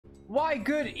Why,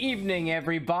 good evening,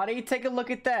 everybody. Take a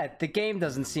look at that. The game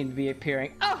doesn't seem to be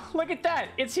appearing. Oh, look at that.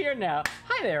 It's here now.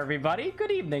 Hi there, everybody. Good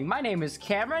evening. My name is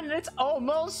Cameron, and it's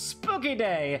almost Spooky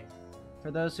Day. For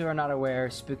those who are not aware,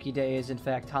 Spooky Day is in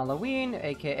fact Halloween,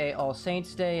 aka All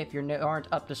Saints Day. If you aren't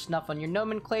up to snuff on your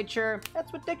nomenclature,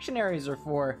 that's what dictionaries are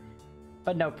for.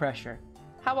 But no pressure.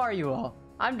 How are you all?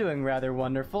 I'm doing rather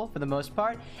wonderful, for the most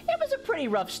part. It was a pretty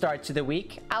rough start to the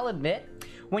week, I'll admit.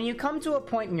 When you come to a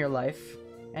point in your life,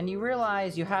 and you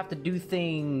realize you have to do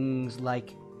things,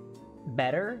 like,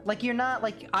 better. Like, you're not,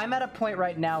 like, I'm at a point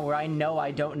right now where I know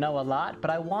I don't know a lot, but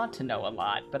I want to know a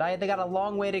lot. But they got a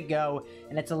long way to go,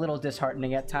 and it's a little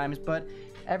disheartening at times, but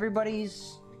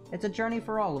it's a journey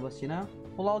for all of us, you know?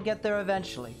 We'll all get there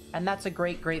eventually, and that's a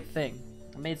great, great thing.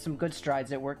 I made some good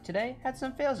strides at work today, had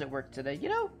some fails at work today, you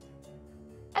know?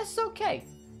 That's okay.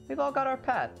 We've all got our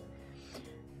path.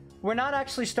 We're not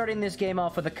actually starting this game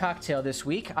off with a cocktail this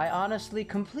week. I honestly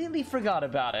completely forgot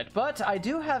about it. But I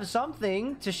do have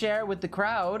something to share with the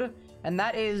crowd. And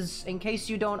that is, in case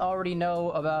you don't already know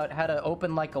about how to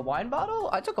open like a wine bottle,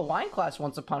 I took a wine class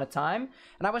once upon a time.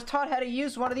 And I was taught how to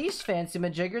use one of these fancy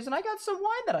majiggers. And I got some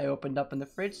wine that I opened up in the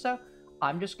fridge. So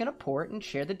I'm just going to pour it and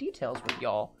share the details with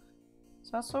y'all. So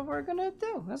that's what we're going to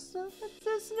do. There's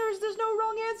no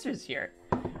wrong answers here.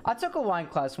 I took a wine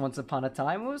class once upon a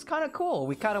time. It was kind of cool.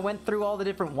 We kind of went through all the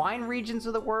different wine regions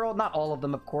of the world. Not all of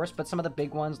them, of course, but some of the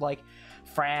big ones like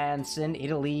France and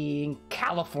Italy and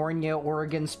California,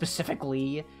 Oregon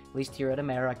specifically, at least here in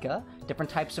America. Different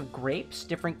types of grapes,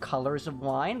 different colors of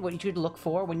wine, what you should look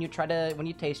for when you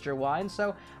taste your wine.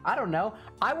 So, I don't know.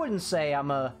 I wouldn't say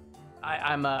I'm a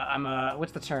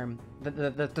what's the term?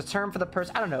 The term for the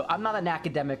person, I don't know. I'm not an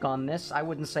academic on this. I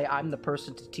wouldn't say I'm the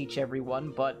person to teach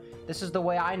everyone, but this is the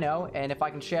way I know, and if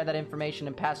I can share that information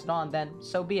and pass it on, then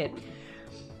so be it.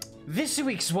 This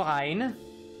week's wine,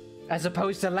 as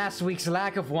opposed to last week's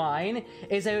lack of wine,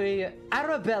 is a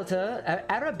Arabella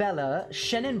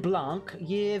Chenin Blanc,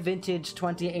 year vintage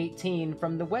 2018,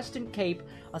 from the Western Cape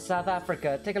of South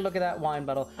Africa. Take a look at that wine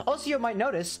bottle. Also, you might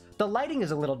notice the lighting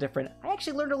is a little different. I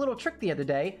actually learned a little trick the other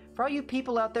day. For all you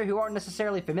people out there who aren't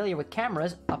necessarily familiar with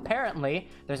cameras, apparently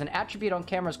there's an attribute on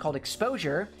cameras called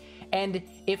exposure, and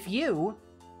if you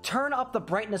turn up the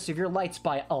brightness of your lights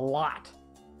by a lot,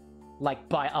 like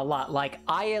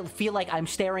I feel like I'm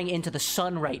staring into the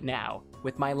sun right now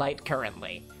with my light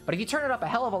currently. But if you turn it up a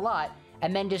hell of a lot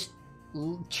and then just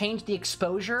change the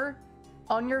exposure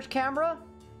on your camera,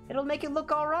 it'll make it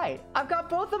look all right. I've got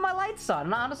both of my lights on,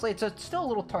 and honestly, it's still a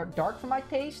little dark for my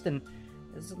taste, and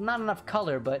there's not enough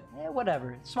color, but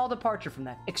whatever. Small departure from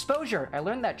that. Exposure, I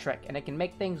learned that trick, and it can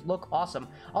make things look awesome.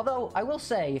 Although, I will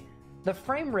say, the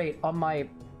frame rate on my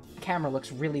camera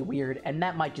looks really weird, and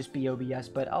that might just be OBS,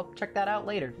 but I'll check that out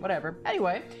later. Whatever.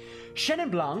 Anyway, Chenin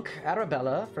Blanc,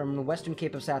 Arabella, from the Western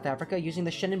Cape of South Africa, using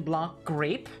the Chenin Blanc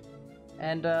grape.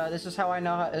 And this is how I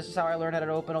learned how to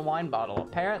open a wine bottle.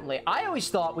 Apparently, I always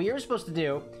thought what you were supposed to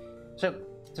do, so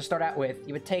to start out with,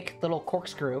 you would take the little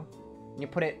corkscrew, and you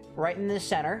put it right in the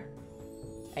center,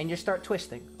 and you start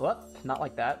twisting. Whoop, not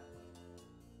like that.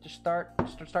 Just start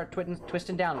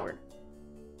twisting downward.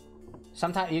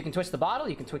 Sometimes you can twist the bottle,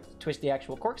 you can twist the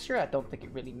actual corkscrew. I don't think it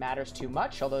really matters too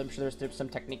much, although I'm sure there's some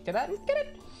technique to that. And get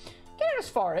it as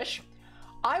far-ish.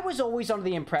 I was always under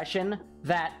the impression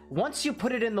that once you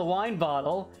put it in the wine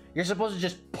bottle, you're supposed to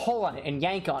just pull on it and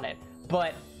yank on it.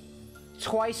 But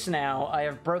twice now, I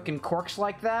have broken corks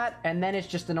like that, and then it's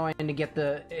just annoying to get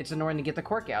the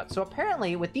cork out. So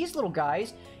apparently, with these little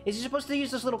guys, you're supposed to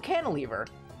use this little cantilever.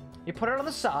 You put it on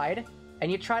the side,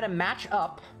 and you try to match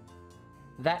up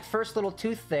that first little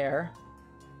tooth there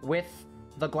with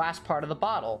the glass part of the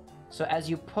bottle. So as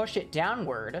you push it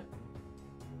downward,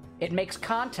 it makes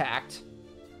contact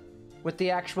with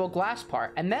the actual glass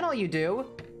part. And then all you do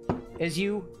is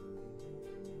you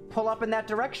pull up in that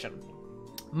direction.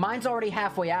 Mine's already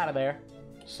halfway out of there,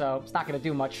 so it's not going to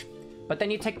do much. But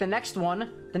then you take the next one,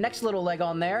 the next little leg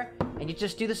on there, and you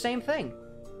just do the same thing.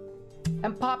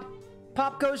 And pop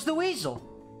goes the weasel.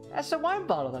 That's a wine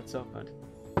bottle that's opened.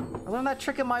 I learned that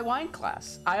trick in my wine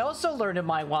class. I also learned in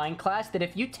my wine class that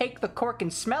if you take the cork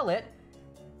and smell it,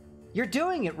 you're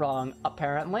doing it wrong,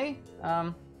 apparently.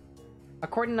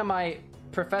 According to my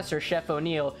professor, Chef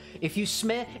O'Neill, if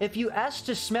you ask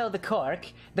to smell the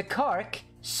cork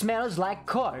smells like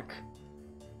cork.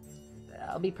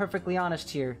 I'll be perfectly honest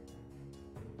here.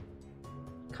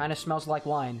 Kind of smells like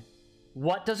wine.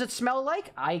 What does it smell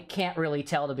like? I can't really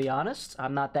tell, to be honest.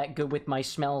 I'm not that good with my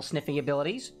smell sniffing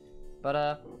abilities.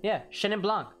 But, yeah, Chenin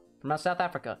Blanc from South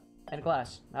Africa. And a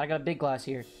glass. I got a big glass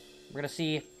here. We're gonna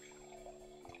see...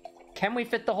 Can we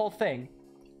fit the whole thing?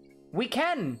 We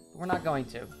can! We're not going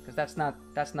to, because that's not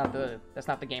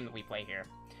the game that we play here.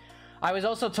 I was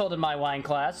also told in my wine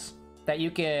class that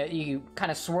you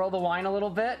kind of swirl the wine a little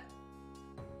bit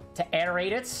to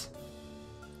aerate it.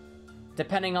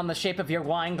 Depending on the shape of your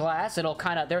wine glass, it'll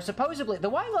kind of... the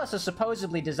wine glass is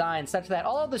supposedly designed such that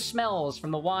all of the smells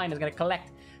from the wine is going to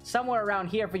collect somewhere around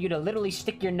here for you to literally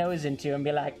stick your nose into and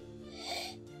be like,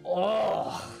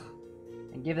 oh,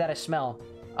 and give that a smell.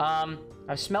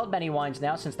 I've smelled many wines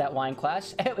now since that wine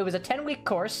class. It was a 10-week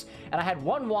course, and I had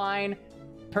one wine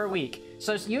per week.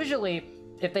 So it's usually,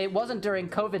 if it wasn't during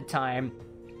COVID time,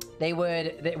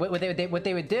 what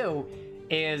they would do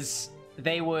is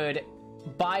they would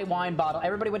buy wine bottle.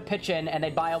 Everybody would pitch in, and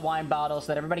they'd buy a wine bottle so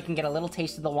that everybody can get a little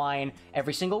taste of the wine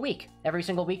every single week. Every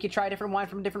single week, you try a different wine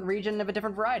from a different region of a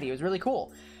different variety. It was really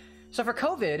cool. So for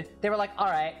COVID, they were like,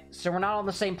 all right, so we're not all in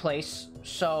the same place,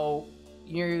 so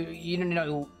you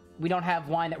know, we don't have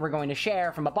wine that we're going to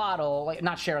share from a bottle, like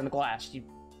not share in the glass.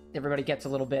 Everybody gets a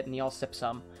little bit and you all sip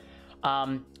some.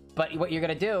 But what you're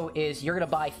gonna do is you're gonna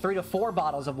buy 3 to 4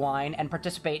 bottles of wine and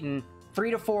participate in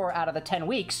 3 to 4 out of the 10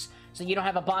 weeks, so you don't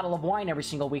have a bottle of wine every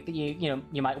single week that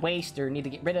you might waste or need to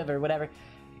get rid of or whatever.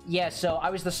 Yeah, so I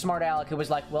was the smart aleck who was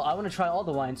like, well, I want to try all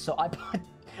the wines, so I bought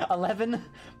 11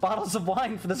 bottles of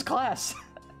wine for this class.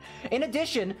 In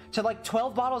addition to like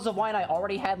 12 bottles of wine I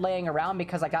already had laying around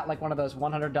because I got like one of those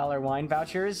 $100 wine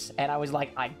vouchers, and I was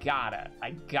like, I gotta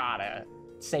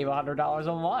save $100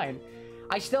 on wine.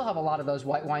 I still have a lot of those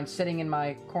white wines sitting in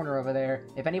my corner over there.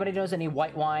 If anybody knows any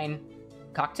white wine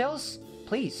cocktails,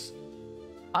 please.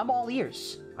 I'm all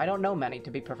ears. I don't know many,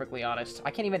 to be perfectly honest.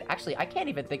 I can't even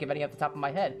think of any off the top of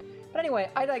my head. But anyway,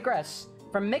 I digress.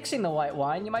 For mixing the white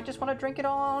wine, you might just want to drink it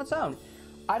all on its own.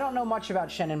 I don't know much about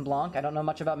Chenin Blanc. I don't know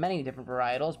much about many different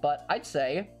varietals, but I'd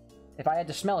say, if I had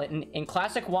to smell it in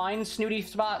classic wine snooty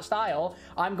style,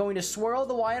 I'm going to swirl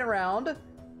the wine around,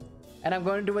 and I'm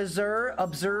going to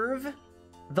observe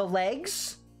the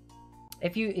legs.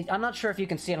 I'm not sure if you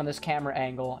can see it on this camera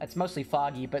angle. It's mostly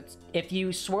foggy, but if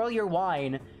you swirl your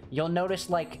wine, you'll notice,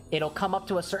 like, it'll come up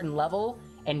to a certain level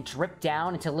and drip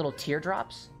down into little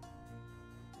teardrops.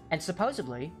 And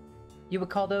supposedly, you would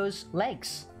call those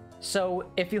legs.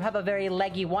 So if you have a very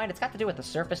leggy wine, it's got to do with the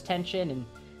surface tension and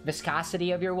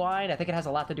viscosity of your wine. I think it has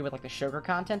a lot to do with, like, the sugar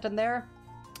content in there.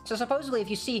 So supposedly, if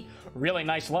you see really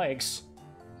nice legs,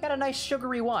 you got a nice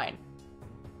sugary wine.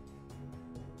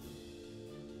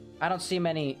 I don't see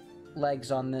many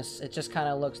legs on this. It just kind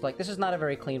of looks like... This is not a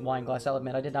very clean wine glass, I'll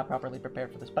admit. I did not properly prepare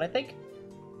for this. But I think,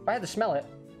 if I had to smell it,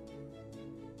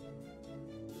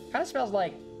 kind of smells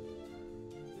like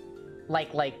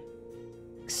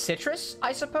citrus,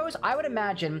 I suppose? I would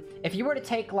imagine if you were to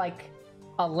take, like,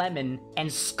 a lemon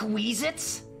and squeeze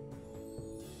it,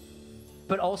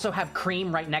 but also have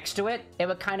cream right next to it, it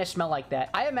would kind of smell like that.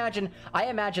 I imagine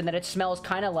that it smells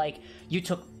kind of like you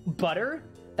took butter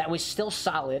that was still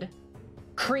solid,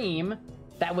 cream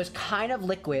that was kind of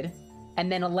liquid,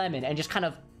 and then a lemon, and just kind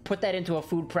of put that into a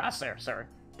food processor.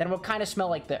 Then it will kind of smell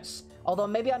like this. Although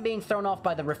maybe I'm being thrown off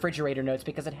by the refrigerator notes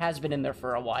because it has been in there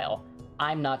for a while.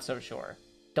 I'm not so sure.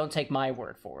 Don't take my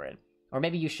word for it. Or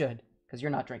maybe you should, because you're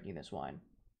not drinking this wine.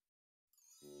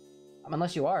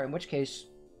 Unless you are, in which case,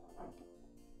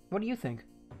 what do you think?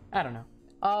 I don't know.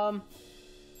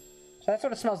 So that's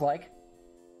what it smells like.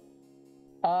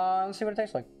 Let's see what it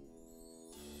tastes like.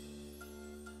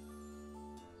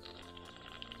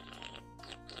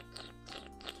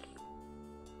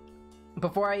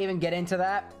 Before I even get into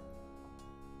that,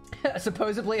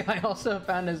 supposedly I also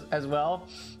found as well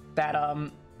that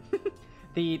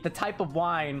the type of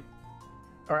wine,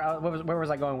 or where was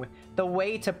I going with? The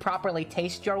way to properly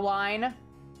taste your wine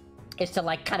is to,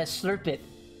 like, kind of slurp it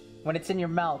when it's in your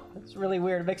mouth. It's really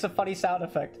weird. It makes a funny sound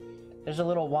effect. There's a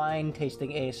little wine tasting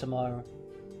ASMR.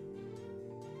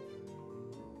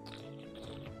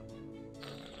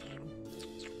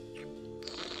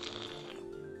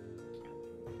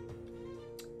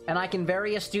 And I can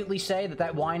very astutely say that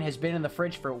that wine has been in the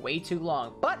fridge for way too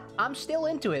long. But I'm still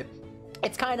into it.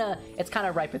 It's kind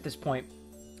of ripe at this point.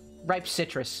 Ripe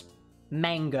citrus.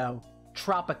 Mango.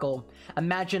 Tropical.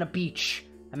 Imagine a beach.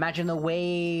 Imagine the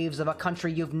waves of a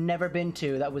country you've never been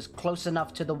to that was close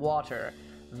enough to the water.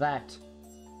 That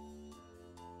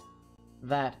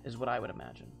is what I would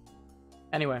imagine.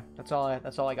 Anyway, that's all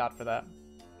I got for that.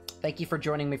 Thank you for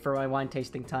joining me for my wine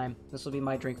tasting time. This will be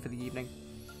my drink for the evening.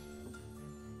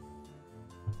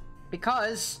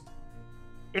 Because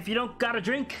if you don't got a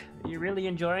drink, are you really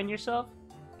enjoying yourself?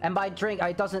 And by drink,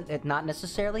 it's not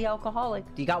necessarily alcoholic.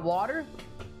 Do you got water?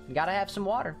 You gotta have some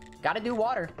water. Gotta do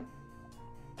water.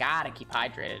 Gotta keep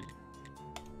hydrated.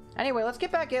 Anyway, let's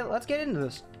get back in. Let's get into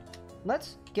this.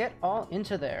 Let's get all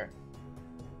into there.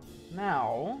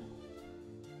 Now...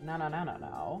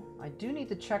 No. I do need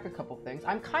to check a couple things.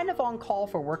 I'm kind of on call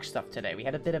for work stuff today. We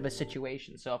had a bit of a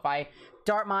situation. So if I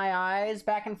dart my eyes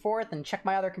back and forth and check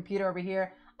my other computer over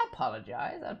here, I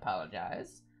apologize.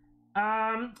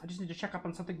 I just need to check up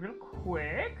on something real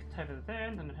quick.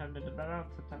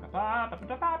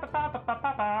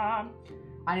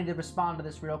 I need to respond to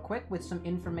this real quick with some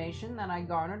information that I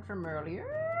garnered from earlier.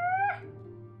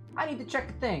 I need to check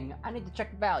a thing. I need to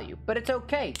check the value. But it's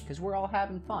okay, because we're all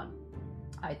having fun.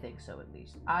 I think so, at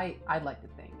least. I'd like to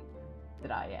think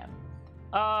that I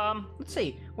am. Let's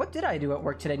see. What did I do at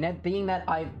work today, Ned? Being that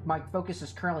my focus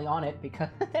is currently on it because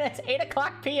it's 8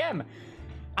 o'clock p.m.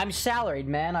 I'm salaried,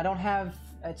 man. I don't have...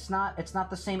 It's not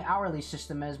the same hourly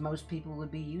system as most people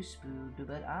would be used to,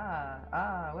 but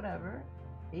whatever.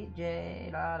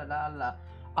 8J, la.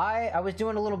 I was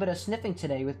doing a little bit of sniffing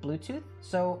today with Bluetooth.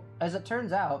 So, as it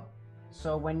turns out,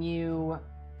 when you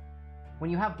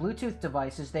have Bluetooth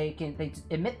devices, they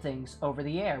emit things over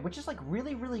the air, which is like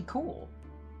really, really cool.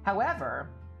 However,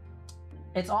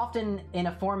 it's often in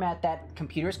a format that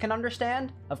computers can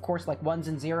understand. Of course, like ones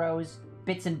and zeros,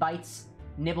 bits and bytes,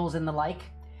 nibbles and the like.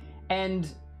 And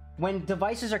when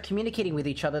devices are communicating with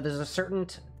each other, there's a certain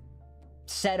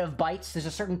set of bytes, there's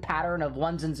a certain pattern of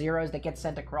ones and zeros that gets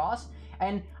sent across.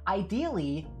 And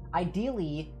ideally,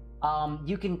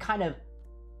 you can kind of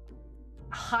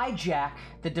hijack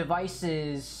the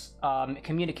device's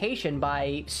communication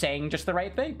by saying just the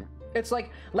right thing. It's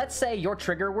like, let's say your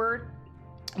trigger word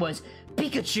was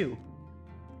Pikachu.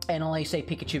 And only say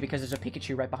Pikachu because there's a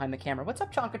Pikachu right behind the camera. What's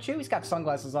up, Chonkachu? He's got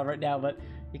sunglasses on right now, but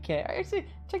you can't. Actually,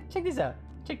 check these out.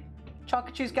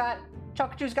 Chonkachu's got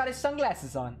his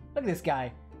sunglasses on. Look at this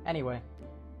guy. Anyway,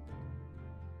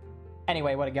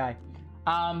 what a guy.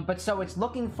 But so it's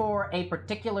looking for a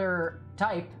particular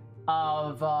type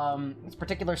of this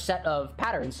particular set of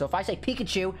patterns. So if I say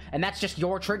Pikachu and that's just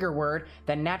your trigger word,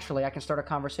 then naturally I can start a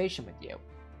conversation with you.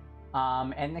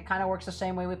 And it kind of works the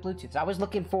same way with Bluetooth. So I was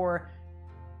looking for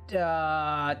 10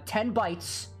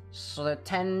 bytes, so that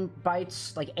 10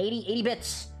 bytes, like 80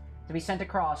 bits to be sent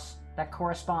across that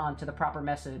correspond to the proper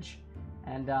message.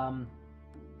 And that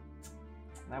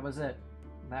was it.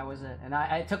 And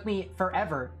it took me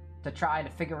forever to try to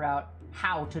figure out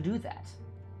how to do that.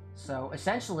 So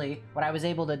essentially what I was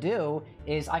able to do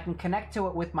is I can connect to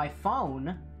it with my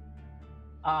phone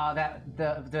that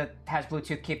has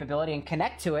Bluetooth capability and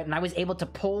connect to it, and I was able to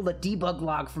pull the debug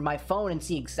log from my phone and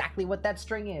see exactly what that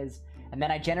string is. And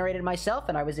then I generated it myself,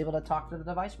 and I was able to talk to the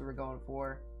device we were going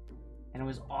for. And it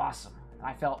was awesome.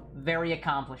 I felt very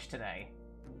accomplished today.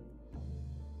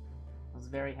 I was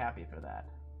very happy for that.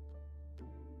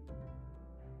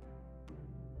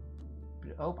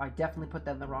 Oh, I definitely put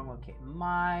that in the wrong location.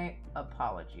 My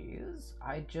apologies.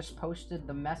 I just posted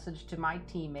the message to my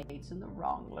teammates in the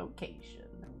wrong location.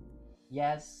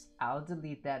 Yes, I'll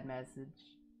delete that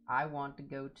message. I want to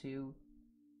go to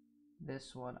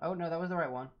this one. Oh, no, that was the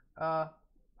right one.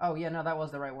 Oh, yeah, no, that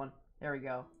was the right one. There we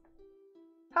go.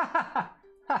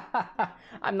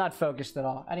 I'm not focused at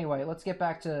all. Anyway, let's get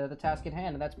back to the task at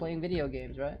hand, and that's playing video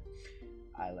games, right?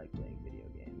 I like playing video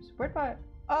games. Where'd my...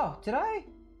 Oh, did I?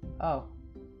 Oh.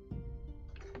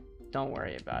 Don't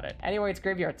worry about it. Anyway, it's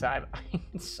graveyard time.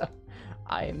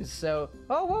 I am so...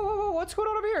 Oh, whoa, what's going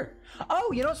on over here?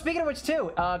 Oh, you know, speaking of which,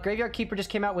 too, Graveyard Keeper just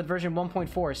came out with version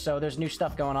 1.4, so there's new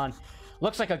stuff going on.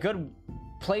 Looks like a good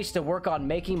place to work on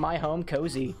making my home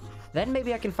cozy. Then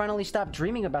maybe I can finally stop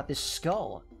dreaming about this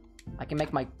skull. I can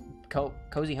make my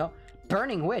cozy home.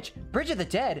 Burning Witch, Bridge of the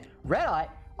Dead, Red Eye.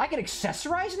 I can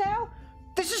accessorize now?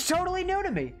 This is totally new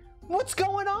to me. What's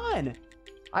going on?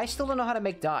 I still don't know how to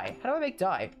make dye. How do I make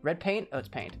dye? Red paint? Oh, it's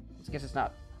paint. I guess it's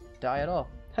not dye at all.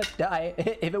 Dye.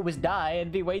 If it was dye,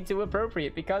 it'd be way too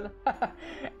appropriate because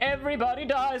everybody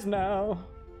dies now.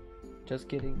 Just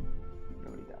kidding.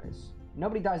 Nobody dies.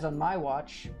 Nobody dies on my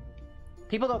watch.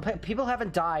 People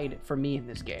haven't died for me in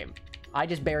this game. I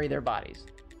just bury their bodies.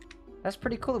 That's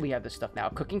pretty cool that we have this stuff now.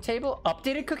 Cooking table?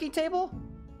 Updated cooking table?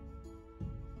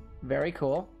 Very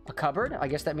cool. A cupboard? I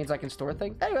guess that means I can store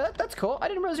things. Anyway, that's cool. I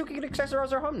didn't realize we could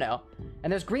accessorize our home now.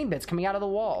 And there's green bits coming out of the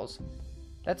walls.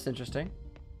 That's interesting.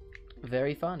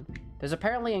 Very fun. There's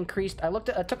apparently increased... I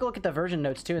took a look at the version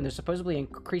notes too, and there's supposedly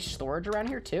increased storage around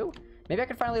here too. Maybe I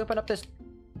can finally open up this...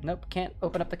 Nope, can't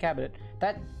open up the cabinet.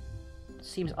 That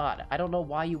seems odd. I don't know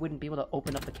why you wouldn't be able to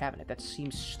open up the cabinet. That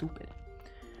seems stupid.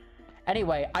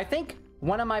 Anyway, I think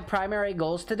one of my primary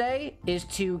goals today is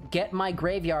to get my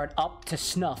graveyard up to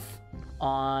snuff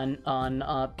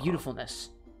on beautifulness.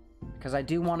 because I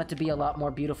do want it to be a lot more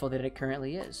beautiful than it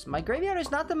currently is. My graveyard is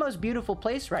not the most beautiful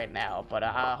place right now, but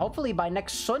hopefully by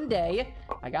next Sunday,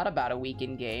 I got about a week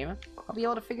in game, I'll be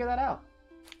able to figure that out.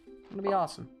 It'll be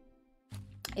awesome.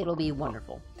 It'll be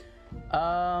wonderful.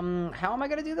 How am I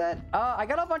gonna do that? I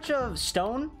got a bunch of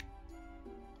stone.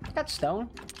 I got stone.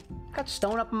 Got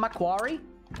stone up in my quarry.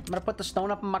 I'm gonna put the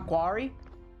stone up in my quarry.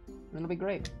 And it'll be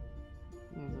great.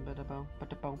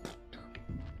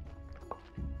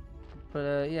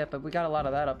 But yeah, but we got a lot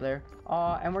of that up there.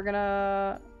 And we're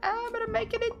gonna... I'm gonna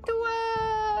make it into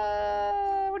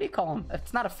a... What do you call them?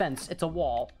 It's not a fence. It's a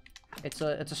wall. It's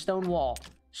a stone wall.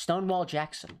 Stonewall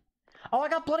Jackson. Oh, I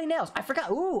got bloody nails. I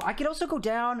forgot. Ooh, I could also go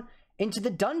down into the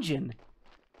dungeon.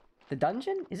 The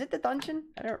dungeon? Is it the dungeon?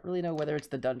 I don't really know whether it's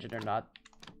the dungeon or not,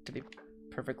 to be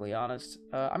perfectly honest.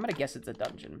 I'm gonna guess it's a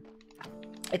dungeon.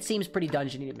 It seems pretty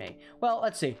dungeony to me. Well,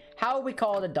 let's see. How would we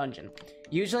call it a dungeon?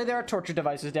 Usually there are torture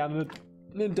devices down in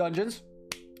the dungeons.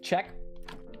 Check.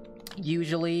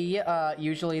 Usually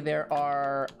there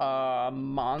are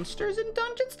monsters in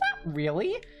dungeons. Not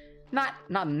really. Not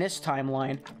in this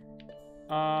timeline.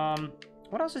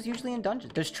 What else is usually in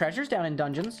dungeons? There's treasures down in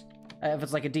dungeons. If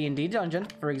it's like a D&D dungeon,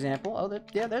 for example. Oh,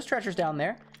 yeah, there's treasures down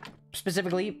there.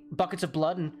 Specifically, buckets of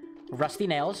blood and rusty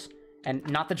nails. And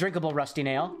not the drinkable rusty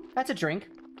nail. That's a drink.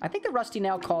 I think the rusty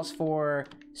nail calls for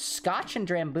scotch and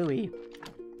drambuie.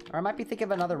 Or I might be thinking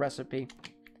of another recipe.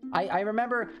 I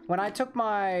remember when I took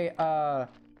my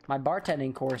my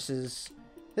bartending courses.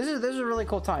 This is a really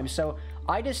cool time. So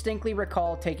I distinctly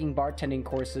recall taking bartending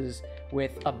courses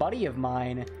with a buddy of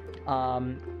mine.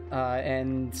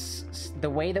 And the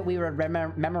way that we would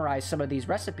memorize some of these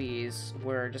recipes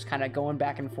were just kind of going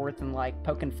back and forth and like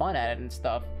poking fun at it and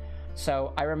stuff.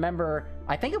 So I remember,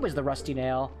 I think it was the rusty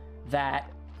nail that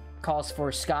calls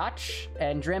for scotch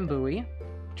and drambuie.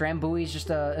 Drambuie is just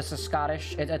it's a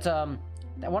Scottish,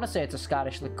 I want to say it's a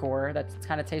Scottish liqueur that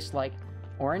kind of tastes like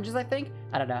oranges, I think.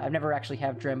 I don't know. I've never actually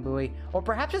had drambuie, or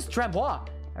perhaps it's drambois.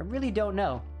 I really don't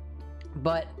know.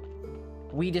 But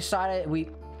we decided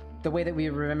the way that we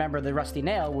remember the rusty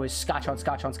nail was scotch on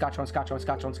scotch on scotch on scotch on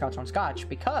scotch on scotch on scotch,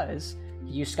 because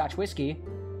you use scotch whiskey,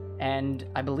 and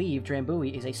I believe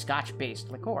drambuie is a scotch-based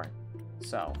liqueur.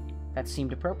 So that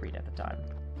seemed appropriate at the time.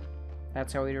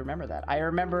 That's how we remember that. I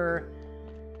remember...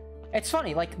 It's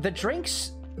funny, like, the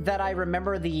drinks that I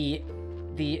remember the...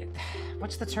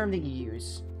 What's the term that you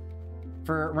use?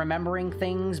 For remembering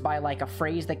things by, like, a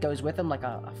phrase that goes with them, like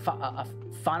a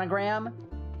phonogram?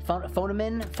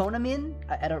 Phonomin?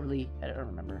 I don't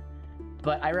remember.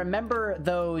 But I remember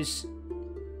those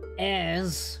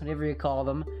as, whatever you call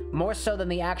them, more so than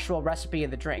the actual recipe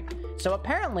of the drink. So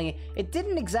apparently, it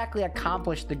didn't exactly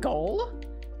accomplish the goal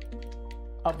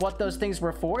of what those things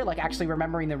were for, like actually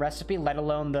remembering the recipe, let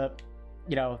alone the,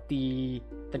 you know, the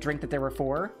drink that they were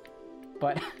for.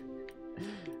 But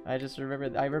I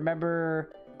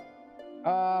remember,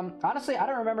 honestly, I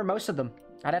don't remember most of them.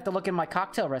 I'd have to look in my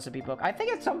cocktail recipe book. I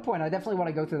think at some point I definitely want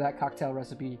to go through that cocktail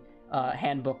recipe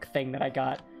handbook thing that I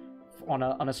got on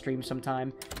a stream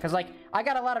sometime. Because, like, I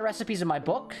got a lot of recipes in my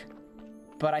book,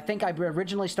 but I think I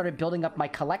originally started building up my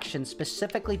collection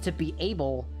specifically to be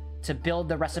able to build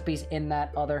the recipes in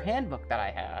that other handbook that I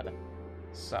had.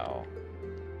 So,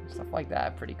 stuff like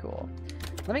that, pretty cool.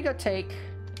 Let me go take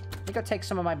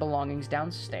some of my belongings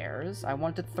downstairs. I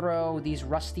want to throw these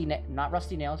not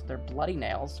rusty nails, they're bloody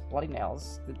nails. Bloody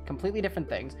nails. Completely different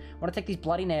things. I want to take these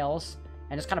bloody nails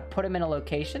and just kind of put them in a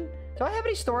location. Do I have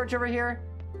any storage over here?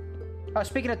 Oh,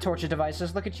 speaking of torture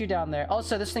devices, look at you down there.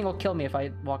 Also, this thing will kill me if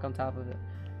I walk on top of it.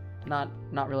 Not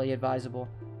really advisable.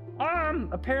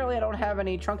 Apparently I don't have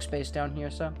any trunk space down here,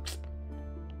 so...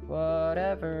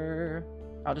 Whatever.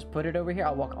 I'll just put it over here.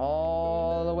 I'll walk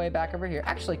all the way back over here.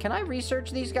 Actually, can I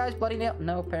research these guys' bloody nail?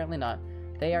 No, apparently not.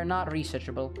 They are not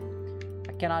researchable.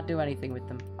 I cannot do anything with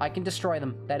them. I can destroy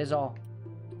them. That is all.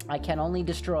 I can only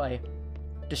destroy.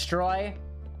 Destroy.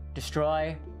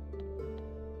 Destroy.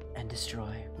 And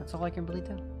destroy. That's all I can really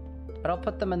do. But I'll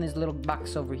put them in this little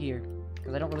box over here,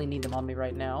 because I don't really need them on me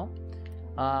right now.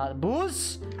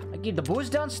 Booze? I keep the booze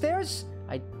downstairs?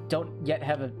 I don't yet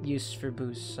have a use for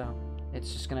booze, so...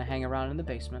 It's just gonna hang around in the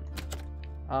basement.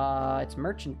 It's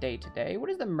merchant day today. What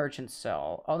does the merchant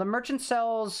sell? Oh, the merchant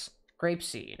sells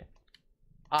grapeseed.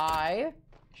 I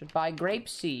should buy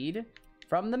grapeseed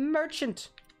from the merchant,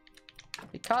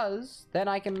 because then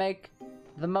I can make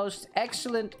the most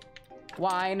excellent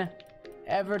wine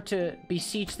ever to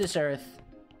beseech this earth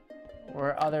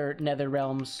or other nether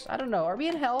realms. I don't know. Are we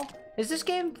in hell? Is this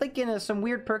game like in some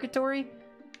weird purgatory?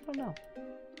 I don't know.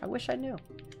 I wish I knew.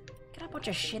 Got a bunch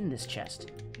of shit in this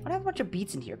chest. I have a bunch of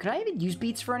beets in here. Can I even use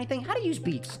beets for anything? How to use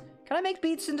beets? Can I make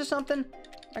beets into something?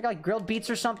 I got like grilled beets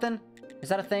or something. Is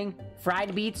that a thing?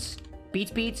 Fried beets?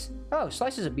 Beets? Oh,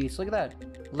 slices of beets. Look at that.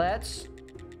 Let's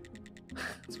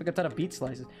make a ton of beet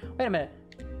slices. Wait a minute.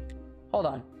 Hold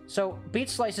on. So, beet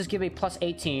slices give me plus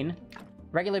 18.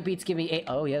 Regular beets give me 8.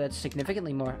 Oh, yeah, that's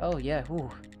significantly more. Oh, yeah. Ooh.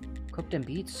 Cook them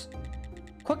beets.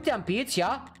 Cook them beets,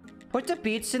 yeah? Put the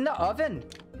beets in the oven.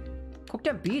 Cook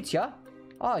them beets, yeah?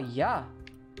 Oh, yeah.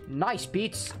 Nice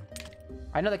beets.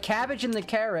 I know the cabbage and the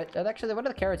carrot. Actually, what are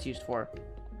the carrots used for?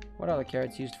 What are the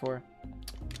carrots used for?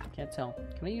 Can't tell.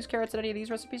 Can I use carrots in any of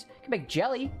these recipes? I can make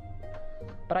jelly.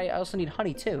 But I also need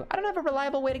honey, too. I don't have a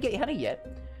reliable way to get honey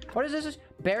yet. What is this?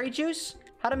 Berry juice?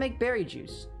 How to make berry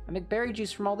juice? I make berry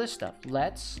juice from all this stuff.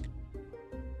 Let's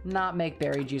not make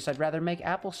berry juice. I'd rather make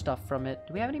apple stuff from it.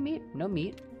 Do we have any meat? No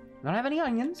meat. I don't have any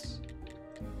onions.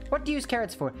 What do you use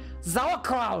carrots for?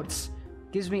 Sauerkraut!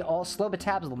 Gives me all slow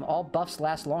metabolism. All buffs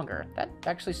last longer. That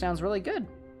actually sounds really good.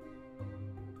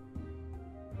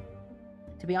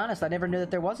 To be honest, I never knew that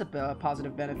there was a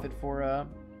positive benefit for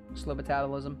slow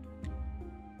metabolism.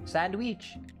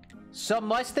 Sandwich. So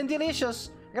moist and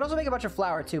delicious. I can also make a bunch of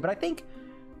flour too, but I think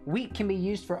wheat can be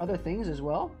used for other things as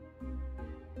well.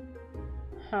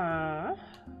 Huh.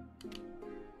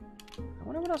 I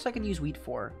wonder what else I can use wheat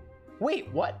for.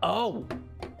 Wait, what? Oh.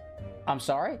 I'm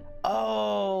sorry?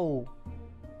 Oh.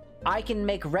 I can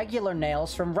make regular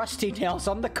nails from rusty nails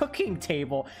on the cooking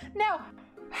table. Now,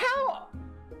 how...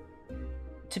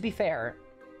 To be fair,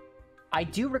 I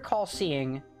do recall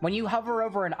seeing when you hover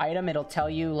over an item, it'll tell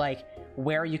you like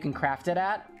where you can craft it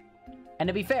at. And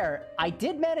to be fair, I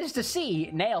did manage to see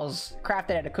nails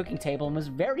crafted at a cooking table and was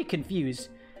very confused.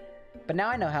 But now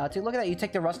I know how to. Look at that. You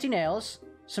take the rusty nails,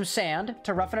 some sand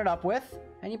to roughen it up with,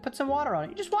 and you put some water on it.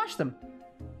 You just wash them.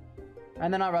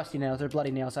 And they're not rusty nails. They're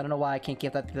bloody nails. I don't know why I can't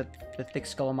get that the thick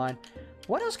skull of mine.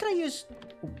 What else can I use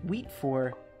wheat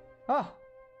for? Oh,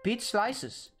 beet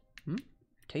slices.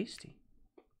 Tasty.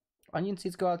 Onion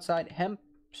seeds go outside. Hemp.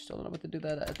 Still don't know what to do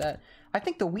that. I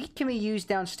think the wheat can be used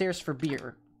downstairs for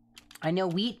beer. I know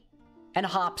wheat and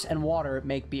hops and water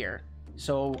make beer.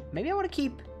 So maybe I want to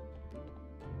keep...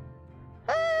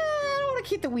 I don't want to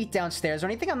keep the wheat downstairs or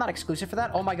anything. I'm not exclusive for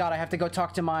that. Oh my god, I have to go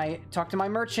talk to my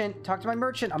merchant. I'm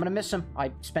gonna miss him.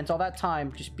 I spent all that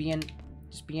time just being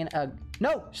a...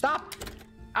 No! Stop!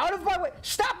 Out of my way!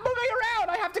 Stop moving around!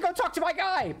 I have to go talk to my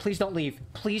guy! Please don't leave.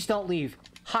 Please don't leave.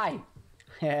 Hi.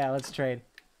 Yeah, let's trade.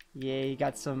 Yeah, you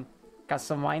got some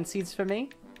wine seeds for me?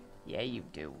 Yeah, you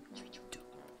do.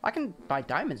 I can buy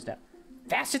diamonds now.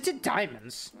 Faceted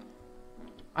diamonds.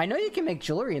 I know you can make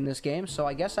jewelry in this game, so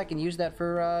I guess I can use that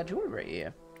for jewelry. Yeah.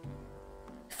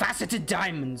 Faceted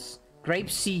diamonds.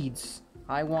 Grape seeds.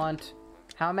 I want...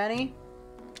 How many?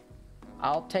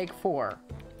 I'll take 4.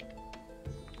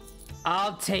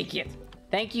 I'll take it.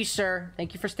 Thank you, sir.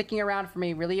 Thank you for sticking around for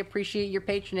me. Really appreciate your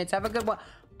patronage. Have a good one.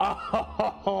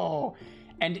 Oh,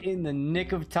 and in the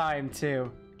nick of time,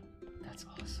 too. That's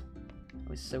awesome. I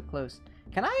was so close.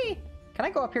 Can I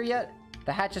go up here yet?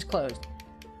 The hatch is closed.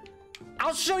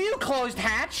 I'll show you closed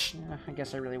hatch! I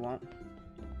guess I really won't.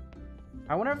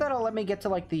 I wonder if that'll let me get to,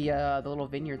 like, the little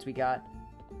vineyards we got.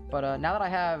 But, now that I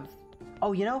have...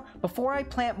 Oh, you know, before I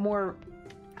plant more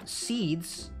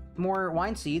seeds, more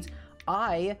wine seeds,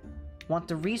 I want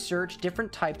to research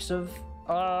different types of...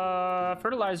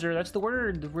 fertilizer. That's the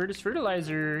word. The word is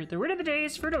fertilizer. The word of the day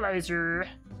is fertilizer.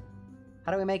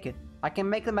 How do we make it? I can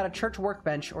make them at a church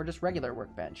workbench or just regular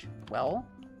workbench. Well...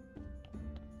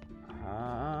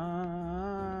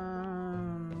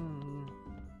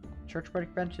 church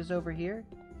workbench is over here.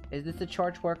 Is this a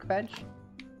church workbench?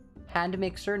 Hand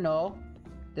mixer? No.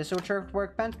 This is a church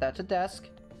workbench? That's a desk.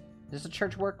 This is a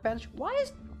church workbench? Why?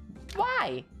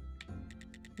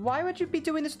 Why would you be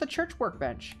doing this at the church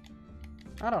workbench?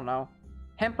 I don't know.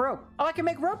 Hemp rope. Oh, I can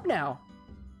make rope now.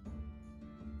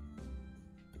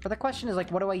 But the question is,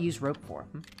 like, what do I use rope for?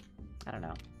 I don't know.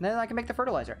 And then I can make the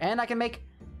fertilizer. And I can make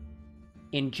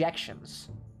injections.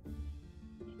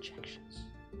 Injections.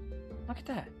 Look at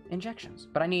that. Injections.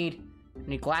 But I need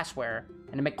glassware.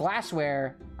 And to make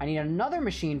glassware, I need another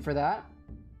machine for that.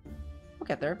 We'll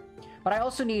get there. But I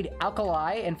also need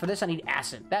alkali, and for this I need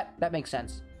acid. That makes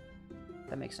sense.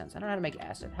 That makes sense. I don't know how to make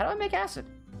acid. How do I make acid?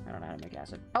 I don't know how to make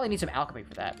acid. Probably need some alchemy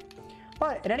for that.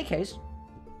 But in any case,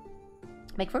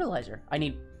 make fertilizer. I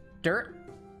need dirt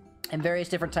and various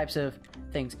different types of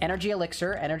things. Energy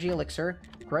elixir,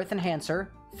 growth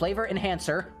enhancer, flavor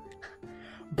enhancer,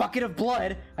 bucket of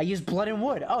blood. I use blood and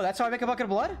wood. Oh, that's how I make a bucket of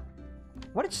blood?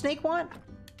 What did Snake want?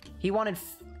 He wanted,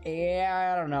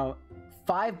 I don't know,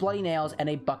 5 bloody nails and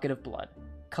a bucket of blood.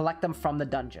 Collect them from the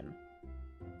dungeon.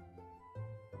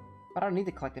 But I don't need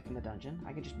to collect it from the dungeon.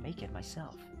 I can just make it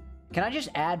myself. Can I just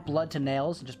add blood to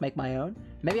nails and just make my own?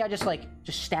 Maybe I just, like,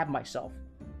 just stab myself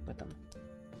with them.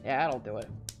 Yeah, that'll do it.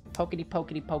 Pokety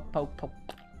pokety poke poke poke.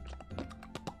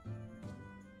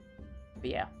 But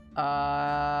yeah.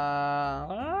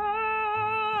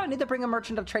 I need to bring a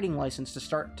merchant of trading license to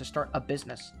start a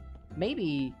business.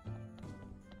 Maybe.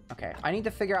 Okay, I need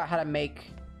to figure out how to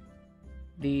make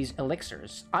these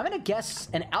elixirs. I'm gonna guess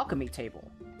an alchemy table.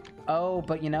 Oh,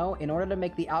 but you know, in order to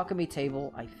make the alchemy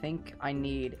table, I think I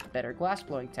need better glass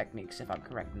blowing techniques, if I'm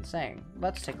correct in saying.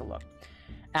 Let's take a look.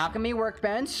 Alchemy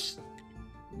workbench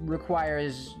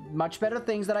requires much better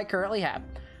things that I currently have.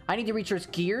 I need to research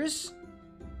gears,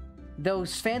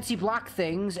 those fancy block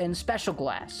things, and special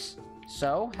glass.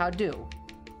 So, how do?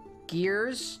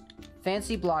 Gears,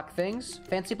 fancy block things.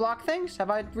 Fancy block things? Have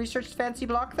I researched fancy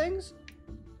block things?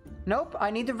 Nope, I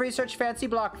need to research fancy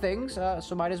block things,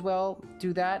 so might as well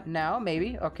do that now,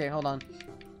 maybe. Okay, hold on.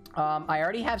 I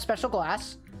already have special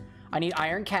glass. I need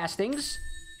iron castings.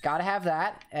 Gotta have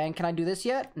that. And can I do this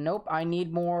yet? Nope, I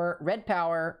need more red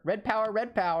power. Red power,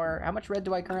 red power. How much red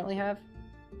do I currently have?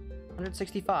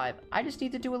 165. I just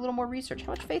need to do a little more research.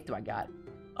 How much faith do I got?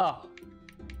 Oh.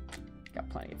 Got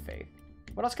plenty of faith.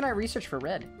 What else can I research for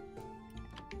red?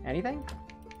 Anything?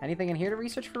 Anything in here to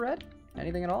research for red?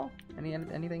 Anything at all?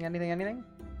 Anything?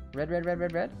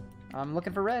 Red. I'm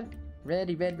looking for red. Red.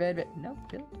 No,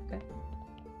 really? Okay.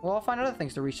 Well, I'll find other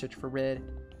things to research for red.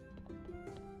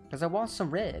 Because I want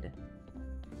some red.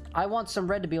 I want some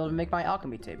red to be able to make my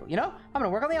alchemy table. You know, I'm gonna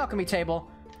work on the alchemy table.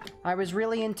 I was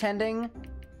really intending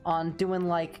on doing,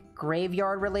 like,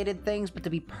 graveyard-related things, but to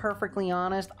be perfectly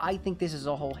honest, I think this is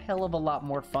a whole hell of a lot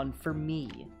more fun for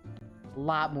me. A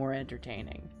lot more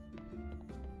entertaining.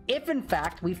 If, in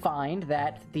fact, we find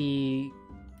that the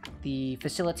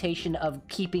facilitation of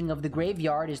keeping of the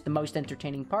graveyard is the most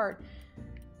entertaining part,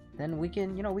 then we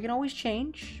can, you know, we can always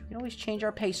change. We can always change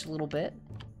our pace a little bit.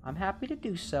 I'm happy to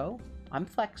do so. I'm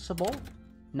flexible.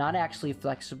 Not actually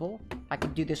flexible. I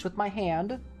can do this with my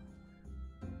hand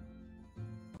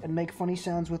and make funny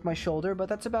sounds with my shoulder, but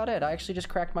that's about it. I actually just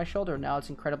cracked my shoulder. Now it's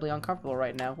incredibly uncomfortable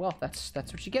right now. Well, that's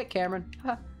what you get, Cameron.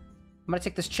 I'm gonna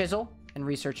take this chisel and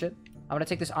research it. I'm gonna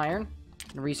take this iron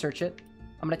and research it.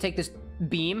 I'm gonna take this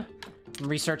beam and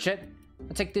research it.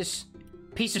 I'll take this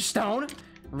piece of stone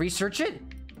and research it.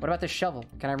 What about this shovel?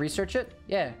 Can I research it?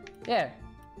 Yeah.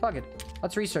 Fuck it.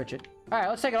 Let's research it. All right,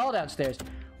 let's take it all downstairs.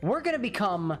 We're gonna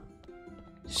become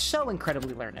so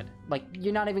incredibly learned. Like,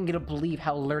 you're not even gonna believe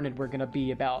how learned we're gonna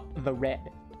be about the red.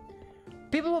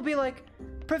 People will be like,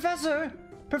 Professor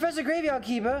Graveyard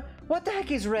Keeper, what the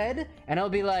heck is red? And I'll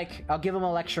be like, I'll give them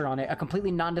a lecture on it, a completely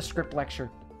nondescript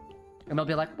lecture. And they'll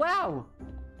be like, wow,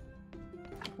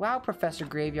 Professor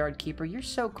Graveyard Keeper, you're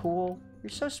so cool.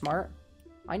 You're so smart.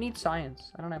 I need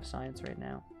science. I don't have science right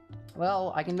now.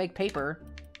 Well, I can make paper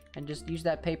and just use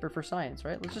that paper for science,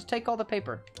 right? Let's just take all the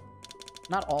paper.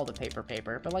 Not all the paper,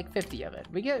 but like 50 of it.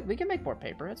 We can make more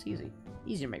paper. It's easy.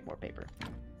 Easy to make more paper.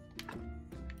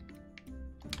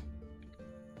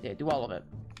 Yeah, do all of it.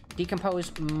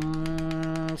 Decompose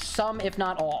some, if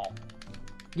not all.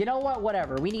 You know what?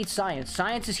 Whatever. We need science.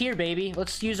 Science is here, baby.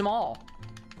 Let's use them all.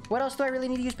 What else do I really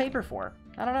need to use paper for?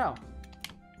 I don't know.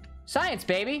 Science,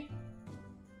 baby!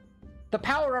 The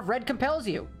power of red compels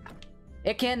you.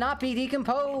 It cannot be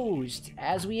decomposed,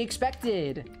 as we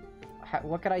expected.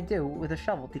 What could I do with a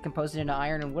shovel? Decompose it into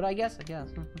iron and wood, I guess? I guess.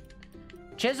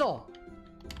 Chisel!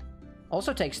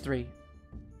 Also takes 3.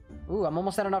 Ooh, I'm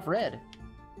almost at enough red.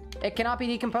 It cannot be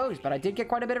decomposed, but I did get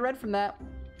quite a bit of red from that.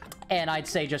 And I'd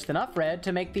say just enough red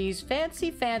to make these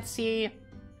fancy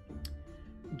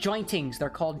jointings. They're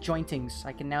called jointings.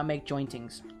 I can now make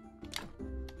jointings.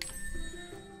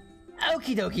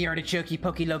 Okie dokie, artichokey,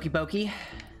 pokey, loki, pokey.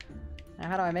 Now,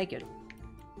 how do I make it?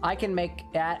 I can make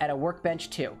that at a workbench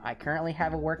 2. I currently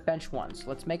have a workbench 1, so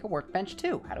let's make a workbench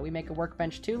 2. How do we make a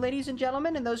workbench 2, ladies and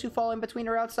gentlemen, and those who fall in between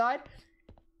or outside?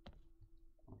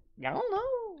 I don't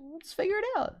know. Let's figure it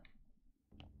out.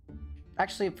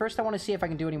 Actually, first I want to see if I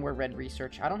can do any more red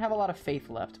research. I don't have a lot of faith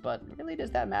left, but really,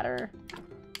 does that matter?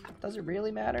 Does it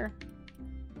really matter?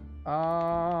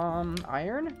 Iron?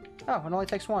 Oh, it only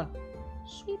takes 1.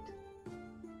 Sweet.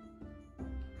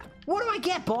 What do I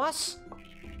get, boss?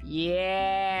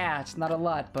 Yeah, it's not a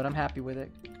lot, but I'm happy with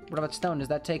it. What about stone? Does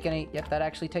that take any? Yep, that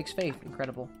actually takes faith.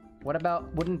 Incredible. What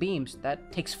about wooden beams?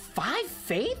 That takes 5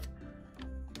 faith?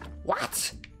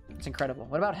 What? That's incredible.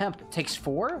 What about hemp? It takes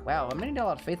 4? Wow, I'm gonna need a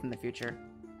lot of faith in the future.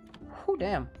 Whew,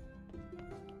 damn.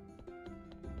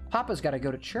 Papa's gotta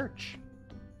go to church.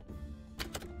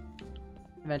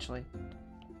 Eventually.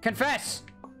 Confess!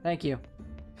 Thank you.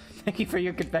 Thank you for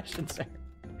your confession, sir.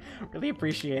 Really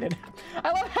appreciate it.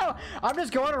 I love how I'm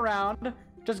just going around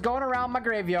Just going around my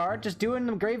graveyard, just doing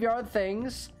the graveyard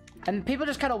things. And people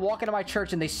just kind of walk into my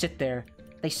church and they sit there.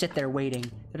 They sit there waiting.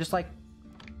 They're just like,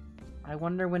 I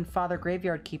wonder when Father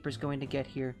Graveyard Keeper's going to get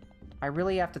here. I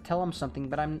really have to tell him something,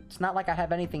 but it's not like I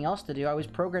have anything else to do. I was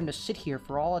programmed to sit here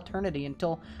for all eternity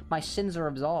until my sins are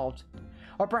absolved.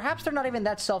 Or perhaps they're not even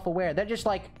that self-aware. They're just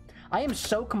like, I am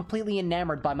so completely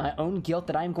enamored by my own guilt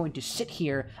that I am going to sit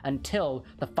here until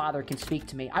the Father can speak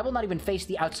to me. I will not even face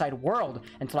the outside world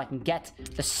until I can get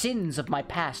the sins of my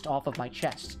past off of my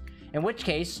chest. In which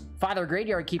case, Father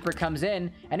Graveyard Keeper comes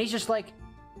in, and he's just like,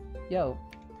 yo,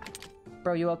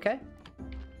 bro, you okay?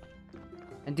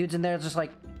 And dude's in there just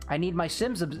like, I need my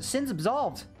sins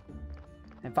absolved.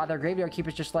 And Father Graveyard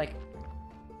Keeper's just like,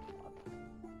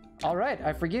 all right,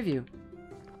 I forgive you.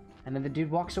 And then the dude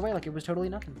walks away like it was totally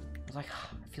nothing. I was like, oh,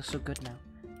 I feel so good now.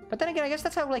 But then again, I guess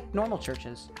that's how, like, normal church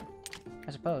is.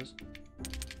 I suppose.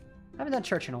 I haven't done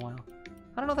church in a while.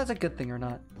 I don't know if that's a good thing or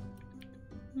not.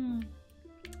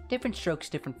 Different strokes,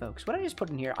 different folks. What did I just put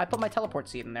in here? I put my teleport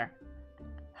seed in there.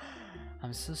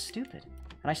 I'm so stupid.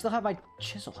 And I still have my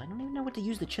chisel. I don't even know what to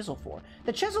use the chisel for.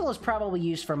 The chisel is probably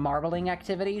used for marbling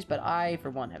activities, but I, for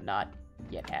one, have not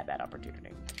yet had that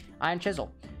opportunity. Iron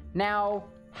chisel. Now,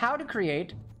 how to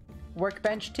create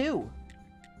Workbench 2.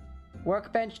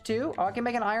 Workbench 2? Oh, I can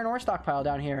make an iron ore stockpile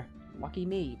down here. Lucky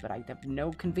me, but I have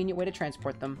no convenient way to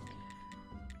transport them.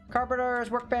 Carpenter's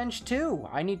Workbench 2.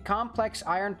 I need complex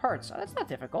iron parts. Oh, that's not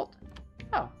difficult.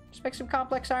 Oh, just make some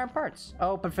complex iron parts.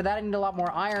 Oh, but for that I need a lot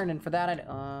more iron, and for that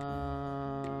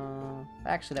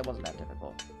actually, that wasn't that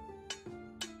difficult.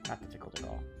 Not difficult at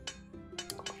all.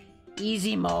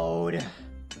 Easy mode.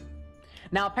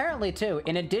 Now, apparently, too,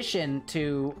 in addition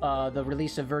to the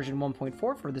release of version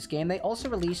 1.4 for this game, they also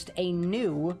released a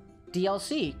new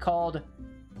DLC called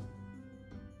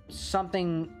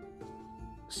something.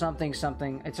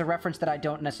 It's a reference that I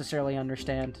don't necessarily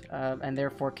understand, and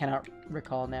therefore cannot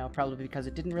recall now, probably because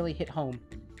it didn't really hit home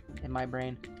in my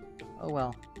brain. Oh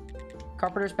well.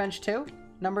 Carpenter's Bench 2?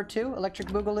 Number 2? Electric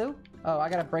Boogaloo? Oh, I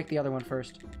gotta break the other one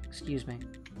first. Excuse me.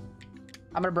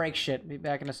 I'm gonna break shit. Be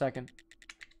back in a second.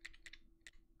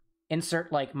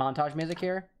 Insert, like, montage music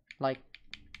here. Like...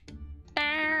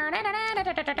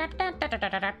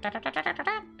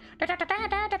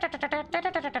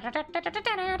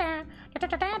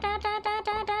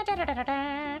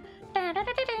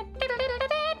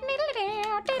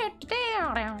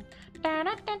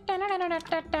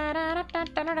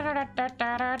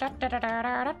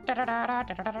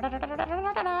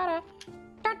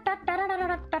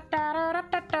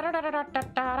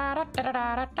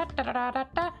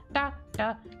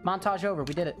 Montage over.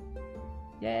 We did it.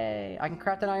 Yay. I can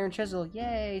craft an iron chisel.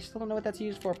 Yay. Still don't know what that's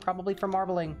used for. Probably for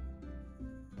marbling.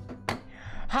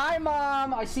 Hi,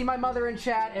 Mom. I see my mother in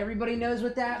chat. Everybody knows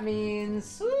what that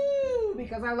means. Woo!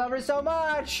 Because I love her so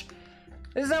much.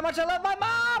 This is how much I love my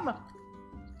mom.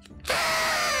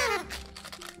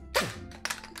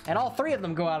 And all three of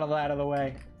them go out of the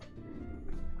way.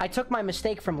 I took my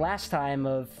mistake from last time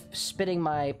of spitting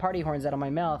my party horns out of my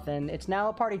mouth, and it's now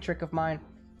a party trick of mine.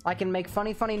 I can make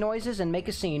funny noises and make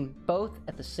a scene, both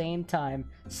at the same time.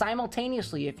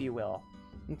 Simultaneously, if you will.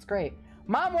 It's great.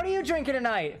 Mom, what are you drinking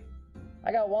tonight?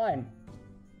 I got wine.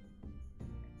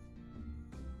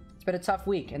 It's been a tough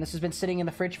week, and this has been sitting in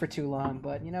the fridge for too long,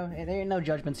 but, you know, there ain't no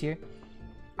judgments here.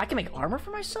 I can make armor for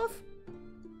myself?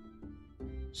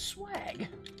 Swag.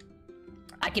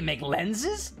 I can make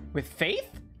lenses? With faith?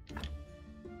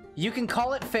 You can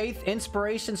call it faith,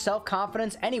 inspiration,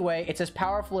 self-confidence. Anyway, it's as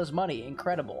powerful as money.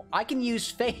 Incredible. I can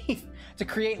use faith to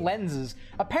create lenses.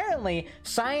 Apparently,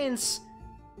 science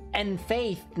and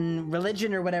faith and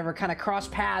religion or whatever kind of cross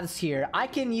paths here. I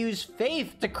can use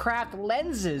faith to craft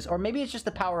lenses. Or maybe it's just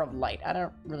the power of light. I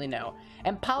don't really know.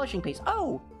 And polishing paste.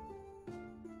 Oh!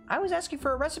 I was asking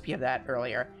for a recipe of that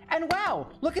earlier. And wow!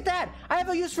 Look at that! I have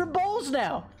a use for bowls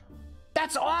now!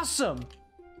 That's awesome!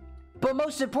 But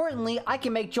most importantly, I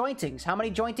can make jointings. How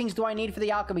many jointings do I need for the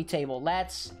alchemy table?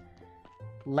 Let's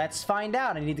find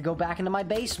out. I need to go back into my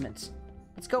basement.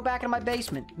 Let's go back into my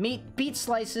basement. Beet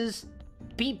slices.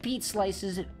 Beet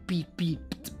slices. Beet.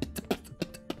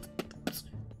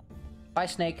 Bye,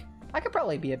 Snake. I could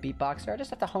probably be a beatboxer. I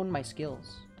just have to hone my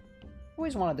skills.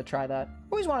 Always wanted to try that.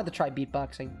 Always wanted to try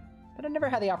beatboxing. But I never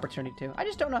had the opportunity to. I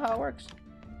just don't know how it works.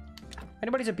 If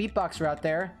anybody's a beatboxer out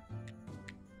there,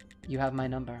 you have my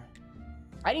number.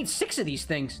 I need 6 of these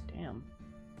things. Damn.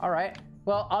 Alright.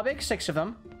 Well, I'll make 6 of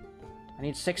them. I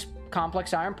need 6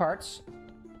 complex iron parts.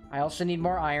 I also need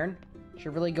more iron.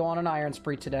 Should really go on an iron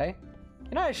spree today.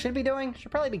 You know what I should be doing?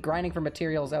 Should probably be grinding for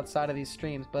materials outside of these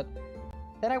streams, but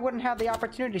then I wouldn't have the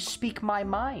opportunity to speak my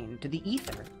mind to the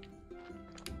ether.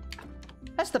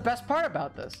 That's the best part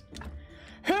about this.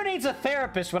 Who needs a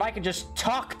therapist when I can just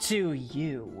talk to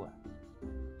you?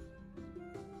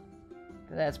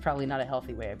 That's probably not a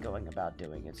healthy way of going about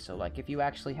doing it. So, like, if you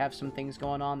actually have some things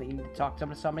going on that you need to talk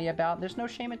to somebody about, there's no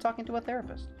shame in talking to a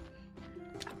therapist.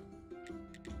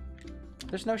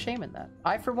 There's no shame in that.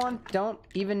 I, for one, don't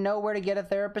even know where to get a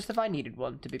therapist if I needed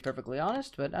one, to be perfectly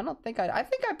honest. But I don't think I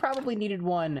think I probably needed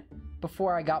one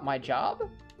before I got my job.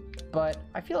 But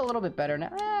I feel a little bit better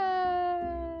now.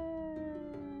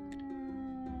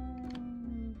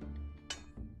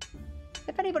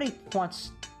 If anybody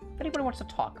wants to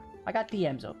talk, I got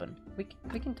DMs open.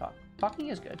 We can talk. Talking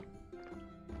is good.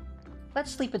 Let's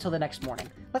sleep until the next morning.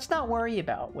 Let's not worry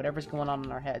about whatever's going on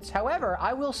in our heads. However,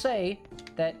 I will say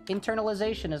that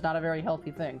internalization is not a very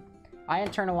healthy thing. I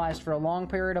internalized for a long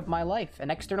period of my life, and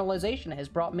externalization has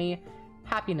brought me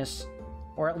happiness,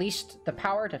 or at least the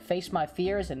power to face my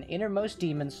fears and innermost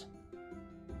demons.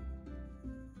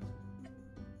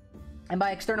 And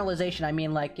by externalization, I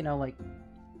mean, like, you know, like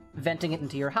venting it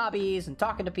into your hobbies and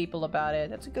talking to people about it.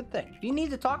 That's a good thing. If you need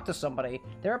to talk to somebody,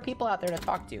 there are people out there to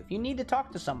talk to. If you need to talk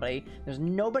to somebody, there's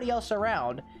nobody else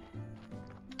around.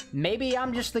 Maybe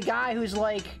I'm just the guy who's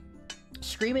like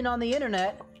screaming on the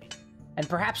internet and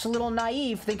perhaps a little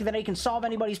naive, thinking that I can solve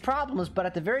anybody's problems, but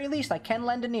at the very least I can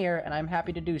lend an ear, and I'm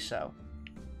happy to do so.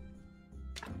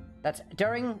 That's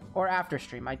during or after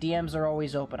stream. My DMs are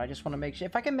always open. I just want to make sure.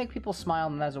 If I can make people smile,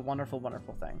 then that's a wonderful,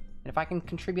 wonderful thing. And if I can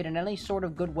contribute in any sort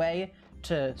of good way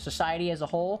to society as a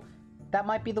whole, that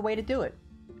might be the way to do it.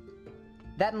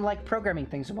 That and, like, programming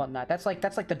things and whatnot. That's like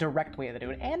the direct way to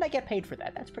do it. And I get paid for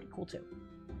that. That's pretty cool, too.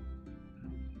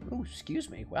 Ooh,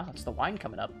 excuse me. Wow, it's the wine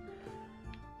coming up.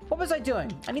 What was I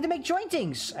doing? I need to make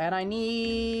jointings. And I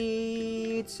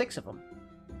need 6 of them.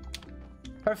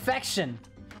 Perfection.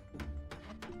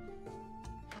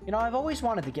 You know, I've always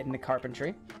wanted to get into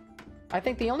carpentry. I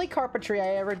think the only carpentry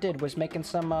I ever did was making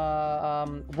some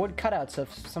wood cutouts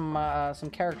of some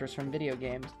characters from video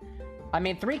games. I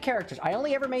made 3 characters. I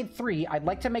only ever made 3. I'd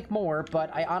like to make more,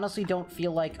 but I honestly don't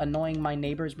feel like annoying my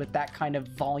neighbors with that kind of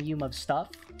volume of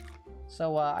stuff.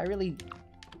 So I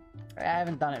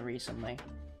haven't done it recently.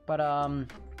 But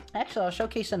actually, I'll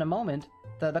showcase in a moment.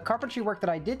 The carpentry work that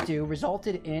I did do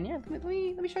resulted in, yeah, let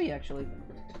me show you actually.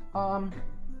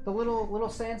 The little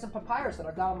sands and papyrus that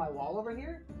I've got on my wall over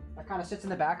here, that kind of sits in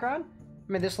the background.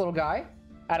 I made this little guy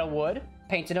out of wood,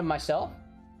 painted him myself,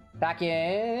 back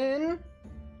in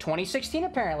 2016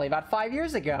 apparently, about 5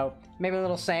 years ago. Maybe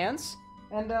little sands,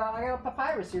 and I got a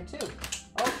papyrus here too.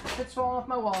 Oh, it's falling off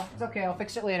my wall. It's okay, I'll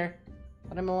fix it later.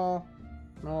 But I'm a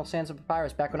little sands and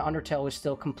papyrus back when Undertale was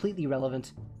still completely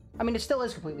relevant. I mean, it still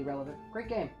is completely relevant. Great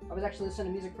game. I was actually listening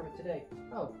to music from it today.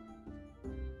 Oh.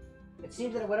 It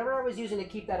seems that whatever I was using to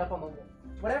keep that up on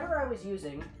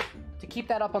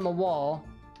the wall,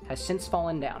 has since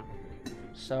fallen down.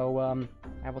 So,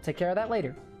 I will take care of that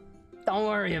later. Don't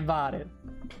worry about it.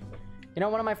 You know,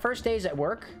 one of my first days at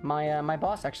work, my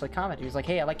boss actually commented. He was like,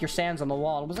 "Hey, I like your sands on the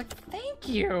wall." I was like, "Thank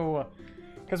you,"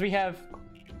 because we have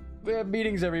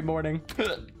meetings every morning.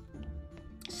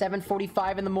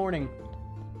 7:45 in the morning.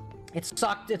 It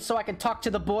sucked. It's so I can talk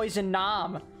to the boys in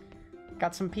Nam.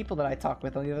 Got some people that I talk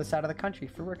with on the other side of the country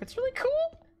for work. It's really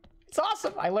cool. It's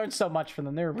awesome. I learned so much from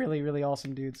them. They're really, really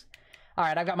awesome dudes. All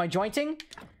right, I've got my jointing.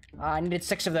 I needed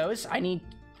 6 of those. I need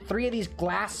 3 of these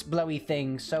glass blowy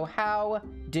things. So how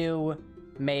do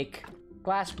make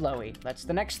glass blowy? That's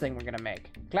the next thing we're gonna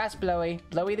make. Glass blowy,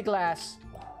 blowy the glass.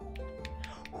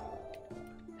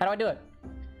 How do I do it?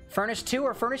 Furnace 2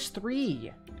 or furnace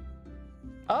 3?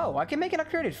 Oh, I can make an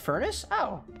upgraded furnace?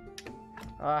 Oh.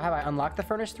 Have I unlocked the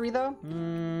furnace 3 though?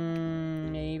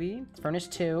 Maybe. Furnace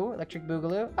 2, electric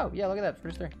boogaloo. Oh, yeah, look at that,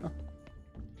 furnace 3. Oh.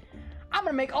 I'm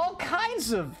gonna make all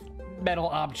kinds of metal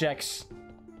objects.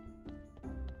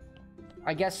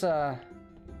 I guess, I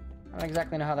don't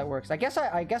exactly know how that works. I guess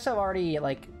I've already,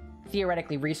 like,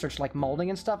 theoretically researched, like, molding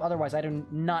and stuff. Otherwise, I do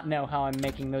not know how I'm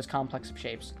making those complex of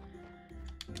shapes.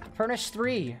 Furnace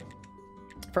 3.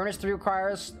 Furnace 3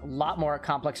 requires a lot more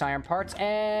complex iron parts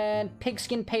and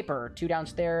pigskin paper. 2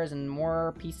 downstairs and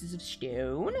more pieces of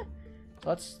stone. So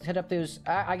let's hit up those.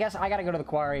 I guess I gotta go to the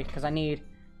quarry because I need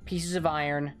pieces of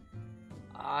iron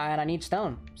and I need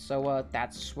stone. So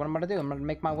that's what I'm gonna do. I'm gonna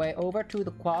make my way over to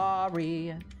the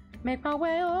quarry. Make my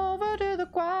way over to the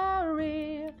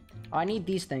quarry. I need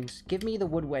these things. Give me the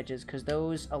wood wedges because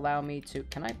those allow me to...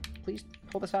 Can I please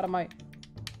pull this out of my...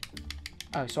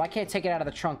 Oh, so I can't take it out of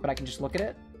the trunk, but I can just look at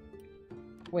it?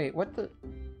 Wait, what the...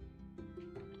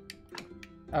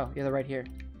 Oh, yeah, they're right here.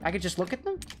 I could just look at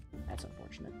them? That's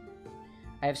unfortunate.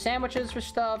 I have sandwiches for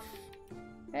stuff.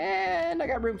 And I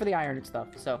got room for the iron and stuff,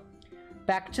 so...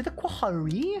 back to the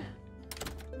quarry.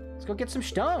 Let's go get some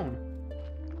stone.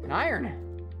 And iron.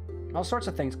 All sorts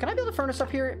of things. Can I build a furnace up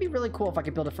here? It'd be really cool if I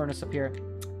could build a furnace up here.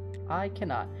 I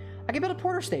cannot. I can build a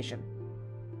porter station.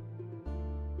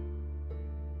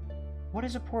 What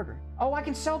is a porter? Oh, I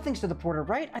can sell things to the porter,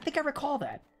 right? I think I recall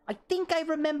that. I think I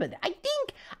remember that.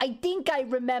 I think I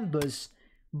remembers.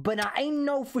 But I ain't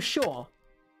know for sure.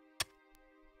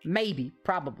 Maybe.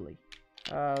 Probably.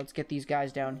 Let's get these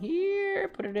guys down here.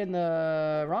 Put it in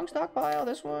the wrong stockpile.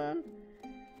 This one.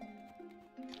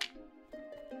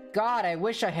 God, I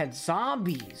wish I had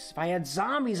zombies. If I had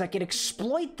zombies, I could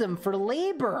exploit them for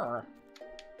labor.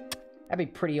 That'd be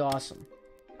pretty awesome.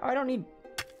 Oh, I don't need...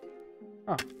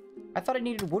 Oh. I thought I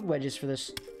needed wood wedges for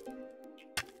this.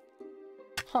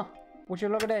 Huh. Would you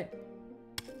look at that?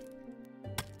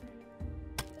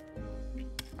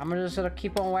 I'm gonna just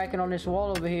keep on whacking on this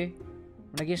wall over here.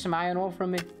 I'm gonna get some iron ore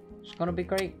from it. It's gonna be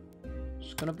great.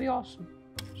 It's gonna be awesome.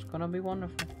 It's gonna be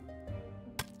wonderful.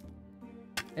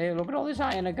 Hey, look at all this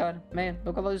iron I got. Man,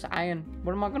 look at all this iron.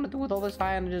 What am I gonna do with all this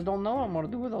iron? I just don't know what I'm gonna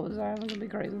do with all this iron. It's gonna be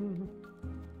crazy.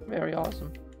 Very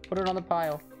awesome. Put it on the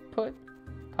pile. Put.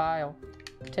 Pile.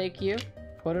 Take you.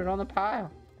 Put it on the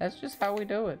pile. That's just how we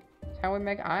do it. It's how we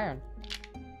make iron.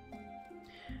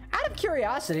 Out of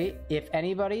curiosity, if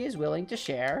anybody is willing to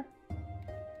share,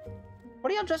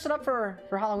 what are y'all dressing up for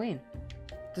Halloween?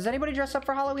 Does anybody dress up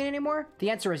for Halloween anymore? The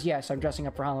answer is yes, I'm dressing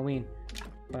up for Halloween.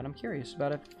 But I'm curious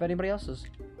about if anybody else is.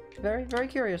 Very, very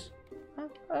curious.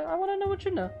 I want to know what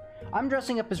you know. I'm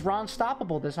dressing up as Ron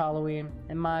Stoppable this Halloween,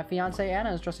 and my fiance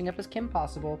Anna is dressing up as Kim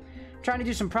Possible. I'm trying to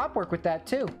do some prop work with that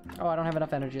too. Oh, I don't have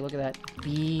enough energy. Look at that.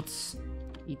 Beets.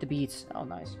 Eat the beets. Oh,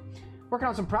 nice. Working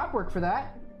on some prop work for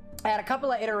that. I had a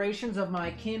couple of iterations of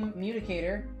my Kim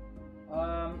Communicator.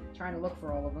 Trying to look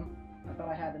for all of them. I thought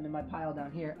I had them in my pile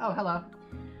down here. Oh, hello.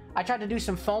 I tried to do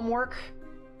some foam work.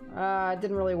 It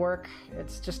didn't really work.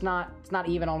 It's just not, it's not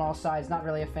even on all sides. Not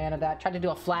really a fan of that. Tried to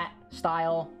do a flat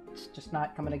style. It's just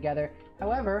not coming together.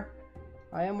 However,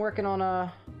 I am working on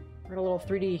a little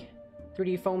 3D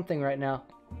foam thing right now.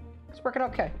 It's working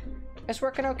okay. It's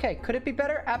working okay. Could it be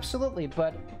better? Absolutely.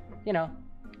 But, you know,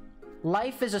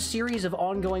 life is a series of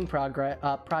ongoing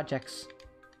projects.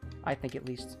 I think, at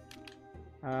least.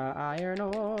 Iron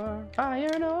ore,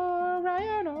 iron ore,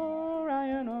 iron ore,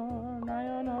 iron ore,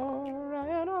 iron ore,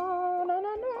 iron ore,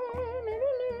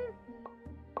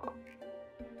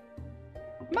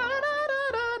 na, na,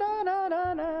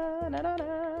 na, na, na, na, na.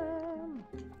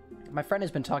 My friend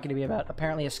has been talking to me about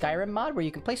apparently a Skyrim mod where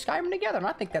you can play Skyrim together, and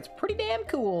I think that's pretty damn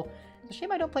cool. It's a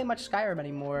shame I don't play much Skyrim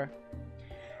anymore.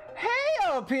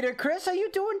 Hey, Peter Chris, how you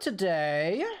doing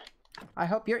today? I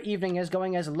hope your evening is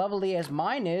going as lovely as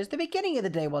mine is. The beginning of the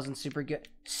day wasn't super good.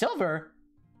 Silver?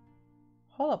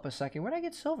 Hold up a second. Where did I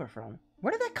get silver from?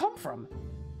 Where did that come from?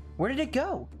 Where did it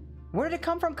go? Where did it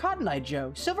come from, Cotton Eye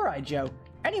Joe? Silver Eye Joe?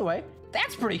 Anyway,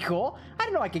 that's pretty cool. I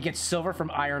didn't know I could get silver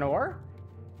from iron ore.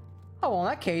 Oh, well, in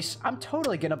that case, I'm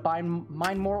totally gonna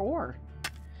mine more ore.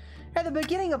 At the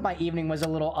beginning of my evening was a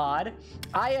little odd.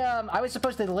 I was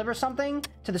supposed to deliver something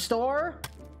to the store,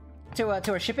 to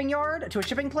a shipping yard, to a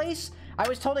shipping place. I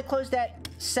was told it closed at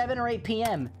 7 or 8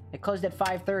 p.m. It closed at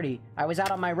 5:30. I was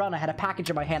out on my run. I had a package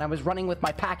in my hand. I was running with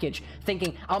my package,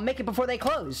 thinking, I'll make it before they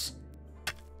close.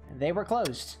 They were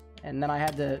closed. And then I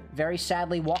had to very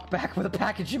sadly walk back with a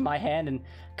package in my hand and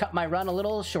cut my run a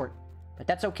little short. But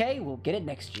that's okay. We'll get it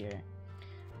next year.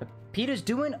 But Peter's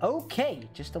doing okay.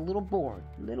 Just a little bored.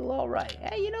 A little all right.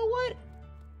 Hey, you know what?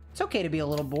 It's okay to be a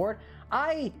little bored.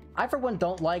 I for one,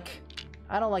 don't like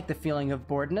the feeling of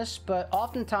boredness, but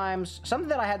oftentimes, something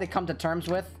that I had to come to terms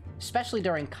with, especially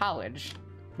during college,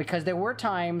 because there were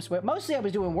times where mostly I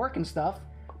was doing work and stuff,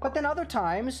 but then other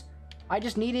times, I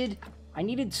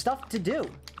needed stuff to do.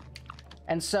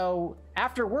 And so,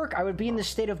 after work, I would be in this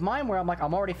state of mind where I'm like,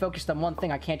 I'm already focused on one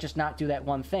thing, I can't just not do that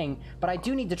one thing, but I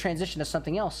do need to transition to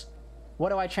something else. What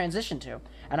do I transition to?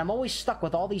 And I'm always stuck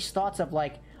with all these thoughts of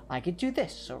like, I could do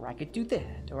this, or I could do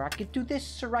that, or I could do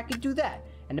this, or I could do that.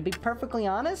 And to be perfectly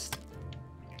honest,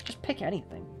 just pick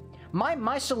anything.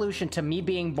 My solution to me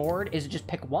being bored is just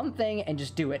pick one thing and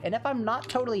just do it. And if I'm not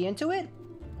totally into it,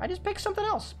 I just pick something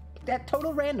else. At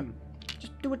total random.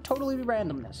 Just do it totally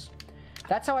randomness.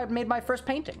 That's how I made my first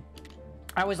painting.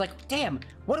 I was like, damn,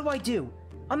 what do I do?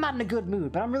 I'm not in a good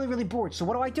mood, but I'm really, really bored. So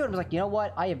what do I do? And I was like, you know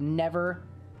what? I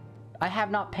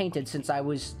have not painted since I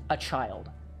was a child.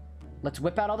 Let's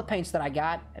whip out all the paints that I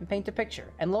got and paint a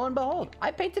picture. And lo and behold, I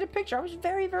painted a picture. I was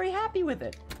very, very happy with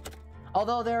it.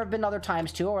 Although there have been other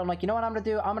times too where I'm like, you know what I'm gonna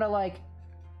do? I'm gonna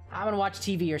watch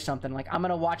TV or something. Like, I'm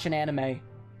gonna watch an anime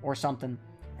or something.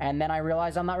 And then I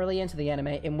realize I'm not really into the anime,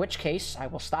 in which case I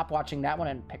will stop watching that one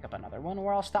and pick up another one,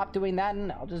 or I'll stop doing that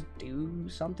and I'll just do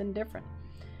something different.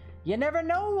 You never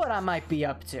know what I might be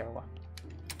up to.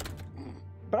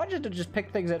 But I just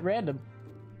pick things at random.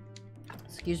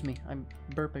 Excuse me, I'm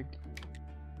burping.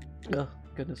 Ugh,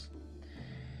 goodness.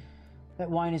 That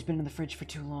wine has been in the fridge for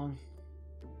too long.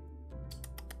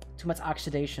 Too much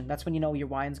oxidation. That's when you know your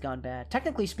wine's gone bad.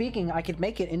 Technically speaking, I could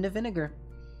make it into vinegar.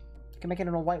 I can make it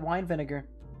into white wine vinegar.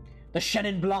 The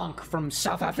Chenin Blanc from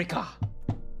South Africa.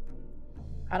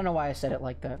 I don't know why I said it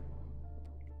like that.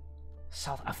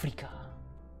 South Africa.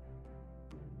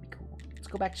 Be cool. Let's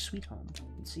go back to Sweet Home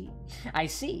and see. I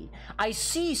see,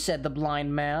 said the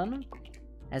blind man,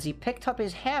 as he picked up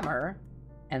his hammer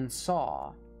and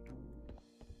saw.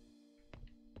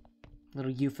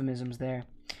 Little euphemisms there.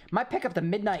 Might pick up the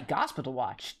Midnight Gospel to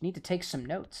watch. Need to take some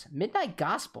notes. Midnight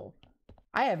Gospel?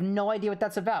 I have no idea what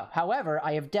that's about. However,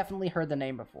 I have definitely heard the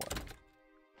name before.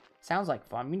 Sounds like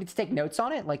fun. We need to take notes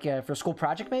on it, like for a school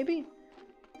project, maybe?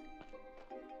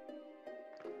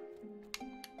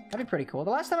 That'd be pretty cool.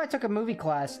 The last time I took a movie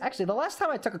class... Actually, the last time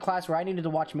I took a class where I needed to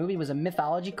watch a movie was a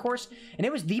mythology course, and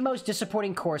it was the most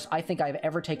disappointing course I think I've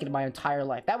ever taken in my entire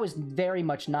life. That was very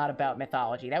much not about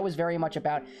mythology. That was very much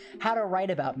about how to write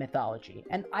about mythology.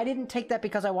 And I didn't take that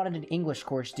because I wanted an English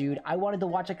course, dude. I wanted to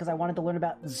watch it because I wanted to learn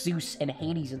about Zeus and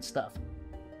Hades and stuff.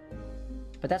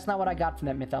 But that's not what I got from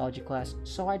that mythology class,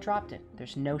 so I dropped it.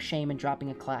 There's no shame in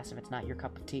dropping a class if it's not your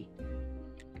cup of tea.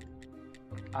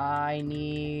 I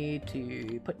need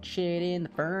to put shit in the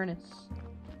furnace.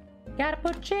 Gotta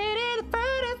put shit in the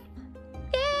furnace.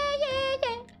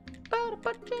 Yeah. Gotta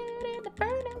put shit in the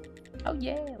furnace. Oh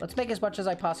yeah. Let's make as much as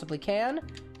I possibly can,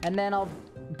 and then I'll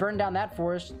burn down that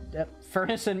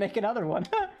furnace and make another one.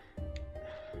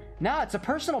 Nah, it's a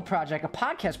personal project, a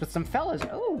podcast with some fellas.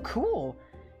 Oh, cool.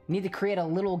 Need to create a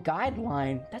little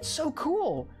guideline. That's so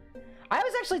cool. I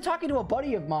was actually talking to a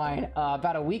buddy of mine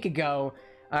about a week ago.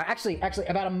 Actually,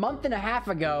 about a month and a half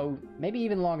ago, maybe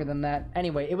even longer than that.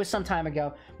 Anyway, it was some time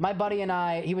ago. My buddy and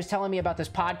I, he was telling me about this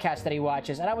podcast that he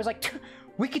watches, and I was like,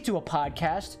 we could do a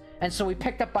podcast. And so we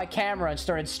picked up my camera and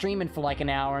started streaming for like an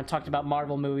hour and talked about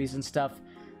Marvel movies and stuff.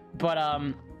 But,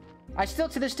 I still,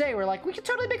 to this day, we're like, we could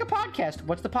totally make a podcast.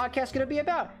 What's the podcast going to be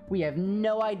about? We have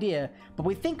no idea, but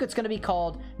we think it's going to be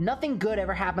called Nothing Good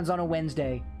Ever Happens on a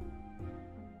Wednesday.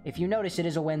 If you notice, it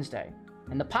is a Wednesday.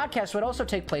 And the podcast would also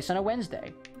take place on a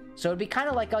Wednesday. So it'd be kind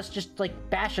of like us just, like,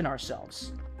 bashing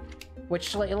ourselves.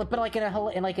 Which, like, but like in a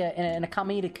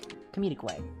comedic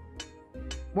way.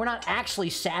 We're not actually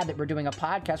sad that we're doing a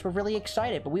podcast. We're really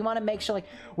excited, but we want to make sure, like,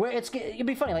 it'd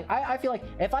be funny. Like, I feel like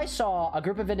if I saw a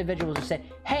group of individuals who said,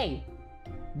 hey,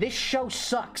 this show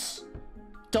sucks,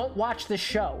 don't watch this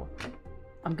show,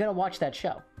 I'm gonna watch that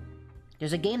show.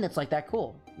 There's a game that's like that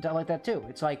cool. I like that too.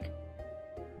 It's like,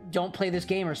 don't play this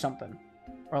game or something.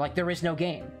 Or like, there is no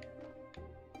game.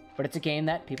 But it's a game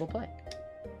that people play.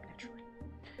 Naturally.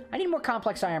 I need more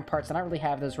complex iron parts, and I don't really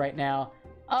have those right now.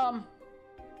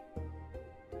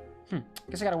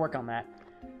 Guess I gotta work on that.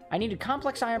 I needed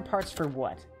complex iron parts for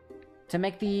what? To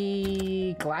make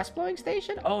the glass blowing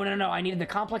station? Oh, no. I needed the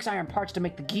complex iron parts to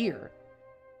make the gear.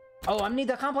 Oh, I need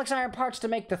the complex iron parts to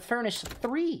make the Furnace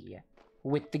 3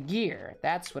 with the gear.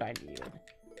 That's what I needed.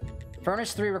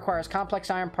 Furnace 3 requires complex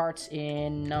iron parts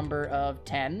in number of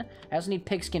 10. I also need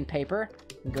pigskin paper.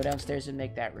 Go downstairs and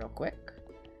make that real quick.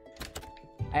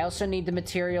 I also need the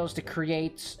materials to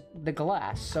create the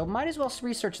glass, so might as well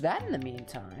research that in the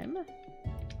meantime.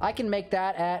 I can make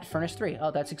that at Furnace 3.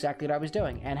 Oh, that's exactly what I was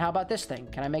doing. And how about this thing?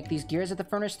 Can I make these gears at the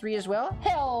Furnace 3 as well?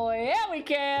 Hell yeah, we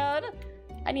can!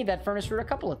 I need that furnace for a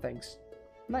couple of things.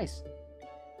 Nice.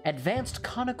 Advanced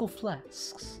conical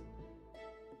flasks.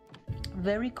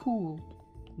 Very cool.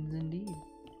 Indeed.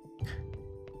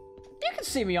 You can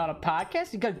see me on a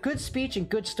podcast. You got good speech and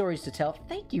good stories to tell.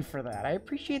 Thank you for that. I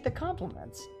appreciate the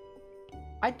compliments.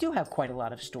 I do have quite a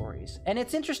lot of stories. And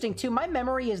it's interesting, too. My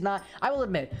memory is not... I will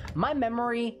admit, my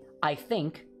memory, I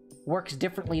think, works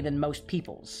differently than most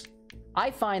people's. I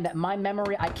find that my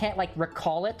memory, I can't, like,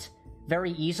 recall it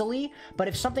very easily. But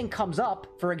if something comes up,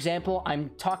 for example, I'm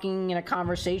talking in a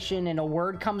conversation and a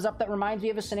word comes up that reminds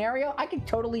me of a scenario, I can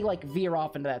totally, like, veer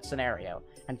off into that scenario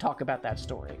and talk about that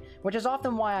story. Which is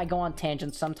often why I go on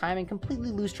tangents sometime and completely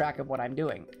lose track of what I'm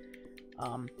doing.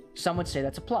 Some would say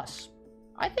that's a plus.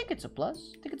 I think it's a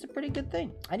plus. I think it's a pretty good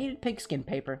thing. I needed pigskin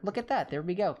paper. Look at that. There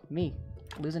we go. Me.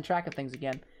 Losing track of things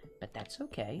again. But that's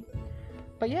okay.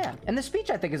 But yeah. And the speech,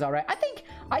 I think, is alright. I think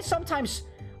I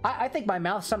think my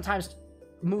mouth sometimes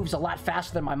moves a lot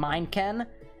faster than my mind can.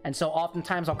 And so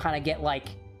oftentimes I'll kind of get like...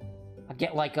 I'll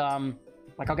get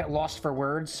lost for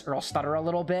words, or I'll stutter a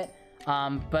little bit.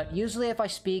 But usually if I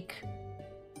speak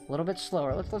a little bit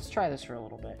slower, let's try this for a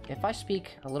little bit. If I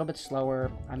speak a little bit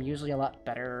slower, I'm usually a lot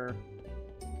better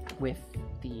with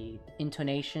the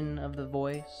intonation of the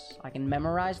voice. I can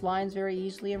memorize lines very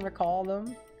easily and recall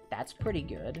them. That's pretty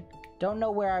good. Don't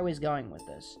know where I was going with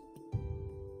this.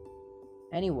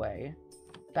 Anyway,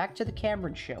 back to the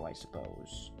Cameron show, I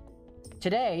suppose.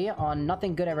 Today, on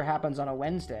Nothing Good Ever Happens on a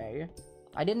Wednesday,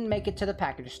 I didn't make it to the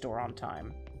package store on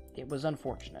time. It was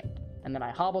unfortunate. And then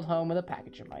I hobbled home with a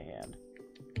package in my hand.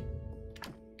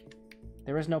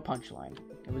 There was no punchline.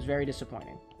 It was very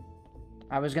disappointing.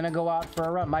 I was gonna go out for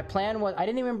a run. My plan was, I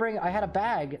had a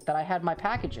bag that I had my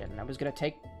package in.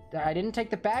 I didn't take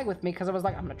the bag with me because I was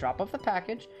like, I'm gonna drop off the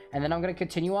package and then I'm gonna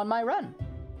continue on my run.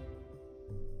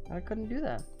 I couldn't do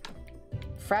that.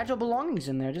 Fragile belongings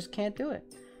in there, just can't do it.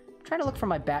 I'm trying to look for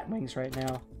my bat wings right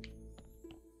now.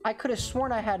 I could have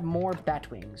sworn I had more bat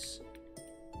wings.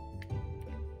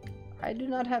 I do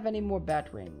not have any more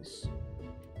bat wings.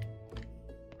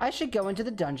 I should go into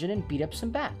the dungeon and beat up some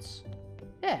bats.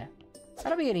 Yeah,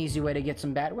 that'll be an easy way to get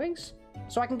some bat wings.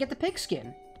 So I can get the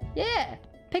pigskin. Yeah,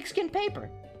 pigskin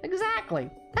paper. Exactly.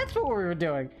 That's what we were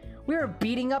doing. We were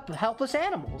beating up helpless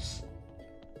animals.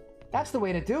 That's the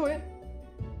way to do it.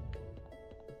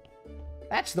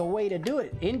 That's the way to do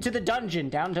it. Into the dungeon,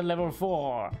 down to level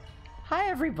 4. Hi,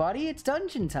 everybody. It's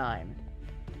dungeon time.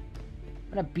 I'm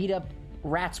gonna beat up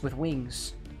rats with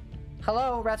wings.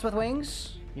 Hello, rats with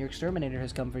wings. Your exterminator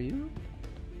has come for you.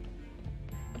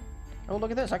 Oh,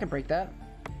 look at this. I can break that.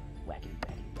 Wacky,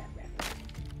 wacky, whack,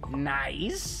 whack.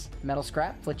 Nice. Metal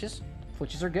scrap. Flitches.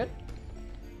 Flitches are good.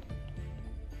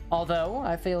 Although,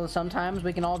 I feel sometimes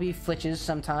we can all be flitches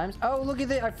sometimes. Oh, look at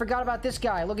this. I forgot about this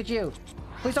guy. Look at you.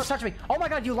 Please don't touch me. Oh my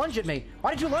god, you lunged at me.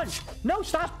 Why did you lunge? No,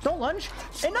 stop. Don't lunge.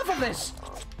 Enough of this.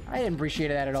 I didn't appreciate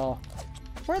that at all.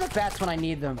 Where are the bats when I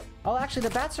need them? Oh, actually,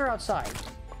 the bats are outside.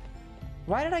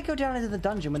 Why did I go down into the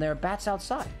dungeon when there are bats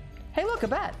outside? Hey, look, a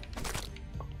bat.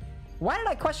 Why did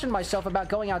I question myself about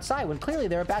going outside when clearly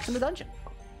there are bats in the dungeon?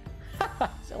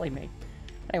 Silly me.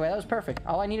 Anyway, that was perfect.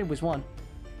 All I needed was one.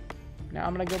 Now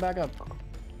I'm gonna go back up.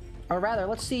 Or rather,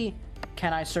 let's see.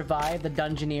 Can I survive the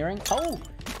dungeoneering? Oh,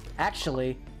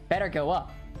 actually, better go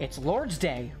up. It's Lord's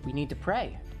Day. We need to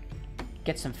pray.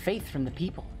 Get some faith from the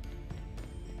people.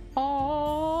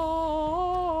 Oh.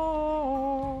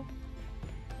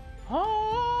 Oh.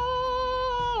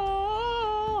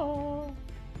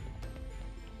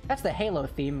 That's the Halo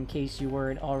theme, in case you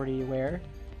weren't already aware.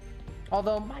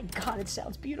 Although, my god, it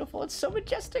sounds beautiful. It's so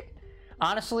majestic.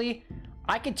 Honestly,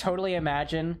 I could totally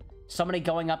imagine somebody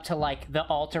going up to, like, the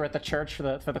altar at the church for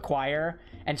the choir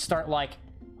and start, like,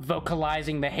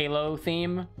 vocalizing the Halo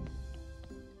theme.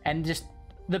 And just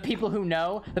the people who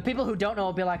know, the people who don't know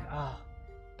will be like, oh,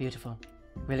 beautiful.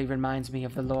 Really reminds me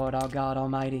of the Lord, our God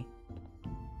Almighty.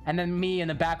 And then me in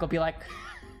the back will be like,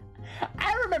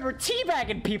 I remember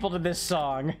teabagging people to this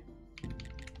song.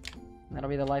 That'll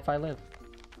be the life I live.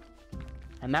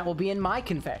 And that will be in my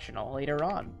confessional later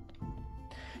on.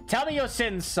 Tell me your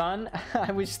sins, son.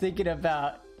 I was thinking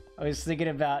about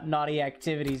naughty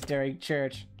activities during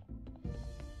church.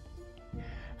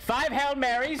 5 Hail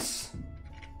Marys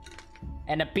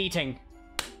and a beating.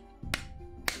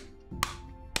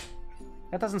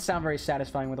 That doesn't sound very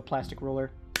satisfying with a plastic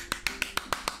ruler.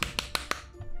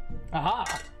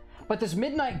 Aha! But this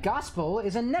Midnight Gospel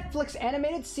is a Netflix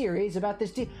animated series about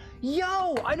this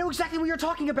Yo! I know exactly what you're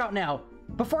talking about now!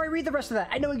 Before I read the rest of that,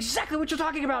 I know exactly what you're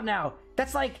talking about now!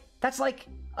 I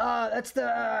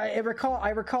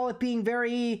recall it being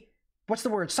very... What's the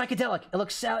word? Psychedelic. It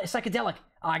looks psychedelic.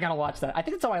 Oh, I gotta watch that. I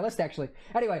think it's on my list, actually.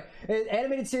 Anyway, an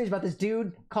animated series about this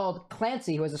dude called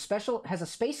Clancy who has a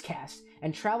space cast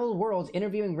and travels worlds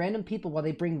interviewing random people while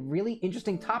they bring really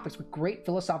interesting topics with great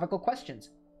philosophical questions.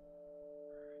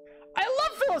 I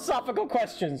love philosophical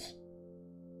questions!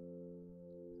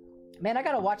 Man, I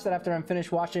gotta watch that after I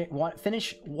finish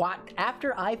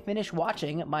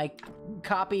watching my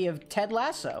copy of Ted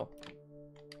Lasso.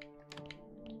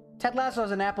 Ted Lasso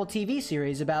is an Apple TV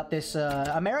series about this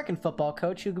American football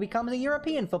coach who becomes a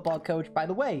European football coach. By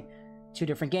the way, 2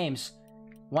 different games.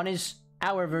 One is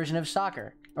our version of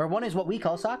soccer, or one is what we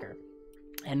call soccer,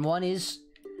 and one is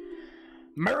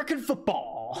American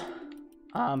football.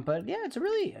 But yeah, it's a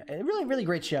really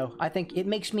great show. I think it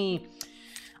makes me...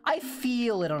 I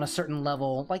feel it on a certain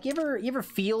level. Like, you ever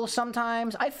feel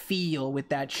sometimes? I feel with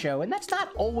that show, and that's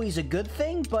not always a good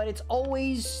thing, but it's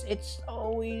always...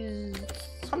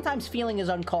 Sometimes feeling is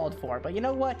uncalled for, but you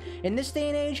know what? In this day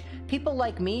and age, people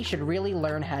like me should really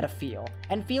learn how to feel,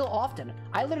 and feel often.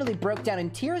 I literally broke down in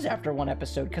tears after one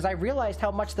episode, because I realized how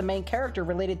much the main character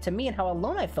related to me and how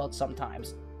alone I felt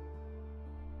sometimes.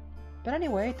 But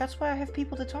anyway, that's why I have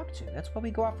people to talk to. That's why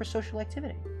we go out for social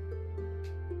activity.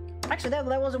 Actually, that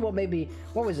wasn't what made me...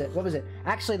 What was it?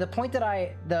 Actually, the point that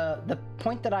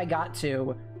I got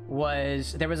to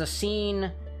was... There was a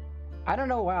scene... I don't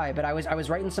know why, but I was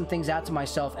writing some things out to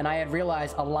myself, and I had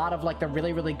realized a lot of, like, the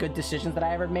really, really good decisions that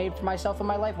I ever made for myself in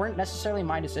my life weren't necessarily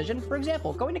my decision. For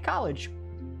example, going to college.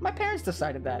 My parents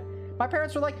decided that. My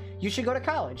parents were like, you should go to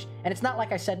college. And it's not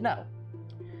like I said no.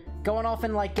 Going off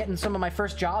and, like, getting some of my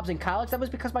first jobs in college, that was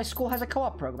because my school has a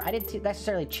co-op program. I didn't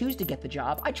necessarily choose to get the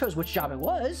job. I chose which job it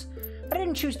was, but I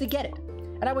didn't choose to get it.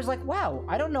 And I was like, wow,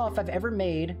 I don't know if I've ever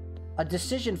made a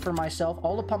decision for myself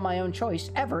all upon my own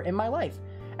choice ever in my life.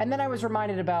 And then I was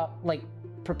reminded about, like,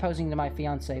 proposing to my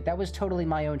fiance. That was totally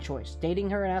my own choice. Dating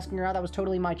her and asking her out, that was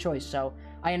totally my choice. So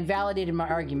I invalidated my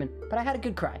argument, but I had a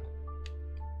good cry.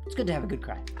 It's good to have a good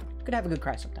cry. It's good to have a good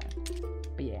cry sometime.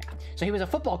 But yeah. So he was a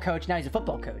football coach, now he's a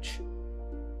football coach.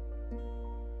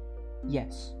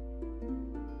 Yes.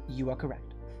 You are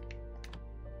correct.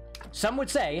 Some would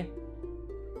say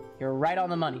you're right on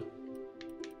the money.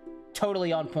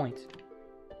 Totally on point.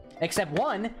 Except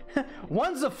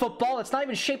one's a football that's not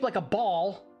even shaped like a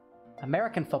ball.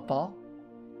 American football.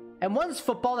 And one's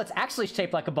football that's actually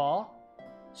shaped like a ball.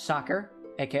 Soccer,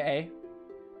 aka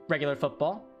regular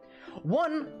football.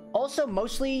 One also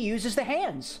mostly uses the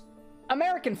hands.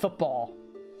 American football.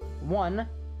 One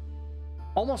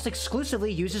almost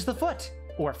exclusively uses the foot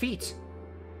or feet.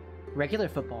 Regular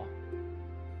football.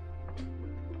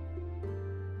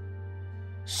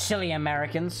 Silly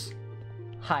Americans.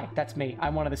 Hi, that's me.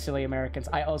 I'm one of the silly Americans.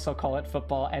 I also call it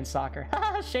football and soccer.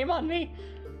 Shame on me.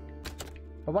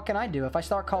 But what can I do? If I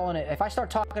start calling it, if I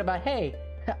start talking about, hey,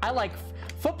 I like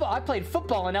football. I played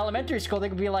football in elementary school. They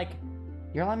could be like,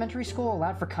 your elementary school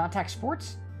allowed for contact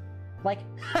sports? Like,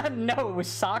 no, it was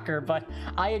soccer, but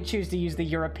I choose to use the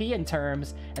European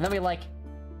terms. And they'll be like,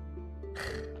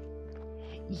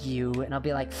 you. And I'll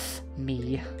be like,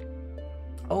 me.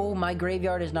 Oh, my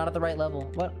graveyard is not at the right level.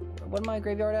 What am I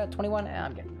graveyard at? 21?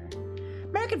 I'm getting there.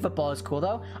 American football is cool,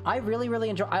 though. I really, really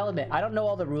enjoy... I'll admit, I don't know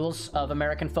all the rules of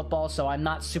American football, so I'm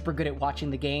not super good at watching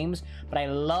the games, but I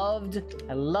loved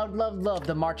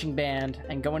the marching band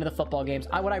and going to the football games.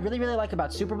 What I really, really like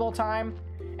about Super Bowl time,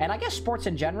 and I guess sports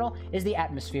in general, is the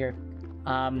atmosphere.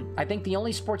 I think the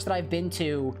only sports that I've been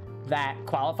to that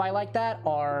qualify like that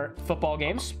are football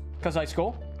games, because high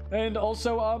school, and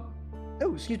also,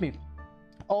 oh, excuse me.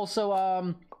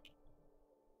 Also,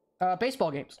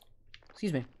 baseball games.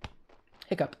 Excuse me.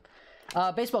 Hiccup.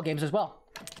 Baseball games as well.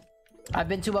 I've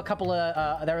been to a couple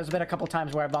of, there has been a couple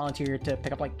times where I volunteered to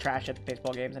pick up, like, trash at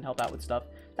baseball games and help out with stuff.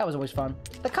 That was always fun.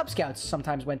 The Cub Scouts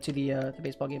sometimes went to the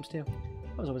baseball games, too.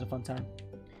 That was always a fun time.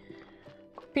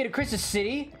 Peter Chris's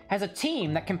city has a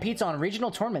team that competes on regional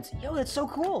tournaments. Yo, that's so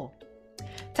cool.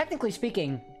 Technically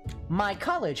speaking, my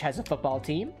college has a football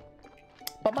team,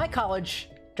 but my college...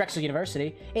 Drexel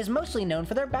University, is mostly known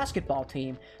for their basketball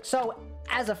team. So,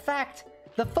 as a fact,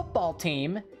 the football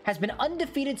team has been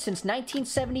undefeated since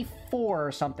 1974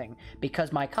 or something,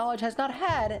 because my college has not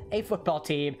had a football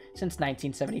team since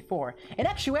 1974. In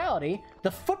actuality,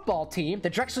 the football team, the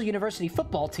Drexel University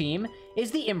football team, is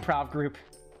the improv group.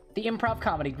 The improv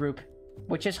comedy group,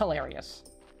 which is hilarious.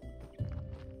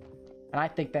 And I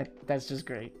think that's just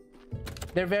great.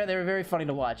 They're very funny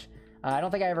to watch. I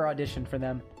don't think I ever auditioned for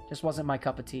them. Just wasn't my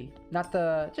cup of tea. Not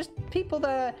the... Just people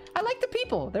that... I like the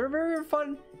people. They were very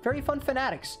fun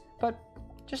fanatics. But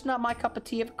just not my cup of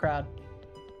tea of a crowd.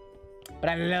 But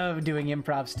I love doing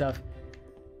improv stuff.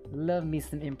 Love me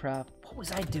some improv. What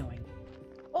was I doing?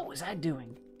 What was I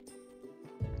doing?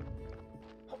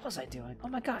 What was I doing? Oh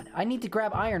my god. I need to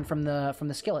grab iron from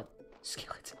the skillet.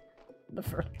 Skillet. The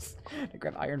furnace. To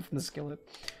grab iron from the skillet.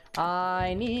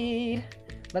 I need...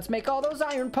 Let's make all those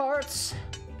iron parts.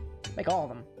 Make all of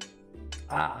them.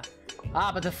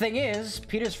 But the thing is,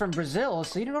 Peter's from Brazil,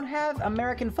 so you don't have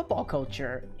American football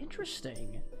culture.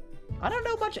 Interesting. I don't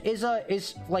know much. Is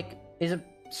a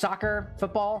soccer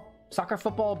football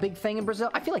a big thing in Brazil?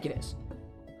 I feel like it is.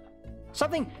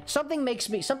 Something makes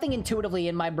me, something intuitively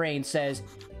in my brain says,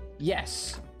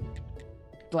 yes.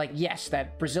 Like, yes,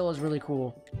 that Brazil is really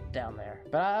cool down there.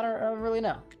 But I don't really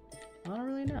know. I don't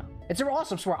really know. It's an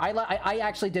awesome sport. I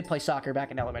actually did play soccer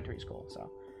back in elementary school,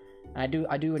 so... I do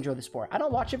enjoy the sport. I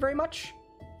don't watch it very much,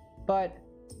 but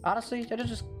honestly, I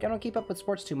don't keep up with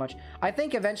sports too much. I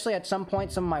think eventually at some point,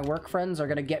 some of my work friends are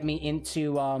gonna get me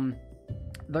into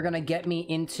they're gonna get me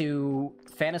into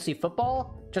fantasy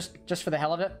football just for the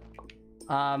hell of it.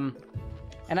 And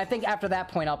I think after that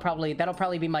point, that'll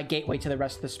probably be my gateway to the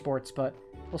rest of the sports, but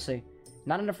we'll see.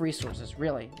 Not enough resources,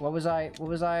 really. What was I?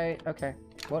 Okay.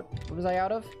 What was I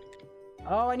out of?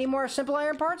 Oh, I need more simple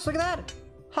iron parts? Look at that!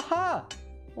 Haha!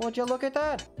 Would you look at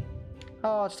that?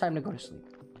 Oh, it's time to go to sleep.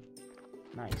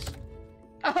 Nice.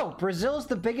 Oh, Brazil's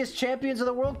the biggest champions of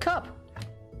the World Cup!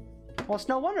 Well, it's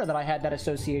no wonder that I had that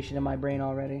association in my brain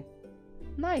already.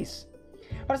 Nice.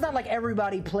 But it's not like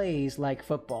everybody plays like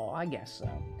football. I guess so.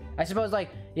 I suppose, like,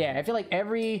 yeah, I feel like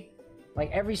every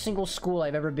single school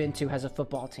I've ever been to has a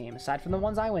football team, aside from the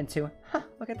ones I went to. Huh,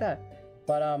 look at that.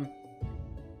 But,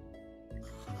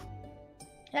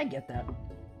 yeah, I get that.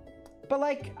 But,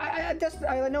 like,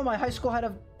 I know my high school had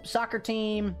a soccer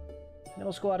team.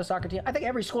 Middle school had a soccer team. I think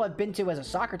every school I've been to has a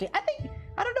soccer team.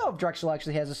 I don't know if Drexel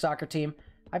actually has a soccer team.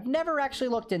 I've never actually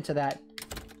looked into that.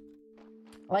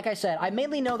 Like I said, I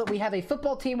mainly know that we have a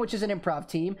football team, which is an improv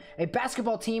team, a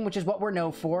basketball team, which is what we're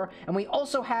known for, and we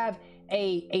also have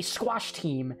a squash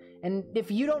team. And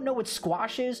if you don't know what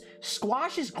squash is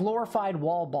glorified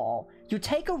wall ball. You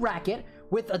take a racket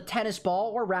with a tennis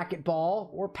ball or racket ball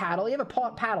or paddle. You have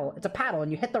a paddle. It's a paddle,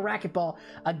 and you hit the racket ball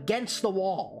against the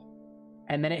wall.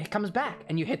 And then it comes back,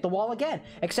 and you hit the wall again.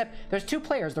 Except there's two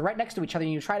players. They're right next to each other,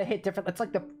 and you try to hit different... It's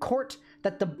like the court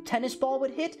that the tennis ball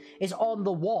would hit is on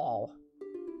the wall.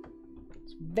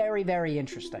 It's very, very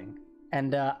interesting.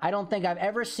 And I don't think I've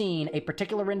ever seen a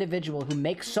particular individual who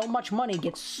makes so much money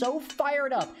get so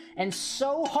fired up and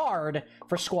so hard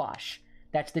for squash.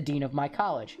 That's the dean of my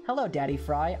college. Hello, Daddy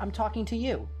Fry. I'm talking to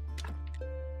you.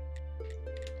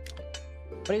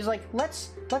 But he's like, let's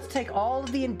take all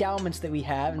of the endowments that we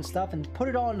have and stuff and put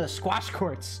it all into squash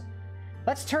courts.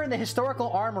 Let's turn the historical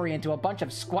armory into a bunch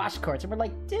of squash courts. And we're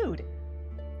like, dude,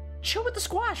 chill with the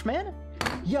squash, man.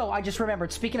 Yo, I just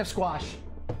remembered, speaking of squash.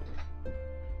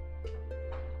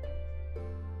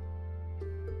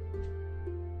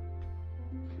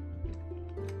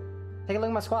 Take a look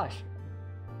at my squash.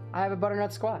 I have a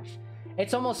butternut squash.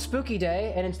 It's almost spooky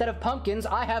day, and instead of pumpkins,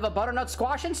 I have a butternut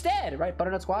squash instead. Right,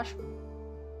 butternut squash?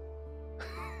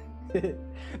 The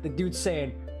dude's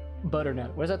saying,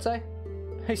 butternut. What does that say?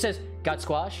 He says, got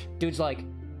squash? Dude's like,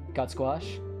 got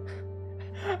squash?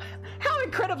 How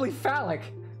incredibly phallic.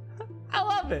 I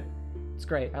love it. It's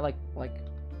great. I like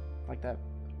that.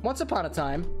 Once upon a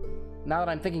time, now that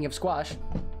I'm thinking of squash,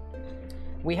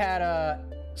 we had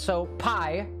so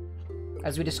pi,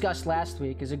 as we discussed last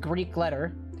week, is a Greek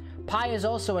letter. Pi is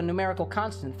also a numerical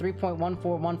constant,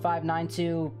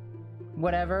 3.141592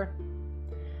 whatever.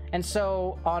 And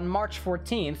so on March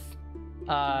 14th,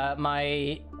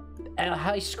 my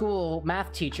high school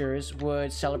math teachers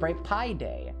would celebrate Pi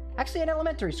Day. Actually, in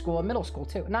elementary school and middle school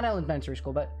too. Not elementary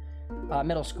school, but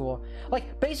middle school.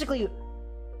 Like, basically,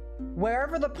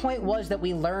 wherever the point was that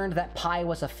we learned that pi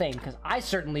was a thing, because I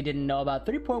certainly didn't know about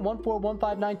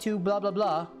 3.141592 blah blah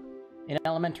blah in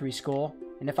elementary school.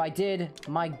 And if I did,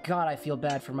 my god, I feel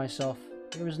bad for myself.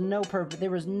 There was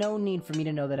no need for me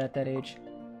to know that at that age.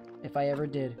 If I ever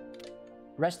did.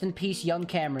 Rest in peace, young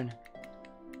Cameron.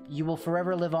 You will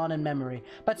forever live on in memory.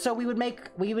 But so we would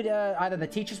either the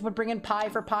teachers would bring in pie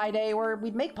for Pi Day, or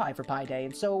we'd make pie for Pi Day.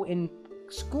 And so in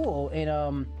school, did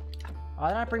I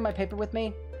not bring my paper with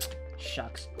me?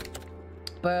 Shucks.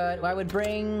 But I would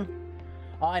bring,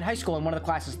 in high school in one of the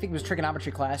classes, I think it was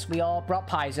trigonometry class, we all brought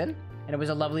pies in, and it was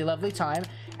a lovely, lovely time.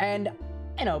 And,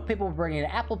 you know, people were bringing in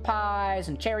apple pies,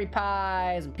 and cherry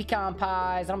pies, and pecan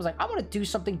pies, and I was like, I want to do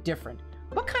something different.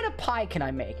 What kind of pie can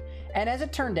I make? And as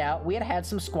it turned out, we had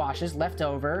some squashes left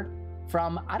over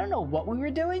from, I don't know what we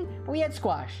were doing, but we had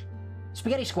squash.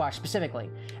 Spaghetti squash, specifically.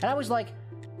 And I was like,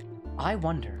 I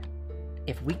wonder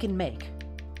if we can make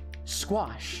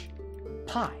squash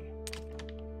pie.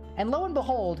 And lo and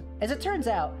behold, as it turns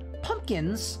out,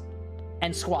 pumpkins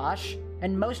and squash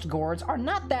and most gourds are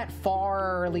not that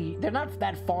far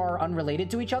unrelated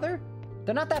to each other.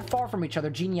 They're not that far from each other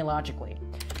genealogically.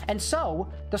 And so,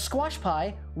 the squash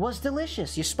pie was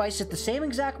delicious. You spice it the same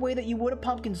exact way that you would a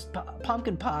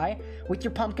pumpkin pie, with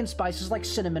your pumpkin spices like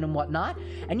cinnamon and whatnot,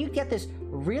 and you get this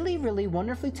really, really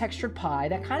wonderfully textured pie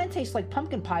that kind of tastes like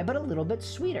pumpkin pie, but a little bit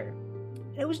sweeter.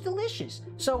 It was delicious.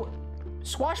 So,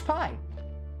 squash pie.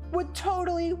 Would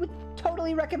totally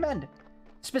recommend.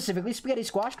 Specifically spaghetti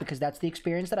squash, because that's the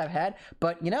experience that I've had.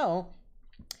 But, you know,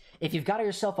 if you've got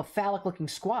yourself a phallic-looking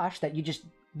squash that you just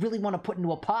really want to put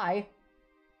into a pie,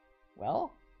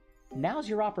 well, now's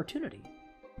your opportunity.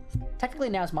 Technically,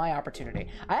 now's my opportunity.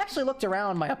 I actually looked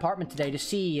around my apartment today to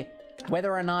see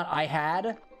whether or not I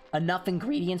had enough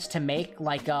ingredients to make,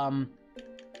 like, oh,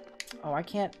 I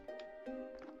can't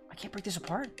break this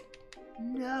apart?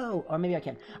 No. Or maybe I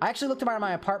can. I actually looked around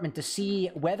my apartment to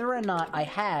see whether or not I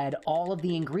had all of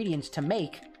the ingredients to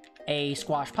make a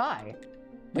squash pie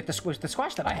with the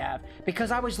squash that I have. Because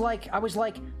I was like,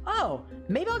 oh,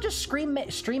 maybe I'll just stream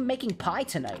making pie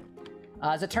tonight.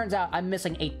 As it turns out, I'm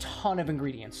missing a ton of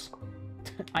ingredients.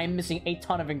 I'm missing a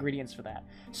ton of ingredients for that.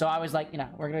 So I was like, you know,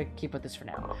 we're gonna keep with this for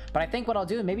now. But I think what I'll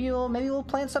do, maybe we'll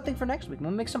plan something for next week.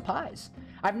 We'll make some pies.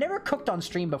 I've never cooked on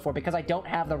stream before because I don't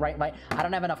have the right light. I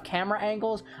don't have enough camera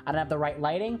angles. I don't have the right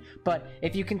lighting. But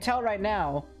if you can tell right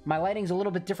now, my lighting's a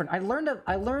little bit different. I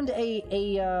learned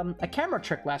a camera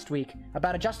trick last week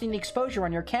about adjusting the exposure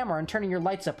on your camera and turning your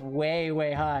lights up way,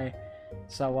 way high.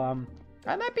 So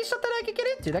that might be something I could get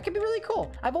into. That could be really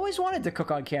cool. I've always wanted to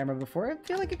cook on camera before. I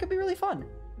feel like it could be really fun.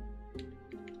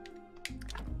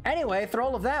 Anyway, through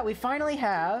all of that, we finally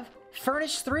have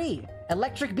Furnace 3,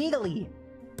 Electric Beagle.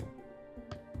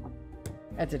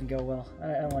 That didn't go well.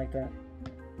 I don't like that.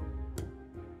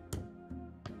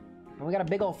 Well, we got a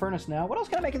big old furnace now. What else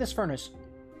can I make in this furnace?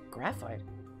 Graphite.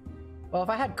 Well, if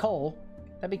I had coal,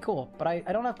 that'd be cool. But I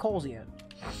don't have coals yet.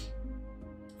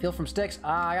 Fuel from sticks.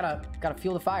 I gotta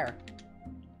fuel the fire.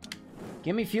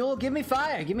 Give me fuel, give me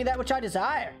fire, give me that which I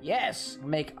desire. Yes.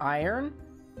 Make iron.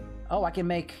 Oh, I can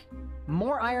make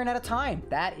more iron at a time.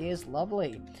 That is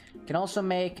lovely. Can also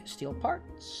make steel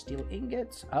parts, steel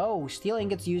ingots. Oh, steel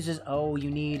ingots uses, oh,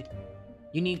 you need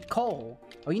coal.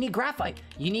 Oh, you need graphite.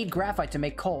 You need graphite to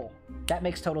make coal. That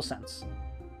makes total sense.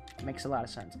 It makes a lot of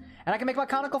sense. And I can make my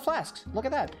conical flasks. Look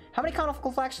at that. How many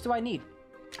conical flasks do I need?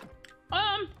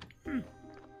 I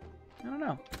don't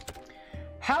know.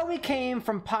 How we came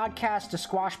from podcast to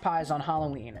squash pies on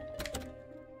Halloween.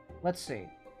 Let's see.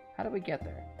 How did we get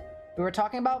there? We were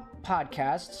talking about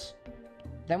podcasts.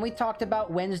 Then we talked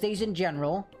about Wednesdays in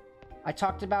general. I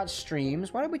talked about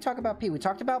streams. Why did we talk about pie? We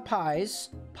talked about pies.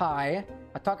 Pie.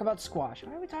 I talked about squash.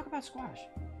 Why did we talk about squash?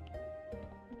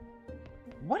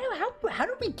 How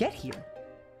did we get here?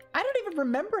 I don't even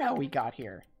remember how we got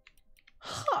here.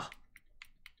 Huh.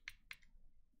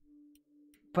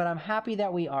 But I'm happy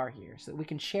that we are here, so that we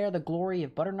can share the glory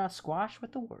of butternut squash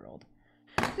with the world.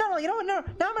 No, you know what? No,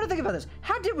 now I'm gonna think about this.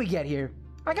 How did we get here?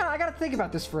 I gotta think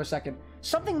about this for a second.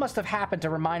 Something must have happened to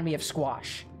remind me of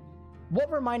squash.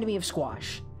 What reminded me of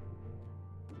squash?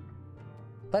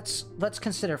 Let's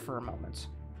consider for a moment.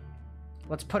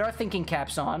 Let's put our thinking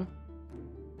caps on.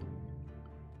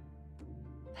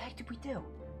 What the heck did we do?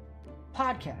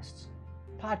 Podcasts.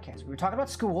 We were talking about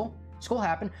school. School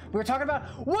happened. We were talking about...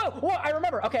 Whoa! I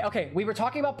remember. Okay. We were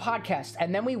talking about podcasts,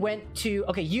 and then we went to...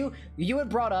 Okay, you had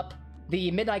brought up the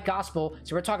Midnight Gospel,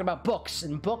 so we're talking about books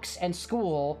and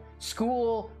school.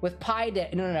 School with Pi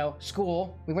Day. No.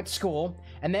 School. We went to school.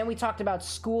 And then we talked about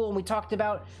school, and we talked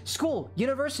about school,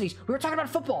 universities. We were talking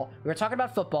about football.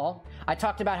 I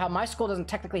talked about how my school doesn't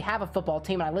technically have a football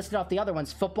team, and I listed off the other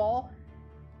ones. Football,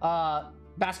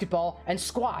 basketball, and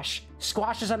squash.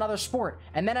 Squash is another sport.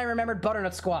 And then I remembered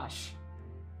butternut squash.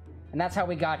 And that's how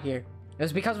we got here. It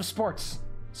was because of sports.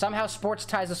 Somehow sports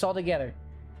ties us all together.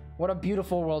 What a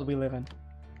beautiful world we live in.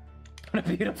 What a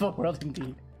beautiful world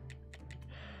indeed.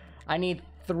 I need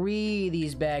 3 of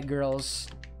these bad girls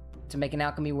to make an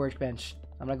alchemy workbench.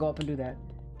 I'm gonna go up and do that.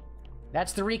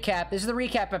 That's the recap. This is the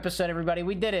recap episode, everybody.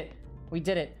 We did it.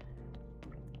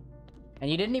 And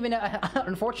you didn't even know,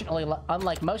 unfortunately,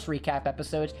 unlike most recap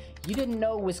episodes, you didn't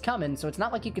know it was coming, so it's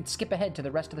not like you could skip ahead to the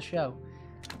rest of the show.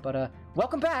 But,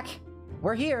 welcome back.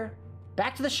 We're here.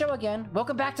 Back to the show again.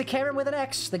 Welcome back to Karen with an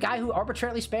X, the guy who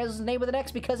arbitrarily spells his name with an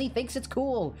X because he thinks it's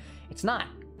cool. It's not.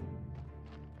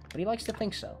 But he likes to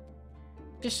think so.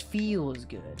 Just feels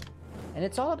good. And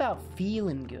it's all about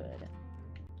feeling good.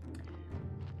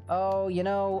 Oh, you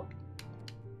know...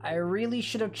 I really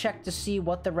should have checked to see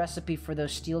what the recipe for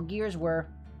those steel gears were.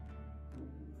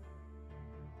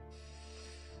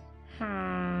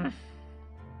 I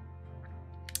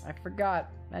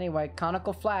forgot. Anyway,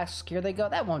 conical flask. Here they go.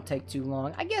 That won't take too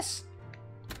long. I guess...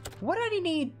 What did I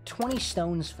need 20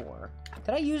 stones for?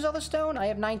 Did I use all the stone? I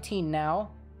have 19 now.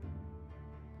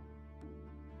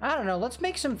 I don't know. Let's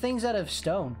make some things out of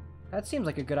stone. That seems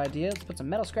like a good idea. Let's put some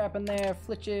metal scrap in there,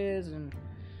 flitches, and...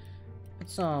 Put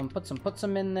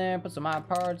some in there, put some iron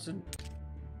parts, and...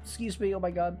 Excuse me, oh my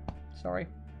god. Sorry.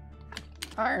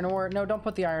 Iron ore. No, don't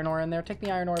put the iron ore in there. Take the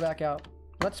iron ore back out.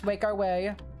 Let's make our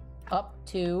way up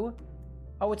to...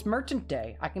 Oh, it's Merchant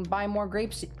Day. I can buy more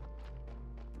grape seeds.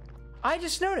 I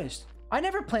just noticed. I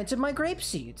never planted my grape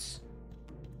seeds.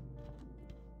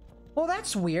 Well,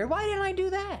 that's weird. Why didn't I do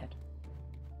that?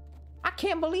 I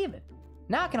can't believe it.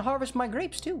 Now I can harvest my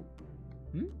grapes, too.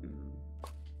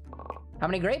 How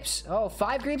many grapes? Oh,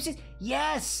 5 grape seeds?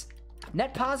 Yes!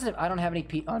 Net positive. I don't have any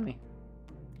peat on me.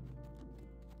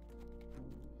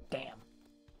 Damn.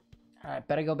 Alright,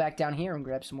 better go back down here and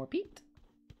grab some more peat.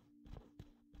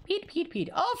 Peat.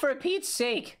 Oh, for Pete's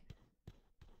sake!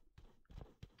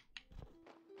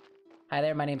 Hi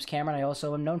there, my name's Cameron. I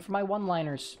also am known for my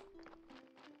one-liners.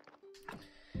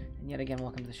 And yet again,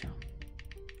 welcome to the show.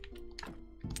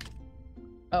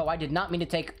 Oh, I did not mean to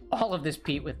take all of this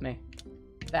peat with me.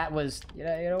 That was, you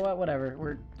know what, whatever.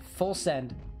 We're full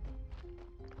send.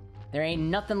 There ain't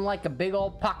nothing like a big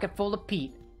old pocket full of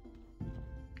peat.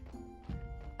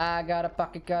 I got a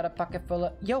pocket full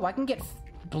of... Yo, I can get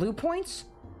blue points?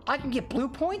 I can get blue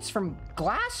points from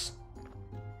glass?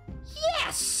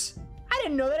 Yes! I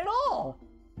didn't know that at all.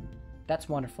 That's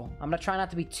wonderful. I'm gonna try not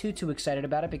to be too excited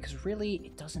about it because really,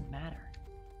 it doesn't matter.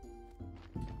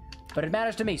 But it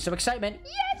matters to me, so excitement,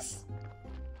 yes!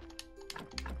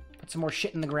 Put some more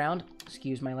shit in the ground.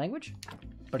 Excuse my language,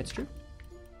 but it's true.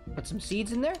 Put some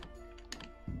seeds in there.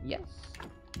 Yes.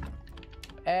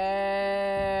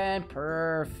 And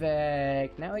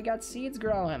perfect. Now we got seeds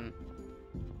growing.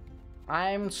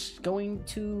 I'm going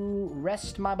to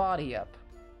rest my body up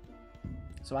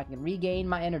so I can regain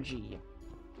my energy.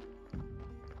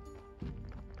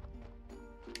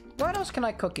 What else can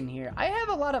I cook in here? I have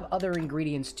a lot of other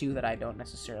ingredients too that I don't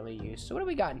necessarily use. So what do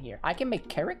we got in here? I can make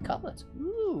carrot cutlets.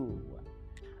 Ooh.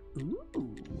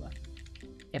 Ooh.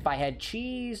 If I had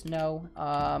cheese, no.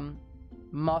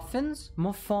 Muffins?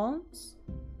 Muffins?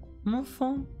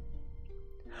 Muffin?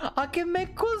 I can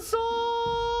make croissants!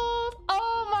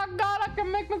 Oh my god, I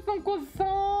can make me some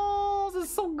croissants! It's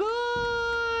so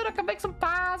good! I can make some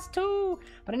pies too!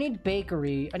 But I need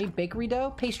bakery. I need bakery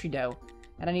dough? Pastry dough.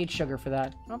 And I need sugar for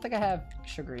that. I don't think I have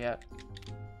sugar yet.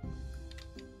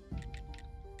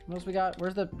 What else we got?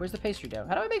 Where's the pastry dough?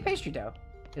 How do I make pastry dough?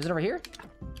 Is it over here?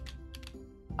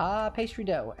 Pastry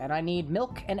dough. And I need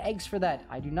milk and eggs for that.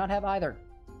 I do not have either.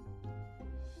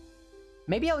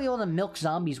 Maybe I'll be able to milk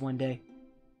zombies one day.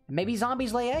 And maybe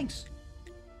zombies lay eggs.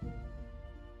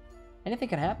 Anything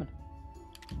can happen.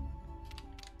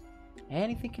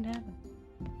 Anything can happen.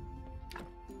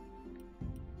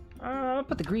 I'll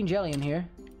put the green jelly in here.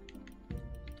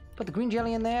 Put the green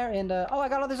jelly in there, and, oh, I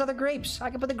got all these other grapes.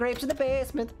 I can put the grapes in the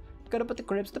basement. Gotta put the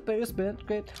grapes in the basement.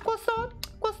 Grapes. Croissant,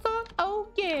 croissant, oh,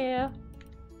 yeah.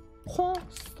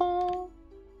 Croissant.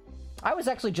 I was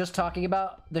actually just talking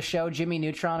about the show Jimmy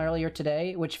Neutron earlier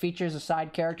today, which features a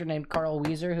side character named Carl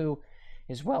Weezer, who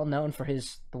is well known for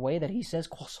the way that he says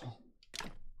croissant.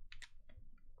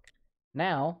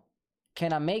 Now,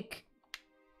 can I make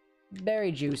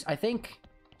berry juice? I think...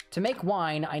 To make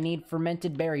wine, I need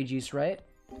fermented berry juice, right?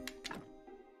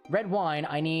 Red wine,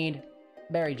 I need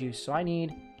berry juice. So I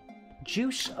need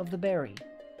juice of the berry.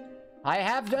 I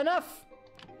have enough!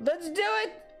 Let's do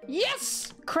it!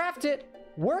 Yes! Craft it!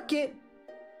 Work it!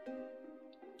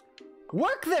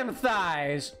 Work them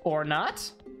thighs! Or not.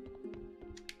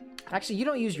 Actually, you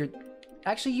don't use your...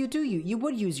 Actually, you do. You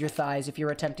would use your thighs if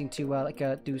you're attempting to,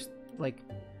 if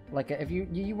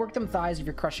you work them thighs if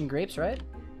you're crushing grapes, right?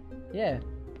 Yeah.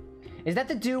 Is that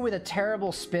to do with a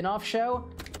terrible spin-off show?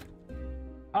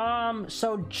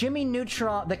 So Jimmy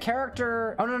Neutron, the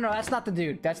character... Oh, no, that's not the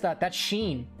dude. That's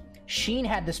Sheen. Sheen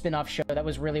had the spin-off show that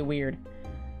was really weird.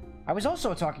 I was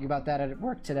also talking about that at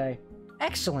work today.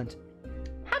 Excellent.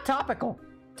 How topical.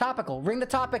 Topical. Ring the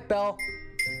topic bell.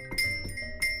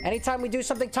 Anytime we do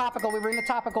something topical, we ring the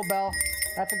topical bell.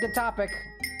 That's a good topic.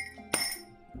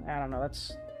 I don't know,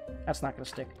 that's not gonna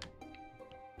stick.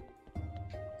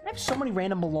 I have so many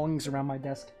random belongings around my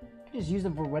desk. I can just use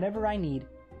them for whatever I need.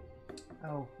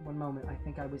 Oh, one moment. I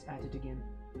think I was at it again.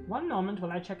 One moment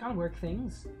while I check on work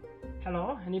things.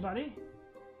 Hello? Anybody?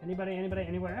 Anybody,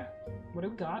 anywhere? What do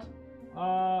we got?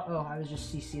 Oh, I was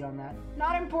just CC'd on that.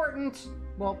 Not important!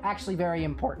 Well, actually very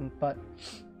important, but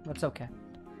that's okay.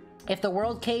 If the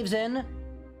world caves in,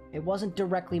 it wasn't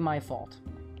directly my fault.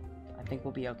 I think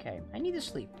we'll be okay. I need to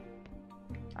sleep.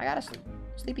 I gotta sleep.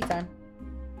 Sleepy time.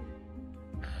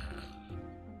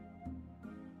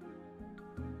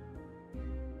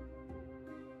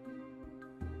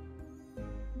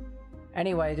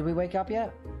 Anyway, did we wake up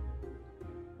yet?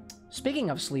 Speaking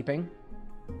of sleeping,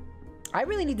 I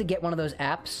really need to get one of those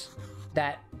apps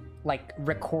that, like,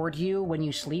 record you when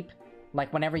you sleep.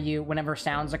 Like, whenever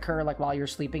sounds occur, like, while you're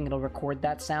sleeping, it'll record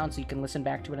that sound so you can listen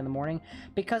back to it in the morning.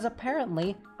 Because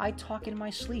apparently, I talk in my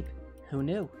sleep. Who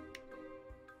knew?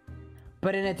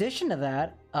 But in addition to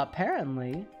that,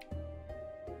 apparently,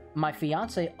 my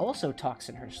fiance also talks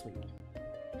in her sleep.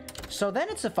 So then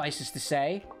it suffices to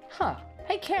say, huh,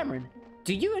 hey Cameron,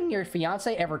 do you and your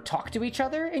fiance ever talk to each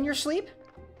other in your sleep?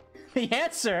 The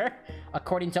answer,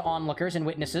 according to onlookers and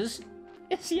witnesses,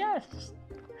 is yes.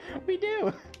 We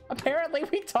do. Apparently,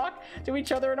 we talk to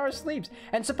each other in our sleeps.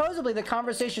 And supposedly, the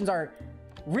conversations are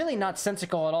really not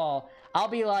sensical at all. I'll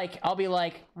be like, I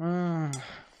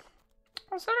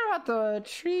was thinking about the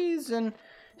trees, and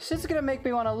this is gonna make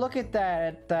me want to look at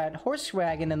that horse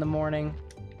wagon in the morning.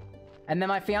 And then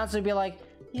my fiance would be like,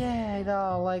 Yeah,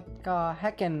 though, like,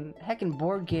 heckin'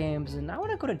 board games, and I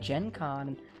want to go to Gen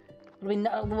Con.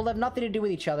 We'll have nothing to do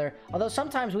with each other, although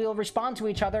sometimes we'll respond to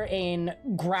each other in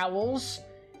growls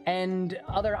and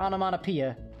other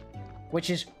onomatopoeia, which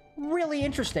is really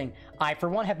interesting. I, for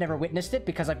one, have never witnessed it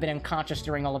because I've been unconscious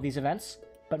during all of these events,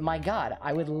 but my god,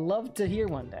 I would love to hear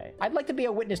one day. I'd like to be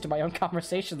a witness to my own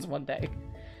conversations one day.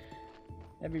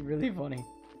 That'd be really funny.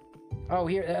 Oh,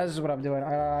 here, this is what I'm doing.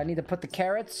 I need to put the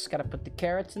carrots. Gotta put the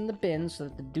carrots in the bin so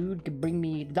that the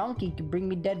donkey can bring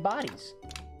me dead bodies.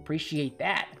 Appreciate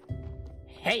that.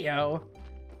 Heyo.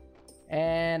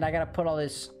 And I gotta put all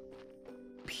this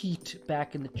peat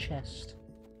back in the chest.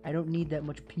 I don't need that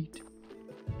much peat.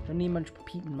 Don't need much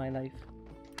peat in my life.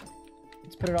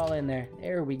 Let's put it all in there.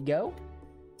 There we go.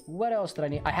 What else did I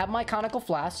need? I have my conical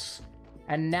flasks.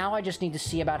 And now I just need to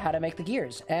see about how to make the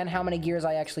gears. And how many gears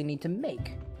I actually need to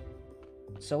make.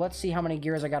 So let's see how many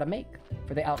gears I gotta make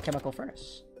for the alchemical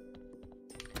furnace.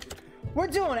 We're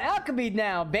doing alchemy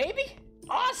now, baby!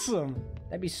 Awesome!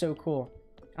 That'd be so cool.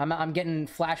 I'm getting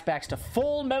flashbacks to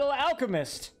Full Metal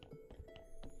Alchemist.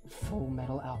 Full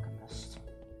Metal Alchemist.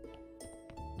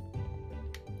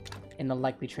 In the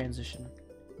likely transition.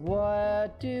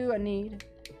 What do I need?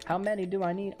 How many do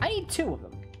I need? I need 2 of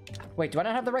them. Wait, do I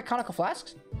not have the right conical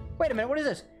flasks? Wait a minute, what is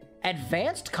this?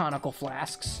 Advanced conical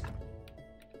flasks?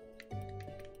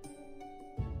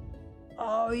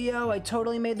 Oh, yo, I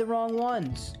totally made the wrong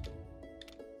ones.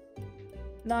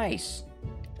 Nice.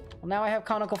 Well, now I have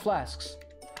conical flasks.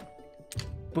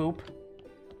 Boop.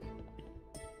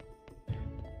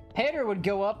 Pater would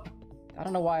go up. I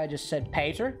don't know why I just said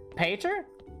Pater. Pater?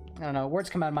 I don't know. Words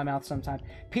come out of my mouth sometimes.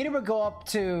 Peter would go up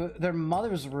to their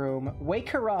mother's room, wake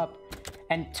her up,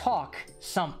 and talk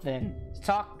something.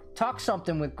 Talk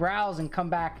something with growls and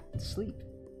come back to sleep.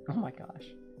 Oh my gosh.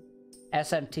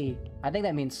 SMT. I think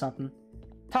that means something.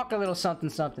 Talk a little something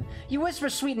something. You whisper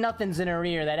sweet nothings in her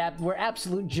ear that were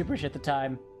absolute gibberish at the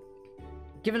time.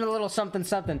 Give it a little something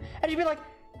something. And she'd be like,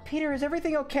 Peter, is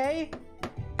everything okay?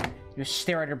 You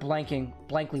stare at her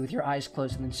blankly with your eyes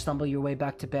closed and then stumble your way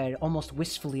back to bed, almost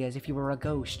wistfully as if you were a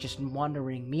ghost just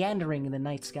wandering, meandering in the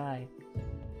night sky.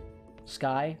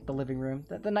 Sky? The living room?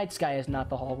 The night sky is not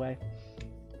the hallway.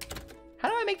 How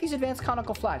do I make these advanced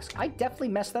conical flasks? I definitely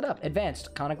messed that up.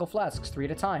 Advanced conical flasks, 3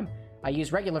 at a time. I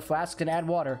use regular flasks and add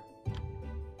water.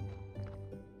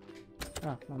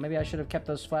 Oh, well, maybe I should have kept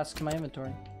those flasks in my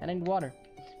inventory. And I need water.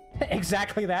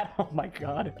 Exactly that. Oh my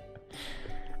god.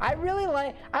 I really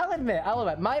like, I'll admit, I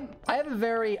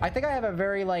think I have a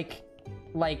very,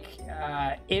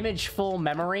 imageful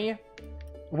memory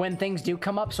when things do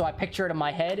come up, so I picture it in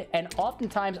my head, and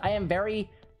oftentimes I am very,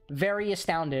 very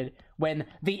astounded when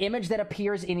the image that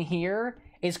appears in here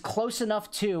is close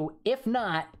enough to, if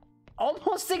not,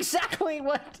 almost exactly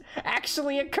what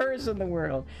actually occurs in the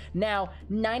world. Now,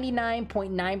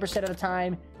 99.9% of the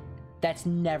time, that's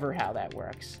never how that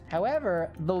works.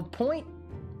 However, the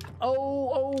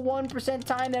 0.001%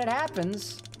 time that it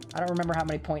happens, I don't remember how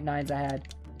many 0.9s I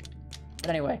had. But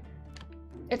anyway,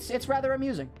 it's rather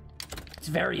amusing. It's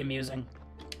very amusing.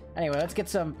 Anyway, let's get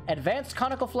some advanced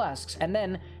conical flasks. And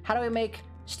then, how do we make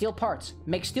steel parts?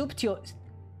 Make 2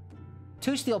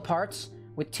 steel parts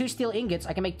with 2 steel ingots.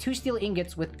 I can make 2 steel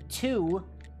ingots with 2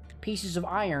 pieces of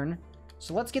iron.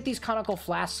 So let's get these conical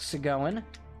flasks going.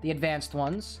 The advanced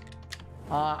ones.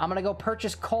 I'm gonna go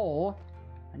purchase coal.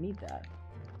 I need that.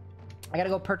 I gotta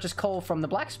go purchase coal from the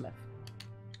blacksmith.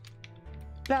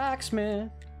 Blacksmith,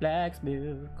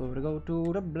 blacksmith, go to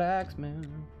the blacksmith.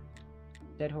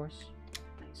 Dead horse.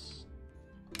 Nice.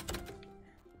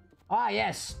 Ah,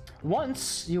 yes.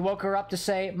 Once you woke her up to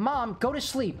say, Mom, go to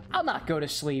sleep. I'll not go to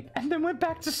sleep. And then went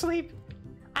back to sleep.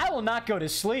 I will not go to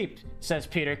sleep, says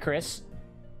Peter Criss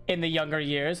in the younger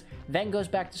years, then goes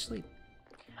back to sleep.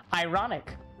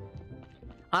 Ironic.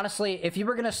 Honestly, if you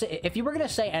were gonna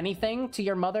say anything to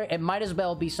your mother, it might as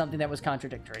well be something that was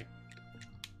contradictory.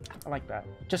 I like that.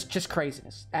 Just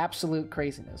craziness. Absolute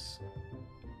craziness.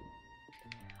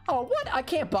 Oh, what? I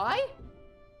can't buy?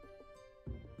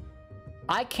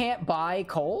 I can't buy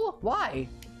coal? Why?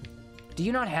 Do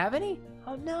you not have any?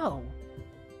 Oh, no.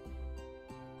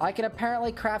 I can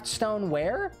apparently craft stone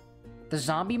where? The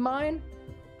zombie mine?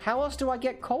 How else do I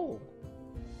get coal?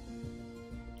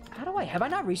 Have I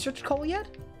not researched coal yet?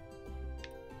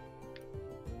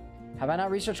 Have I not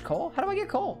researched coal? How do I get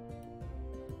coal?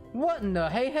 What in the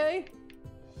hey?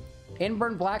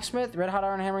 Inburn blacksmith, red hot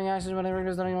iron hammering axes, whatever it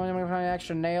is,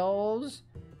 extra nails.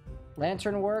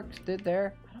 Lantern work, did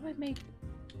there. How do I make...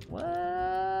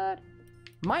 What?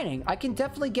 Mining. I can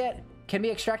definitely can be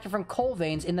extracted from coal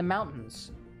veins in the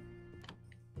mountains.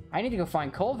 I need to go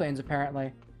find coal veins,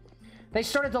 apparently. They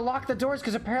started to lock the doors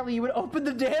because apparently you would open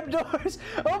the damn doors.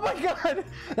 Oh my god.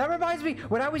 That reminds me,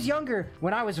 when I was younger,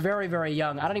 when I was very, very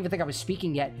young, I don't even think I was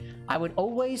speaking yet, I would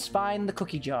always find the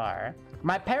cookie jar.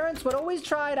 My parents would always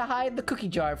try to hide the cookie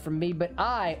jar from me, but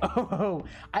I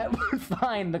would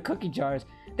find the cookie jars.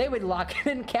 They would lock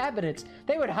it in cabinets.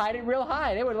 They would hide it real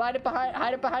high. They would hide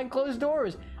it behind closed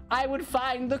doors. I would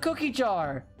find the cookie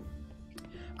jar.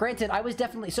 Granted, I was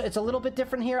definitely, so it's a little bit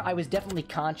different here. I was definitely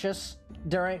conscious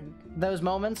during those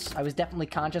moments. I was definitely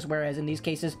conscious, whereas in these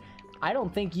cases, I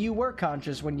don't think you were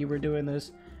conscious when you were doing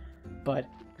this. But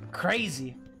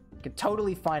crazy. I could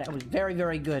totally find it. It was very,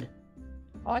 very good.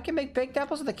 Oh, I can make baked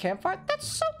apples at the campfire? That's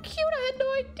so cute. I had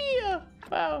no idea.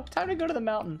 Wow. Time to go to the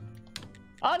mountain.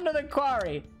 Onto the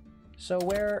quarry. So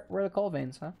where are the coal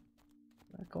veins, huh?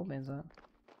 Where are the coal veins at?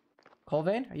 Coal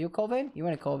vein? Are you a coal vein? You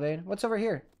ain't a coal vein. What's over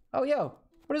here? Oh, yo.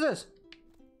 What is this?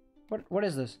 What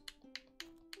is this?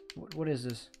 What is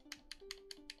this?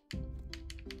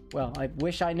 Well, I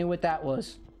wish I knew what that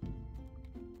was.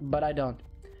 But I don't.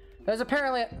 There's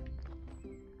apparently...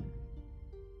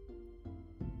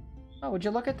 Oh, would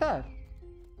you look at that?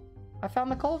 I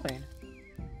found the coal vein.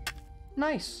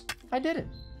 Nice. I did it.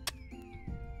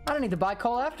 I don't need to buy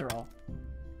coal after all.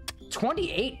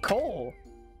 28 coal?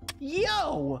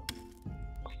 Yo!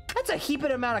 That's a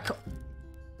heaping amount of coal.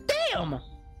 Damn!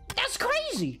 That's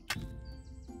crazy!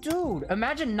 Dude,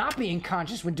 imagine not being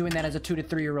conscious when doing that as a 2 to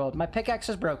 3 year old. My pickaxe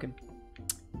is broken.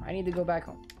 I need to go back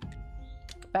home.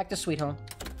 Back to sweet home.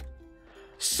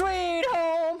 Sweet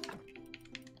home!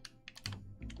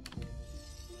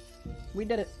 We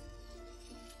did it.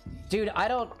 Dude, I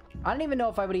don't even know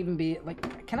if I would even be,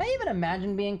 like, can I even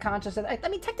imagine being conscious? I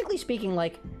mean, technically speaking,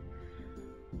 like,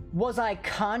 was I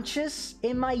conscious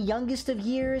in my youngest of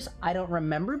years? I don't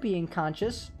remember being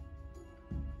conscious.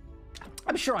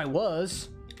 I'm sure I was.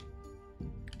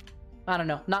 I don't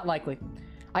know. Not likely.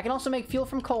 I can also make fuel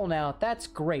from coal now. That's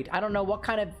great. I don't know what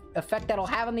kind of effect that'll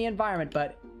have on the environment,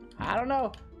 but I don't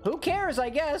know. Who cares, I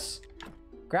guess?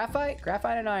 Graphite?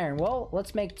 Graphite and iron. Well,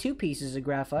 let's make 2 pieces of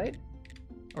graphite.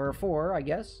 Or 4, I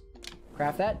guess.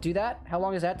 Craft that. Do that. How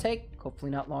long does that take?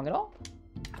 Hopefully not long at all.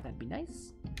 That'd be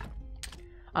nice.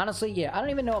 Honestly, yeah. I don't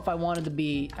even know if I wanted to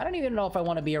be... I don't even know if I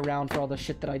want to be around for all the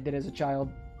shit that I did as a child.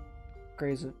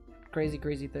 Crazy. Crazy,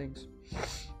 crazy things.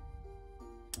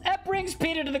 That brings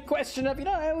Peter to the question of, you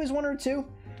know, I always wondered too.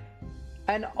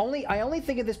 And I only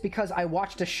think of this because I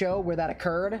watched a show where that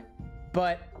occurred.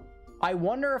 But I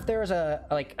wonder if there's a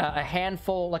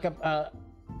handful, like a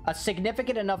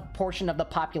significant enough portion of the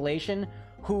population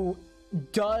who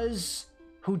does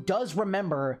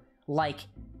remember, like,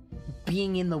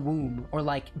 being in the womb or,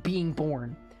 like, being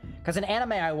born. Because an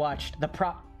anime I watched,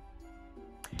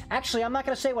 Actually, I'm not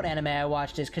going to say what anime I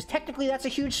watched is, because technically that's a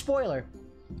huge spoiler.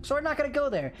 So we're not going to go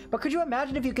there. But could you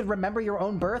imagine if you could remember your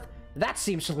own birth? That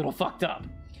seems a little fucked up.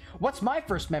 What's my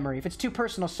first memory? If it's too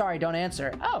personal, sorry, don't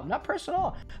answer. Oh, not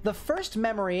personal. The first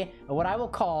memory, what I will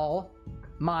call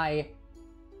my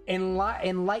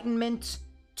enlightenment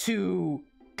to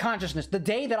consciousness, the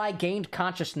day that I gained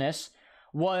consciousness,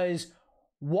 was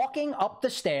walking up the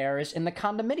stairs in the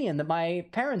condominium that my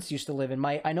parents used to live in.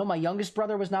 I know my youngest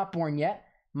brother was not born yet.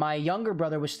 My younger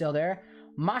brother was still there.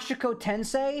 Mashiko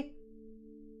Tensei?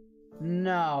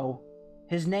 No.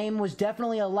 His name was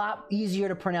definitely a lot easier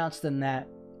to pronounce than that.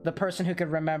 The person who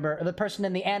could remember, the person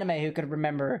in the anime who could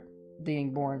remember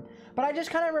being born. But I just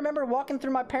kind of remember walking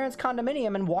through my parents'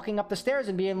 condominium and walking up the stairs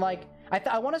and being like,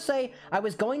 I want to say I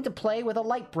was going to play with a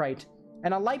light bright.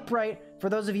 And a light bright, for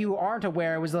those of you who aren't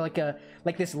aware, was like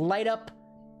this light up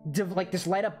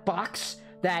box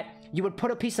that you would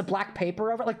put a piece of black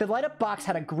paper over. Like, the light up box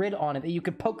had a grid on it that you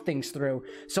could poke things through.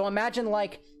 So imagine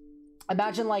like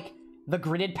the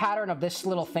gridded pattern of this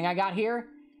little thing I got here,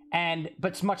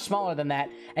 but it's much smaller than that.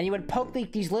 And you would poke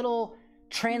these little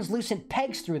translucent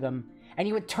pegs through them, and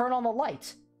you would turn on the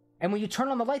light. And when you turn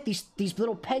on the light, these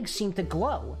little pegs seem to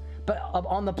glow. But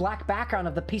on the black background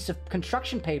of the piece of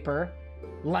construction paper,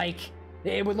 like,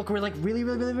 it would look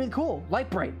really cool. Light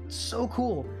bright. So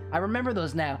cool. I remember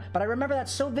those now. But I remember that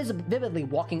so vividly,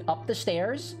 walking up the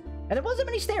stairs. And there wasn't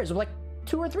many stairs. It was like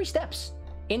 2 or 3 steps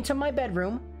into my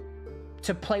bedroom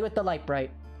to play with the light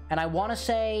bright. And I want to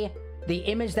say the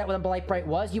image that the light bright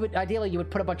was, ideally you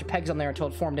would put a bunch of pegs on there until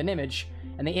it formed an image.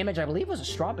 And the image, I believe, was a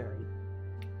strawberry.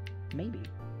 Maybe.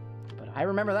 But I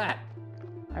remember that.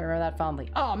 I remember that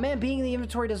fondly. Oh man, being in the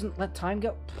inventory doesn't let time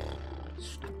go.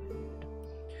 Stupid.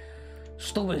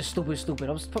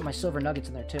 I'll just put my silver nuggets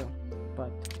in there too.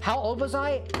 But how old was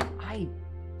I? I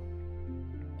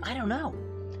don't know.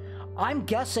 I'm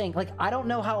guessing, like, I don't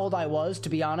know how old I was, to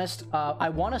be honest. I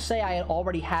want to say I had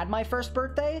already had my first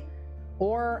birthday,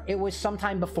 or it was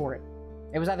sometime before it.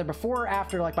 It was either before or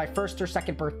after, like, my first or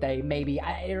second birthday, maybe.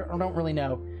 I don't really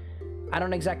know. I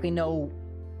don't exactly know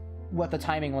what the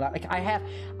timing was. Like,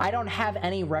 I don't have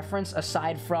any reference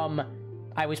aside from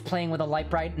I was playing with a light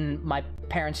bright and my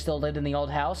parents still lived in the old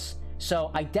house.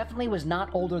 So I definitely was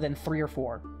not older than 3 or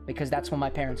 4, because that's when my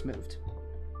parents moved.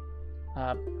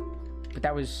 But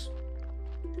that was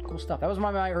cool stuff. That was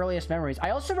one of my earliest memories.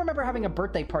 I also remember having a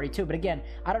birthday party too, but again,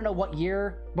 I don't know what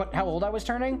year, how old I was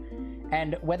turning,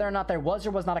 and whether or not there was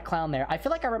or was not a clown there. I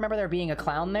feel like I remember there being a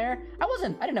clown there. I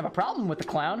didn't have a problem with the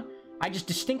clown. I just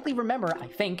distinctly remember, I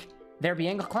think, there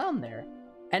being a clown there.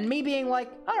 And me being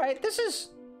like, all right, this is...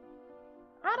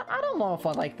 I don't know if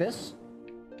I like this.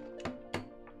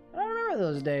 I don't remember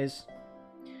those days.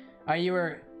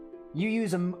 You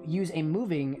use a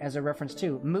moving as a reference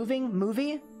too.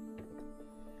 Movie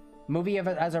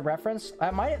as a reference.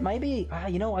 Maybe.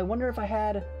 You know, I wonder if I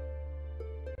had.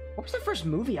 What was the first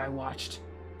movie I watched?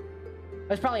 It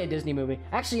was probably a Disney movie.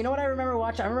 Actually, you know what I remember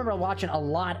watching? I remember watching a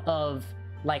lot of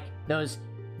like those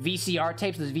VCR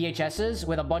tapes, those VHSs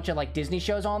with a bunch of like Disney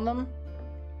shows on them.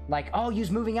 Like, oh,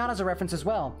 use Moving Out as a reference as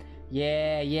well.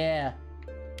 Yeah.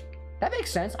 That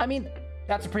makes sense. I mean,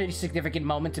 that's a pretty significant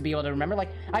moment to be able to remember. Like,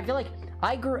 I feel like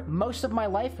most of my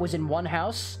life was in one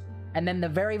house, and then the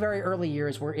very, very early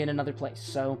years were in another place.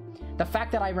 So the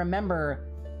fact that I remember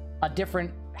a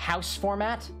different house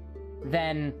format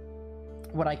than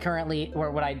what I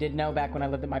did know back when I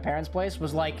lived at my parents' place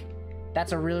was like,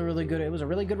 that's a really, really good, it was a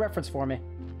really good reference for me.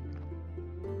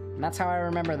 And that's how I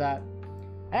remember that.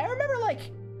 And I remember like,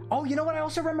 oh, you know what I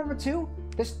also remember too?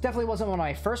 This definitely wasn't one of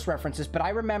my first references, but I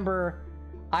remember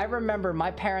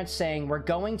my parents saying, we're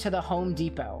going to the Home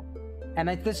Depot. And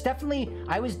I was definitely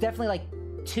like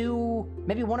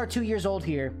maybe 1 or 2 years old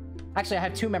here. Actually, I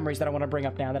have 2 memories that I want to bring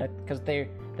up now because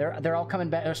they're all coming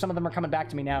back, or some of them are coming back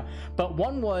to me now. But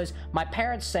one was my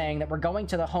parents saying that we're going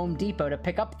to the Home Depot to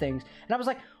pick up things. And I was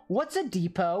like, what's a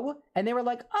depot? And they were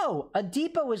like, oh, a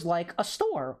depot is like a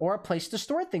store or a place to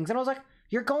store things. And I was like,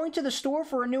 you're going to the store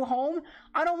for a new home?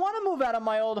 I don't want to move out of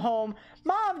my old home.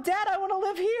 Mom, Dad, I want to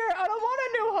live here. I don't want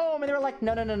a new home. And they were like,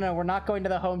 no. We're not going to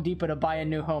the Home Depot to buy a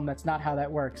new home. That's not how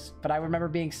that works. But I remember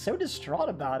being so distraught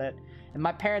about it. And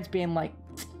my parents being like,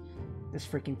 this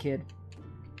freaking kid.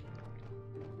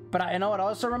 But I know what I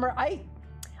also remember? I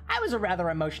was a rather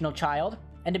emotional child.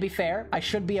 And to be fair, I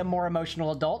should be a more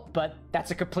emotional adult, but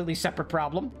that's a completely separate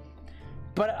problem.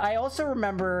 But I also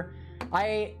remember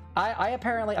I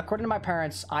apparently, according to my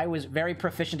parents, I was very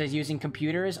proficient at using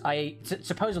computers.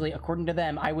 Supposedly, according to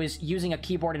them, I was using a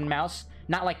keyboard and mouse,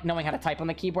 not like knowing how to type on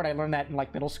the keyboard. I learned that in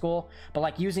like middle school, but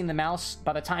like using the mouse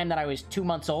by the time that I was 2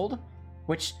 months old,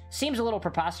 which seems a little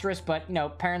preposterous, but you know,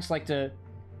 parents like to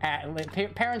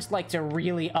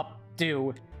really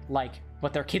updo like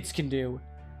what their kids can do.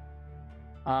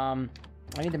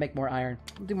 I need to make more iron.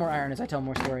 I'll do more iron as I tell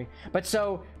more story. But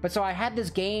so I had this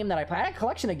game that I played. I had a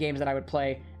collection of games that I would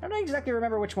play. I don't exactly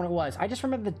remember which one it was. I just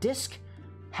remember the disc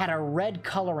had a red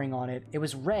coloring on it. It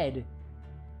was red.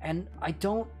 And I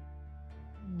don't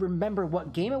remember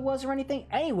what game it was or anything.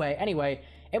 Anyway,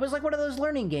 it was like one of those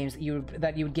learning games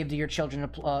that you would give to your children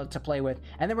to play with.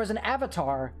 And there was an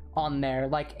avatar on there,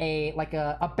 like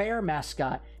a bear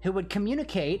mascot who would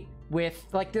communicate with,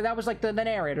 like, that was like the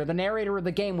narrator. The narrator of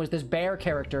the game was this bear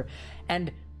character.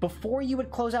 And before you would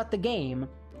close out the game,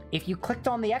 if you clicked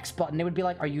on the X button, it would be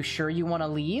like, are you sure you want to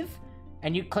leave?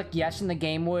 And you'd click yes, and the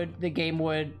game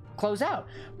would close out.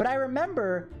 But I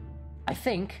remember, I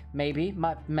think, maybe,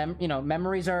 my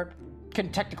memories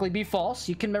can technically be false.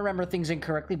 You can remember things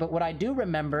incorrectly, but what I do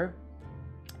remember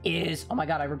is, oh my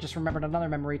god, I just remembered another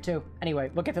memory too.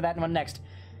 Anyway, we'll get to that one next.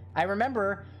 I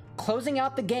remember closing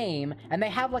out the game, and they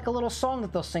have like a little song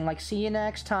that they'll sing, like see you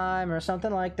next time or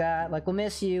something like that, like we'll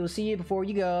miss you, we'll see you before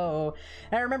you go.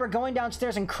 And I remember going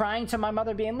downstairs and crying to my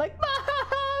mother, being like, Mom,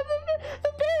 the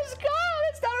bear's gone,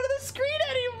 it's not on the screen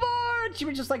anymore. And she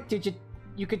was just like, dude,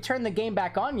 you could turn the game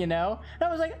back on, you know? And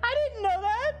I was like, I didn't know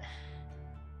that.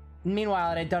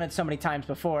 Meanwhile, I'd done it so many times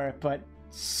before, but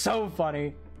so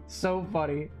funny.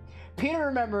 Peter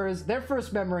remembers their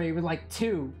first memory was like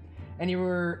 2. And you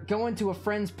were going to a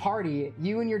friend's party.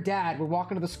 You and your dad were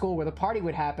walking to the school where the party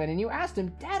would happen, and you asked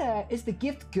him, Dada, is the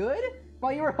gift good?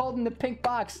 While you were holding the pink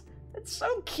box. It's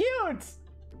so cute.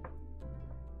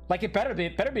 Like, it better be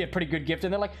a pretty good gift.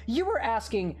 And they're like, you were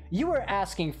asking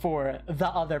for the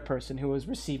other person who was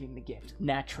receiving the gift.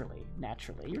 Naturally.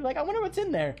 You're like, I wonder what's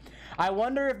in there. I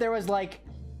wonder if there was like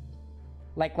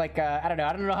I don't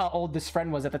know how old this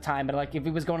friend was at the time, but like if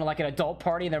he was going to like an adult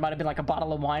party and there might have been like a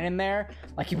bottle of wine in there,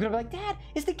 like he would be like, Dad,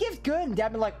 is the gift good? And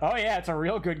Dad would be like, oh yeah, it's a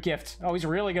real good gift. Oh, he's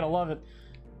really gonna love it.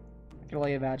 can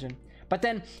only imagine. But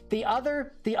then the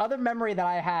other memory that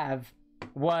I have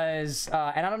was,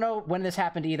 and I don't know when this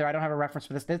happened either. I don't have a reference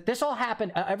for this. This all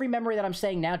happened, every memory that I'm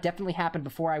saying now definitely happened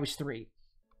before I was 3.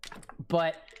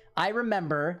 But I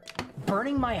remember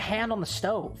burning my hand on the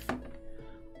stove.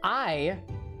 I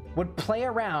would play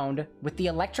around with the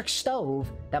electric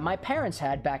stove that my parents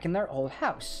had back in their old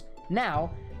house.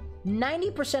 Now,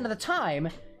 90% of the time,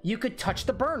 you could touch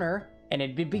the burner and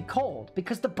it'd be cold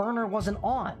because the burner wasn't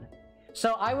on.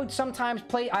 So I would sometimes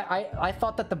play, I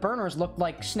thought that the burners looked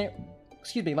like snare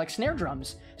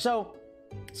drums. So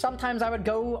sometimes I would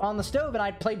go on the stove and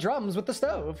I'd play drums with the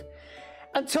stove.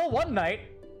 Until one night,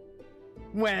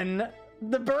 when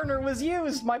the burner was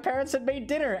used, my parents had made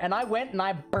dinner, and I went and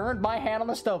I burned my hand on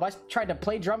the stove. I tried to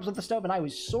play drums with the stove, and I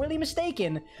was sorely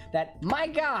mistaken that, my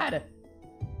God,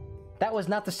 that was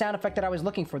not the sound effect that I was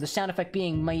looking for. The sound effect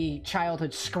being my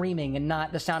childhood screaming and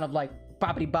not the sound of, like,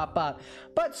 boppity bop bop.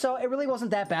 But, so, it really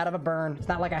wasn't that bad of a burn. It's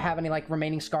not like I have any, like,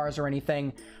 remaining scars or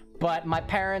anything. But my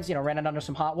parents, you know, ran it under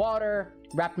some hot water,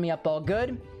 wrapped me up all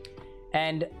good.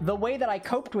 And the way that I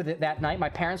coped with it that night, my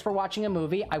parents were watching a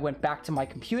movie. I went back to my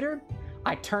computer.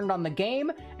 I turned on the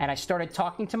game, and I started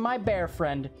talking to my bear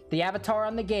friend, the avatar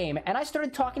on the game, and I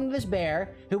started talking to this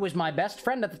bear, who was my best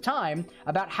friend at the time,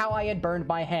 about how I had burned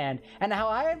my hand, and how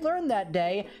I had learned that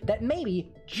day that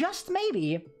maybe, just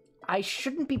maybe, I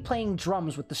shouldn't be playing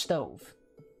drums with the stove.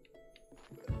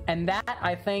 And that,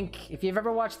 I think, if you've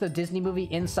ever watched the Disney movie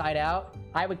Inside Out,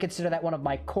 I would consider that one of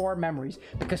my core memories,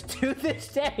 because to this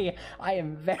day, I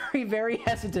am very, very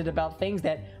hesitant about things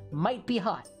that might be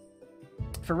hot.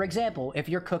 For example, if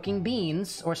you're cooking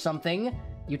beans or something,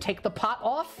 you take the pot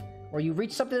off, or you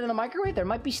reach something in the microwave, there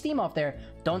might be steam off there.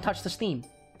 Don't touch the steam.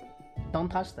 Don't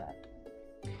touch that.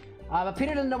 But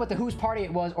Peter didn't know what the whose party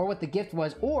it was, or what the gift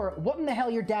was, or what in the hell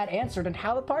your dad answered and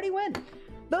how the party went.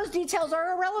 Those details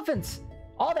are irrelevant.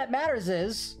 All that matters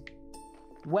is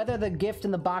whether the gift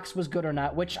in the box was good or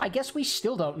not, which I guess we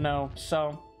still don't know,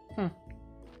 so,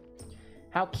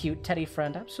 How cute, Teddy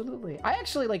friend, absolutely. I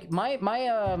actually, like,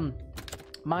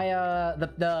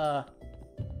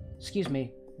 excuse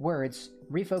me, words,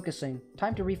 refocusing,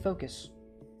 time to refocus.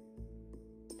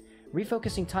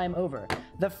 Refocusing time over.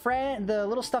 The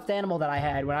little stuffed animal that I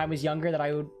had when I was younger that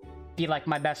I would be, like,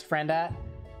 my best friend at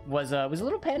was a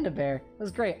little panda bear. It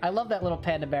was great. I love that little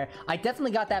panda bear. I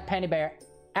definitely got that panda bear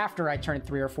after I turned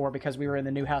 3 or 4 because we were in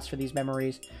the new house for these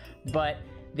memories. But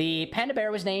the panda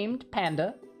bear was named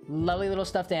Panda. Lovely little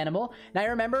stuffed animal. Now I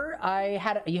remember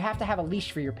you have to have a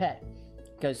leash for your pet.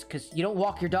 Because you don't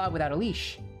walk your dog without a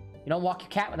leash. You don't walk your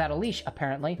cat without a leash,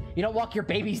 apparently. You don't walk your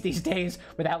babies these days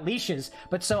without leashes.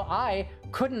 But so I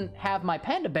couldn't have my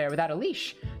panda bear without a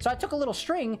leash. So I took a little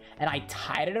string and I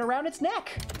tied it around its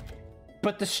neck.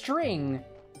 But the string,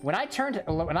 when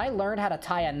I learned how to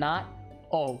tie a knot,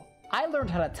 I learned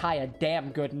how to tie a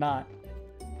damn good knot.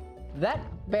 That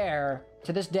bear,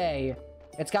 to this day,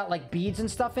 it's got like beads and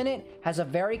stuff in it, has a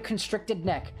very constricted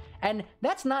neck. And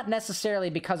that's not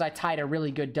necessarily because I tied a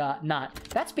really good knot.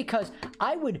 That's because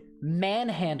I would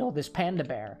manhandle this panda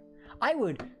bear. I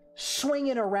would swing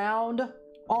it around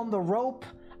on the rope.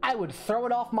 I would throw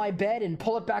it off my bed and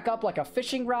pull it back up like a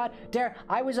fishing rod.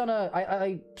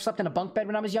 I slept in a bunk bed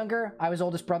when I was younger. I was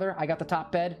oldest brother. I got the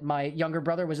top bed. My younger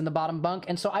brother was in the bottom bunk.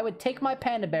 And so I would take my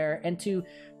panda bear and to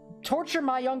torture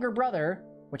my younger brother,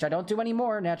 which I don't do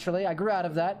anymore, naturally. I grew out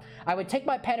of that. I would take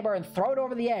my panda bear and throw it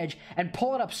over the edge and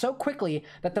pull it up so quickly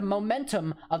that the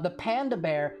momentum of the panda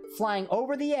bear flying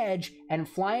over the edge and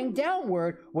flying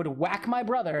downward would whack my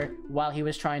brother while he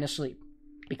was trying to sleep.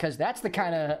 Because that's the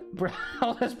kind of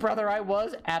oldest brother I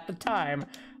was at the time.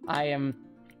 I am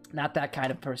not that kind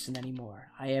of person anymore.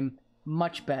 I am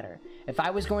much better. If I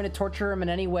was going to torture him in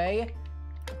any way,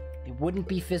 it wouldn't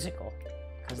be physical.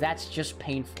 Because that's just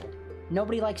painful.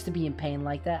 Nobody likes to be in pain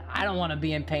like that. I don't want to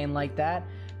be in pain like that.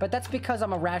 But that's because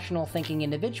I'm a rational thinking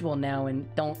individual now and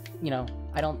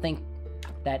I don't think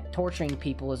that torturing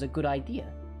people is a good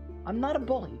idea. I'm not a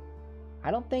bully. I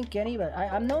don't think anybody...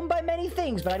 I'm known by many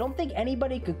things, but I don't think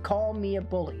anybody could call me a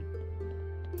bully.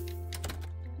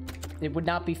 It would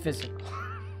not be physical.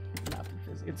 It would not be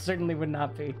physical. It certainly would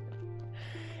not be.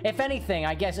 If anything,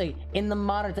 I guess in the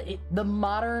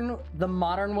modern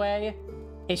way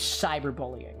is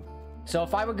cyberbullying. So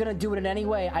if I were gonna do it in any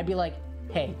way, I'd be like,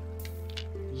 hey,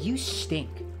 you stink.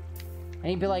 And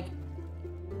he'd be like,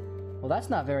 well,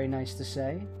 that's not very nice to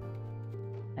say.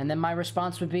 And then my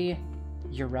response would be,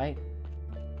 you're right.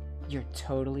 You're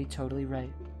totally, totally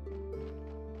right.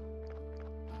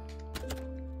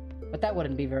 But that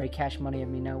wouldn't be very cash money of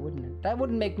me now, wouldn't it? That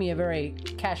wouldn't make me a very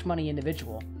cash money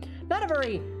individual. Not a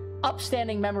very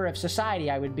upstanding member of society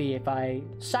I would be if I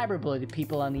cyberbullied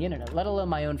people on the internet, let alone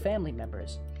my own family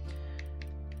members.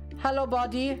 Hello,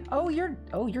 buddy. Oh, you're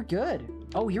good.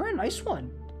 Oh, you're a nice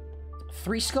one.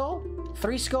 3 skull?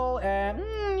 3 skull,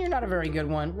 you're not a very good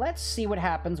one. Let's see what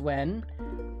happens when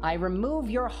I remove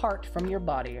your heart from your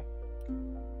body.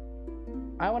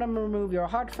 I want to remove your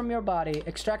heart from your body.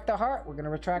 Extract the heart. We're going to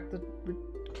retract the...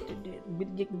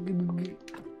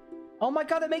 Oh my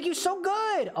god, that make you so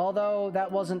good! Although,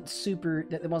 that wasn't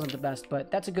that wasn't the best, but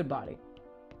that's a good body.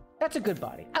 That's a good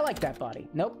body. I like that body.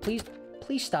 Nope, please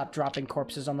stop dropping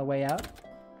corpses on the way out.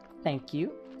 Thank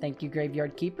you. Thank you,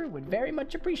 Graveyard Keeper. Would very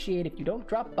much appreciate if you don't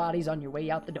drop bodies on your way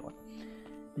out the door.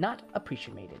 Not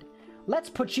appreciated. Let's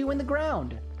put you in the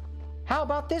ground. How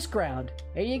about this ground?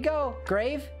 There you go,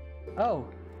 grave. Oh.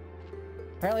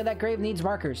 Apparently that grave needs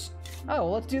markers. Oh,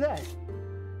 well, let's do that.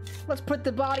 Let's put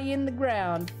the body in the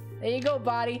ground. There you go,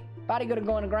 body. Body gonna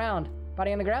go in the ground.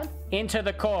 Body on the ground? Into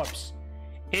the corpse.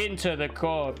 Into the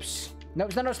corpse. No,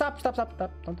 stop. Don't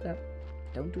do that.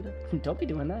 Don't do that. Don't be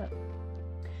doing that.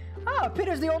 Ah,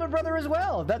 Peter's the older brother as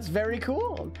well. That's very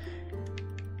cool.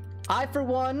 I, for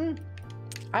one,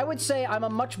 I would say I'm a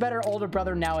much better older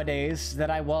brother nowadays than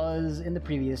I was in the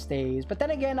previous days. But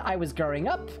then again, I was growing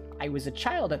up. I was a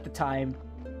child at the time.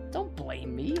 Don't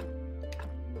blame me.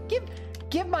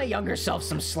 Give my younger self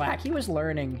some slack. He was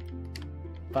learning.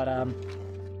 But,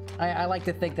 I like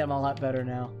to think that I'm a lot better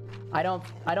now. I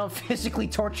don't physically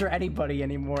torture anybody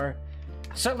anymore.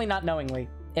 Certainly not knowingly.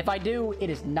 If I do, it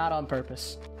is not on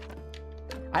purpose.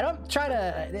 I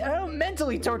don't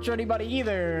mentally torture anybody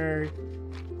either.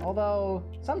 Although,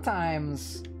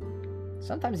 sometimes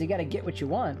you gotta get what you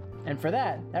want. And for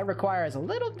that requires a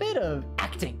little bit of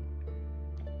acting.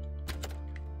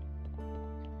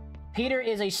 Peter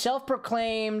is a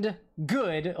self-proclaimed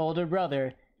good older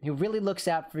brother who really looks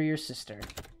out for your sister.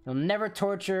 He'll never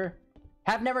torture,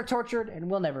 have never tortured,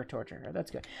 and will never torture her. That's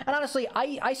good. And honestly,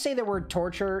 I say the word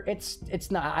torture.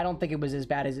 It's not. I don't think it was as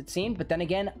bad as it seemed. But then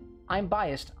again, I'm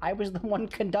biased. I was the one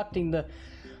conducting the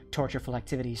tortureful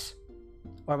activities,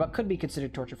 or what could be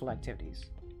considered tortureful activities.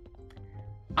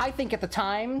 I think at the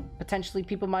time, potentially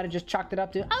people might have just chalked it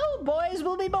up to, oh, boys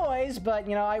will be boys. But,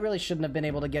 you know, I really shouldn't have been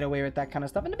able to get away with that kind of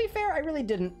stuff. And to be fair, I really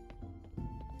didn't.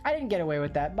 I didn't get away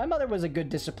with that. My mother was a good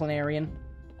disciplinarian.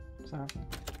 So.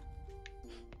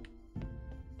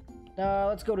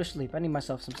 Let's go to sleep. I need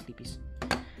myself some sleepies.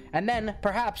 And then,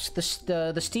 perhaps,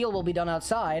 the steel will be done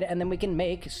outside, and then we can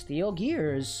make steel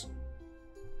gears.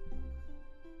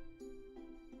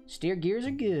 Steel gears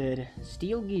are good.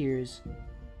 Steel gears.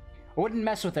 I wouldn't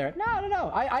mess with her. No.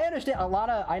 I understand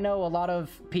I know a lot of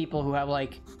people who have,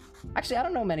 like... Actually, I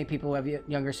don't know many people who have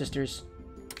younger sisters.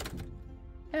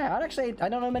 Yeah, I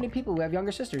don't know many people who have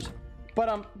younger sisters.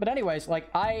 But anyways, like,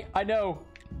 I know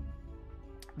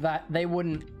that they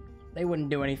wouldn't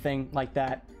do anything like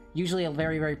that. Usually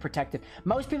very, very protective.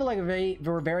 Most people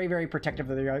were very, very protective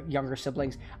of their younger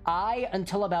siblings. I,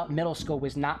 until about middle school,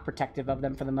 was not protective of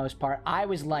them for the most part. I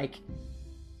was like,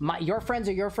 your friends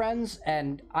are your friends,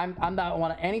 and I'm not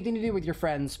want anything to do with your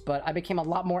friends, but I became a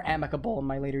lot more amicable in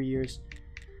my later years.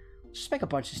 Just make a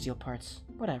bunch of steel parts.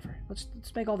 Whatever. Let's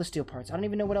make all the steel parts. I don't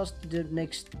even know what else to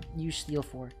use steel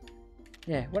for.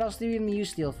 Yeah, what else do you even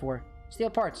use steel for? Steel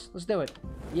parts. Let's do it.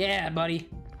 Yeah, buddy.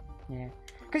 Yeah.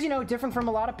 Because, you know, different from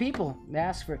a lot of people. I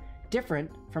asked for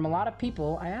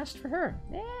her.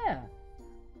 Yeah.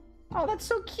 Oh, that's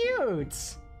so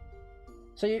cute.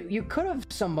 So you could have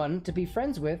someone to be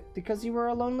friends with because you were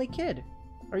a lonely kid.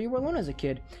 Or you were alone as a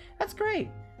kid. That's great.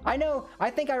 I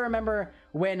think I remember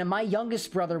when my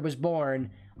youngest brother was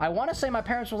born, I want to say my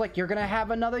parents were like, you're going to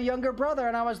have another younger brother.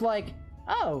 And I was like,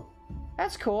 oh,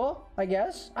 that's cool, I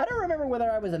guess. I don't remember whether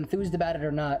I was enthused about it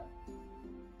or not.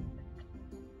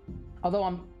 Although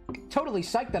I'm totally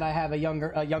psyched that I have a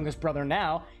youngest brother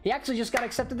now. He actually just got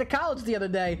accepted to college the other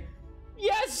day.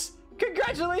 Yes!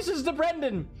 Congratulations to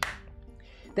Brendan!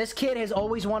 This kid has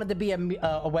always wanted to be a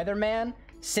weatherman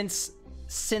since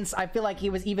I feel like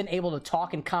he was even able to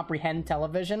talk and comprehend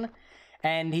television.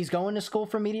 And he's going to school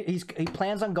for he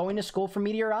plans on going to school for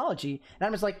meteorology. And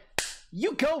I'm just like,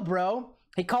 you go, bro!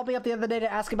 He called me up the other day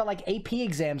to ask about like AP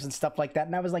exams and stuff like that.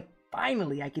 And I was like,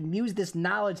 finally, I can use this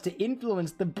knowledge to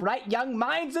influence the bright young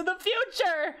minds of the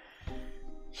future!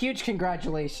 Huge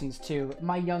congratulations to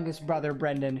my youngest brother,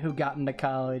 Brendan, who got into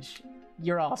college.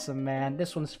 You're awesome, man.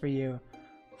 This one's for you.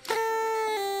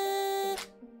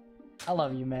 I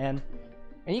love you, man.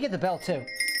 And you get the bell, too.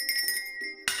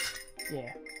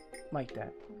 Yeah, like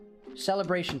that.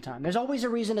 Celebration time. There's always a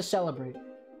reason to celebrate.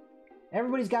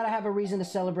 Everybody's got to have a reason to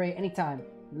celebrate anytime.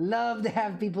 Love to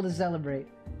have people to celebrate.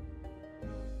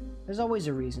 There's always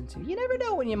a reason to. You never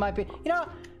know when you might be... You know,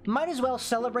 might as well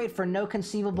celebrate for no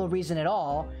conceivable reason at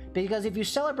all, because if you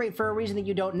celebrate for a reason that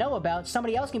you don't know about,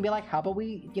 somebody else can be like, how about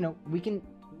we, you know, we can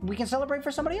celebrate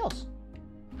for somebody else.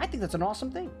 I think that's an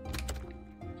awesome thing.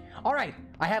 All right,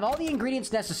 I have all the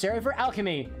ingredients necessary for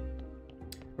alchemy.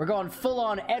 We're going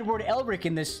full-on Edward Elric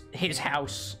in his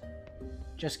house.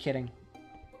 Just kidding.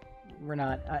 We're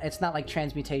not. It's not like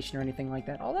transmutation or anything like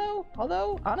that.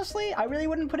 Although, honestly, I really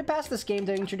wouldn't put it past this game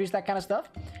to introduce that kind of stuff.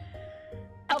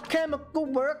 Alchemical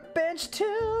workbench 2.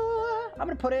 I'm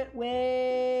gonna put it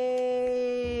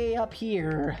way up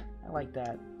here. I like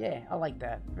that. Yeah, I like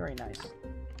that. Very nice.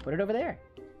 Put it over there.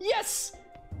 Yes!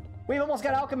 We've almost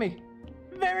got alchemy.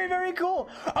 Very, very cool.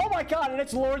 Oh my god, and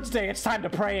it's Lord's Day. It's time to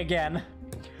pray again.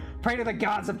 Pray to the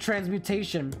gods of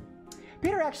transmutation.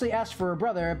 Peter actually asked for a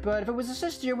brother, but if it was a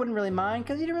sister, you wouldn't really mind,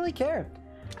 because he didn't really care.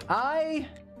 I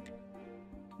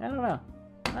don't know.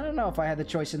 I don't know if I had the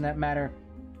choice in that matter.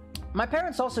 My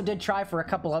parents also did try for a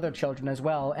couple other children as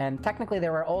well, and technically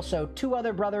there were also 2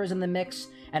 other brothers in the mix,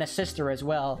 and a sister as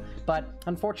well, but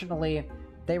unfortunately,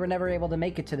 they were never able to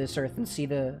make it to this earth and see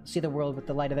the world with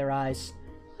the light of their eyes.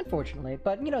 Unfortunately.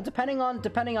 But, you know, depending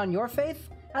on your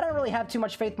faith, I don't really have too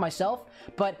much faith myself,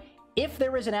 but if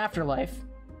there is an afterlife,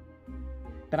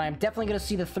 then I'm definitely going to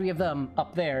see the 3 of them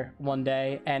up there one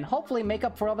day, and hopefully make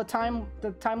up for all the time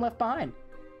left behind.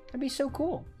 That'd be so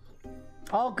cool.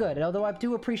 All good, although I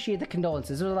do appreciate the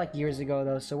condolences. It was like years ago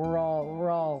though, so we're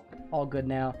all good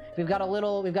now. We've got a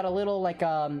little like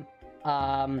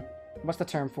what's the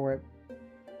term for it?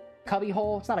 Cubby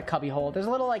hole? It's not a cubby hole. There's a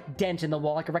little like dent in the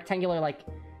wall, like a rectangular like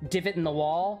divot in the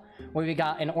wall, where we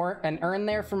got an urn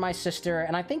there for my sister,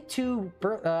 and I think 2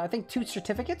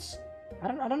 certificates. I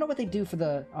don't know what they do for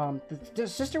the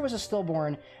sister was a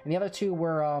stillborn, and the other 2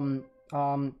 were oh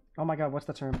my god, what's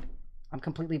the term? I'm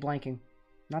completely blanking.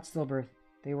 Not stillbirth.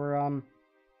 They were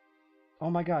oh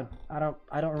my god, I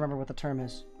don't remember what the term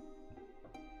is.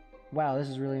 Wow, this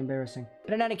is really embarrassing.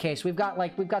 But in any case, we've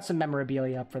got some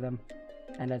memorabilia up for them,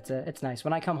 and it's nice.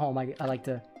 When I come home, I like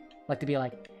to be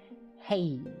like,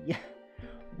 hey,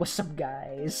 what's up,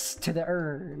 guys? To the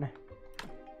urn.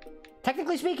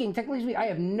 Technically speaking, I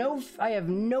have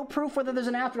no proof whether there's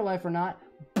an afterlife or not,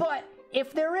 but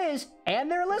if there is, and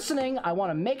they're listening, I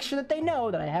want to make sure that they know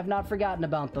that I have not forgotten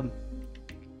about them.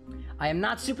 I am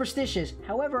not superstitious,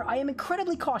 however, I am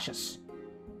incredibly cautious.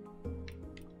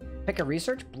 Pick a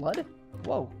research? Blood?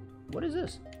 Whoa, what is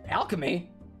this?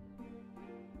 Alchemy?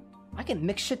 I can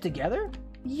mix shit together?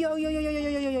 Yo.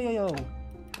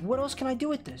 What else can I do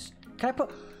with this? Can I put...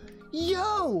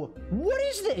 Yo! What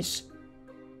is this?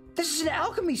 This is an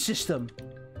alchemy system.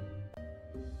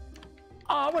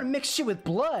 Oh, I want to mix shit with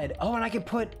blood. Oh, and I can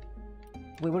put...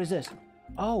 Wait, what is this?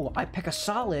 Oh, I pick a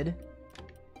solid,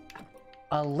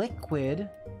 a liquid,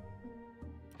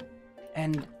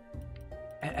 and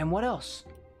what else?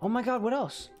 Oh my god, what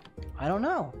else? I don't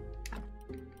know.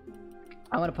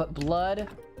 I'm gonna put blood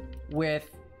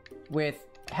with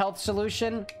health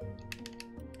solution,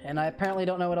 and I apparently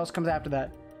don't know what else comes after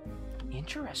that.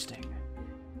 Interesting.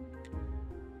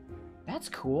 That's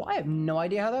cool. I have no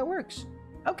idea how that works.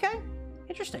 Okay,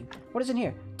 interesting. What is in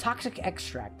here? Toxic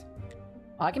extract.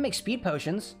 Oh, I can make speed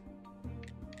potions.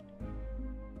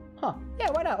 Huh. Yeah,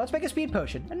 why not? Let's make a speed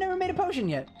potion. I've never made a potion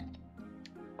yet.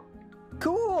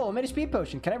 Cool, I made a speed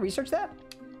potion. Can I research that?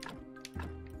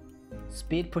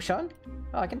 Speed push on?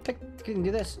 Oh, I can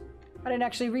do this. I didn't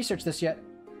actually research this yet.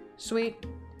 Sweet.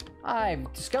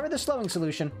 I've discovered the slowing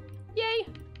solution. Yay!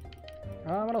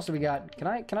 What else do we got? Can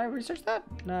I research that?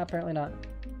 No, apparently not.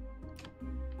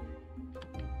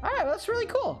 Alright, well, that's really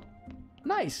cool.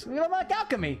 Nice. We unlocked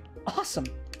alchemy. Awesome.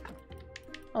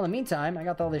 Well, in the meantime, I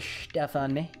got all this stuff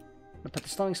on me. I'm gonna put the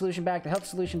slowing solution back, the health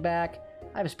solution back.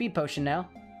 I have a speed potion now.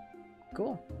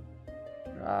 Cool.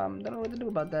 Don't know what to do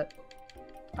about that.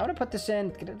 I'm gonna put this in.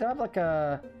 Do I have like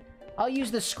a... I'll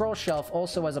use this scroll shelf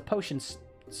also as a potion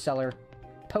seller.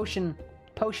 Potion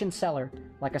seller.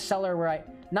 Like a seller where I...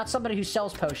 Not somebody who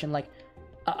sells potion, like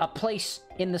a place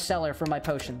in the cellar for my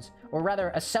potions. Or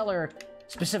rather, a cellar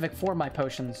specific for my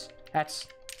potions. That's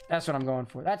what I'm going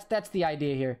for. That's the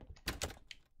idea here.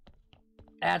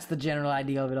 That's the general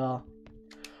idea of it all.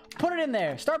 Put it in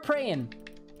there. Start praying.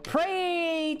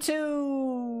 Pray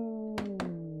to...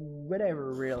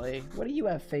 whatever, really. What do you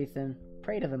have faith in?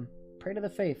 Pray to them. Pray to the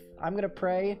faith. I'm gonna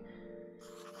pray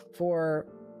for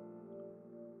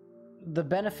the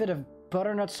benefit of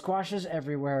butternut squashes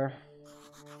everywhere.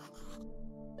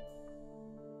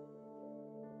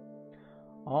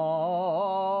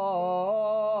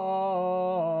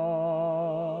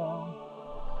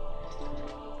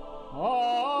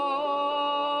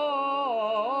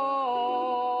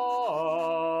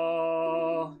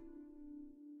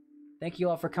 Thank you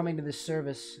all for coming to this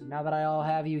service. Now that I all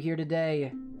have you here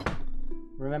today,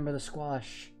 remember the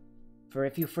squash. For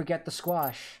if you forget the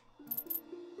squash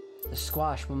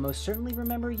will most certainly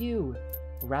remember you,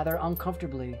 rather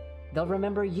uncomfortably. They'll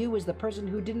remember you as the person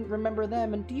who didn't remember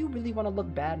them, and do you really want to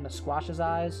look bad in a squash's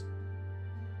eyes?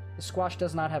 The squash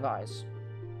does not have eyes.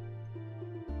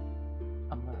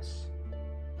 Unless...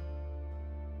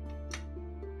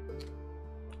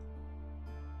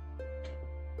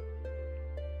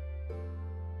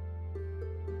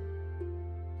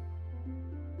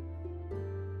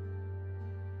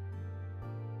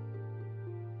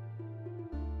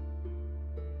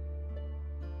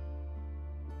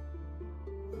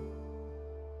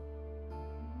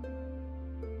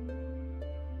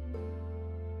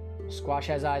 Squash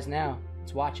has eyes now.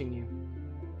 It's watching you.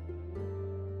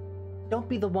 Don't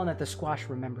be the one that the squash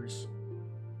remembers.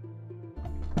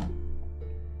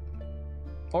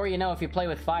 Or, you know, if you play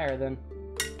with fire, then...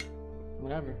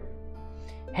 whatever.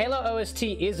 Halo OST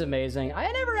is amazing. I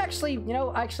never actually, you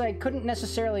know, I couldn't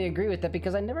necessarily agree with that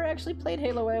because I never actually played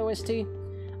Halo OST.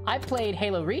 I played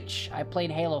Halo Reach, I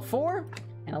played Halo 4,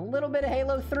 and a little bit of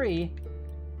Halo 3.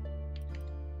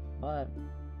 But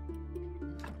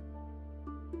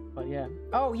yeah.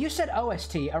 Oh, you said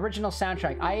OST, original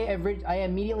soundtrack. I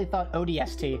immediately thought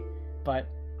ODST, but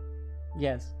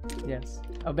yes.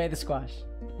 Obey the squash.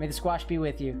 May the squash be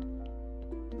with you.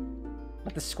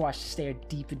 Let the squash stare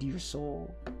deep into your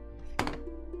soul.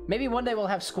 Maybe one day we'll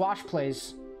have squash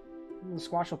plays. The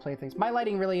squash will play things. My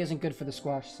lighting really isn't good for the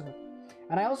squash, so.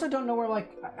 And I also don't know where,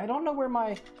 like, I don't know where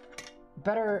my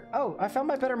better... Oh, I found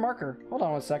my better marker. Hold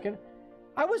on one second.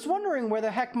 I was wondering where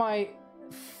the heck my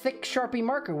thick Sharpie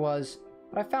marker was,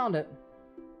 but I found it.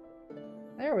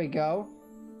 There we go.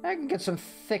 I can get some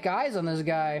thick eyes on this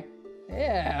guy.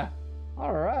 Yeah.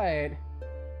 All right.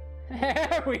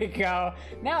 There we go.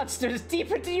 Now it stares deep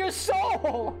into your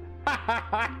soul.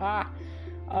 Oh,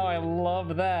 I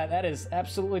love that. That is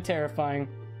absolutely terrifying.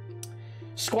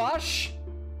 Squash,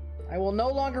 I will no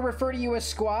longer refer to you as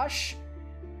Squash.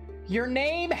 Your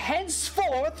name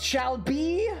henceforth shall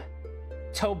be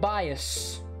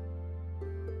Tobias.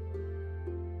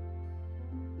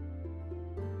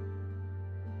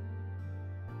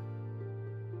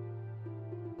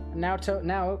 Now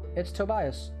it's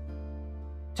Tobias.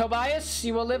 Tobias,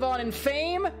 you will live on in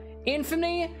fame,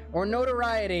 infamy, or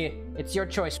notoriety. It's your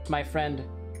choice, my friend.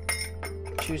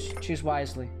 Choose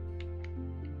wisely.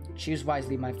 Choose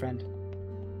wisely, my friend.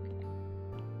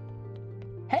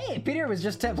 Hey, Peter was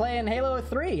just playing Halo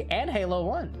 3 and Halo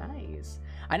 1. Nice.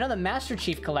 I know the Master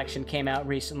Chief Collection came out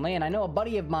recently, and I know a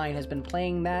buddy of mine has been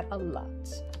playing that a lot.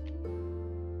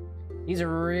 He's a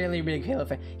really big Halo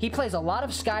fan. He plays a lot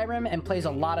of Skyrim and plays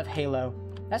a lot of Halo.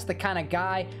 That's the kind of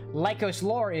guy Lycos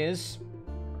Lore is.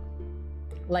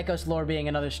 Lycos Lore being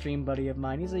another stream buddy of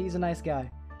mine. He's a nice guy.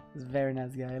 He's a very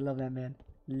nice guy. I love that man.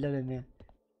 Love that man.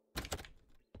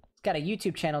 He's got a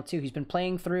YouTube channel too. He's been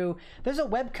playing through... There's a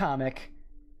webcomic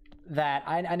that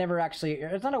I never actually...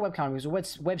 It's not a webcomic. It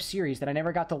was a web series that I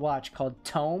never got to watch called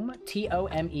Tome.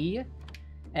 T-O-M-E.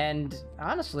 And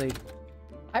honestly...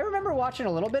 I remember watching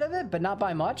a little bit of it, but not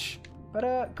by much.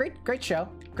 But great show.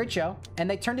 Great show. And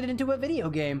they turned it into a video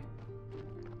game.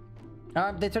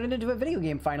 They turned it into a video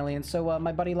game finally, and so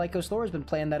my buddy Lycos Lore has been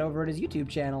playing that over at his YouTube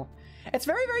channel. It's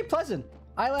very, very pleasant.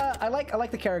 I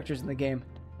like the characters in the game.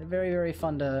 They're very, very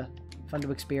fun to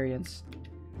experience.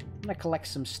 I'm gonna collect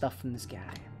some stuff from this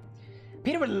guy.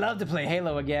 Peter would love to play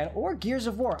Halo again, or Gears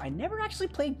of War. I never actually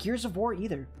played Gears of War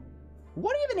either.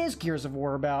 What even is Gears of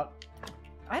War about?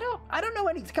 I don't know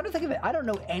any. Come to think of it, I don't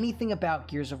know anything about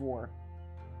Gears of War,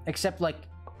 except like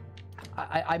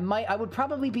I would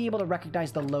probably be able to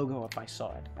recognize the logo if I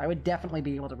saw it. I would definitely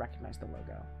be able to recognize the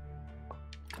logo.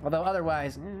 Although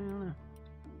otherwise, I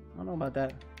don't know about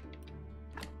that.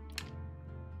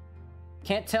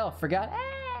 Can't tell. Forgot.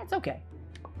 It's okay.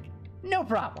 No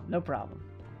problem. No problem.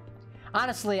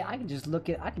 Honestly, I can just look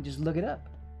it up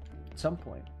at some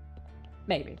point.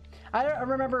 Maybe. I don't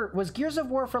remember. Was Gears of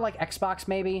War for like Xbox?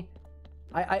 Maybe.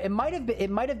 It might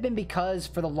have been because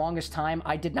for the longest time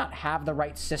I did not have the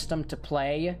right system to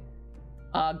play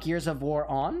Gears of War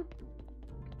on.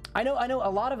 I know a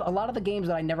lot of the games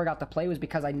that I never got to play was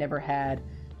because I never had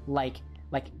like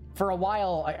for a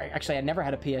while. Actually, I never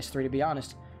had a PS3 to be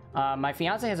honest. My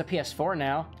fiance has a PS4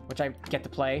 now, which I get to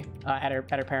play at her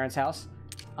parents' house.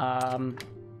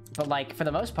 But like for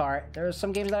the most part, there's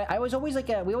some games that I was always like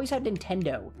we always had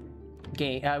Nintendo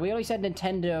game. We always had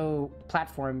Nintendo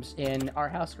platforms in our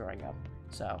house growing up.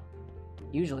 So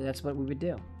usually that's what we would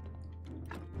do.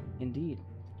 Indeed.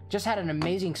 Just had an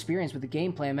amazing experience with the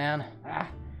gameplay, man.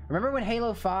 Remember when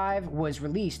Halo 5 was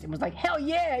released? It was like, hell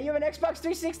yeah, you have an Xbox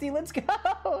 360, let's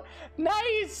go!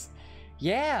 Nice!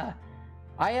 Yeah.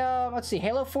 Let's see,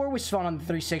 Halo 4 was fun on the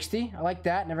 360. I like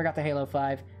that, never got the Halo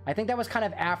 5. I think that was kind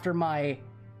of after my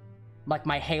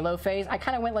Halo phase. I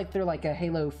kind of went like through like a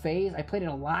Halo phase. I played it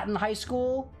a lot in high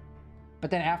school,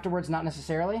 but then afterwards, not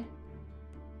necessarily.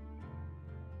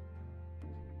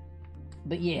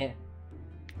 But yeah.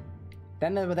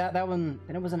 Then that one,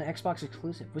 then it was an Xbox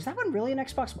exclusive. Was that one really an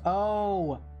Xbox?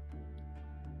 Oh,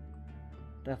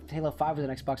 the Halo 5 was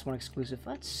an Xbox One exclusive.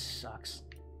 That sucks.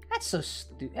 That's so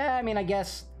stupid. I mean, I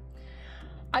guess,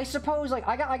 I suppose, like,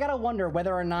 I gotta wonder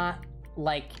whether or not,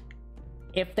 like,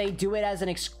 if they do it as an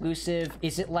exclusive,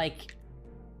 is it like,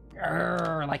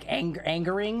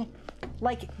 angering?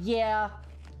 Like, yeah,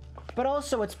 but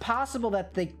also it's possible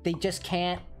that they just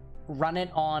can't run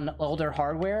it on older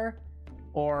hardware.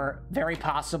 Or very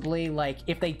possibly, like,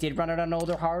 if they did run it on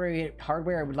older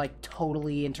hardware, it would, like,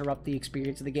 totally interrupt the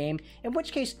experience of the game. In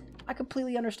which case, I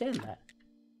completely understand that.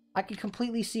 I can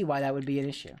completely see why that would be an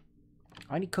issue.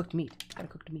 I need cooked meat. Gotta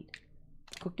cook the meat.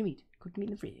 Cook the meat. Cook the meat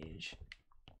in the fridge.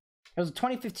 It was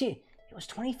 2015. It was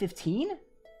 2015?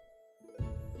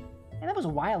 And that was a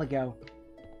while ago.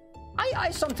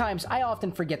 I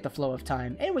often forget the flow of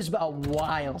time. It was a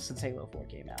while since Halo 4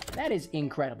 came out. That is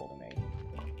incredible to me.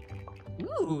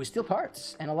 Ooh, steel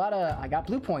parts. And a lot of... I got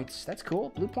blue points. That's cool.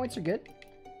 Blue points are good.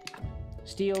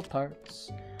 Steel parts.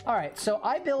 Alright, so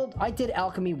I did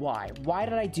alchemy. Why? Why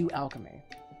did I do alchemy?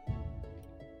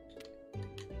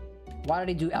 Why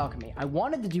did I do alchemy? I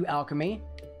wanted to do alchemy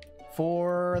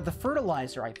for the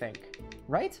fertilizer, I think.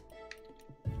 Right?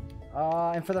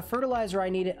 And for the fertilizer, I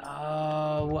needed...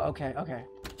 Oh, okay.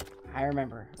 I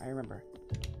remember.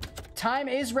 Time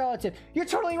is relative. You're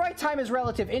totally right, time is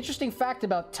relative. Interesting fact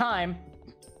about time,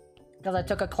 because I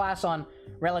took a class on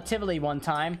relativity one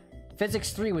time.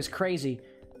 Physics 3 was crazy.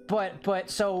 But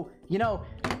so, you know,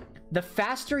 the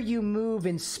faster you move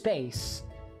in space,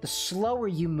 the slower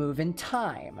you move in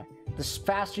time. The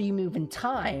faster you move in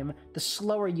time, the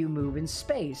slower you move in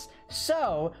space.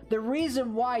 So, the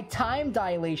reason why time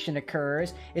dilation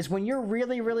occurs is when you're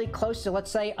really, really close to, let's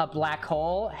say, a black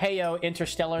hole. Heyo,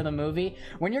 Interstellar, the movie.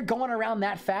 When you're going around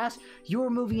that fast, you're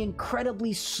moving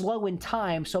incredibly slow in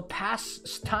time, so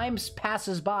time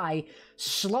passes by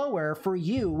slower for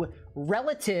you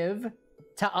relative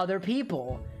to other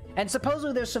people. And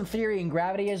supposedly there's some theory in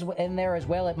gravity in there as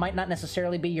well. It might not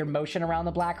necessarily be your motion around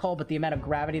the black hole, but the amount of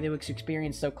gravity that we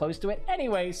experience so close to it.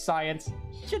 Anyway, science.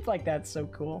 Shit like that's so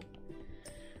cool.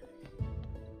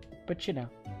 But you know.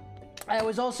 I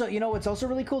was also, you know what's also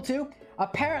really cool too?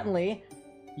 Apparently,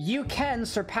 you can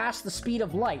surpass the speed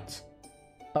of light.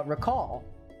 But recall,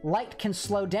 light can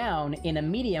slow down in a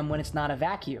medium when it's not a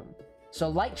vacuum. So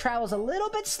light travels a little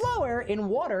bit slower in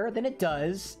water than it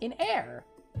does in air.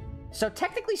 So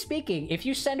technically speaking, if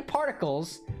you send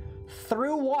particles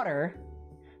through water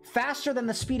faster than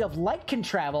the speed of light can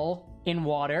travel in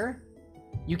water,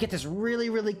 you get this really,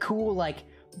 really cool, like,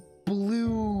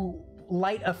 blue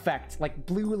light effect. Like,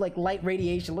 blue, like, light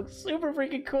radiation. Looks super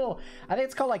freaking cool. I think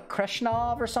it's called, like,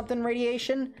 Krishnov or something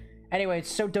radiation. Anyway, it's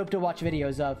so dope to watch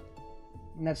videos of.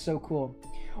 And that's so cool.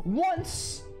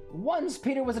 Once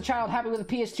Peter was a child happy with a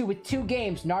PS2 with 2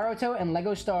 games, Naruto and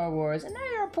Lego Star Wars, and now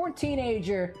you're a poor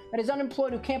teenager that is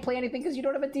unemployed who can't play anything because you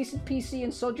don't have a decent PC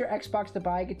and sold your Xbox to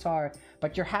buy a guitar,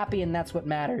 but you're happy and that's what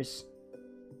matters.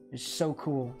 It's so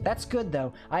cool. That's good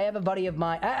though. I have a buddy of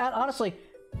mine, honestly,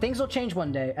 things will change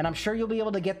one day, and I'm sure you'll be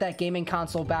able to get that gaming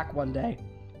console back one day.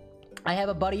 I have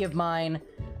a buddy of mine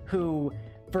who,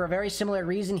 for a very similar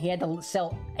reason, he had to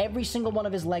sell every single one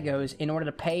of his Legos in order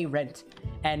to pay rent.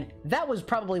 And that was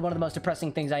probably one of the most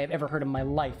depressing things I have ever heard in my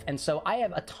life. And so I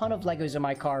have a ton of Legos in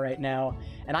my car right now,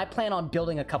 and I plan on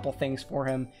building a couple things for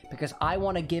him because I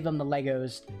want to give him the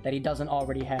Legos that he doesn't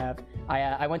already have.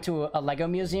 I went to a Lego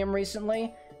museum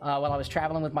recently while I was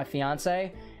traveling with my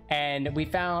fiance, and we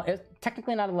found, it's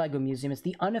technically not a Lego museum, it's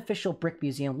the unofficial brick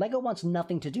museum. Lego wants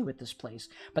nothing to do with this place,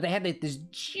 but they had this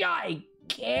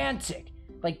gigantic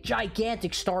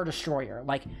Star Destroyer,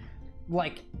 like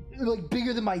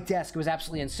bigger than my desk. It was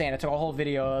absolutely insane. I took a whole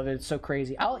video of it. It's so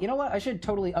crazy. You know what? I should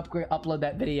totally upload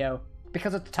that video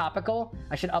because it's topical.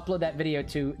 I should upload that video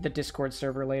to the Discord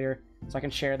server later so I can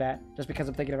share that. Just because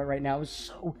I'm thinking of it right now. It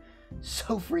was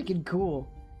so freaking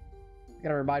cool. I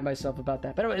gotta remind myself about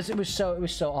that. But it was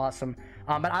so awesome.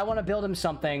 But I want to build him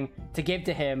something to give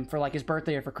to him for like his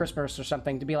birthday or for Christmas or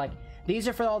something, to be like, these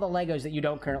are for all the Legos that you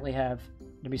don't currently have.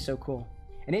 It'd be so cool.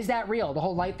 And is that real? The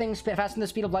whole light thing, faster than the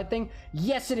speed of light thing?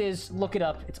 Yes, it is. Look it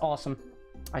up. It's awesome.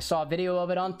 I saw a video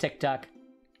of it on TikTok.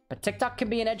 But TikTok can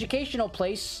be an educational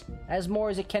place as more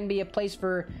as it can be a place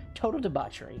for total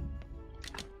debauchery.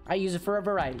 I use it for a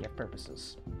variety of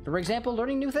purposes. For example,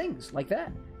 learning new things, like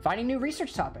that. Finding new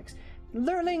research topics.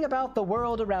 Learning about the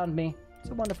world around me. It's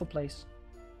a wonderful place.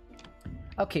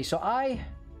 Okay, so let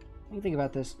me think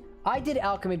about this. I did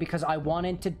alchemy because I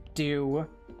wanted to do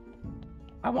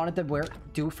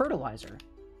fertilizer.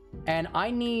 And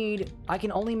I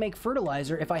can only make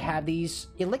fertilizer if I have these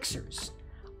elixirs.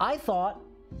 I thought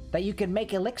that you could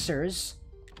make elixirs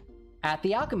at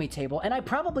the alchemy table, and I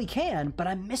probably can, but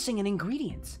I'm missing an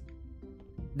ingredient.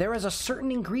 There is a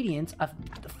certain ingredient,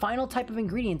 the final type of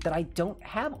ingredient that I don't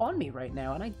have on me right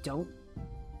now, and I don't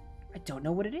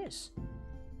know what it is.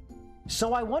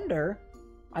 So I wonder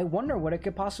what it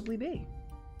could possibly be.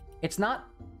 It's not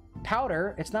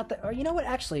powder, it's not the, or you know what,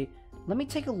 actually, let me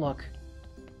take a look.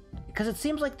 Because it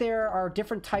seems like there are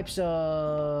different types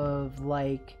of,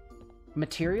 like,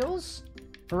 materials.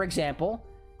 For example,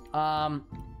 oh,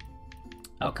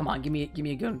 come on, give me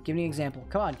an example.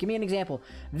 Come on, give me an example.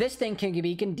 This thing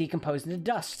can decompose into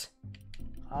dust.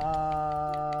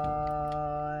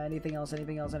 Anything else?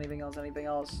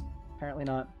 Apparently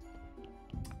not.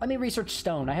 Let me research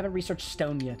stone. I haven't researched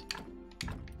stone yet.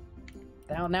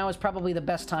 Now is probably the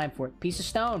best time for it. Piece of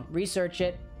stone. Research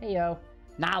it. Hey, yo.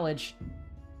 Knowledge.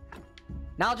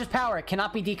 Knowledge is power. It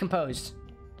cannot be decomposed.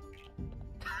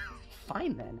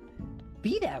 Fine, then.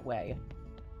 Be that way.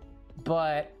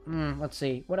 But, let's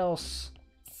see. What else?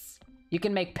 You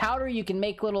can make powder. You can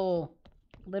make little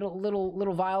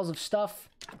vials of stuff.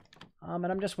 And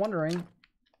I'm just wondering,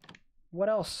 what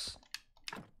else?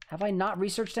 Have I not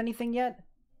researched anything yet?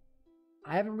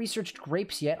 I haven't researched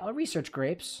grapes yet. I'll research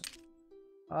grapes.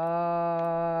 I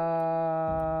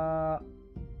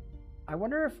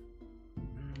wonder if...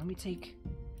 let me take...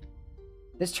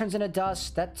 This turns into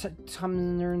dust. That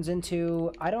turns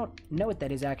into... I don't know what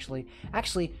that is, actually.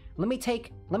 Actually, let me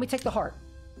take the heart.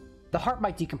 The heart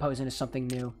might decompose into something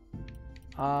new.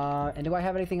 And do I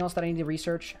have anything else that I need to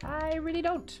research? I really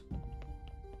don't.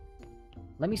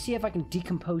 Let me see if I can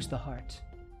decompose the heart.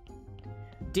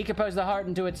 Decompose the heart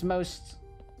into its most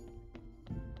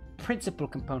principal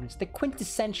components. The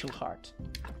quintessential heart.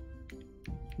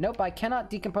 Nope, I cannot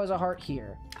decompose a heart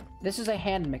here. This is a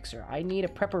hand mixer. I need a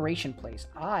preparation place.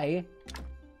 I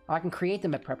can create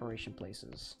them at preparation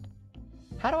places.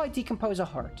 How do I decompose a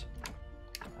heart?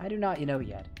 I do not know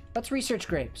yet. Let's research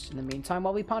grapes. In the meantime,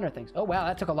 while we ponder things. Oh, wow,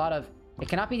 that took a lot of... It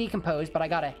cannot be decomposed, but I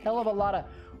got a hell of a lot of...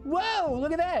 Whoa,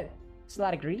 look at that! It's a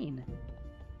lot of green.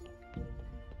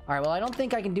 Alright, well, I don't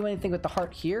think I can do anything with the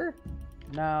heart here.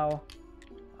 No.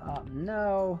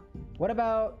 No. What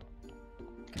about...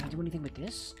 Can I do anything with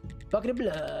this? Bucket of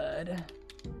blood.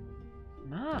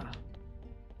 Nah.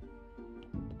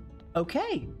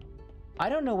 Okay. I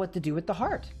don't know what to do with the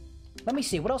heart. Let me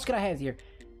see. What else could I have here?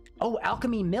 Oh,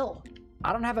 alchemy mill.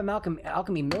 I don't have an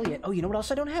alchemy mill yet. Oh, you know what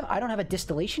else I don't have? I don't have a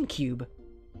distillation cube.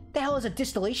 The hell is a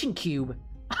distillation cube?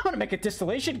 I want to make a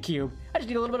distillation cube. I just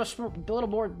need a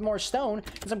little more stone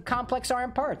and some complex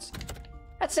iron parts.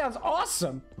 That sounds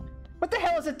awesome. What the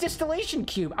hell is a distillation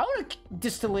cube? I want to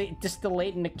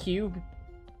distillate in a cube.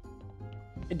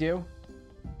 I do.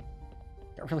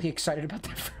 Got really excited about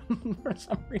that for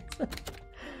some reason.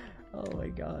 Oh my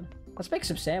god. Let's make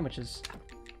some sandwiches.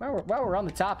 While we're on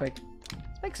the topic,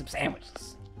 let's make some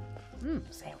sandwiches.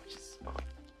 Sandwiches.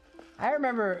 I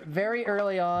remember very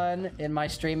early on in my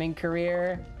streaming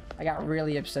career, I got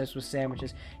really obsessed with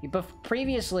sandwiches. But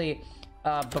previously,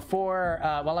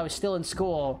 while I was still in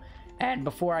school, and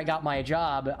before I got my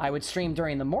job, I would stream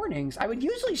during the mornings. I would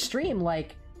usually stream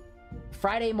like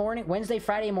Wednesday,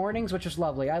 Friday mornings, which was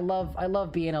lovely. I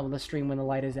love being able to stream when the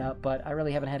light is out, but I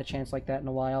really haven't had a chance like that in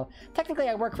a while. Technically,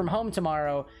 I work from home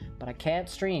tomorrow, but I can't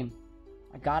stream.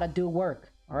 I gotta do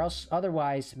work, or else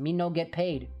otherwise, me no get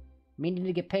paid. Me need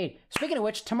to get paid. Speaking of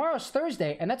which, tomorrow's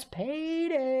Thursday, and that's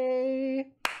payday.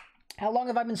 How long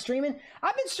have I been streaming?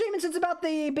 I've been streaming since about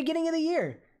the beginning of the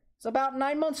year. It's about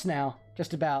 9 months now,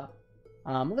 just about.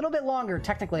 A little bit longer,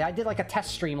 technically. I did like a test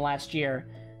stream last year,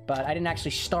 but I didn't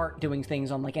actually start doing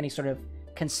things on like any sort of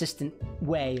consistent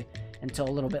way until a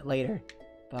little bit later.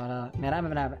 But man, I've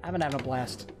been having a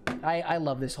blast. I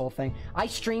love this whole thing. I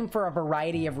stream for a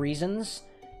variety of reasons,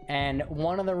 and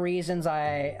one of the reasons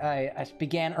I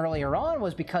began earlier on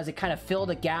was because it kind of filled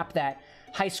a gap that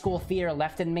high school theater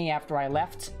left in me after I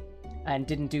left and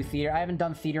didn't do theater. I haven't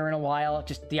done theater in a while.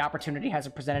 Just the opportunity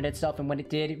hasn't presented itself, and when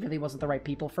it did, it really wasn't the right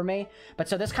people for me. But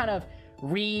so this kind of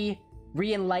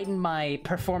re-enlighten my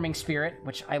performing spirit,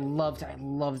 which I loved. I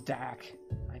loved DAC.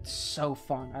 It's so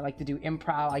fun. I like to do improv.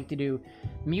 I like to do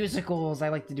musicals. I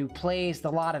like to do plays. A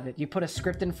lot of it. You put a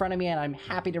script in front of me, and I'm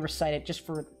happy to recite it just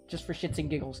for shits and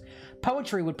giggles.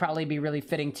 Poetry would probably be really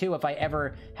fitting too if I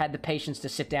ever had the patience to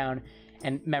sit down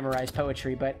and memorize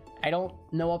poetry. But I don't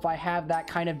know if I have that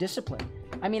kind of discipline.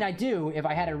 I mean, I do if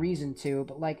I had a reason to,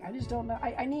 but like I just don't know.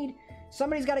 I need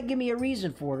somebody's got to give me a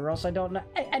reason for it, or else I don't know.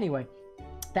 Anyway.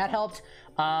 That helped.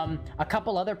 A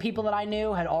couple other people that I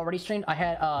knew had already streamed. I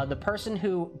had the person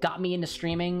who got me into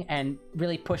streaming and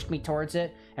really pushed me towards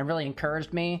it and really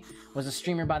encouraged me was a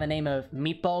streamer by the name of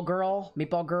Meatball Girl.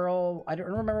 Meatball Girl. I don't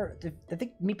remember. I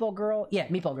think Meatball Girl. Yeah,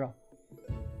 Meatball Girl.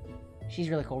 She's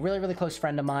really cool. Really, really close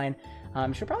friend of mine.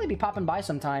 She'll probably be popping by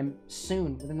sometime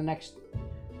soon, within the next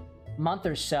month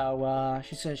or so.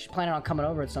 She said she's planning on coming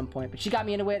over at some point, but she got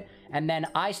me into it. And then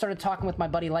I started talking with my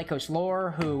buddy Lycos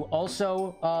Lore, who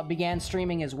also began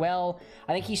streaming as well.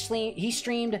 I think he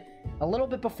streamed a little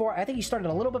bit before. I think he started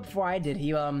a little bit before I did.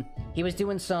 He was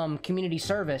doing some community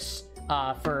service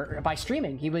by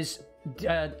streaming. He was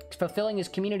fulfilling his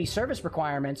community service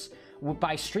requirements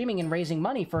by streaming and raising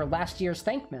money for last year's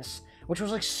Thankmas, which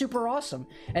was like super awesome.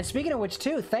 And speaking of which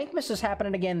too, Thankmas is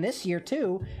happening again this year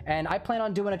too, and I plan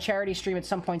on doing a charity stream at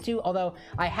some point too, although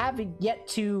I haven't yet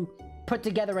to put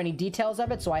together any details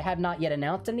of it, so I have not yet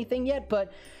announced anything yet.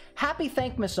 But happy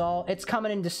Thankmas all. It's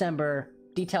coming in December.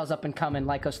 Details up and coming.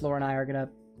 Lycos, Laura, and I are gonna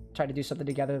try to do something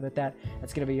together with that.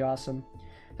 That's gonna be awesome.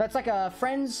 That's like a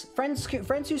friends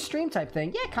who stream type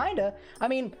thing. Yeah, kinda. I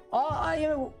mean,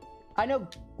 I know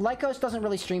Lycos doesn't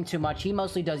really stream too much. He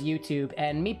mostly does YouTube,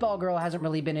 and Meatball Girl hasn't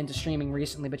really been into streaming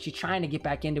recently, but she's trying to get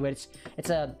back into it. It's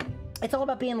all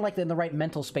about being like in the right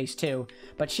mental space too,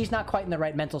 but she's not quite in the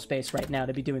right mental space right now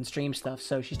to be doing stream stuff,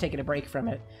 so she's taking a break from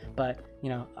it. But you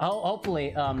know,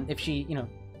 hopefully, if she, you know,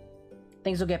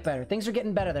 things will get better. Things are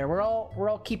getting better there. We're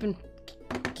all keeping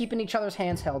each other's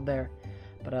hands held there.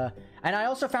 But and I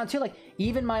also found too, like,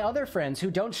 even my other friends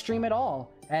who don't stream at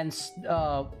all, and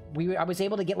I was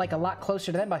able to get like a lot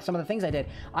closer to them by some of the things I did.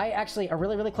 A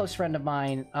really, really close friend of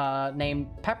mine named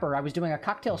Pepper, I was doing a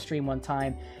cocktail stream one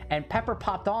time, and Pepper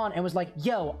popped on and was like,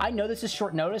 yo, I know this is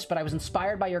short notice, but I was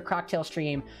inspired by your cocktail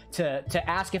stream to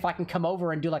ask if I can come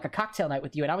over and do like a cocktail night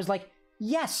with you. And I was like,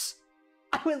 yes,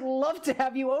 I would love to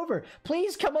have you over.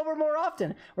 Please come over more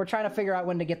often. We're trying to figure out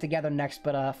when to get together next,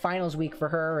 but finals week for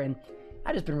her, and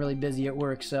I've just been really busy at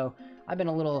work, so I've been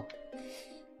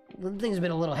things have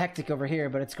been a little hectic over here,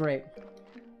 but it's great.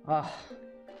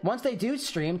 Once they do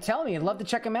stream, tell me. I'd love to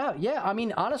check them out. Yeah, I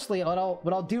mean, honestly, what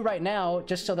I'll do right now,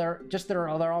 just so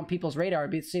they're on people's radar,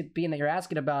 being that you're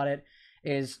asking about it,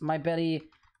 is my buddy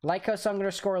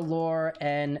Lycos_lore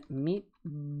and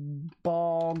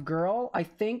Meatball Girl. I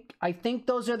think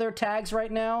those are their tags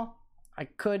right now.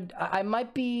 I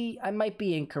might be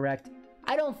incorrect.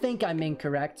 I don't think I'm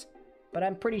incorrect, but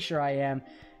I'm pretty sure I am.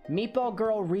 Meatball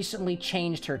Girl recently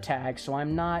changed her tag, so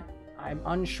I'm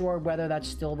unsure whether that's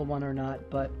still the one or not,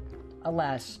 but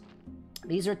alas.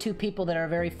 These are two people that are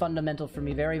very fundamental for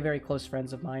me, very, very close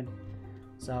friends of mine.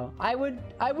 So I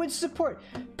would support.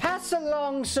 Pass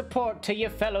along support to your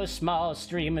fellow small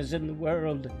streamers in the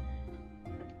world.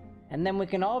 And then we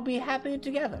can all be happy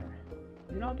together.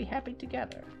 We can all be happy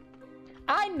together.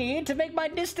 I need to make my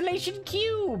distillation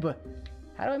cube.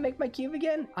 How do I make my cube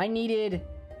again? I needed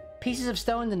pieces of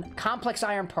stone and complex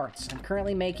iron parts. I'm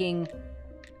currently making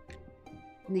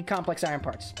the complex iron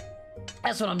parts.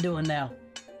 That's what I'm doing now.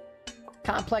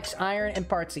 Complex iron and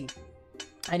partsy.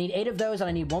 I need 8 of those, and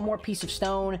I need 1 more piece of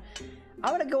stone.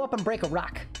 I'm gonna go up and break a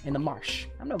rock in the marsh.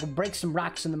 I'm gonna go break some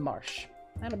rocks in the marsh.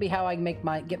 That'll be how I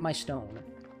get my stone.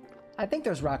 I think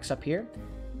there's rocks up here.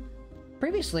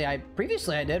 Previously I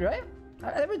did, right?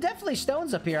 There were definitely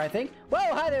stones up here, I think. Whoa,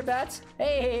 hi there, bats.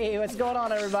 Hey, what's going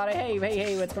on, everybody?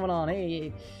 Hey, what's going on?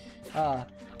 Hey.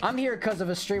 I'm here because of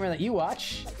a streamer that you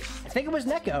watch. I think it was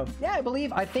Neko. Yeah,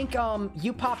 I think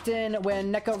you popped in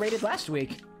when Neko raided last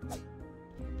week.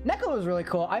 Neko was really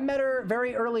cool. I met her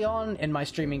very early on in my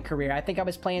streaming career. I think I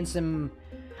was playing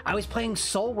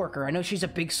Soul Worker. I know she's a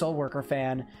big Soul Worker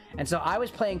fan. And so I was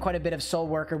playing quite a bit of Soul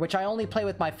Worker, which I only play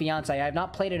with my fiance. I have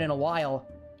not played it in a while.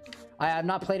 I have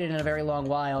not played it in a very long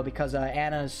while because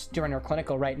Anna's doing her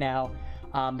clinical right now.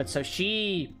 But so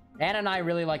Anna and I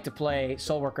really like to play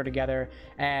Soul Worker together.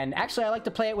 And actually, I like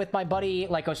to play it with my buddy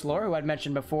Lycos Lore, who I'd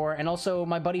mentioned before, and also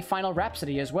my buddy Final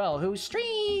Rhapsody as well, who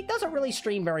doesn't really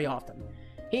stream very often.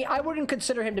 I wouldn't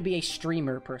consider him to be a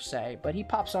streamer per se, but he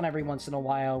pops on every once in a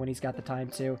while when he's got the time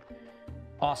to.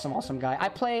 Awesome guy. I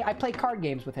play card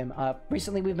games with him.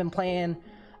 Recently, we've been playing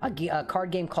a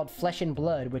card game called Flesh and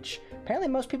Blood, which apparently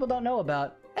most people don't know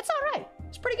about. It's all right.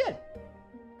 It's pretty good.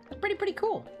 It's pretty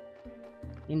cool.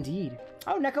 Indeed.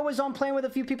 Oh, Neko was on playing with a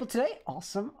few people today.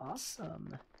 Awesome,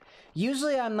 awesome.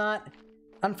 Usually I'm not...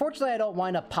 Unfortunately, I don't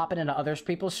wind up popping into other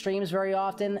people's streams very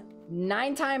often.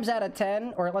 9 times out of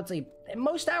 10, or let's say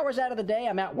most hours out of the day,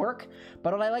 I'm at work.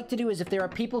 But what I like to do is if there are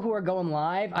people who are going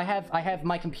live, I have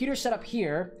my computer set up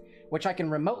here, which I can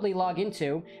remotely log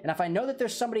into. And if I know that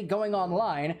there's somebody going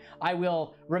online, I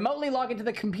will remotely log into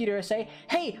the computer and say,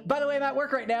 hey, by the way, I'm at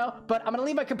work right now, but I'm gonna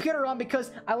leave my computer on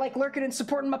because I like lurking and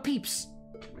supporting my peeps.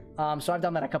 So I've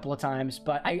done that a couple of times,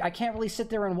 but I can't really sit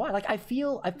there and watch. Like, I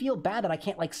feel bad that I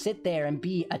can't, like, sit there and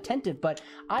be attentive, but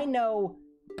I know,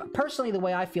 personally, the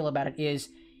way I feel about it is,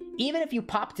 even if you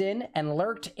popped in and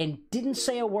lurked and didn't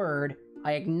say a word,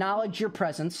 I acknowledge your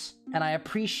presence, and I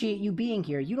appreciate you being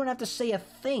here. You don't have to say a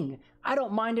thing. I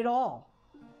don't mind at all.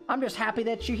 I'm just happy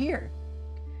that you're here.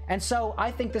 And so I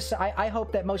think this, I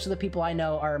hope that most of the people I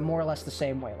know are more or less the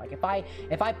same way. Like, if I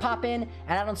pop in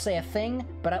and I don't say a thing,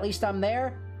 but at least I'm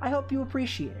there, I hope you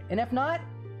appreciate it. And if not,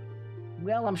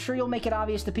 well, I'm sure you'll make it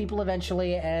obvious to people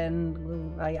eventually,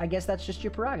 and I guess that's just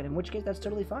your prerogative, in which case that's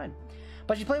totally fine.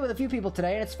 But you played with a few people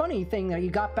today, and it's funny thing that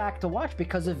you got back to watch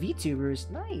because of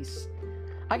VTubers. Nice.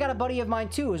 I got a buddy of mine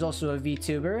too who's also a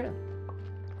VTuber.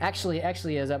 Actually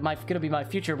is gonna be my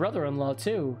future brother-in-law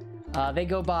too. They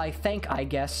go by Thank, I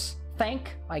guess,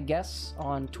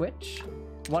 on Twitch.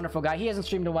 Wonderful guy. He hasn't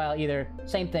streamed in a while either.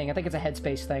 Same thing. I think it's a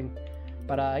Headspace thing.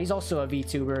 But he's also a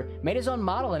VTuber. Made his own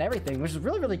model and everything, which is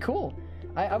really, really cool.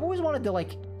 I've always wanted to,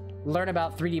 like, learn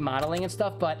about 3D modeling and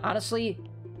stuff, but honestly,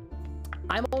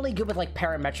 I'm only good with, like,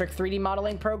 parametric 3D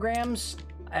modeling programs,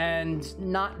 and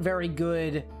not very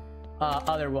good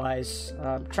otherwise.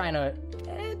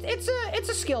 It's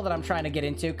a skill that I'm trying to get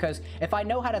into, because if I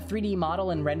know how to 3D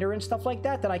model and render and stuff like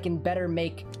that, then I can better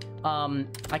make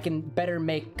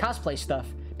cosplay stuff,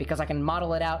 because I can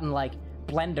model it out in, like,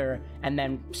 Blender and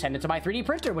then send it to my 3D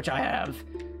printer, which I have.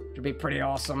 Which would be pretty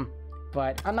awesome.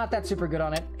 But I'm not that super good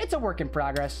on it. It's a work in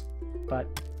progress,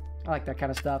 but I like that kind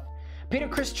of stuff. Peter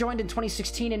Chris joined in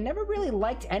 2016 and never really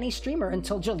liked any streamer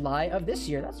until July of this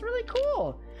year. That's really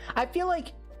cool. I feel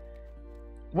like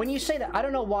when you say that, I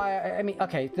don't know why. I mean,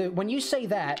 okay, when you say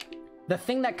that, the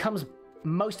thing that comes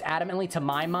most adamantly to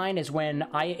my mind is when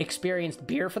I experienced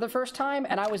beer for the first time,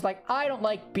 and I was like, I don't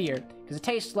like beer because it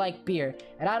tastes like beer,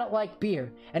 and I don't like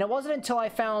beer. And it wasn't until I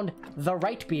found the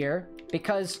right beer,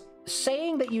 because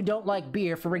saying that you don't like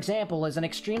beer, for example, is an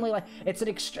extremely, like, it's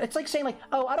like saying, like,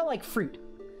 oh, I don't like fruit.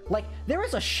 Like, there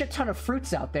is a shit ton of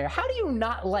fruits out there. How do you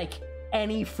not like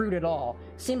any fruit at all?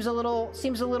 Seems a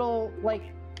little like,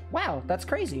 wow, that's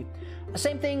crazy.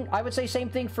 Same thing, I would say same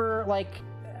thing for, like,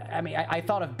 I mean, I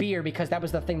thought of beer because that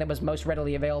was the thing that was most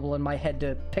readily available in my head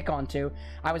to pick onto.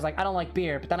 I was like, I don't like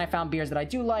beer, but then I found beers that I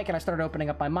do like, and I started opening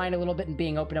up my mind a little bit and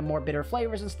being open to more bitter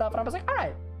flavors and stuff, and I was like, all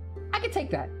right, I can take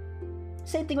that.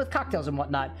 Same thing with cocktails and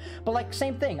whatnot. But, like,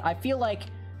 same thing. I feel like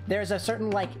there's a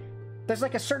certain, like,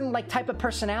 type of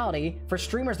personality for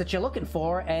streamers that you're looking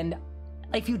for, and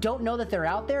if you don't know that they're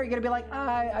out there, you're gonna be like,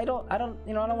 I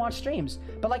don't watch streams.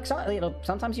 But, like,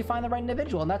 sometimes you find the right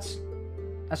individual, and that's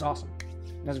awesome.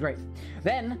 That's great.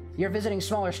 Then you're visiting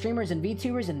smaller streamers and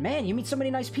VTubers, and man, you meet so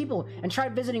many nice people. And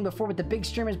tried visiting before with the big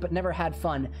streamers, but never had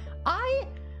fun. I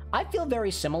feel very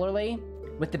similarly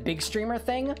with the big streamer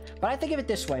thing, but I think of it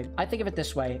this way.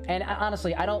 And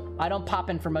honestly, I don't pop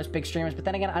in for most big streamers, but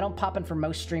then again, I don't pop in for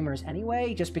most streamers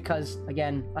anyway, just because,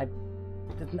 again,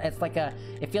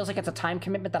 it feels like it's a time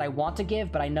commitment that I want to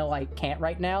give, but I know I can't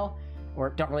right now, or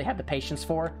don't really have the patience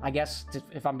for, I guess,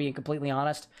 if I'm being completely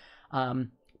honest.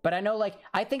 But I know, like,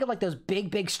 I think of, like, those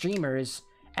big streamers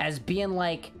as being,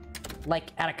 like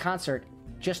at a concert,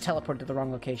 just teleported to the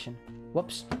wrong location.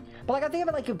 Whoops. But, like, I think of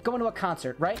it like going to a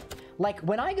concert, right? Like,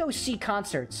 when I go see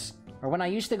concerts, or when I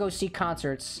used to go see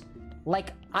concerts,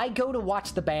 like, I go to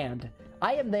watch the band.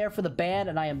 I am there for the band,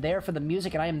 and I am there for the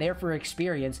music, and I am there for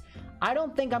experience. I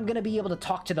don't think I'm gonna be able to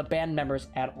talk to the band members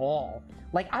at all.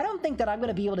 Like, I don't think that I'm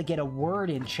gonna be able to get a word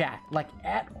in chat, like,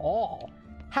 at all.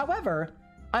 However,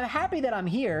 I'm happy that I'm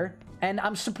here, and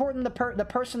I'm supporting the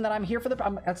person that I'm here for.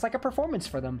 It's like a performance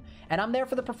for them, and I'm there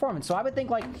for the performance. So I would think,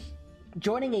 like,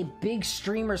 joining a big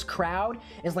streamers crowd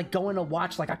is like going to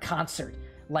watch, like, a concert.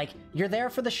 Like, you're there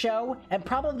for the show, and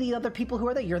probably the other people who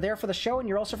are there, you're there for the show, and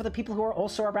you're also for the people who are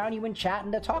also around you in chat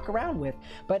and to talk around with.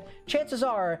 But chances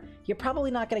are, you're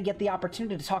probably not going to get the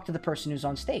opportunity to talk to the person who's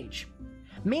on stage.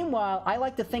 Meanwhile, I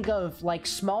like to think of, like,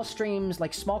 small streams,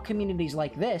 like small communities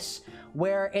like this,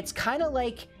 where it's kind of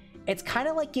like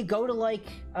you go to, like,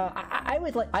 I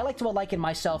like to liken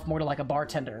myself more to, like, a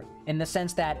bartender, in the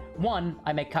sense that, one,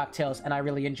 I make cocktails and I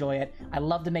really enjoy it. I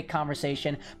love to make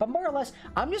conversation, but more or less,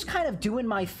 I'm just kind of doing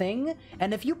my thing.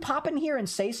 And if you pop in here and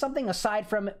say something aside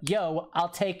from, yo, I'll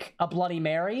take a Bloody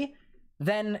Mary,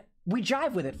 then we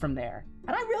jive with it from there.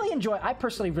 And I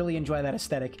personally really enjoy that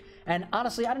aesthetic. And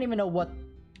honestly, I don't even know what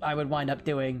I would wind up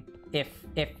doing if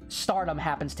stardom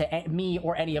happens to me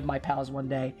or any of my pals one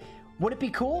day. Would it be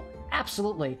cool?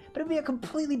 Absolutely. But it'd be a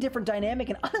completely different dynamic,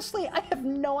 and honestly, I have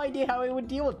no idea how I would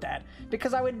deal with that,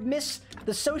 because I would miss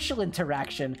the social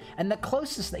interaction and the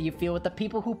closeness that you feel with the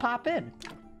people who pop in.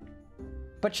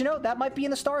 But you know, that might be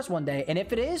in the stars one day, and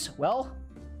if it is, well,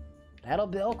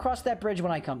 I'll cross that bridge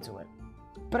when I come to it.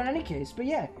 But in any case, but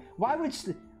yeah, why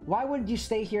would you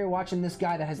stay here watching this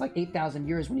guy that has like 8,000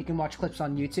 viewers when you can watch clips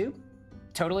on YouTube?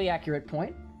 Totally accurate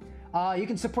point. You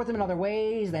can support them in other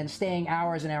ways than staying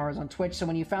hours and hours on Twitch. So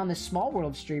when you found this small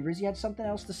world of streamers, you had something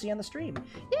else to see on the stream.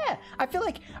 Yeah, I feel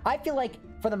like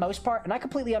for the most part, and I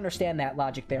completely understand that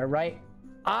logic there, right?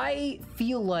 I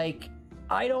feel like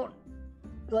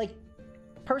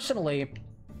personally,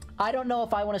 I don't know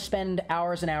if I want to spend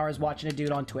hours and hours watching a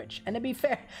dude on Twitch. And to be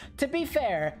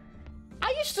fair,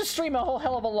 I used to stream a whole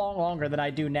hell of a lot longer than I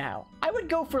do now. I would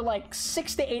go for like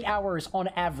 6 to 8 hours on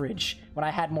average when I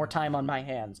had more time on my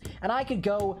hands. And I could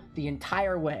go the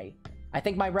entire way. I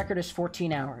think my record is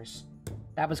 14 hours.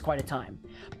 That was quite a time.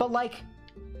 But like,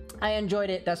 I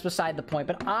enjoyed it. That's beside the point.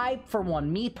 But I, for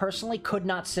one, me personally, could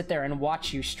not sit there and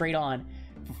watch you straight on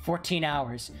for 14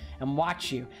 hours and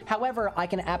watch you. However, I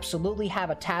can absolutely have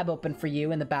a tab open for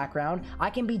you in the background. I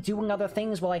can be doing other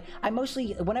things while I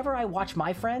mostly, whenever I watch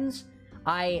my friends,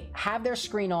 I have their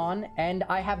screen on, and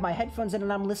I have my headphones in,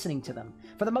 and I'm listening to them.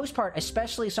 For the most part,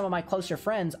 especially some of my closer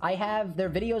friends, I have their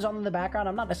videos on in the background.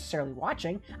 I'm not necessarily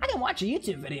watching. I can watch a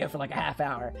YouTube video for like a half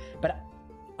hour, but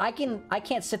I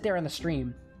can't sit there in the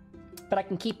stream. But I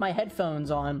can keep my headphones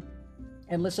on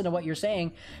and listen to what you're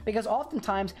saying, because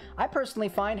oftentimes, I personally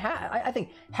find, I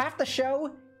think half the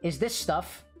show is this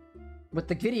stuff with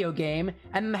the video game,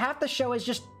 and half the show is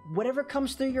just whatever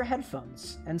comes through your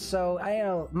headphones. And so, I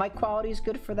know, mic quality is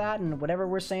good for that, and whatever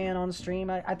we're saying on stream,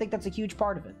 I think that's a huge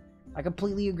part of it. I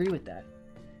completely agree with that.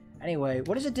 Anyway,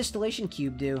 what does a distillation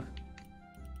cube do?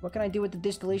 What can I do with the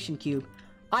distillation cube?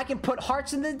 I can put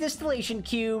hearts in the distillation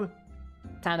cube!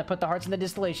 Time to put the hearts in the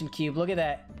distillation cube. Look at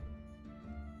that.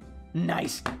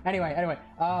 Nice! Anyway,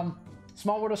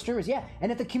 small world of streamers, yeah.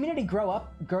 And if the community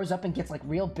grows up and gets like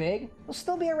real big, we'll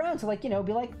still be around to like, you know,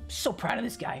 be like, so proud of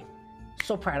this guy.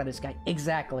 So proud of this guy.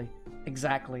 Exactly.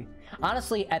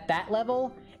 Honestly, at that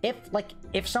level,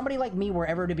 if somebody like me were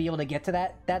ever to be able to get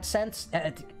to that sense,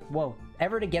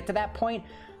 ever to get to that point,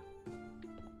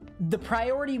 the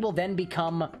priority will then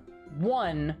become,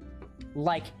 one,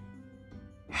 like,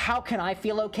 how can I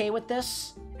feel okay with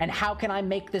this? And how can I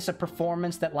make this a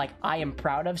performance that, like, I am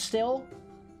proud of still?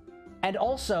 And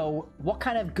also, what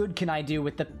kind of good can I do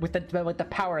with the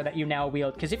power that you now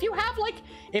wield? Because if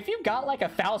you've got like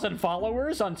 1,000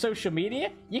 followers on social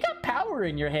media, you got power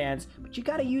in your hands, but you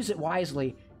got to use it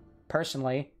wisely.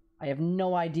 Personally, I have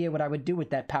no idea what I would do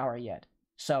with that power yet.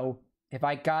 So if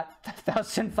I got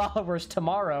 1,000 followers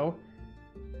tomorrow,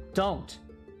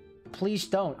 please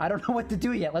don't. I don't know what to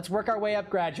do yet. Let's work our way up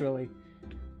gradually,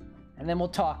 and then we'll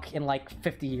talk in like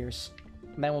 50 years,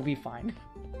 and then we'll be fine.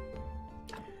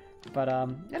 But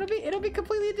it'll be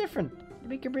completely different. It'll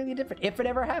be completely different if it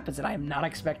ever happens, and I am not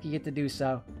expecting it to do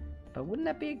so. But wouldn't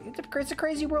that be? It's a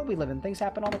crazy world we live in. Things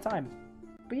happen all the time.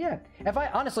 But yeah, if I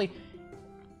honestly,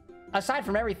 aside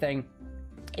from everything,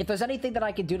 if there's anything that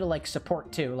I could do to like support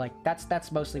too, like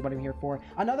that's mostly what I'm here for.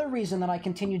 Another reason that I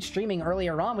continued streaming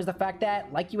earlier on was the fact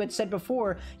that, like you had said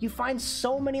before, you find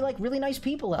so many like really nice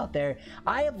people out there.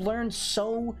 I have learned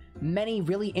so many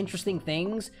really interesting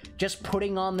things just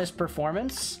putting on this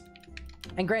performance.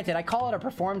 And granted, I call it a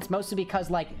performance mostly because,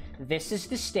 like, this is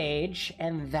the stage,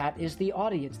 and that is the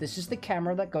audience. This is the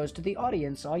camera that goes to the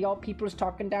audience. All y'all people's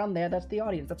talking down there, that's the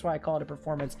audience. That's why I call it a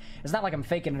performance. It's not like I'm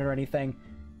faking it or anything.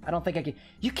 I don't think I can...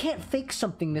 You can't fake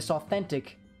something this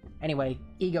authentic. Anyway,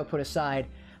 ego put aside.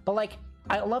 But, like,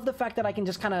 I love the fact that I can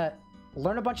just kind of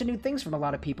learn a bunch of new things from a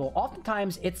lot of people.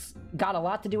 Oftentimes, it's got a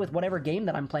lot to do with whatever game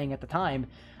that I'm playing at the time.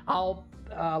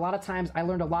 A lot of times I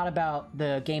learned a lot about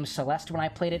the game Celeste when I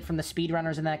played it from the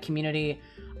speedrunners in that community.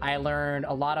 I learned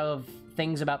a lot of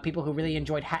things about people who really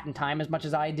enjoyed Hat in Time as much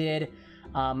as I did.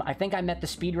 I think I met the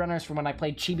speedrunners from when I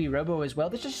played Chibi Robo as well.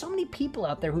 There's just so many people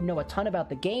out there who know a ton about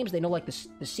the games. They know like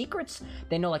the secrets.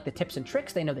 They know like the tips and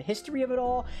tricks. They know the history of it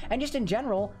all. And just in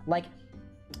general, like,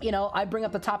 you know, I bring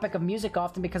up the topic of music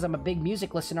often because I'm a big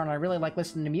music listener and I really like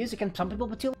listening to music, and some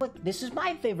people feel like, this is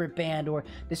my favorite band, or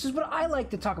this is what I like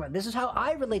to talk about. This is how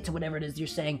I relate to whatever it is you're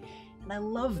saying. And I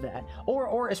love that.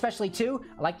 Or especially too,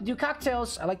 I like to do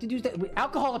cocktails. I like to do that.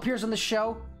 Alcohol appears on the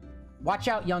show. Watch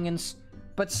out, youngins.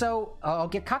 But so I'll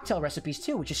get cocktail recipes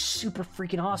too, which is super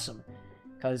freaking awesome.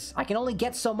 Because I can only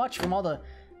get so much from all the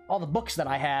books that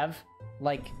I have.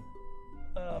 Like,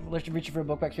 let's reach for a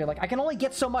book back here. Like, I can only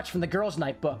get so much from the Girls'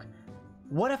 Night book.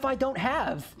 What if I don't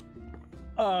have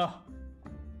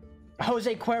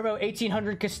Jose Cuervo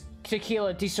 1800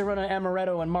 tequila, Di Serrano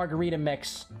Amaretto, and margarita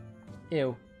mix?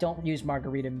 Ew. Don't use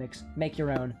margarita mix. Make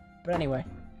your own. But anyway.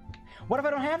 What if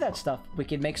I don't have that stuff? We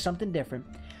could make something different.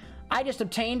 I just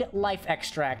obtained life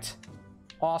extract.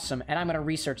 Awesome. And I'm going to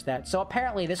research that. So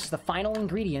apparently this is the final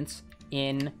ingredient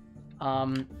in...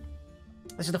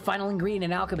 this is the final ingredient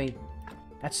in alchemy.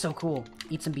 That's so cool.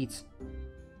 Eat some beets.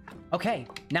 Okay.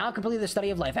 Now I've completed the study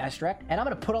of life extract. And I'm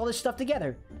going to put all this stuff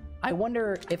together. I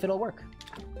wonder if it'll work.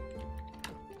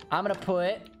 I'm going to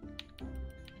put...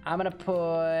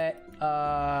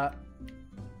 I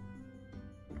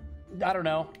don't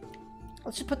know.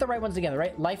 Let's just put the right ones together,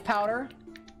 right? Life powder.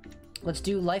 Let's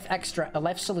do life extract,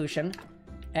 life solution,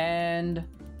 and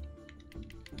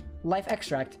life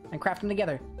extract, and craft them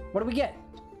together. What do we get?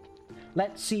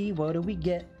 Let's see, what do we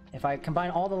get if I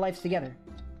combine all the lives together?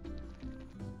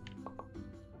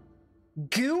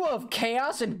 Goo of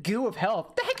chaos and goo of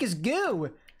health. The heck is goo?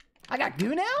 I got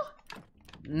goo now?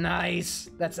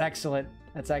 Nice. That's excellent.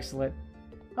 That's excellent.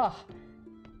 Oh.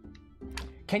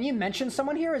 Can you mention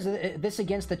someone here? Is this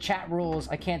against the chat rules?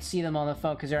 I can't see them on the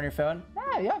phone because they're on your phone.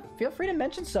 Yeah, feel free to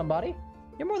mention somebody.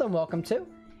 You're more than welcome to.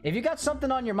 If you got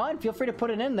something on your mind, feel free to put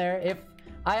it in there. If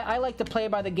I like to play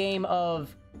by the game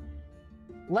of,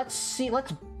 let's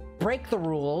break the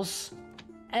rules,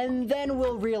 and then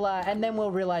we'll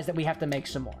realize that we have to make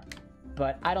some more.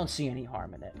 But I don't see any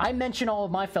harm in it. I mention all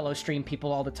of my fellow stream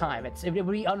people all the time. It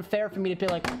would be unfair for me to be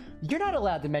like, you're not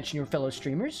allowed to mention your fellow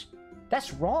streamers.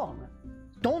 That's wrong.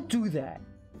 Don't do that.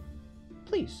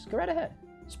 Please, go right ahead.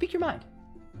 Speak your mind.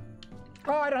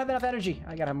 Oh, I don't have enough energy.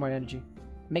 I gotta have more energy.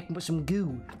 Make some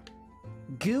goo.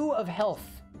 Goo of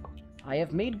health. I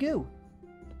have made goo.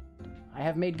 I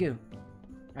have made goo.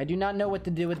 I do not know what to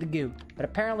do with the goo. But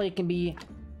apparently it can be...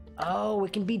 Oh,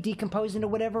 it can be decomposed into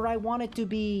whatever I want it to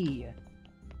be.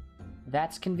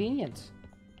 That's convenient.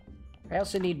 I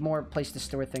also need more place to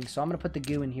store things, so I'm gonna put the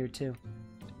goo in here too.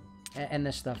 And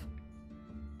this stuff.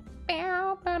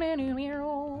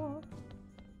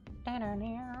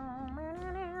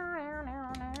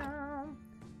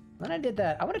 When I did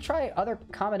that, I want to try other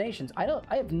combinations. I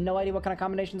have no idea what kind of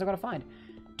combinations I'm going to find.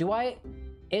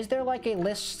 Is there like a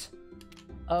list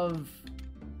of...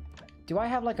 Do I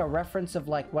have like a reference of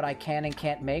like what I can and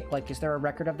can't make? Like, is there a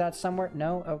record of that somewhere?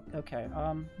 No? Oh, okay.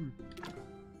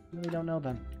 Really don't know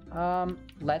then.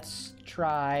 Let's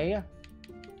try...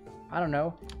 I don't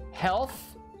know.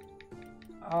 Health.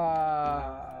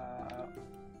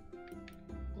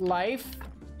 Life.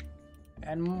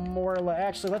 And more...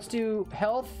 Actually, let's do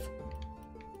health,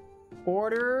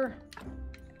 order,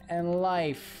 and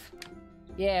life.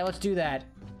 Yeah, let's do that.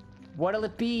 What'll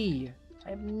it be? I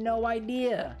have no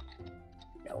idea.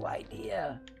 No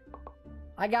idea.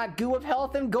 I got goo of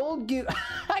health and gold goo.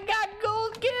 I got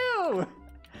gold goo!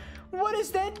 What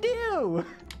does that do?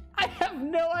 I have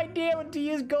no idea what to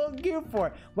use gold goo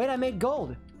for. Wait, I made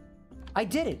gold. I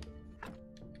did it.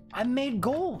 I made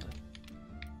gold.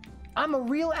 I'm a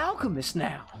real alchemist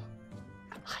now.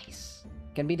 Nice.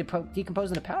 Can be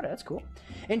decomposed into powder. That's cool.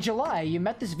 In July, you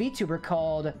met this VTuber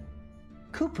called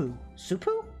Kupu.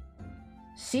 Supu?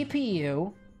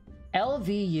 CPU.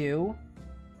 LVU.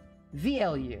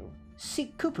 VLU.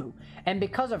 Kupu. And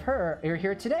because of her, you're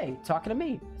here today, talking to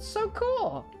me. So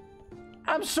cool.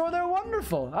 I'm sure they're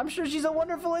wonderful. I'm sure she's a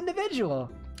wonderful individual.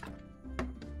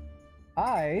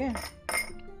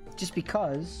 Just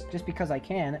because I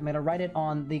can, I'm gonna write it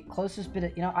on the closest bit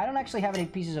of, I don't actually have any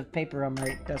pieces of paper on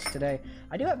my desk today.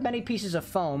 I do have many pieces of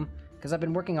foam, because I've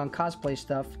been working on cosplay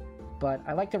stuff, but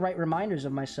I like to write reminders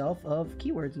of myself of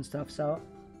keywords and stuff, so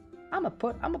I'm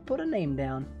gonna put a name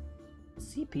down.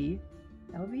 CP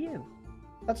LVU.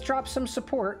 Let's drop some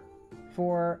support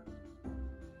for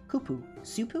Kupu.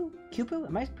 Supu? Kupu?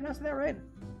 Am I pronouncing that right?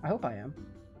 I hope I am.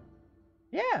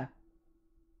 Yeah.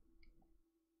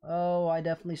 Oh, I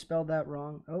definitely spelled that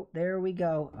wrong. Oh, there we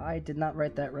go. I did not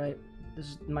write that right. This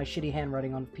is my shitty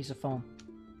handwriting on a piece of foam.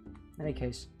 In any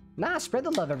case. Nah, spread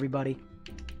the love, everybody.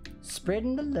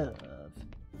 Spreading the love.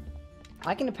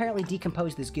 I can apparently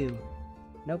decompose this goo.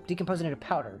 Nope, decompose it into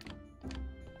powder.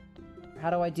 How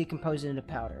do I decompose it into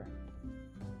powder?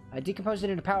 I decompose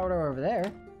it into powder over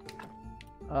there.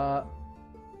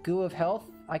 Goo of health.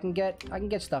 I can get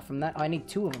stuff from that. Oh, I need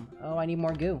 2 of them. Oh, I need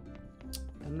more goo.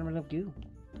 I don't have enough goo.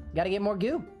 Gotta get more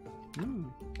goo.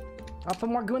 I'll put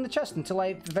more goo in the chest until I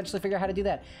eventually figure out how to do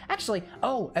that. Actually,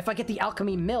 oh, if I get the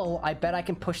alchemy mill, I bet I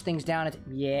can push things down.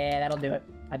 Yeah, that'll do it.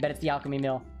 I bet it's the alchemy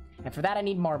mill. And for that, I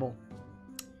need marble.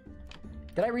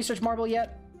 Did I research marble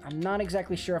yet? I'm not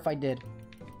exactly sure if I did.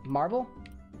 Marble?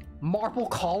 Marble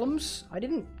columns? I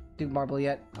didn't do marble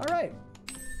yet. All right.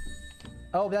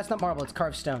 Oh, but that's not marble. It's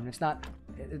carved stone. It's not...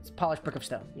 It's polished brick of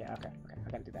stone. Yeah, okay.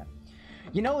 I gotta do that.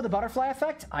 You know the butterfly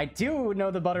effect? I do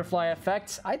know the butterfly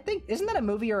effect. I think... Isn't that a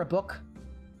movie or a book?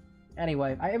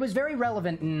 Anyway, it was very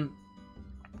relevant in...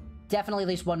 Definitely at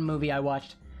least one movie I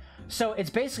watched. So it's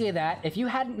basically that if you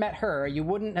hadn't met her, you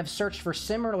wouldn't have searched for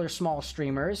similar small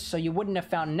streamers, so you wouldn't have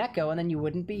found Neko, and then you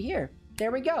wouldn't be here.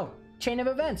 There we go. Chain of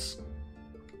events.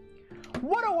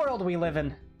 What a world we live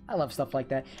in. I love stuff like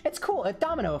that. It's cool. A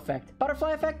domino effect.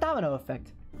 Butterfly effect, domino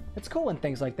effect. It's cool when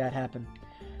things like that happen.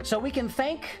 So we can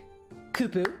thank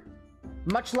Kupu.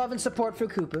 Much love and support for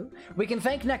Kupu. We can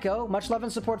thank Neko. Much love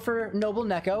and support for noble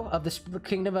Neko of the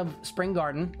Kingdom of Spring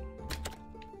Garden.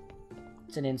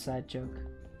 It's an inside joke.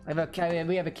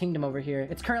 We have a kingdom over here.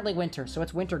 It's currently winter, so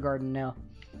it's Winter Garden now.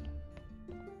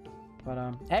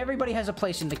 But everybody has a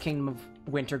place in the Kingdom of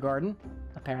Winter Garden,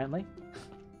 apparently.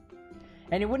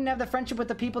 And you wouldn't have the friendship with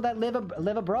the people that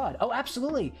live abroad. Oh,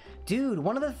 absolutely. Dude,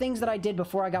 one of the things that I did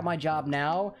before I got my job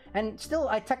now, and still,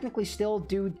 I technically still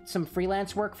do some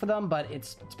freelance work for them, but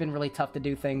it's been really tough to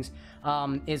do things,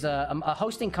 is a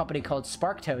hosting company called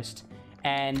SparkToast.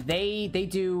 And they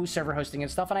do server hosting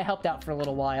and stuff, and I helped out for a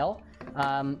little while.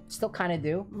 Still kind of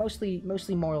do.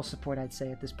 Mostly moral support, I'd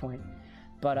say, at this point.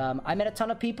 But I met a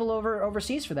ton of people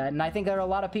overseas for that, and I think there are a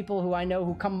lot of people who I know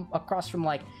who come across from,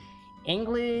 like,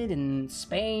 England and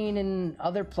Spain and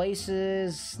other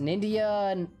places, and India,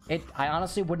 and I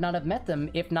honestly would not have met them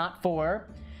if not for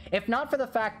the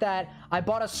fact that I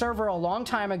bought a server a long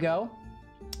time ago,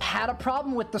 had a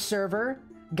problem with the server,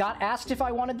 got asked if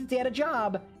I wanted to get a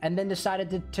job, and then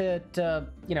decided to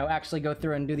you know, actually go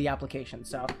through and do the application.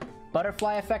 So,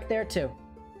 butterfly effect there too.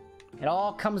 It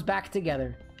all comes back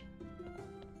together.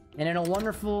 And in a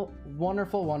wonderful,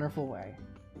 wonderful, wonderful way.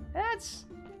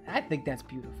 I think that's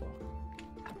beautiful.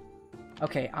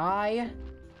 Okay, I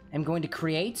am going to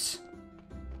create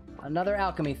another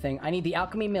alchemy thing. I need the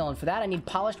alchemy mill, and for that I need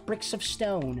polished bricks of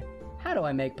stone. How do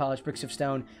I make polished bricks of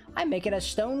stone? I make it as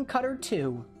stone cutter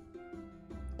 2.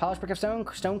 Polished brick of stone,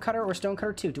 stone cutter, or stone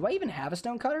cutter 2. Do I even have a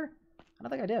stone cutter? I don't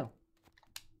think I do.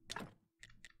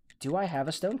 Do I have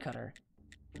a stone cutter?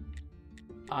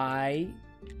 I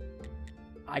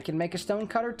can make a stone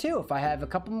cutter too if I have a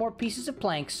couple more pieces of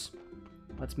planks.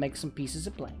 Let's make some pieces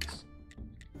of planks.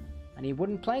 I need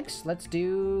wooden planks. Let's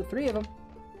do 3 of them.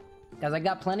 Because I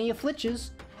got plenty of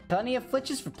flitches. Plenty of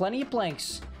flitches for plenty of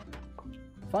planks.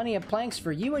 Plenty of planks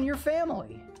for you and your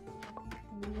family.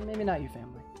 Maybe not your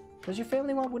family. Does your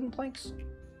family want wooden planks?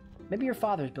 Maybe your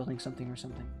father's building something or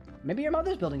something. Maybe your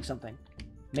mother's building something.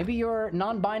 Maybe your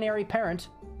non-binary parent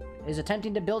is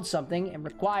attempting to build something and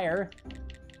require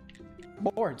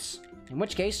boards. In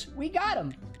which case, we got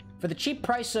them. For the cheap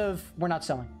price of... We're not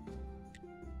selling.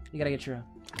 You gotta get your own.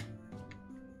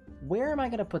 Where am I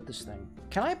gonna put this thing?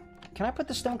 Can I put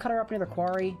the stone cutter up near the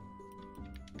quarry?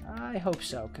 I hope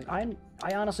so, because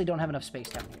I honestly don't have enough space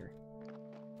down here.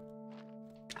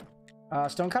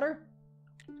 Stone cutter?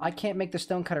 I can't make the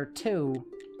stone cutter 2,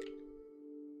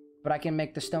 but I can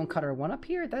make the stone cutter 1 up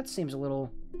here? That seems a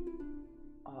little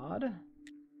odd.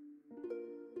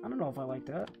 I don't know if I like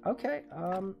that. Okay,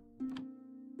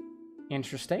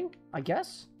 interesting, I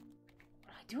guess.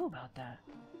 What do I do about that?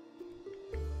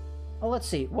 Oh, let's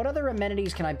see. What other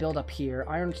amenities can I build up here?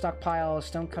 Iron stockpile,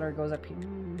 stone cutter goes up here.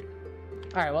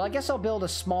 Alright, well, I guess I'll build a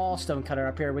small stone cutter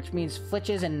up here, which means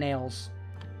flitches and nails.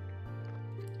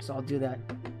 So I'll do that.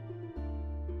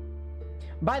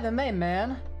 By the way,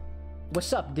 man.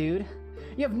 What's up, dude?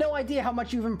 You have no idea how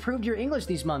much you've improved your English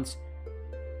these months.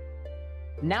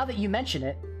 Now that you mention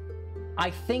it,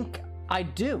 I think I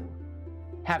do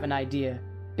have an idea.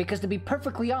 Because to be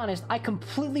perfectly honest, I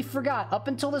completely forgot up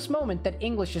until this moment that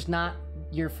English is not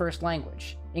your first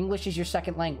language. English is your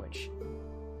second language.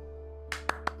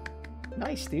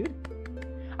 Nice, dude.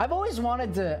 I've always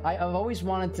wanted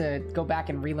to go back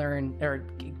and relearn or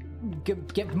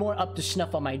get more up to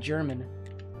snuff on my German.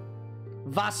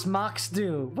 Was machst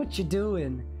du? What you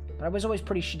doing? But I was always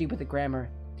pretty shitty with the grammar.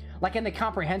 Like in the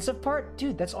comprehensive part?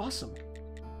 Dude, that's awesome.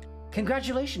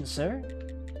 Congratulations, sir.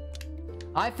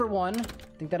 I, for one,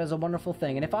 think that is a wonderful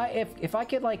thing. And if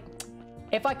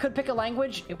I could pick a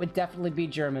language, it would definitely be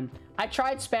German. I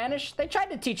tried Spanish. They tried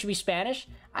to teach me Spanish.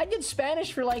 I did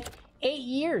Spanish for like 8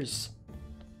 years.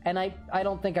 And I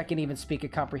don't think I can even speak a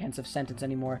comprehensive sentence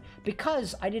anymore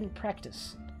because I didn't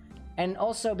practice. And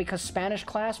also because Spanish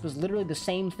class was literally the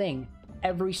same thing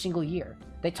every single year.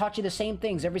 They taught you the same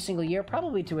things every single year,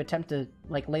 probably to attempt to,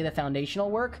 like, lay the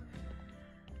foundational work.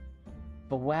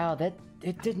 But wow,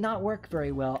 it did not work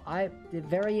very well. I'm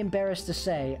very embarrassed to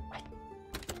say, I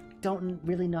don't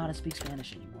really know how to speak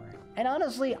Spanish anymore. And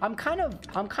honestly, I'm kind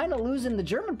of losing the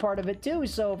German part of it too,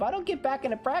 so if I don't get back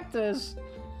into practice,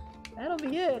 that'll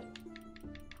be it.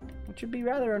 Which would be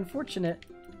rather unfortunate.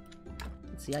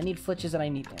 Let's see, I need flitches and I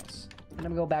need nails. I'm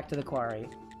gonna go back to the quarry,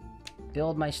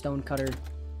 build my stone cutter,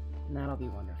 and that'll be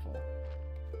wonderful.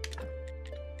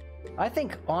 I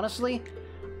think, honestly,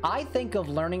 I think of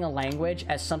learning a language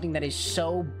as something that is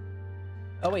so...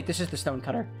 Oh wait, this is the stone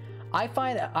cutter.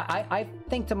 I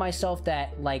think to myself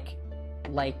that, like,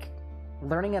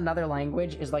 learning another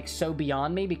language is, like, so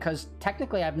beyond me, because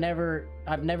technically I've never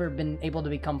been able to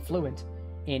become fluent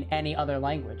in any other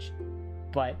language.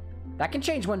 But that can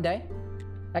change one day.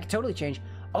 That can totally change.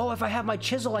 Oh, if I have my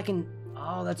chisel, I can...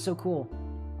 Oh, that's so cool.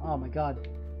 Oh my god.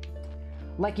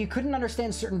 Like, you couldn't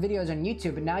understand certain videos on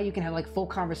YouTube, but now you can have, like, full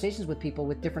conversations with people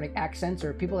with different accents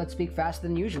or people that speak faster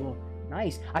than usual.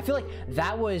 Nice. I feel like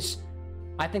that was...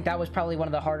 I think that was probably one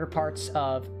of the harder parts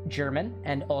of German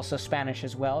and also Spanish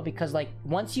as well, because, like,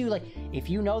 once you, like, if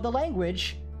you know the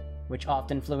language, which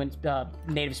often fluent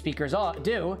native speakers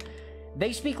do,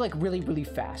 they speak, like, really, really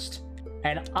fast.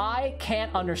 And I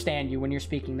can't understand you when you're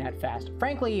speaking that fast.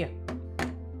 Frankly,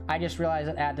 I just realized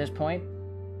that at this point,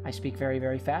 I speak very,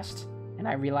 very fast. And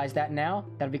I realize that now,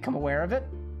 that I've become aware of it.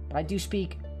 But I do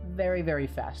speak very, very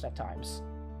fast at times.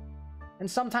 And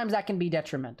sometimes that can be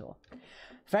detrimental.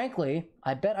 Frankly,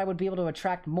 I bet I would be able to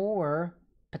attract more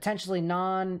potentially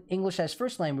non-English as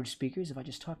first language speakers if I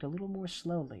just talked a little more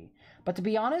slowly. But to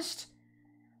be honest,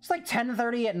 it's like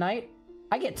 10:30 at night.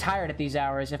 I get tired at these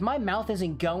hours. If my mouth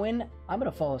isn't going, I'm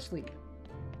gonna fall asleep.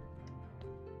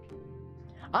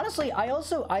 Honestly, I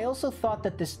also thought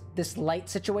that this light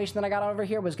situation that I got over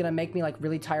here was gonna make me, like,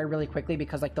 really tired really quickly,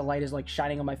 because, like, the light is, like,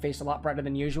 shining on my face a lot brighter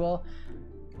than usual.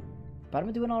 But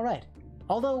I'm doing all right.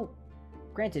 Although,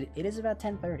 granted, it is about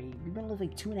 10:30. We've been living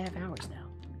 2.5 hours now.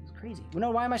 It's crazy. Well,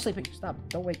 no, why am I sleeping? Stop.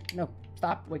 Don't wake. No,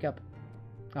 stop. Wake up.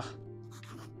 Ugh.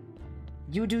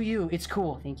 You do you. It's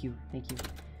cool. Thank you. Thank you.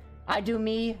 I do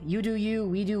me. You do you.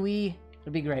 We do we.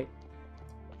 It'll be great.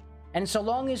 And so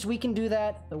long as we can do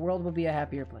that, the world will be a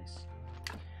happier place.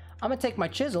 I'm gonna take my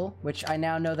chisel, which I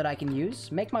now know that I can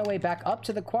use, make my way back up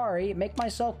to the quarry, make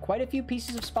myself quite a few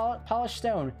pieces of polished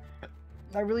stone.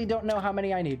 I really don't know how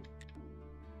many I need.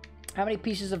 How many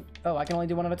pieces of... Oh, I can only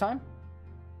do one at a time?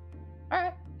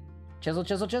 Alright. Chisel,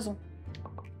 chisel, chisel.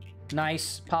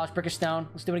 Nice. Polished brick of stone.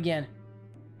 Let's do it again.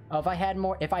 Oh, if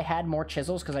I had more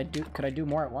chisels, could I do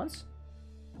more at once?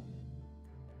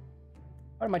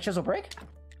 Oh, did my chisel break?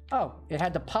 Oh, it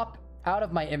had to pop out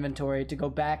of my inventory to go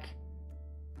back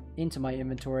into my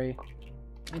inventory.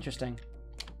 Interesting.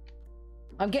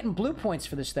 I'm getting blue points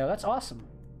for this, though. That's awesome.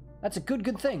 That's a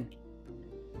good thing.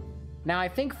 Now, I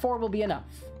think 4 will be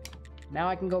enough. Now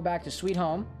I can go back to Sweet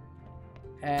Home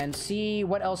and see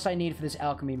what else I need for this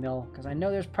alchemy mill, because I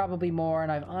know there's probably more,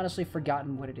 and I've honestly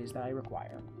forgotten what it is that I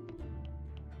require.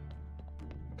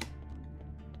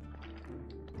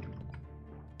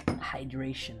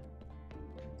 Hydration.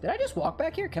 Did I just walk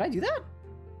back here? Can I do that?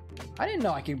 I didn't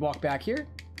know I could walk back here.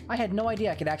 I had no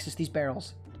idea I could access these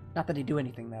barrels. Not that they do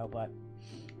anything, though, but...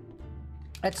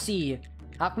 Let's see.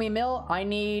 Alchemy mill, I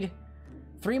need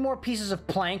 3 more pieces of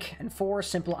plank and 4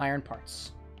 simple iron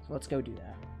parts. So let's go do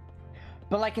that.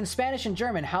 But like in Spanish and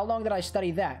German, how long did I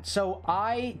study that? So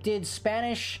I did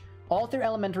Spanish all through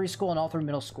elementary school and all through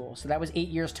middle school. So that was 8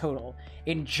 years total.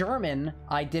 In German,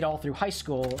 I did all through high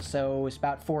school, so it's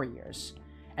about 4 years.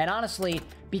 And honestly,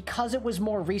 because it was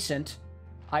more recent,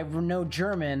 I know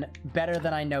German better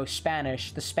than I know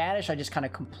Spanish. The Spanish I just kind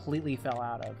of completely fell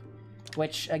out of.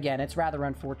 Which, again, it's rather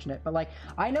unfortunate. But, like,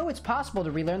 I know it's possible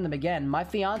to relearn them again. My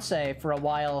fiance, for a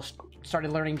while,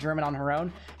 started learning German on her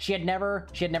own. She had never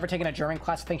taken a German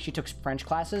class. I think she took French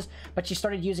classes. But she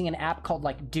started using an app called,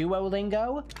 like,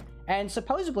 Duolingo. And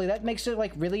supposedly that makes it,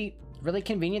 like, really, really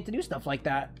convenient to do stuff like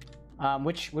that.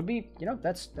 Which would be, you know,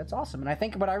 that's awesome. And I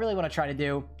think what I really want to try to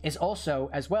do is also,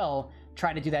 as well,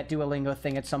 try to do that Duolingo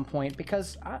thing at some point.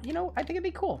 Because, you know, I think it'd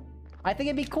be cool. I think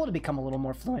it'd be cool to become a little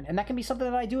more fluent, and that can be something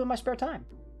that I do in my spare time.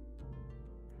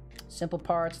 Simple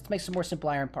parts. Let's make some more simple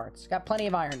iron parts. Got plenty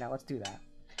of iron now. Let's do that.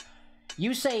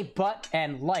 You say but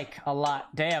and like a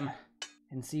lot. Damn.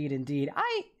 Indeed, indeed.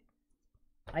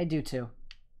 I do too.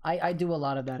 I do a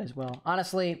lot of that as well.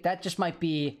 Honestly, that just might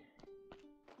be...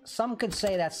 Some could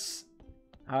say that's...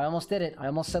 I almost did it. I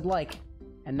almost said like,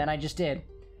 and then I just did.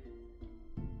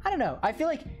 I don't know. I feel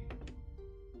like...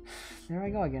 There I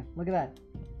go again. Look at that.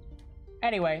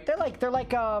 Anyway, they're like,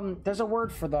 there's a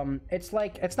word for them. It's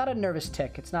like, it's not a nervous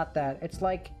tick. It's not that. It's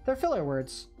like, they're filler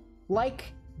words.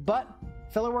 Like, but,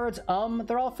 filler words,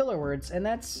 they're all filler words. And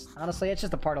that's, honestly, it's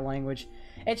just a part of language.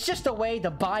 It's just a way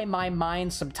to buy my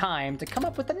mind some time to come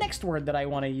up with the next word that I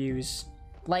want to use.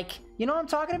 Like, you know what I'm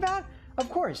talking about? Of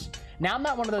course. Now, I'm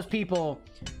not one of those people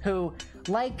who,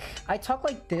 like, I talk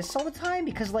like this all the time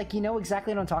because, like, you know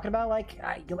exactly what I'm talking about? Like,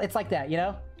 it's like that, you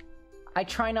know? I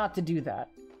try not to do that.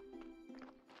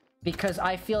 Because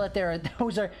I feel that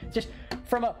those are just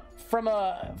from a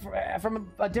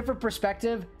different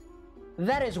perspective.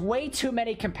 That is way too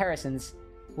many comparisons.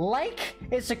 Like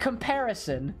is a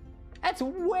comparison.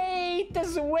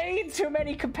 There's way too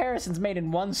many comparisons made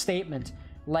in one statement.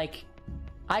 Like,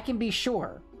 I can be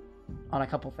sure on a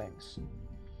couple things.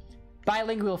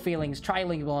 Bilingual feelings,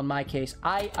 trilingual in my case.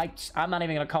 I'm not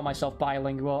even gonna call myself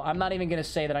bilingual. I'm not even gonna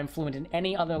say that I'm fluent in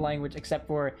any other language except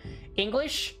for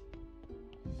English,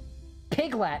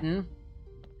 Pig Latin,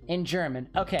 and German.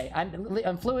 Okay,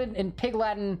 I'm fluent in Pig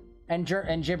Latin and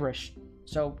gibberish.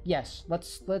 So yes,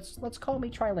 let's call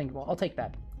me trilingual. I'll take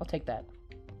that. I'll take that.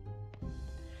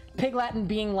 Pig Latin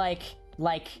being like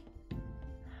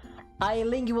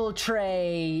ilingual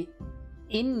tre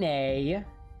inne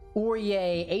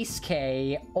urye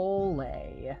aske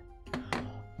ole.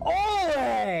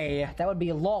 Ole! That would be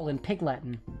a lol in Pig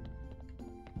Latin.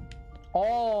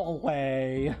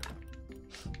 Ole.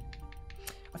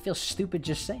 I feel stupid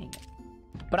just saying it.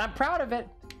 But I'm proud of it.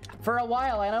 For a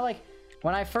while, I know, like,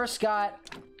 when I first got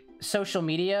social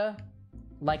media,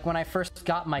 like when I first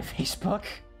got my Facebook,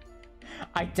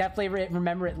 I definitely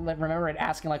remember it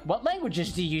asking, like, what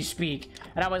languages do you speak?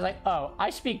 And I was like, oh,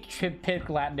 I speak Pig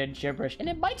Latin and gibberish. And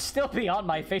it might still be on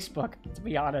my Facebook, to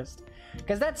be honest.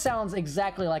 Because that sounds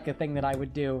exactly like a thing that I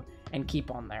would do and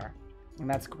keep on there. And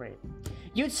that's great.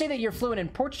 You'd say that you're fluent in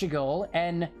Portugal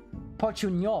and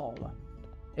Portuñol.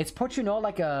 It's Portuñol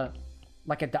like a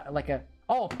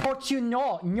oh,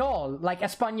 Portuñol, like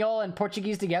Espanol and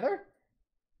Portuguese together?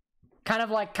 Kind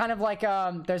of like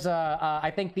there's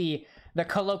I think the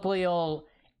colloquial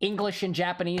English and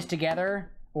Japanese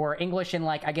together, or English and,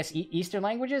 like, I guess Eastern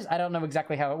languages. I don't know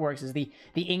exactly how it works. Is the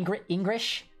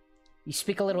English? You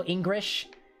speak a little English.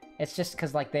 It's just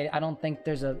because, like, I don't think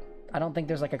there's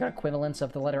like an equivalence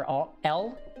of the letter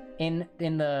L in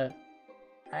the.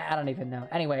 I don't even know.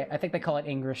 Anyway, I think they call it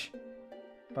English.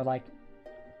 But, like,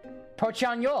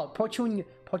 Portuñol.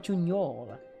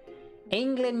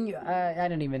 England, I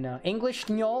don't even know.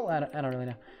 English-ñol? I don't really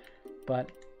know.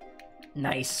 But,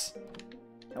 nice.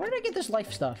 Where did I get this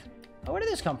life stuff? Oh, where did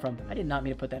this come from? I did not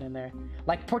mean to put that in there.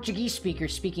 Like Portuguese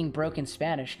speakers speaking broken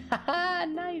Spanish. Haha,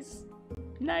 nice.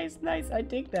 Nice. I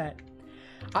dig that.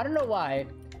 I don't know why,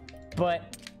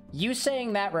 but you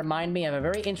saying that remind me of a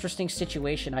very interesting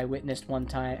situation I witnessed one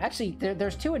time. Actually,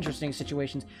 there's two interesting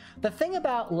situations. The thing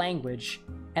about language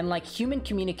and, like, human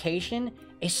communication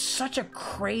is such a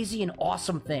crazy and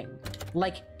awesome thing.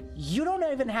 Like, you don't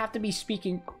even have to be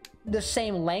speaking the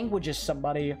same language as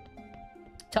somebody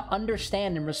to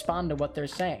understand and respond to what they're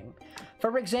saying.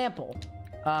 For example,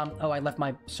 oh, I left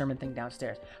my sermon thing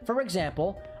downstairs. For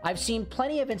example, I've seen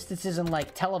plenty of instances in,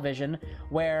 like, television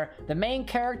where the main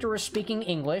character is speaking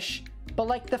English, but,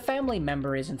 like, the family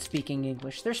member isn't speaking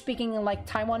English. They're speaking in, like,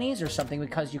 Taiwanese or something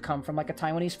because you come from, like, a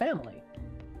Taiwanese family.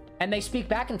 And they speak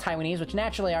back in Taiwanese, which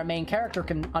naturally our main character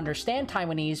can understand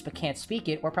Taiwanese but can't speak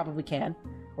it, or probably can,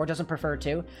 or doesn't prefer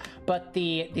to. But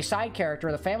the side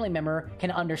character, the family member,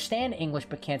 can understand English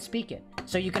but can't speak it.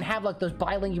 So you can have, like, those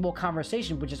bilingual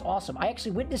conversations, which is awesome. I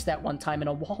actually witnessed that one time in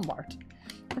a Walmart,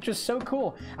 which was so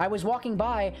cool. I was walking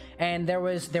by, and there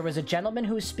was a gentleman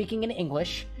who was speaking in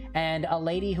English and a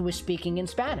lady who was speaking in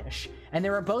Spanish. And they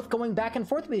were both going back and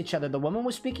forth with each other. The woman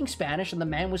was speaking Spanish and the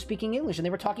man was speaking English, and they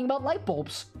were talking about light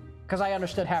bulbs. Because I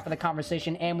understood half of the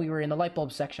conversation and we were in the light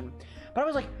bulb section. But I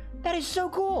was like, that is so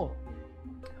cool.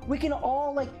 We can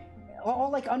all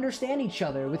understand each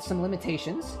other with some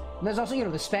limitations. And there's also, you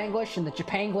know, the Spanglish and the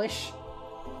Japanglish.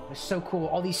 It's so cool.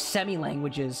 All these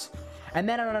semi-languages. And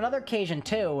then on another occasion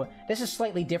too, this is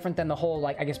slightly different than the whole,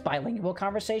 like, I guess, bilingual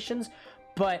conversations.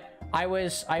 But I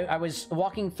was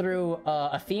walking through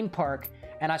a theme park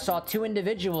and I saw two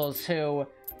individuals who,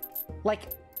 like,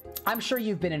 I'm sure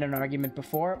you've been in an argument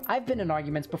before. I've been in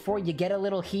arguments before. You get a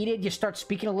little heated, you start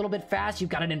speaking a little bit fast, you've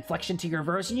got an inflection to your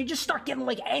verse, and you just start getting,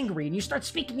 like, angry, and you start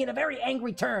speaking in a very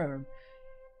angry tone.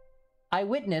 I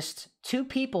witnessed two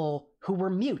people who were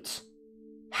mute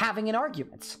having an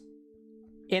argument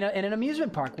in an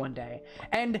amusement park one day.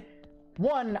 And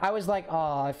One, I was like,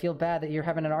 oh, I feel bad that you're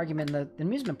having an argument in the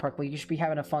amusement park. Like, you should be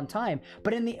having a fun time.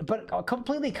 But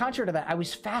completely contrary to that, I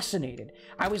was fascinated.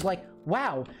 I was like,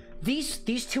 wow, these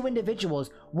two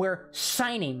individuals were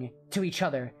signing to each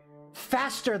other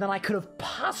faster than I could have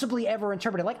possibly ever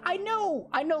interpreted. Like, I know,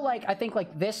 like, I think,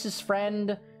 like, this is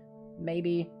friend,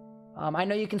 maybe. I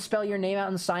know you can spell your name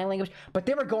out in sign language, but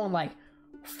they were going, like,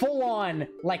 full-on,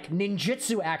 like,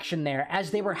 ninjutsu action there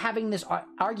as they were having this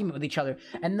argument with each other.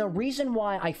 And the reason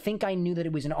why I think I knew that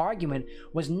it was an argument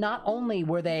was not only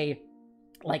were they,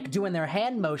 like, doing their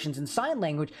hand motions in sign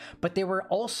language, but they were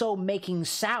also making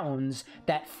sounds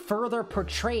that further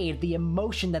portrayed the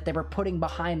emotion that they were putting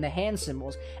behind the hand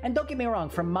symbols. And don't get me wrong,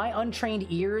 from my untrained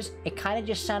ears, it kind of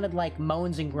just sounded like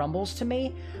moans and grumbles to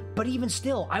me. But even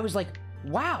still, I was like,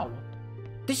 wow,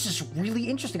 this is really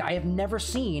interesting. I have never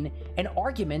seen an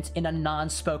argument in a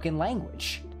non-spoken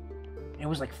language. And it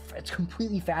was like, it's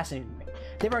completely fascinating to me.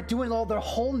 They were doing all their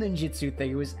whole ninjutsu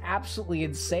thing. It was absolutely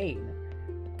insane.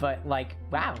 But, like,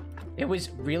 wow, it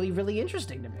was really, really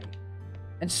interesting to me.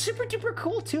 And super duper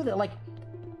cool, too, that, like,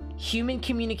 human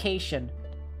communication,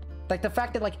 like, the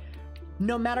fact that, like,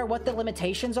 no matter what the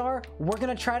limitations are, we're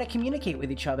gonna try to communicate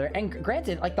with each other. And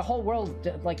granted, like, the whole world,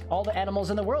 like, all the animals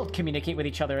in the world communicate with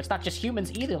each other. It's not just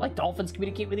humans either. Like, dolphins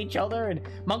communicate with each other, and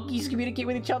monkeys communicate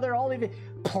with each other, all even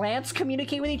plants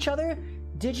communicate with each other.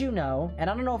 Did you know, and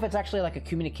I don't know if it's actually, like, a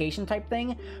communication type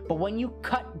thing, but when you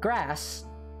cut grass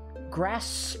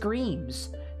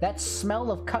screams. That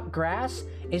smell of cut grass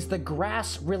is the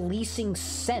grass releasing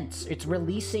scents. It's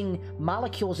releasing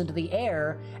molecules into the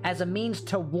air as a means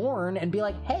to warn and be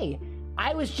like, hey,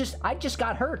 I just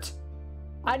got hurt.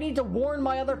 I need to warn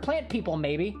my other plant people,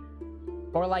 maybe.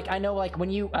 Or, like, I know, like,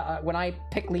 when I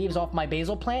pick leaves off my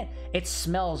basil plant, it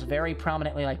smells very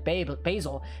prominently like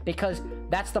basil, because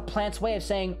that's the plant's way of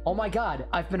saying, oh my god,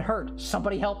 I've been hurt.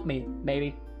 Somebody help me,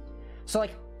 maybe. So,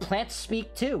 like, plants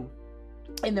speak too.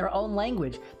 In their own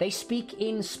language. They speak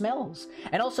in smells.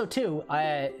 And also, too,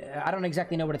 I don't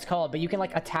exactly know what it's called, but you can,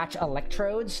 like, attach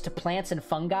electrodes to plants and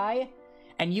fungi,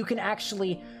 and you can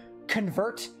actually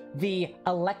convert the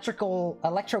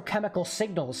electrochemical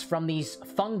signals from these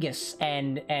fungus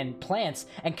and plants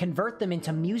and convert them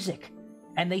into music.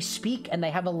 And they speak, and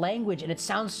they have a language, and it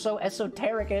sounds so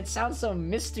esoteric, and it sounds so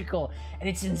mystical, and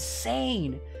it's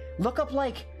insane. Look up,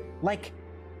 like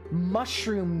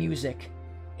mushroom music.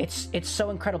 It's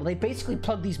so incredible. They basically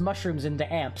plug these mushrooms into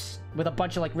amps with a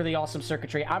bunch of, like, really awesome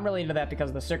circuitry. I'm really into that because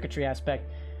of the circuitry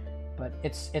aspect, but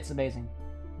it's amazing.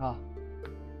 Oh.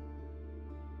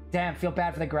 Damn, feel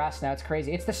bad for the grass now. It's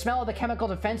crazy. It's the smell of the chemical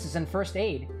defenses and first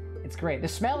aid. It's great. The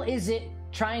smell is it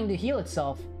trying to heal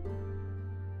itself.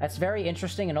 That's very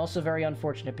interesting and also very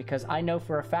unfortunate, because I know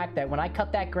for a fact that when I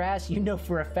cut that grass, you know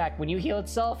for a fact when you heal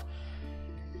itself,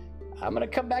 I'm gonna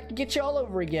come back to get you all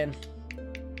over again.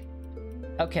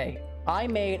 Okay, I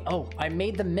made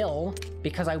the mill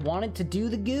because I wanted to do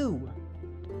the goo.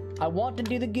 I want to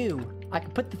do the goo. I can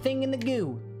put the thing in the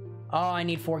goo. Oh, I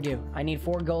need 4 goo. I need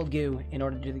 4 gold goo in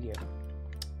order to do the goo.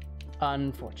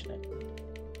 Unfortunate.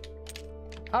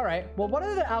 Alright, well, what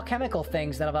other alchemical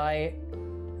things have I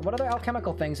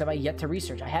yet to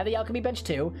research? I have the alchemy bench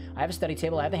too. I have a study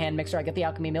table. I have the hand mixer. I got the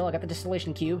alchemy mill. I got the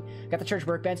distillation cube. I got the church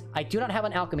workbench. I do not have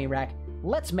an alchemy rack.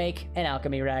 Let's make an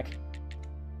alchemy rack.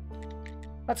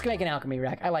 Let's make an alchemy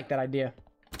rack. I like that idea.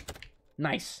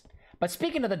 Nice. But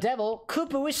speaking of the devil,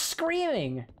 Kupu is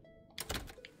screaming.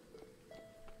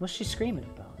 What's she screaming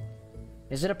about?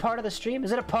 Is it a part of the stream?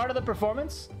 Is it a part of the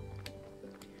performance?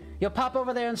 You'll pop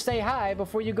over there and say hi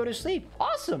before you go to sleep.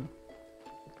 Awesome.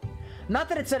 Not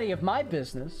that it's any of my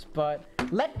business, but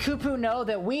let Kupu know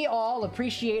that we all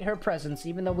appreciate her presence,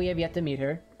 even though we have yet to meet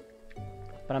her.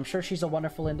 But I'm sure she's a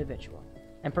wonderful individual.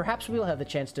 And perhaps we'll have the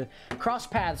chance to cross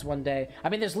paths one day. I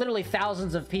mean, there's literally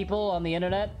thousands of people on the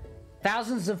internet.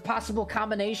 Thousands of possible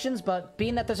combinations, but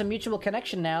being that there's a mutual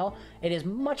connection now, it is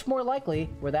much more likely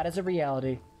where that is a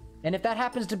reality. And if that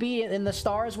happens to be in the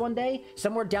stars one day,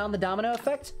 somewhere down the domino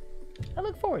effect, I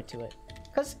look forward to it.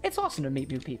 Because it's awesome to meet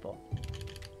new people.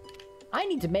 I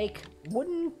need to make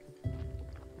wooden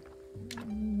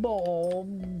ball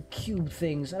cube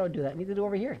things. I don't do that. I need to do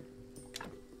over here.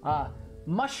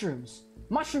 Mushrooms.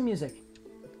 Mushroom music.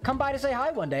 Come by to say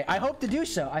hi one day. I hope to do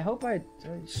so. I hope I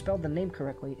spelled the name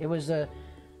correctly. It was a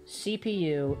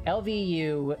CPU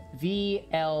LVU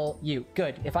VLU.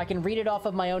 Good. If I can read it off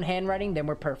of my own handwriting, then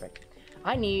we're perfect.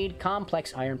 I need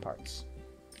complex iron parts.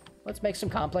 Let's make some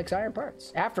complex iron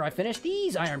parts. After I finish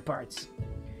these iron parts.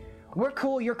 We're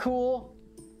cool. You're cool.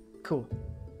 Cool.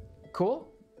 Cool.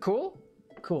 Cool.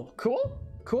 Cool. Cool.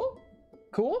 Cool.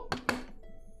 Cool.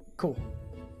 Cool.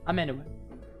 I'm into it.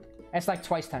 It's like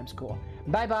twice times cool.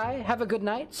 Bye-bye. Have a good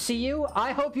night. See you.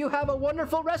 I hope you have a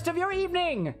wonderful rest of your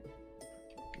evening.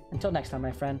 Until next time,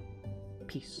 my friend.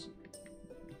 Peace.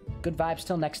 Good vibes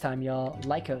till next time, y'all.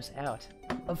 Lycos out.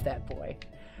 Love that boy.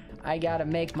 I gotta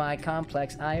make my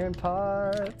complex iron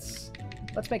parts.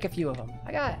 Let's make a few of them.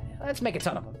 Let's make a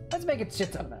ton of them. Let's make a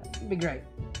shit ton of that. It'd be great.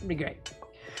 It'd be great.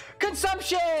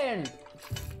 Consumption!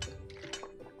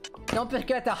 Don't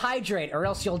forget to hydrate or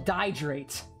else you'll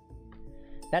dihydrate.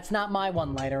 That's not my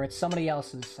one-liner. It's somebody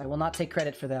else's. I will not take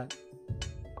credit for that.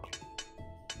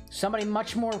 Somebody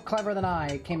much more clever than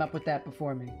I came up with that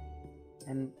before me.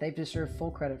 And they deserve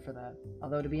full credit for that.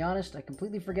 Although, to be honest, I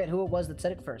completely forget who it was that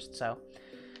said it first, so...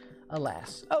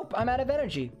 Alas. Oh, I'm out of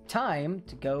energy. Time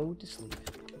to go to sleep.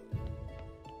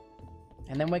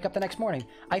 And then wake up the next morning.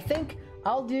 I think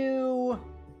I'll do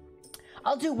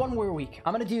 1 more week.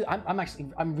 I'm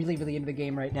really, really into the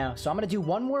game right now. So I'm gonna do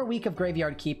 1 more week of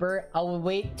Graveyard Keeper. I'll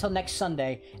wait till next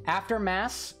Sunday. After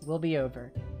Mass, we'll be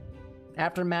over.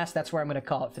 After Mass, that's where I'm gonna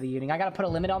call it for the evening. I gotta put a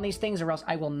limit on these things or else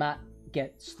I will not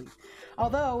get sleep.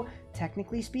 Although,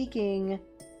 technically speaking,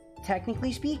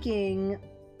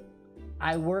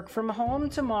 I work from home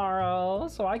tomorrow,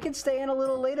 so I could stay in a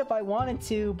little late if I wanted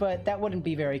to, but that wouldn't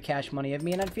be very cash money of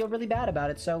me, and I'd feel really bad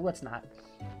about it, so let's not.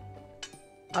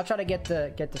 I'll try to get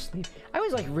to sleep. I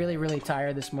was, like, really, really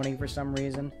tired this morning for some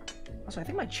reason. Also, I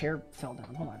think my chair fell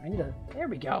down. Hold on, I need to... There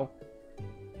we go.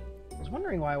 I was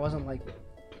wondering why I wasn't, like...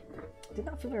 did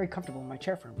not feel very comfortable in my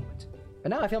chair for a moment. But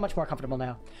now I feel much more comfortable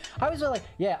now. I was like,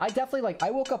 yeah, I definitely, like,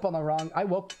 I woke up on the wrong... I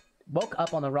woke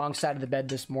up on the wrong side of the bed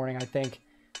this morning, I think.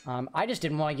 I just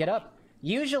didn't want to get up.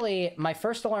 Usually, my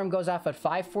first alarm goes off at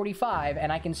 5:45,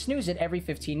 and I can snooze it every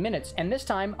 15 minutes. And this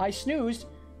time, I snoozed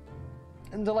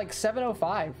until like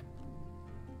 7:05.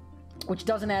 Which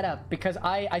doesn't add up, because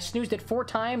I snoozed it 4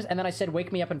 times, and then I said,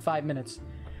 wake me up in 5 minutes.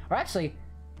 Or actually,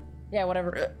 yeah,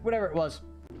 whatever it was.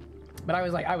 But I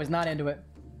was like, I was not into it.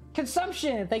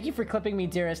 Consumption! Thank you for clipping me,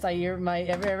 dearest. You're my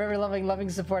ever loving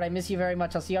support. I miss you very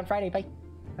much. I'll see you on Friday. Bye.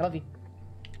 I love you.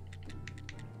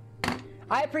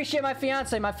 I appreciate my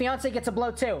fiance. My fiance gets a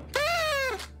blow too.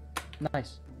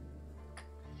 Nice.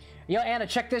 Yo, Anna,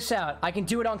 check this out. I can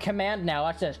do it on command now.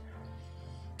 Watch this.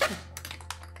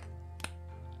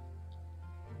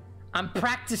 I'm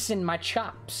practicing my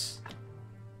chops.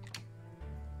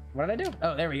 What did I do?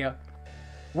 Oh, there we go.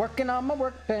 Working on my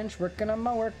workbench. Working on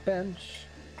my workbench.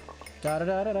 Oh,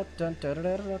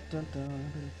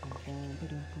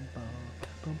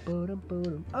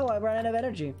 I ran out of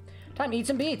energy. Time to eat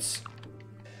some beets.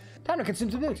 Time to consume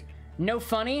some food. No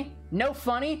funny? No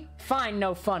funny? Fine,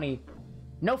 no funny.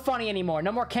 No funny anymore.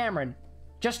 No more Cameron.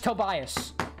 Just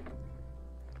Tobias.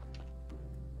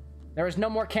 There is no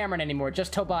more Cameron anymore.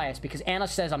 Just Tobias, because Anna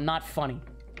says I'm not funny.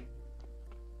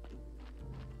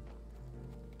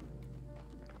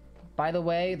 By the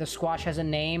way, the squash has a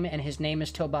name, and his name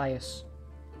is Tobias.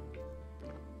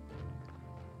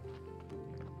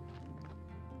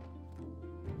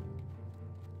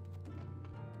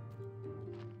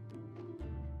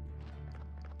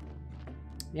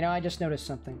 You know, I just noticed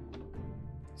something.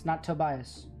 It's not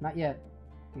Tobias. Not yet.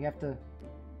 We have to...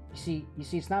 You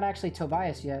see, it's not actually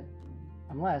Tobias yet.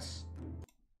 Unless...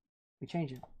 we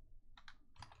change it.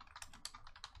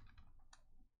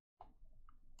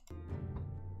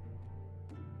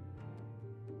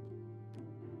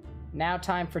 Now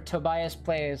time for Tobias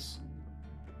Plays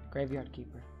Graveyard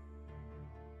Keeper.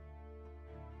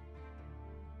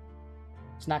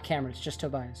 It's not Cameron, it's just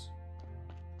Tobias.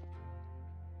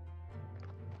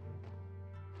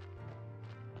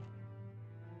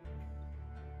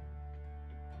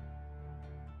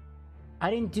 I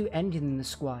didn't do anything in the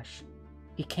squash.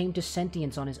 He came to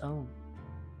sentience on his own.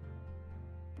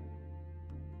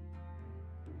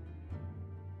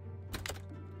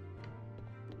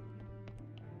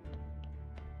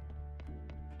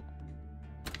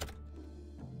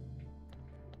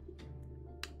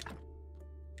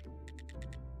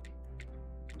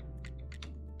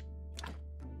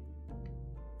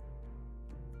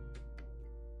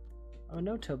 Oh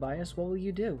no, Tobias, what will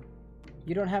you do?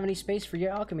 You don't have any space for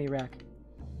your alchemy rack.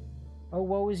 Oh,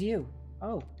 woe is you.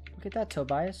 Oh, look at that,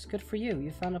 Tobias. Good for you.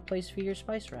 You found a place for your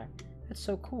spice rack. That's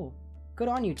so cool. Good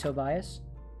on you, Tobias.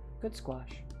 Good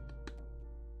squash.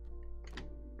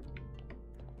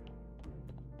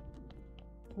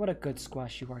 What a good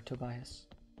squash you are, Tobias.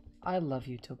 I love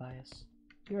you, Tobias.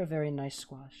 You're a very nice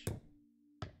squash.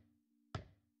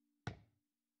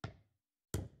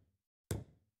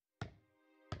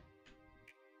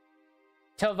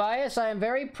 Tobias, I am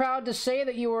very proud to say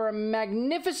that you are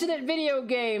magnificent at video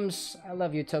games. I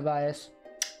love you, Tobias.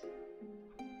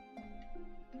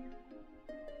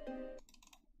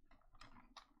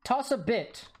 Toss a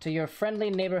bit to your friendly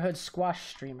neighborhood squash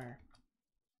streamer.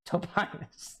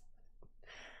 Tobias.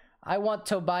 I want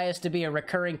Tobias to be a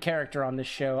recurring character on this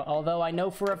show, although I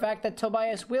know for a fact that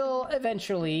Tobias will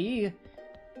eventually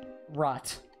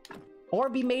rot. Or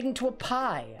be made into a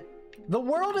pie. The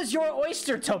world is your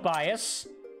oyster, Tobias!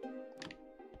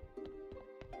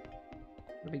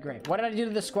 That'd be great. What did I do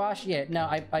to the squash? Yeah, no,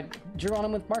 I drew on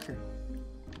him with marker.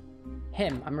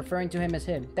 Him. I'm referring to him as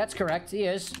him. That's correct, he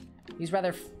is. He's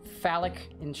rather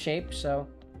phallic in shape, so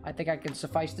I think I can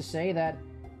suffice to say that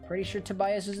pretty sure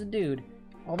Tobias is a dude.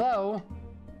 Although,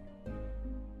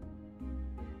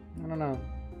 I don't know.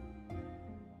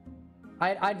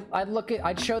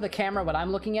 I'd show the camera what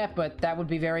I'm looking at, but that would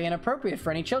be very inappropriate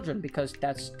for any children because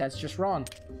that's just wrong.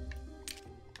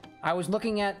 I was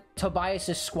looking at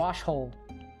Tobias's squash hole.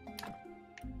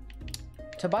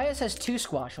 Tobias has 2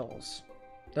 squash holes.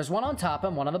 There's one on top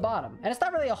and one on the bottom. And it's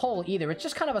not really a hole either. It's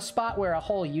just kind of a spot where a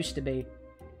hole used to be.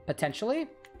 Potentially.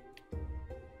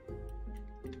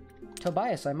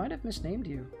 Tobias, I might have misnamed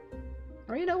you.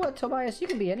 Or you know what, Tobias? You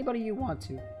can be anybody you want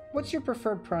to. What's your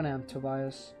preferred pronoun,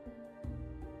 Tobias?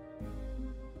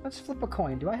 Let's flip a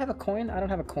coin. Do I have a coin? I don't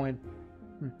have a coin.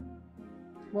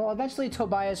 Well, eventually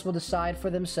Tobias will decide for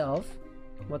themselves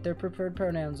what their preferred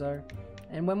pronouns are.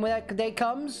 And when that day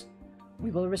comes,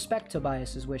 we will respect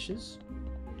Tobias's wishes.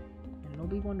 And it'll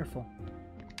be wonderful.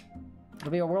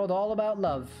 It'll be a world all about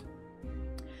love.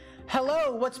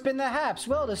 Hello, what's been the haps?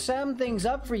 Well, to sum things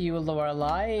up for you,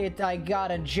 Lorelei, I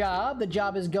got a job. The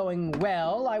job is going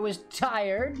well. I was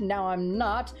tired, now I'm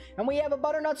not. And we have a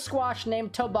butternut squash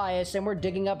named Tobias, and we're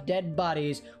digging up dead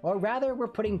bodies. Or rather, we're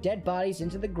putting dead bodies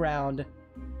into the ground.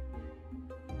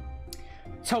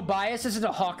 Tobias isn't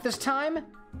a hawk this time?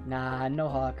 Nah, no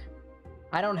hawk.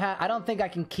 I don't think I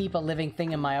can keep a living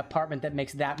thing in my apartment that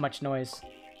makes that much noise.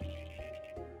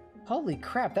 Holy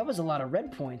crap, that was a lot of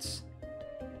red points.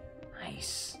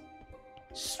 Nice.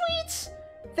 Sweet!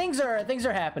 Things are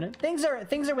happening. Things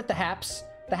are with the haps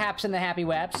and the happy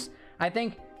waps. I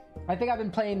think I've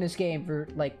been playing this game for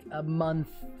like a month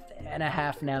and a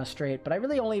half now straight, but I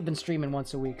really only been streaming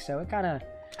once a week, so I'm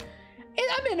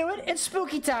into it. It's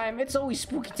spooky time. It's always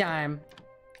spooky time.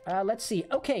 Let's see.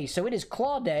 Okay, so it is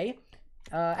Claw Day.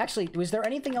 Actually, was there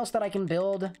anything else that I can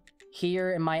build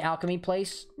here in my alchemy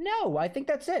place? No, I think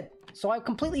that's it. So I've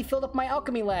completely filled up my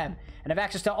alchemy lab and have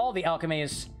access to all the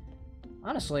alchemies.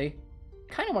 Honestly,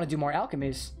 kind of want to do more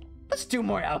alchemies. Let's do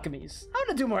more alchemies. I want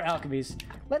to do more alchemies.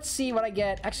 Let's see what I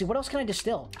get. Actually, what else can I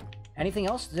distill? Anything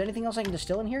else? Is there anything else I can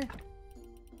distill in here?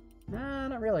 Nah,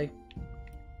 not really.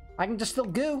 I can distill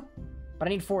goo, but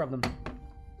I need 4 of them.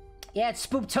 Yeah, it's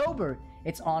Spooktober.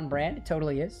 It's on brand. It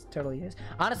totally is. Totally is.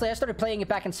 Honestly, I started playing it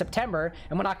back in September,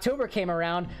 and when October came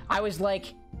around, I was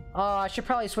like, oh, I should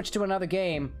probably switch to another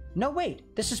game. No,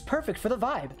 wait. This is perfect for the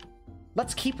vibe.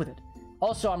 Let's keep with it.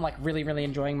 Also, I'm like really, really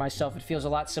enjoying myself. It feels a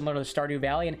lot similar to Stardew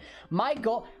Valley, and my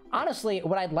goal, honestly,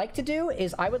 what I'd like to do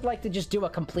is I would like to just do a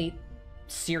complete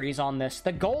series on this.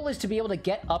 The goal is to be able to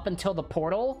get up until the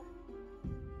portal.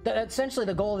 Essentially,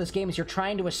 the goal of this game is you're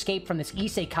trying to escape from this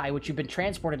isekai, which you've been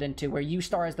transported into, where you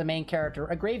star as the main character,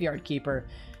 a graveyard keeper,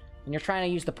 and you're trying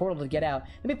to use the portal to get out.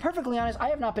 To be perfectly honest, I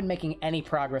have not been making any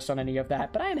progress on any of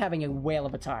that, but I am having a whale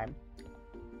of a time.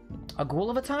 A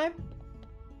ghoul of a time?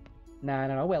 No,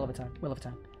 a whale of a time. Whale of a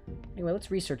time. Anyway,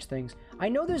 let's research things. I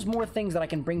know there's more things that I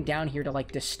can bring down here to,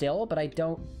 like, distill, but I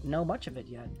don't know much of it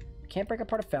yet. Can't break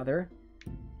apart a feather.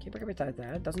 Can't break apart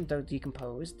that. It doesn't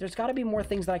decompose. There's got to be more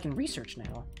things that I can research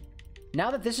now.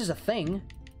 Now that this is a thing,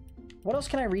 what else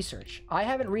can I research? I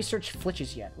haven't researched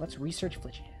flitches yet. Let's research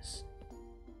flitches.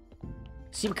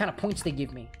 See what kind of points they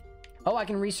give me. Oh, I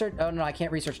can research... Oh, no, I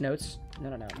can't research notes.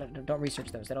 No, don't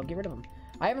research those. That'll get rid of them.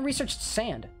 I haven't researched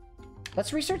sand.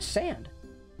 Let's research sand.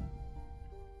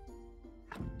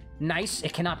 Nice.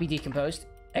 It cannot be decomposed.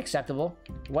 Acceptable.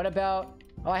 What about...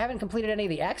 Oh, I haven't completed any of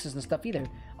the axes and stuff either.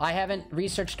 I haven't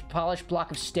researched polished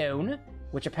block of stone,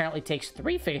 which apparently takes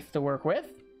 3 faith to work with.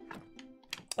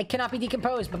 It cannot be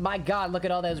decomposed, but my god, look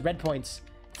at all those red points.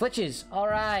 Flitches. All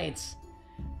right.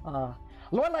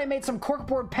 Lorelei made some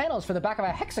corkboard panels for the back of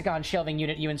a hexagon shelving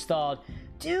unit you installed.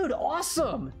 Dude,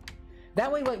 awesome.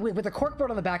 That way, with the corkboard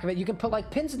on the back of it, you can put,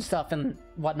 like, pins and stuff and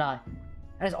whatnot.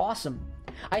 That is awesome.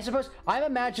 I suppose I'm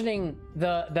imagining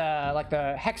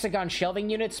the hexagon shelving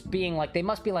units being like, they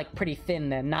must be like pretty thin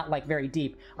then, not like very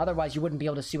deep. Otherwise you wouldn't be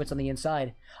able to see what's on the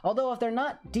inside. Although if they're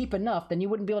not deep enough, then you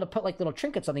wouldn't be able to put like little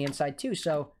trinkets on the inside too.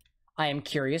 So I am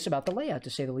curious about the layout, to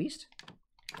say the least.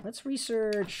 Let's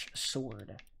research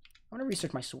sword. I want to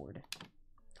research my sword.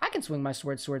 I can swing my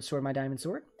sword, my diamond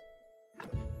sword.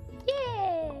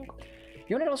 Yeah!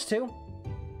 You know what else too?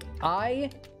 I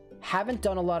haven't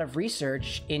done a lot of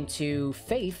research into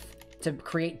faith to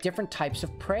create different types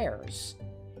of prayers.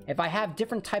 If I have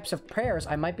different types of prayers,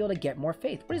 I might be able to get more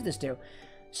faith. What does this do?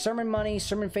 Sermon money,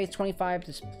 sermon faith 25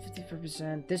 to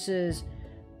 50%. This is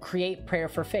create prayer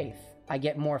for faith. I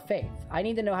get more faith. I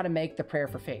need to know how to make the prayer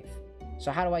for faith.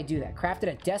 So how do I do that? Craft it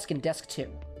at desk and desk 2.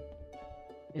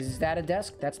 Is that a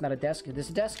desk? That's not a desk. Is this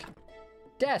a desk?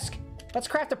 Desk! Let's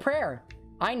craft a prayer.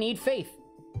 I need faith.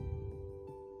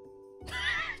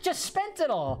 Just spent it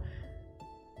all.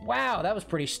 Wow, that was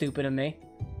pretty stupid of me.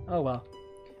 Oh well.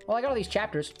 Well, I got all these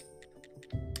chapters.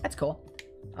 That's cool.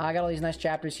 I got all these nice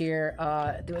chapters here.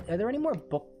 Are there any more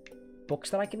books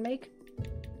that I can make?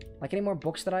 Like any more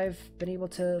books that I've been able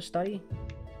to study?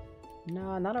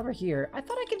 No, not over here. I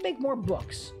thought I could make more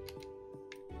books.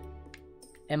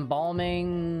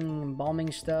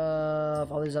 Embalming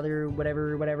stuff, all these other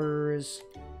whatever's.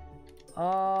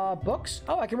 Books?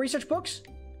 Oh, I can research books?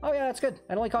 Oh yeah, that's good.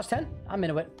 It only costs 10? I'm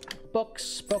into it.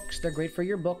 Books, they're great for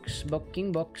your books.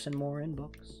 Booking books and more in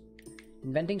books.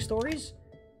 Inventing stories?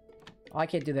 Oh, I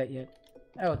can't do that yet.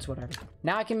 Oh, it's whatever.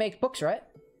 Now I can make books, right?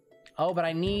 Oh, but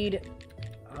I need...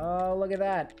 Oh, look at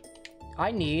that.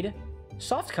 I need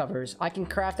soft covers. I can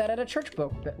craft that at a church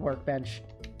book workbench.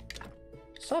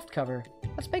 Soft cover.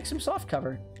 Let's make some soft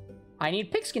cover. I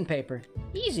need pigskin paper.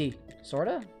 Easy.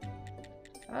 Sorta.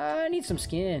 I need some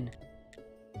skin.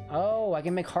 Oh, I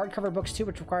can make hardcover books too,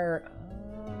 which require...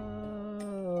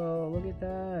 Oh, look at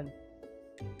that.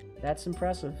 That's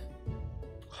impressive.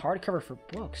 Hardcover for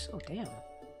books. Oh, damn.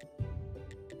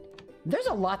 There's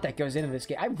a lot that goes into this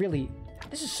game.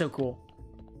 This is so cool.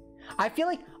 I feel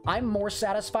like I'm more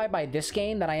satisfied by this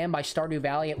game than I am by Stardew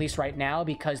Valley, at least right now,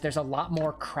 because there's a lot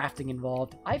more crafting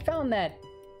involved. I found that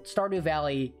Stardew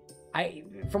Valley,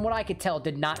 from what I could tell,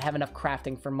 did not have enough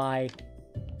crafting for my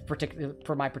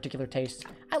particular tastes.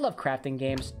 I love crafting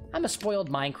games. I'm a spoiled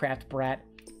Minecraft brat.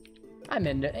 I'm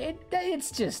into it.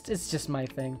 It's just my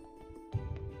thing.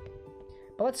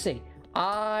 But let's see.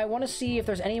 I want to see if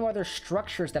there's any other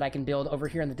structures that I can build over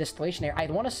here in the distillation area. I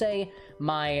want to say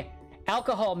my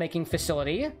alcohol making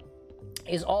facility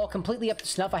is all completely up to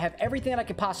snuff. I have everything that I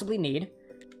could possibly need.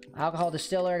 Alcohol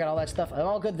distiller, got all that stuff. I'm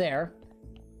all good there.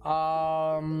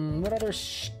 What other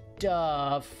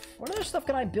stuff? What other stuff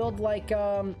can I build? Like,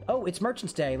 oh, it's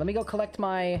Merchant's Day. Let me go collect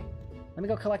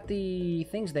the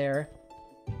things there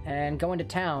and go into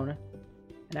town.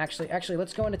 And actually,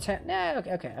 let's go into town. Nah,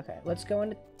 okay. Let's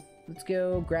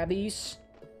go grab these.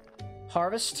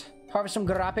 Harvest some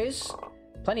grapes.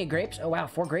 Plenty of grapes. Oh, wow,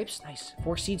 4 grapes. Nice.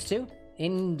 4 seeds, too.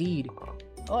 Indeed.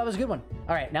 Oh, that was a good one.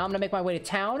 All right, now I'm going to make my way to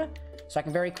town so I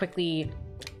can very quickly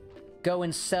go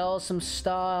and sell some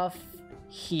stuff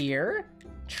here.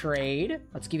 Trade.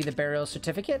 Let's give you the burial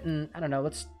certificate, and I don't know,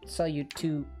 let's sell you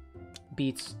 2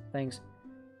 beets things.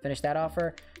 Finish that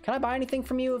offer. Can I buy anything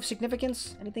from you of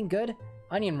significance? Anything good?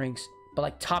 Onion rings, but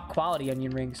like top quality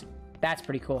onion rings. That's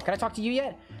pretty cool. Can I talk to you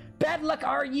yet? Bad luck,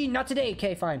 are ye? Not today.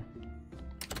 Okay, fine.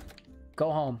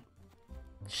 Go home.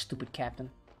 Stupid captain.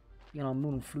 You know,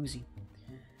 moon floozy.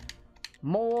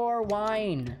 More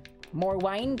wine. More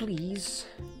wine, please.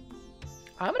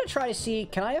 I'm gonna try to see,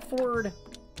 can I afford...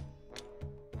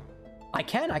 I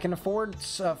can afford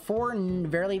 4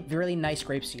 really nice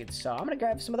grape seeds. So I'm gonna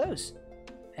grab some of those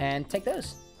and take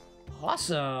those.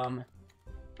 Awesome.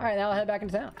 All right, now I'll head back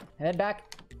into town. Head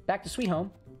back to Sweet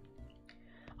Home.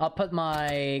 I'll put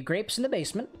my grapes in the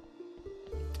basement.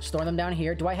 Store them down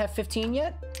here. Do I have 15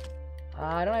 yet?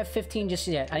 I don't have 15 just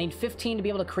yet. I need 15 to be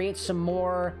able to create some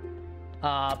more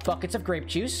buckets of grape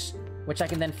juice, which I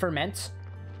can then ferment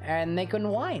and make into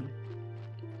wine.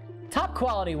 Top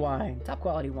quality wine. Top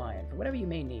quality wine for whatever you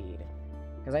may need.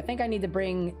 Because I think I need to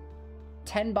bring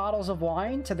 10 bottles of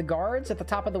wine to the guards at the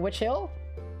top of the Witch Hill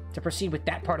to proceed with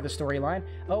that part of the storyline.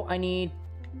 Oh, I need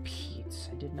peats.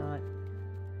 I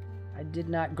did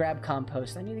not grab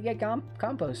compost. I need to get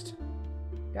compost.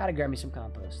 Gotta grab me some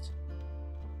compost.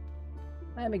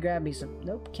 Let me grab me some.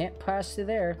 Nope, can't pass through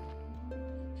there.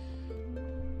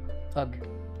 Ugh.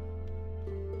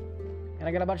 And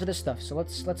I got a bunch of this stuff, so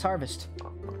let's harvest.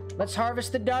 Let's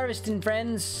harvest the Darveston,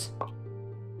 friends.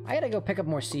 I gotta go pick up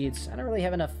more seeds. I don't really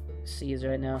have enough seeds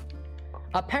right now.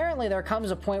 Apparently, there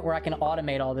comes a point where I can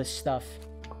automate all this stuff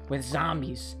with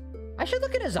zombies. I should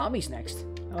look into zombies next.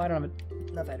 Oh, I don't have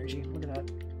enough energy. Look at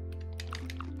that.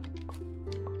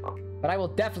 But I will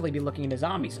definitely be looking into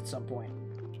zombies at some point.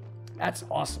 That's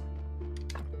awesome.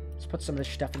 Let's put some of this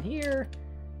stuff in here.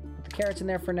 Put the carrots in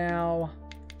there for now.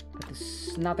 Put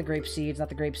this, not the grape seeds, not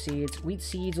the grape seeds. Wheat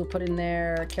seeds we'll put in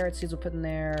there. Carrot seeds we'll put in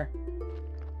there.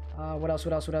 What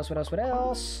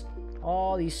else?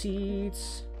 All these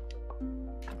seeds.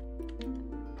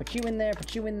 Put you in there,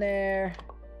 put you in there.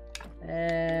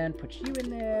 And put you in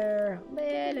there.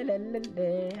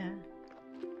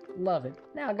 Love it.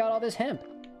 Now I got all this hemp.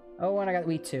 Oh, and I got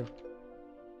wheat too.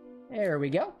 There we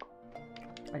go.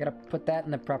 I gotta put that in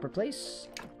the proper place.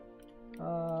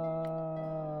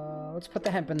 Let's put the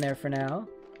hemp in there for now.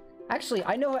 Actually,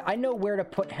 I know where to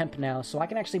put hemp now, so I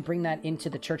can actually bring that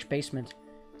into the church basement.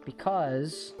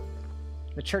 Because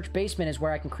the church basement is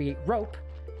where I can create rope,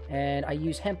 and I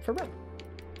use hemp for rope.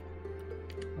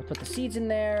 I'll put the seeds in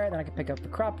there, then I can pick up the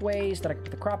crop waste, then I can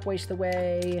put the crop waste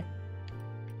away.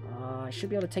 I should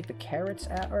be able to take the carrots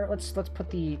out, or let's put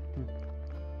the...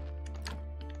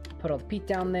 Put all the peat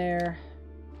down there.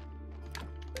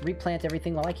 Replant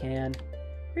everything while I can.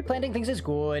 Replanting things is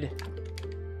good.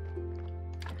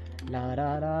 La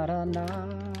da da da da.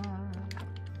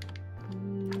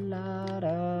 La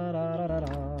da da da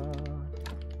da.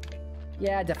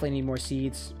 Yeah, I definitely need more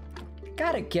seeds.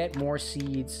 Gotta get more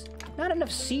seeds. Not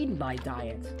enough seed in my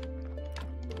diet.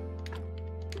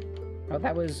 Oh,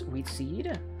 that was wheat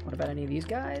seed. What about any of these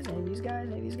guys? Any of these guys?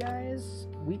 Any of these guys?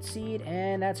 Wheat seed,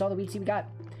 and that's all the wheat seed we got.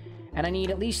 And I need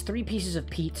at least 3 pieces of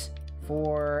peat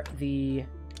for the...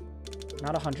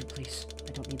 Not 100, please.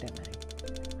 I don't need that many.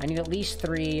 I need at least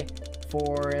 3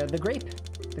 for the grape.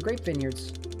 The grape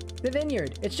vineyards. The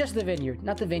vineyard. It's just the vineyard,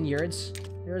 not the vineyards.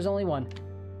 There is only one.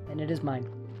 And it is mine.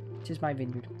 It is my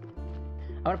vineyard.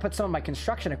 I'm going to put some of my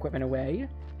construction equipment away.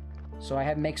 So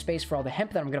I make space for all the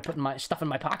hemp that I'm going to put in my stuff in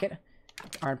my pocket.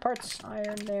 Iron parts.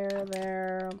 Iron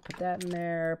there. Put that in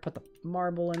there. Put the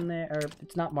marble in there. Or,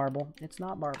 it's not marble. It's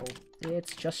not marble.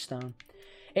 It's just stone.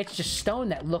 It's just stone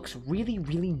that looks really,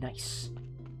 really nice.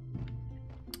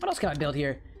 What else can I build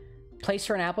here? Place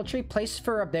for an apple tree. Place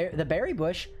for the berry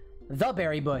bush. The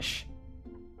berry bush.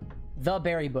 The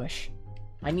berry bush.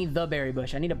 I need the berry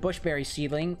bush. I need a bushberry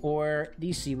seedling or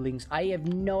these seedlings. I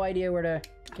have no idea where to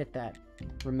get that.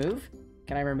 Remove?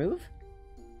 Can I remove?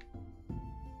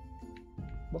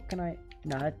 What can I...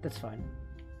 No, that's fine.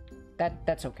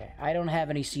 That's okay. I don't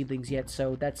have any seedlings yet,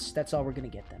 so that's all we're gonna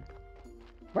get then.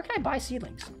 Where can I buy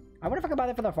seedlings? I wonder if I can buy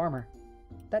that for the farmer.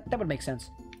 That would make sense.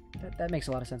 That makes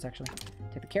a lot of sense, actually.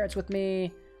 Take the carrots with me.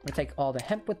 I'm gonna take all the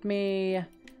hemp with me.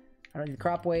 I don't need the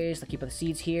crop waste. I'll keep the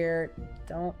seeds here.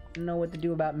 Don't know what to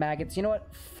do about maggots. You know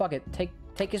what? Fuck it.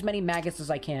 Take as many maggots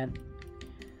as I can.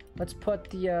 Let's put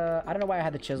the, I don't know why I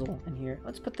had the chisel in here.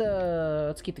 Let's keep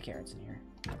the carrots in here.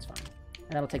 That's fine.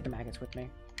 And that'll take the maggots with me.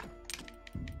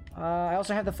 I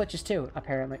also have the flitches too,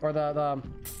 apparently. Or the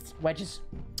wedges.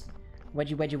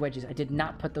 Wedges. I did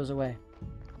not put those away.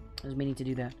 I was meaning to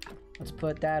do that. Let's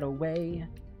put that away.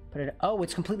 Put it... Oh,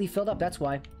 it's completely filled up. That's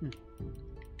why.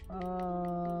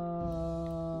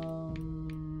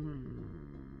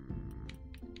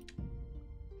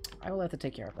 I will have to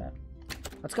take care of that.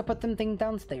 Let's go put them things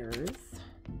downstairs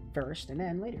first, and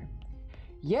then later.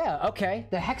 Yeah, okay.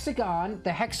 The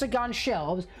hexagon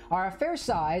shelves are a fair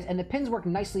size, and the pins work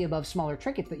nicely above smaller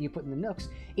trinkets that you put in the nooks.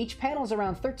 Each panel is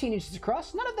around 13 inches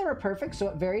across. None of them are perfect, so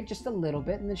it varied just a little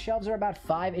bit, and the shelves are about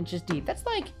 5 inches deep. That's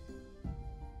like...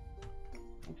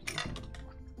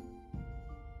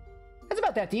 That's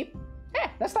about that deep. Yeah,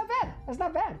 that's not bad. That's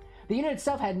not bad. The unit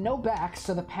itself had no backs,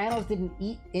 so the panels didn't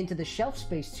eat into the shelf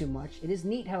space too much. It is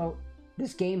neat how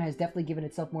this game has definitely given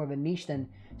itself more of a niche than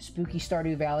Spooky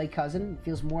Stardew Valley Cousin. It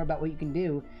feels more about what you can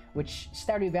do, which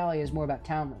Stardew Valley is more about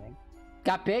town living.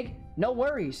 Got big? No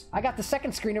worries. I got the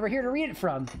second screen over here to read it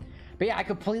from. But yeah, I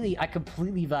completely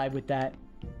vibe with that.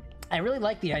 I really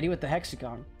like the idea with the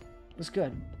hexagon. It was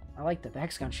good. I like that, the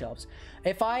hexagon shelves.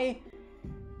 If I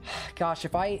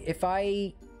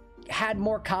had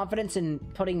more confidence in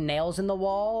putting nails in the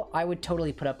wall, I would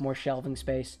totally put up more shelving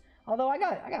space. Although I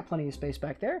got plenty of space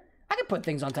back there. I can put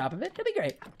things on top of it. It'll be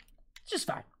great. It's just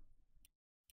fine.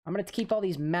 I'm gonna keep all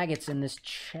these maggots in this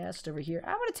chest over here.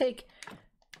 I'm gonna take...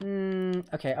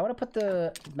 okay, I want to put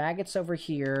the maggots over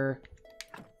here.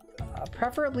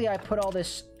 Preferably I put all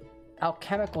this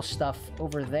alchemical stuff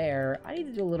over there. I need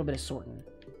to do a little bit of sorting.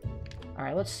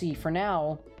 Alright, let's see. For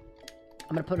now,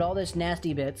 I'm gonna put all this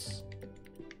nasty bits.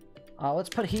 Let's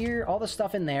put here all the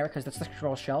stuff in there, because that's the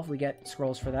scroll shelf. We get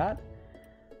scrolls for that.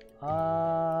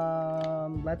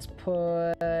 Let's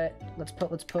put...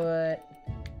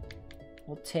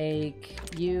 We'll take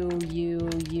you.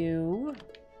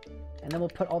 And then we'll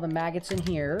put all the maggots in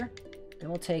here. Then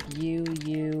we'll take you.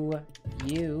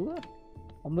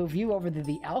 We'll move you over to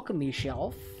the alchemy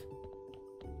shelf.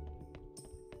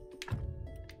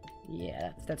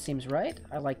 Yeah, that seems right.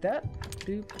 I like that.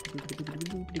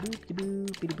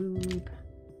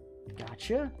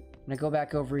 Gotcha. I'm gonna go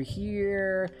back over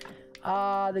here.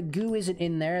 The goo isn't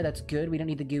in there. That's good. We don't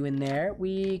need the goo in there.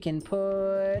 We can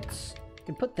put You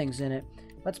can put things in it.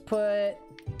 Let's put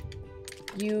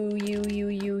you,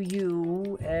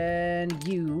 and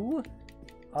you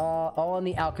all in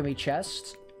the alchemy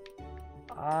chest.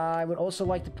 I would also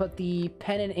like to put the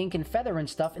pen and ink and feather and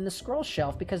stuff in the scroll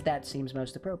shelf because that seems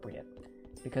most appropriate.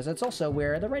 Because that's also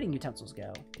where the writing utensils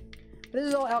go. This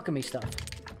is all alchemy stuff.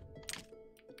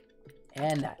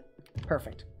 And that.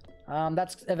 Perfect.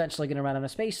 That's eventually going to run out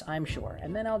of space, I'm sure.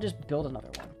 And then I'll just build another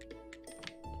one.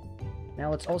 Now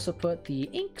let's also put the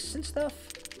inks and stuff.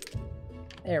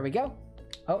 There we go.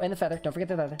 Oh, and the feather. Don't forget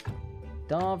the feather.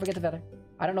 Don't forget the feather.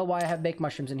 I don't know why I have baked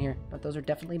mushrooms in here, but those are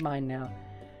definitely mine now.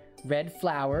 Red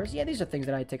flowers. Yeah, these are things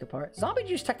that I take apart. Zombie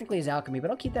juice technically is alchemy, but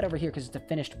I'll keep that over here because it's a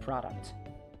finished product.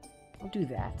 I'll do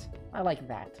that. I like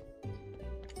that.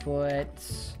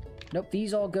 Nope,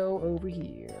 these all go over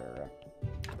here.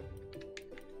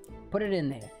 Put it in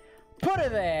there. Put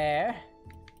it there!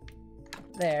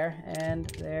 There, and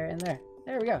there, and there.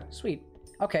 There we go. Sweet.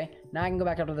 Okay, now I can go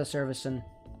back up to the service and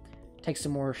take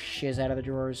some more shiz out of the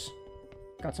drawers.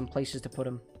 Got some places to put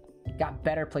them. Got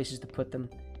better places to put them.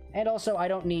 And also, I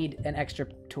don't need an extra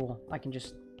tool. I can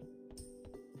just...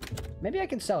 Maybe I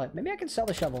can sell it. Maybe I can sell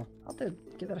the shovel. I'll have to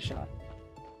give that a shot.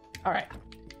 Alright.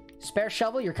 Spare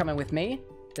shovel, you're coming with me.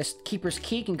 This keeper's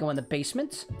key can go in the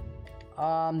basement.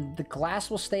 The glass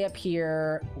will stay up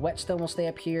here. Whetstone will stay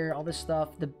up here. All this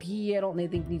stuff. The bee, I don't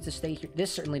think needs to stay here.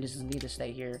 This certainly doesn't need to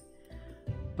stay here.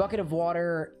 Bucket of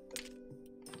water.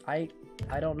 I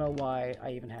don't know why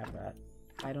I even have that.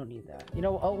 I don't need that. You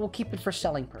know, we'll keep it for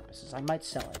selling purposes. I might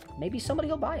sell it. Maybe somebody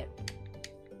will buy it.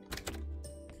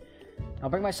 I'll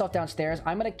bring myself downstairs.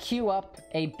 I'm going to queue up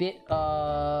a bit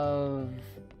of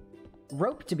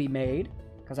rope to be made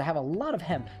because I have a lot of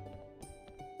hemp.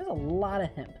 There's a lot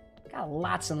of hemp. Got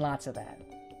lots and lots of that.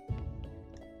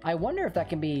 I wonder if that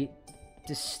can be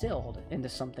distilled into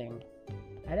something.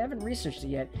 I haven't researched it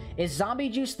yet. Is zombie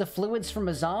juice the fluids from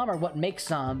a zom or what makes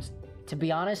zoms? To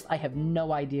be honest, I have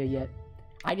no idea yet.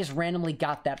 I just randomly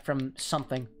got that from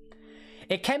something.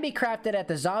 It can be crafted at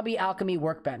the zombie alchemy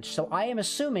workbench, so I am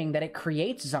assuming that it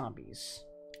creates zombies.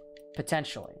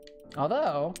 Potentially.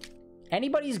 Although,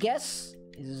 anybody's guess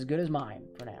is as good as mine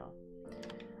for now.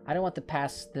 I don't want to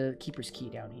pass the keeper's key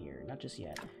down here. Not just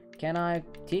yet. Can I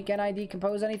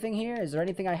decompose anything here? Is there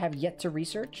anything I have yet to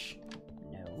research?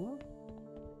 No.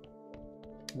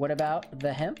 What about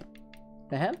the hemp?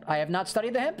 The hemp? I have not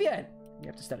studied the hemp yet. You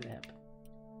have to study the hemp.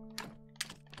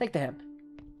 Take the hemp.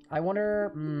 I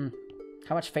wonder...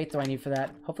 how much faith do I need for that?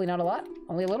 Hopefully not a lot.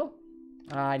 Only a little?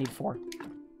 I need 4.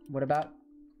 What about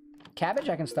cabbage?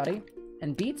 I can study.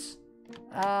 And beets?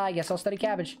 I guess I'll study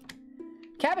cabbage.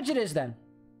 Cabbage it is, then.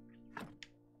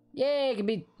 Yay, it can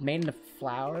be made into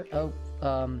flour. Oh,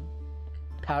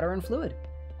 powder and fluid.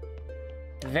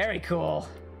 Very cool.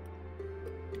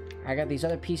 I got these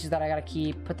other pieces that I gotta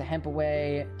keep. Put the hemp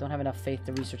away. Don't have enough faith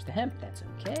to research the hemp. That's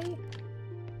okay.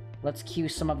 Let's queue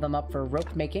some of them up for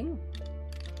rope making.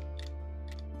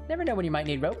 Never know when you might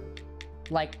need rope.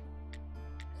 Like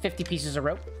 50 pieces of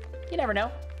rope. You never know.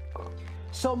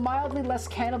 So mildly less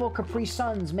cannibal Capri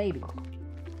Suns, maybe.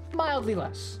 Mildly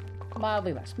less.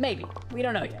 Mildly less. Maybe. We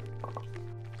don't know yet.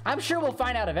 I'm sure we'll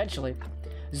find out eventually.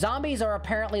 Zombies are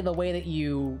apparently the way that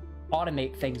you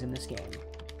automate things in this game.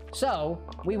 So,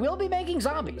 we will be making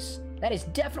zombies. That is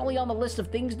definitely on the list of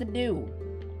things to do.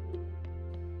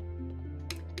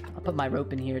 I'll put my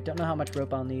rope in here. Don't know how much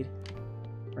rope I'll need.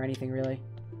 Or anything, really.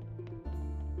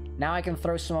 Now I can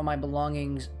throw some of my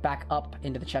belongings back up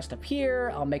into the chest up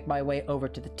here. I'll make my way over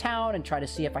to the town and try to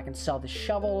see if I can sell the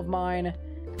shovel of mine.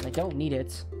 I don't need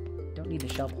it. Don't need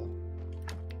the shovel.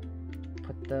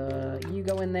 Put the... You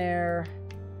go in there.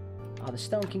 The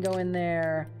stone can go in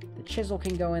there. The chisel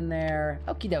can go in there.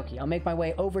 Okie dokie. I'll make my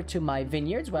way over to my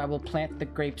vineyards where I will plant the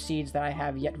grape seeds that I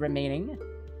have yet remaining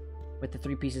with the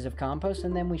 3 pieces of compost,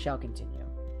 and then we shall continue.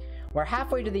 We're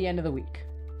halfway to the end of the week.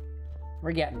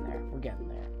 We're getting there. We're getting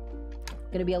there.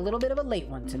 Gonna be a little bit of a late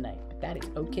one tonight, but that is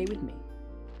okay with me.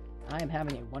 I am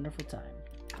having a wonderful time.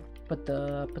 Put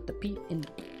the peat in.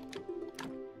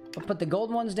 I'll put the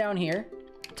gold ones down here.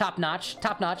 Top notch.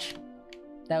 Top notch.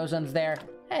 Those ones there.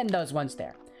 And those ones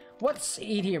there. What's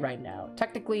eat here right now?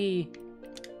 Technically,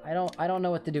 I don't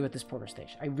know what to do with this porter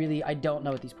station. I don't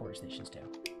know what these porter stations do.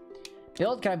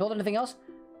 Build? Can I build anything else?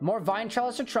 More vine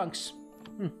trellis or trunks?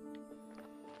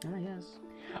 Ah, yes.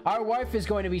 Our wife is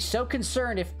going to be so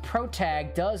concerned if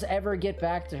Protag does ever get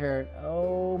back to her.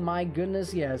 Oh my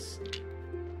goodness, yes.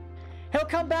 He'll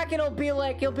come back and he'll be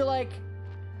like,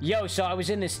 yo, so I was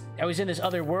in this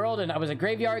other world and I was a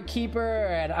graveyard keeper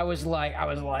and I was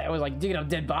like digging up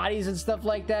dead bodies and stuff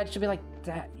like that. She'll be like,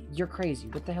 you're crazy.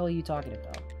 What the hell are you talking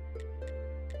about?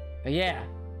 But yeah,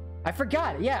 I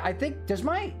forgot. Yeah, I think...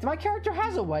 my character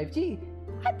has a wife? Gee,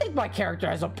 I think my character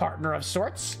has a partner of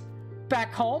sorts.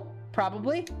 Back home,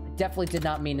 probably. I definitely did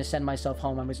not mean to send myself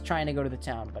home. I was trying to go to the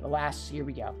town, but alas, here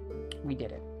we go. We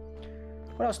did it.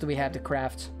 What else do we have to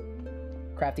craft?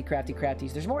 Crafty, crafty,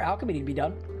 crafties. There's more alchemy to be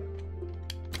done.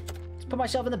 Let's put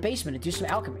myself in the basement and do some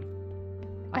alchemy.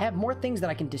 I have more things that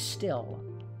I can distill.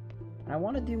 And I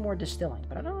want to do more distilling,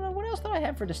 but I don't know what else do I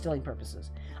have for distilling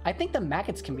purposes. I think the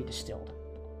maggots can be distilled.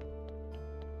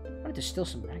 I want to distill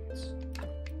some maggots.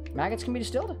 Maggots can be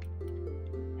distilled?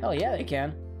 Hell yeah, they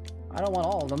can. I don't want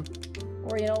all of them.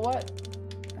 Or you know what?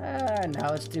 No,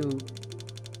 let's do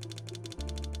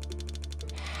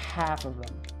half of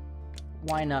them.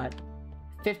 Why not?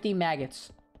 50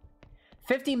 maggots.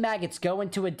 50 maggots go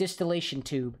into a distillation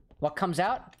tube. What comes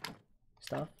out?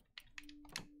 Stuff.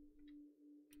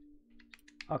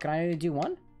 Oh, can I only do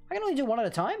one? I can only do one at a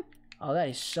time? Oh, that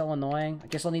is so annoying. I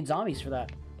guess I'll need zombies for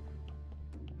that.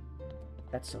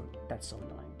 That's so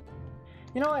annoying.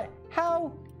 You know what?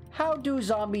 How do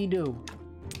zombie do?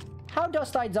 How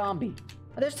dost I zombie?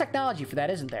 There's technology for that,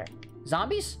 isn't there?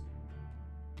 Zombies?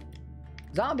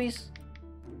 Zombies?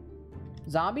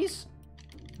 Zombies?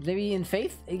 Maybe in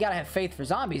faith? You gotta have faith for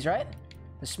zombies, right?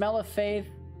 The smell of faith.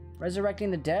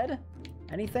 Resurrecting the dead?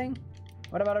 Anything?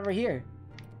 What about over here?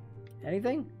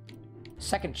 Anything?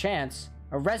 Second chance.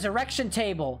 A resurrection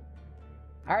table.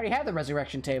 I already have the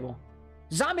resurrection table.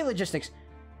 Zombie logistics.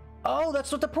 Oh,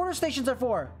 that's what the porter stations are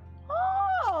for.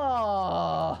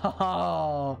 Oh.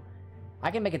 I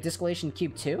can make a distillation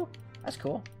cube too? That's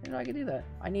cool. I didn't know I could do that.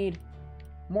 I need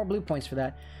more blue points for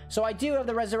that. So I do have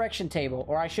the resurrection table,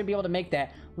 or I should be able to make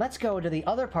that. Let's go to the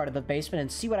other part of the basement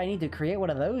and see what I need to create one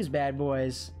of those bad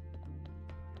boys.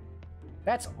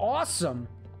 That's awesome.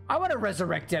 I want to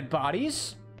resurrect dead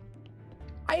bodies.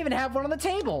 I even have one on the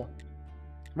table.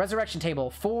 Resurrection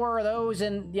table. 4 of those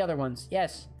and the other ones.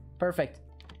 Yes. Perfect.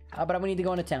 But we need to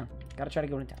go into town. Gotta try to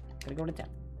go into town. Gotta go into town.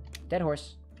 Dead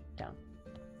horse. Town.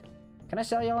 Can I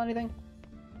sell y'all anything?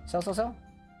 Sell?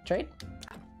 Trade?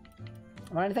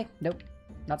 Want anything? Nope.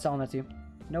 Not selling that to you.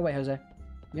 No way, Jose.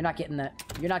 You're not getting that.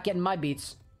 You're not getting my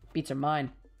beats. Beats are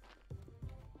mine.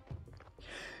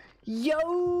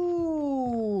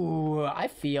 Yo! I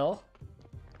feel.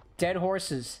 Dead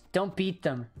horses. Don't beat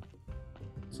them.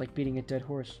 It's like beating a dead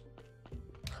horse.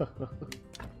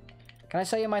 Can I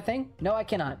sell you my thing? No, I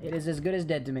cannot. It is as good as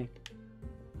dead to me.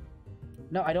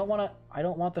 No, I don't want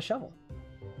the shovel.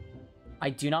 I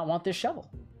do not want this shovel.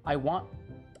 I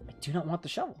do not want the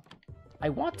shovel. I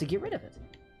want to get rid of it.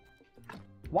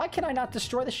 Why can I not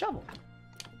destroy the shovel?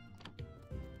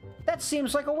 That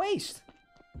seems like a waste.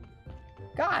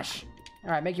 Gosh.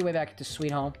 Alright, make your way back to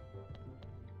Sweet Home.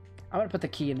 I'm gonna put the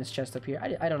key in this chest up here.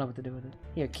 I don't know what to do with it.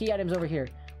 Here, key items over here.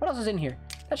 What else is in here?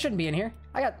 That shouldn't be in here.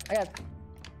 I got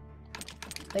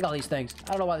all these things.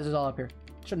 I don't know why this is all up here.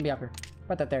 Shouldn't be up here.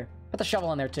 Put that there. Put the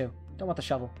shovel in there too. Don't want the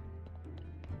shovel.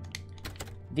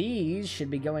 These should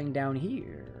be going down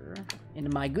here into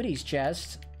my goodies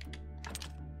chest.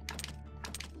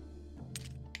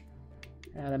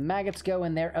 The maggots go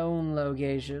in their own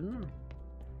location.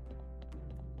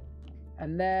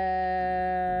 And then...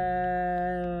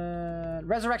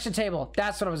 resurrection table.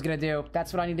 That's what I was going to do.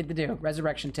 That's what I needed to do.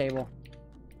 Resurrection table.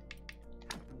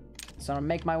 So I'm going to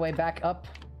make my way back up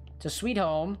to Sweet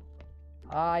Home.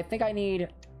 I think I need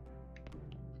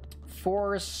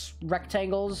 4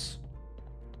 rectangles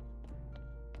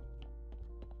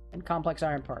and complex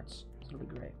iron parts. This will be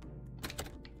great.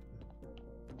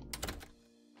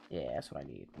 Yeah, that's what I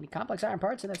need. I need complex iron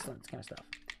parts and this kind of stuff.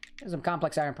 Here's some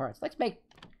complex iron parts. Let's make...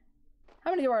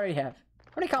 How many do I already have?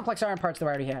 How many complex iron parts do I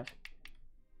already have?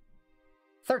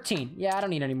 13. Yeah, I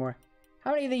don't need any more.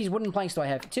 How many of these wooden planks do I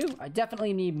have? 2? I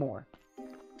definitely need more.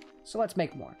 So let's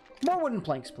make more. More wooden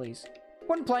planks, please.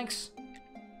 Wooden planks.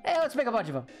 Hey, let's make a bunch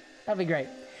of them. That'd be great.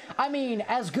 I mean,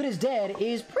 as good as dead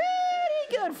is pretty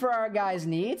good for our guys'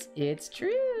 needs. It's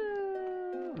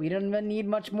true. We don't even need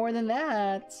much more than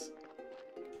that.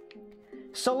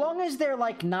 So long as they're,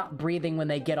 like, not breathing when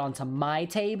they get onto my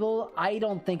table, I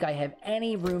don't think I have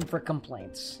any room for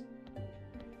complaints.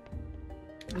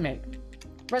 Maybe.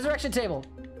 Resurrection table.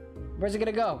 Where's it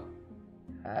gonna go?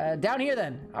 Down here,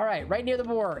 then. Alright, right near the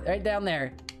board. Right down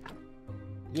there.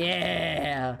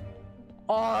 Yeah!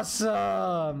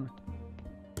 Awesome!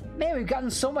 Man, we've gotten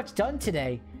so much done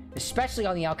today. Especially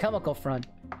on the alchemical front.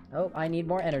 Oh, I need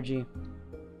more energy.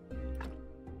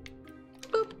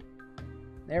 Boop!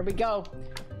 There we go.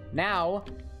 Now,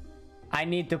 I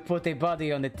need to put a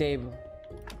body on the table.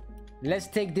 Let's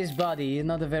take this body. It's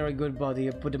not a very good body.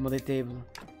 And put him on the table.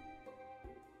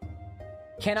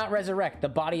 Cannot resurrect. The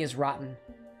body is rotten.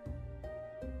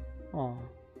 Oh.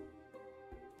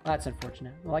 That's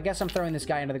unfortunate. Well, I guess I'm throwing this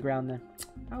guy into the ground then.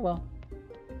 Oh, well.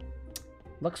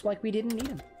 Looks like we didn't need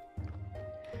him.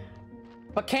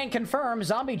 But can confirm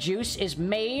zombie juice is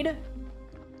made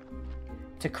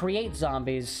to create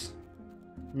zombies,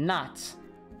 not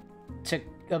to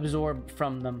absorb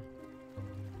from them.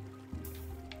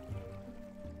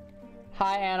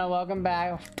 Hi, Anna. Welcome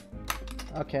back.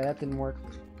 Okay, that didn't work.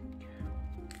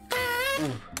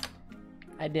 Ooh,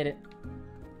 I did it.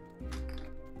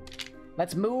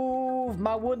 Let's move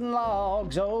my wooden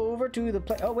logs over to the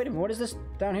place. Oh, wait a minute. What is this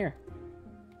down here?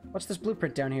 What's this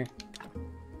blueprint down here?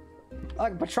 Oh,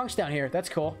 but trunks down here. That's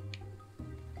cool.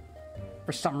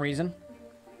 For some reason.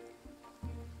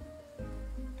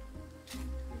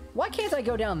 Why can't I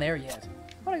go down there yet?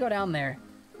 I want to go down there.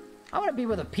 I want to be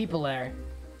where the people are.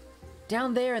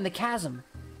 Down there in the chasm.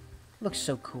 Looks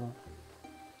so cool.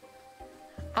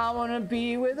 I want to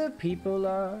be where the people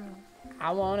are.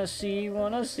 I want to see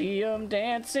them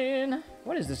dancing.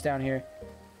 What is this down here?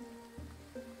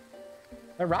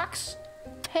 The rocks?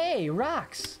 Hey,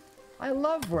 rocks. I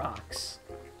love rocks.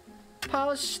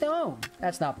 Polished stone.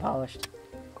 That's not polished.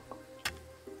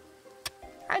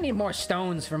 I need more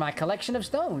stones for my collection of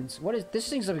stones. What is this?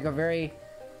 Seems like a very...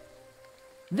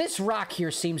 This rock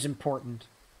here seems important.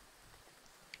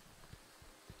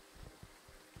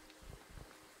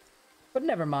 But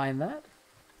never mind that.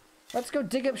 Let's go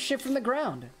dig up shit from the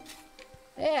ground.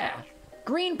 Yeah.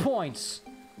 Green points.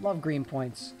 Love green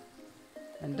points.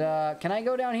 And, can I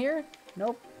go down here?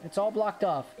 Nope. It's all blocked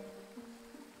off.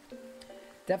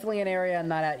 Definitely an area I'm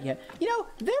not at yet. You know,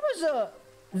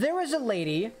 there was a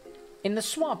lady in the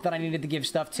swamp that I needed to give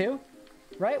stuff to.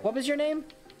 Right? What was your name?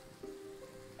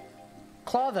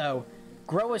 Clotho.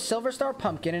 Grow a silver star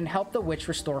pumpkin and help the witch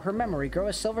restore her memory. Grow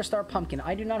a silver star pumpkin.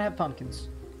 I do not have pumpkins.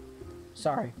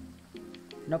 Sorry.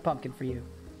 No pumpkin for you.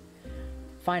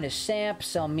 Find a stamp.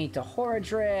 Sell meat to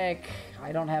Horadric.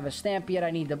 I don't have a stamp yet.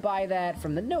 I need to buy that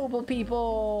from the noble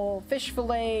people. Fish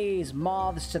fillets.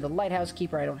 Moths to the lighthouse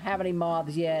keeper. I don't have any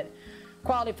moths yet.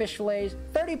 Quality fish fillets.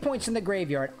 30 points in the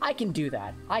graveyard. I can do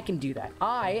that. I can do that.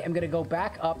 I am going to go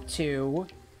back up to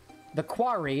the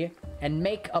quarry and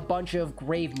make a bunch of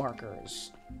grave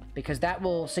markers. Because that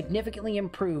will significantly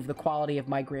improve the quality of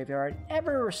my graveyard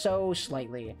ever so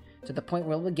slightly. To the point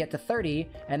where we'll get to 30,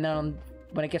 and then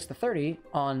when it gets to 30,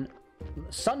 on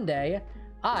Sunday,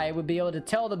 I would be able to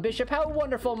tell the bishop how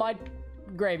wonderful my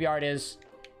graveyard is.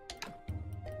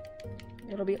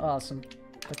 It'll be awesome.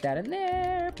 Put that in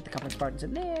there, put the complex Spartans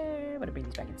in there, but bring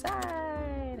these back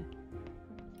inside.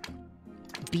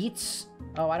 Beets.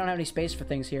 Oh, I don't have any space for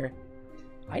things here.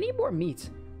 I need more meat.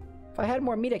 If I had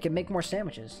more meat, I could make more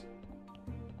sandwiches.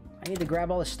 I need to grab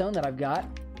all the stone that I've got.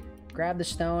 Grab the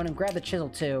stone and grab the chisel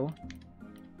too.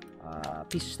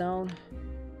 Piece of stone.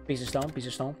 Piece of stone, piece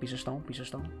of stone, piece of stone, piece of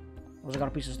stone. Where's I got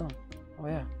a piece of stone? Oh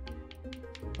yeah.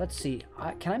 Let's see.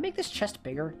 Can I make this chest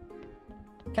bigger?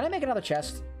 Can I make another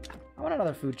chest? I want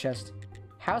another food chest.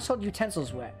 Household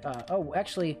utensils wet. Oh,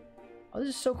 actually. Oh, this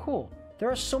is so cool. There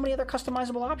are so many other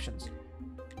customizable options.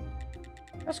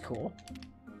 That's cool.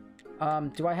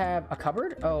 Do I have a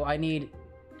cupboard? Oh, I need...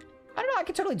 I don't know. I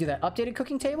can totally do that. Updated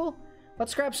cooking table?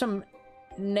 Let's grab some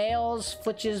nails,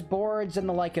 flitches, boards, and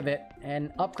the like of it,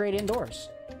 and upgrade indoors.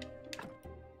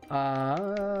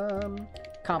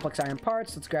 Complex iron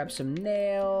parts. Let's grab some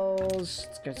nails.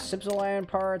 Let's grab simple iron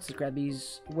parts. Let's grab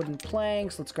these wooden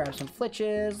planks. Let's grab some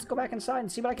flitches. Let's go back inside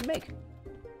and see what I can make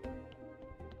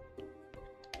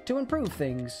to improve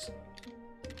things.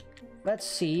 Let's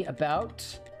see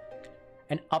about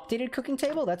an updated cooking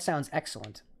table. That sounds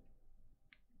excellent.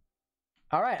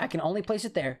 All right, I can only place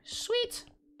it there. Sweet.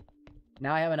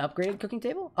 Now I have an upgraded cooking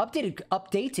table.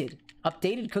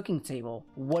 Updated cooking table.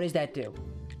 What does that do?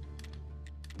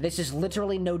 This is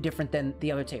literally no different than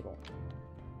the other table.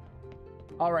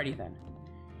 Alrighty then.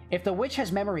 If the witch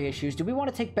has memory issues, do we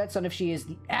want to take bets on if she is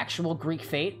the actual Greek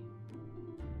fate?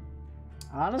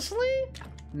 Honestly,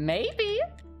 maybe.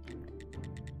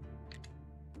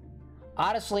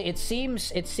 Honestly, it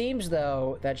seems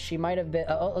though that she might have been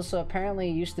also apparently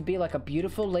used to be like a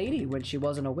beautiful lady when she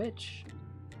wasn't a witch.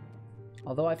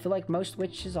 Although I feel like most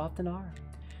witches often are.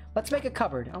 Let's make a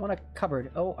cupboard. I want a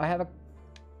cupboard. Oh, I have a...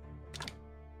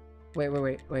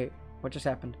 Wait. What just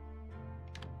happened?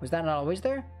 Was that not always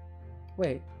there?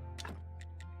 Wait.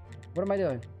 What am I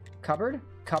doing? Cupboard?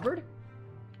 Cupboard?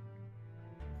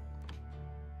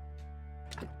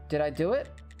 Did I do it?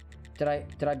 Did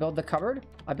I build the cupboard?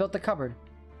 I built the cupboard.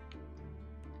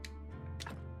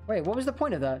 Wait, what was the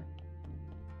point of that?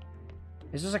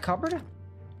 Is this a cupboard?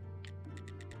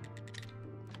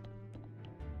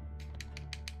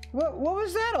 What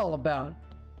was that all about?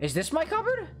 Is this my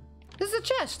cupboard? This is a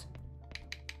chest.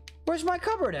 Where's my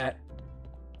cupboard at?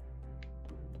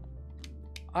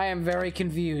 I am very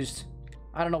confused.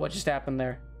 I don't know what just happened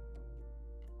there.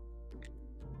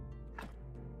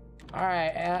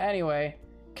 Alright, anyway.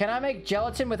 Can I make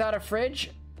gelatin without a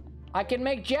fridge? I can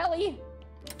make jelly!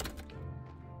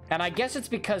 And I guess it's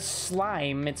because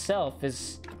slime itself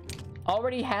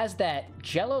already has that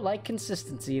jello-like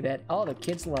consistency that all the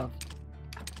kids love.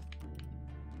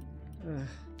 Ugh.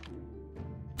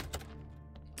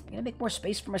 I gotta make more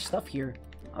space for my stuff here.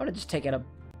 I'm gonna just take out a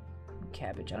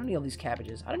cabbage. I don't need all these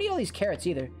cabbages. I don't need all these carrots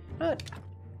either.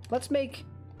 Let's make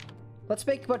a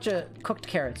bunch of cooked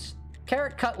carrots.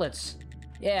 Carrot cutlets.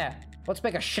 Yeah, let's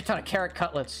make a shit ton of carrot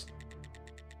cutlets.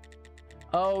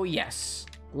 Oh yes,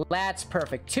 that's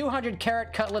perfect. 200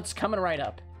 carrot cutlets coming right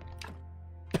up.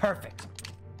 Perfect.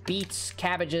 Beets,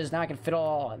 cabbages. Now I can fit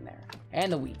all in there, and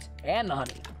the wheat, and the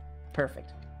honey.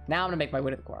 Perfect. Now I'm gonna make my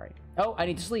way to the quarry. Oh, I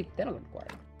need to sleep. Then I'll go to the quarry.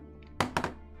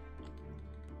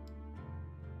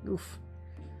 Oof.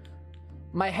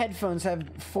 My headphones have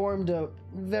formed a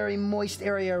very moist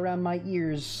area around my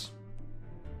ears.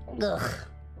 Ugh.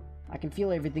 I can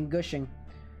feel everything gushing.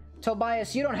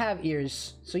 Tobias, you don't have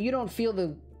ears, so you don't feel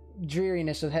the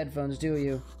dreariness of headphones, do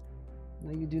you?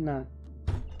 No, you do not.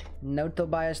 No,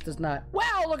 Tobias does not.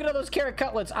 Wow, look at all those carrot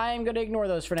cutlets. I am going to ignore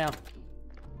those for now.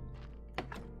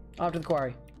 Off to the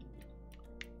quarry.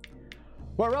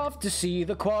 We're off to see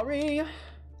the quarry.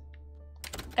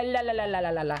 La la la la la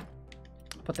la la.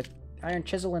 Put the iron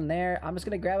chisel in there. I'm just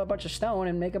gonna grab a bunch of stone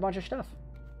and make a bunch of stuff.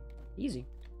 Easy.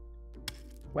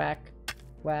 Whack,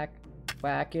 whack,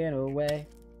 whacking away.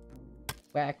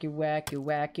 Whacky, wacky,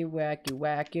 wacky, wacky,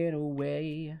 whacking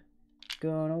away.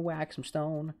 Gonna whack some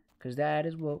stone, cause that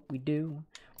is what we do.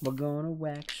 We're gonna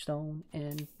whack stone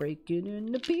and break it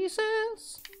into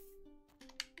pieces.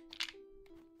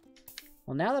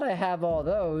 Well, now that I have all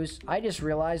those, I just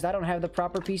realized I don't have the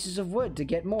proper pieces of wood to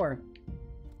get more.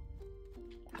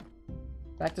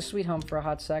 Back to Sweet Home for a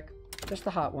hot sec. Just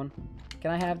a hot one.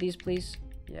 Can I have these, please?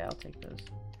 Yeah, I'll take those.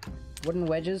 Wooden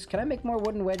wedges. Can I make more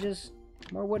wooden wedges?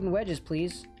 More wooden wedges,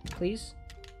 please. Please?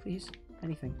 Please?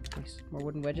 Anything, please. More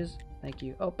wooden wedges? Thank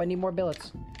you. Oh, I need more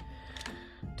billets.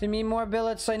 To me, more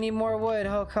billets, I need more wood.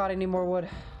 Oh god, I need more wood.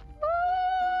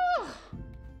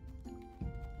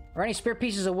 Are any spare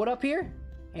pieces of wood up here?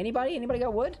 Anybody? Anybody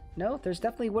got wood? No? There's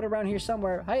definitely wood around here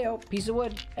somewhere. Hi-yo, piece of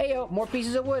wood. Hey-yo, more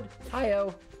pieces of wood.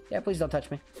 Hi-yo. Yeah, please don't touch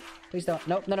me. Please don't.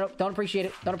 Nope, no, no, no. Don't appreciate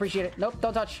it. Don't appreciate it. Nope,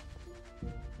 don't touch.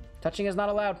 Touching is not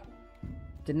allowed.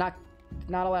 Not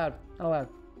allowed. Not allowed.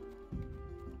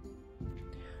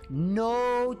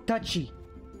 No touchy.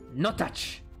 No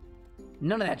touch.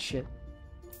 None of that shit.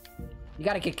 You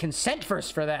gotta get consent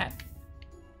first for that.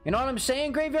 You know what I'm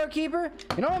saying, Graveyard Keeper?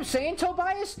 You know what I'm saying,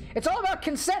 Tobias? It's all about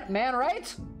consent, man,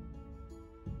 right?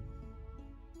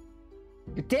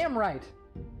 You're damn right.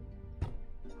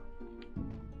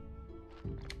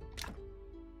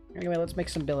 Anyway, let's make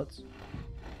some billets.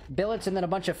 Billets and then a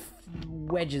bunch of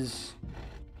wedges.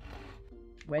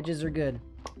 Wedges are good.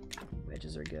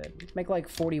 Wedges are good. Let's make like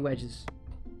 40 wedges.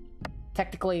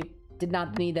 Technically, did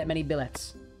not need that many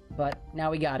billets. But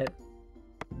now we got it.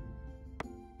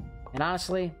 And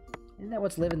honestly, isn't that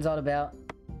what living's all about?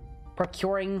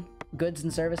 Procuring goods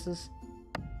and services?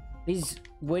 These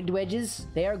wood wedges,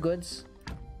 they are goods.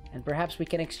 And perhaps we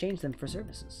can exchange them for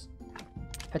services.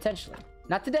 Potentially.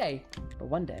 Not today, but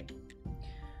one day.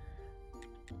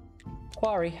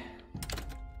 Quarry.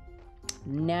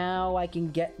 Now I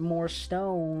can get more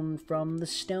stone from the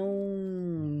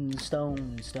stone.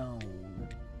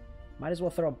 Might as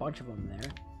well throw a bunch of them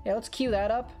there. Yeah, let's queue that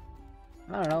up.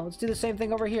 I don't know. Let's do the same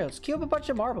thing over here. Let's queue up a bunch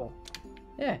of marble.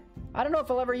 Yeah. I don't know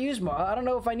if I'll ever use marble. I don't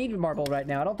know if I need marble right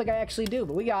now. I don't think I actually do,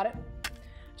 but we got it.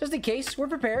 Just in case, we're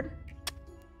prepared.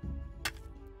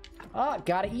 Ah,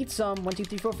 gotta eat some. 1, 2,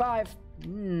 3, 4, 5.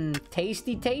 Mmm,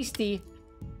 tasty, tasty.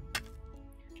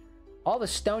 All the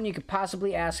stone you could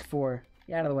possibly ask for.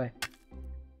 Get out of the way.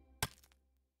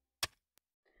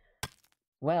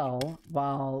 Well,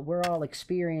 while we're all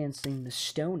experiencing the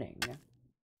stoning,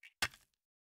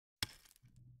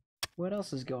 what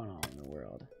else is going on in the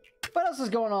world? What else is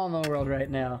going on in the world right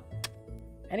now?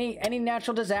 Any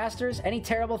natural disasters? Any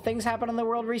terrible things happen in the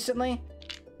world recently?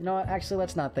 You know what? Actually,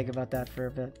 let's not think about that for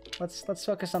a bit. Let's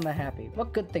focus on the happy.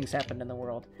 What good things happened in the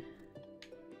world?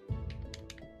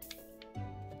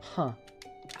 Huh.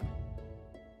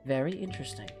 Very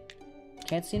interesting.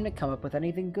 Can't seem to come up with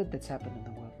anything good that's happened in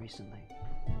the world recently.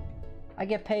 I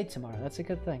get paid tomorrow. That's a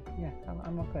good thing. Yeah,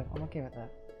 I'm okay. I'm okay with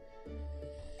that.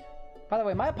 By the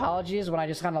way, my apologies when I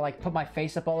just kind of like put my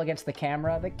face up all against the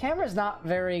camera. The camera's not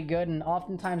very good, and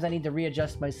oftentimes I need to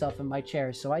readjust myself in my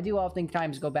chair, so I do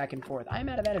oftentimes go back and forth. I'm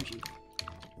out of energy.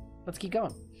 let's keep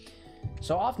going.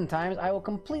 So oftentimes, I will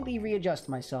completely readjust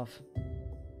myself.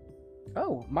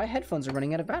 Oh, my headphones are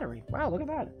running out of battery. Wow, look at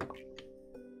that.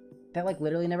 That, like,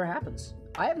 literally never happens.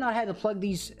 I have not had to plug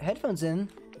these headphones in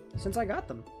since I got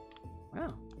them.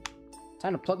 Wow.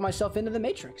 Time to plug myself into the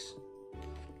Matrix.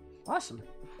 Awesome.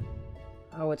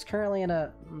 Oh, it's currently in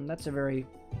a... that's a very...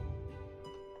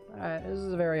 this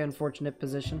is a very unfortunate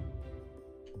position.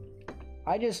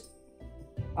 I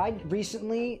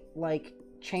recently, like,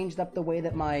 changed up the way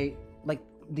that my... like,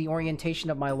 the orientation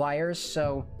of my wires,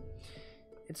 so...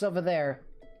 it's over there.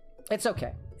 It's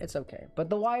okay. It's okay. But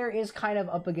the wire is kind of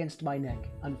up against my neck,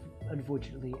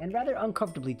 unfortunately. And rather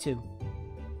uncomfortably, too.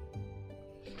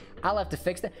 I'll have to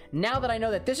fix that. Now that I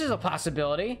know that this is a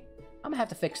possibility, I'm gonna have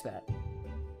to fix that.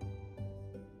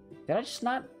 Did I just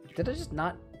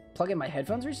not plug in my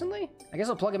headphones recently? I guess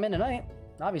I'll plug them in tonight,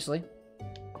 obviously.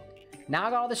 Now I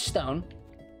got all this stone.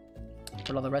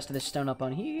 Put all the rest of this stone up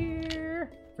on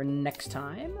here for next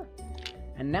time.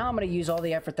 And now I'm going to use all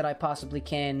the effort that I possibly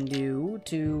can do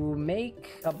to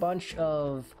make a bunch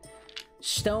of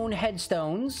stone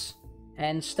headstones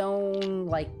and stone,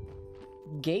 like,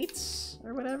 gates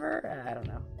or whatever. I don't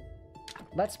know.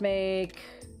 Let's make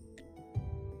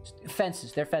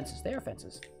fences. They're fences. They are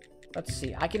fences. Let's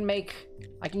see. I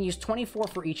can use 24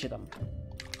 for each of them.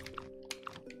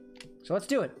 So let's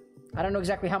do it. I don't know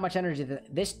exactly how much energy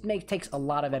this takes a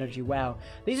lot of energy. Wow.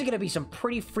 These are going to be some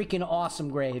pretty freaking awesome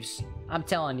graves. I'm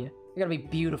telling you. They're going to be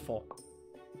beautiful.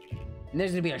 And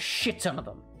there's going to be a shit ton of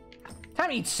them.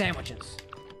 Time to eat sandwiches.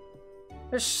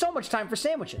 There's so much time for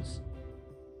sandwiches.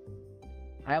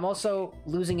 I am also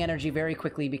losing energy very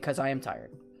quickly because I am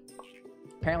tired.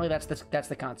 Apparently that's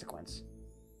the consequence.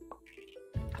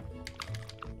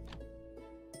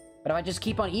 But if I just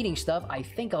keep on eating stuff, I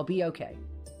think I'll be okay.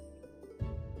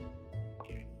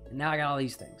 And now I got all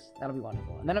these things. That'll be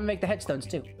wonderful. And then I'm gonna make the headstones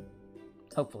too.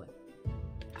 Hopefully.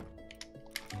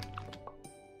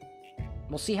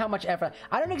 We'll see how much effort...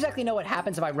 I don't exactly know what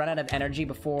happens if I run out of energy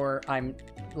before I'm,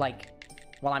 like,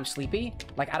 while I'm sleepy.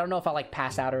 Like, I don't know if I'll, like,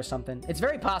 pass out or something. It's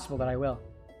very possible that I will.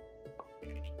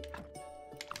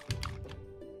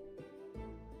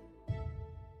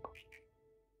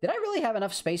 Did I really have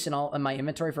enough space in my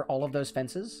inventory for all of those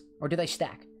fences? Or do they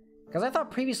stack? Because I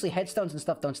thought previously headstones and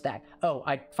stuff don't stack. Oh,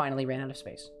 I finally ran out of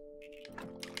space.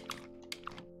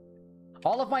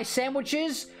 All of my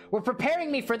sandwiches were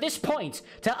preparing me for this point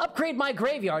to upgrade my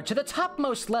graveyard to the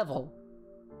topmost level.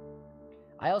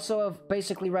 I also have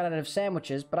basically run out of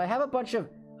sandwiches, but I have a bunch of...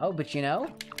 Oh, but you know,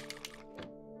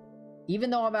 even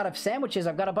though I'm out of sandwiches,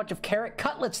 I've got a bunch of carrot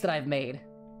cutlets that I've made.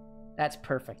 That's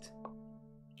perfect.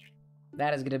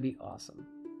 That is going to be awesome.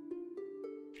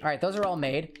 All right, those are all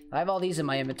made. I have all these in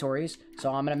my inventories, so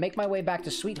I'm going to make my way back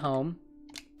to Sweet Home.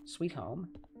 Sweet Home.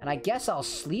 And I guess I'll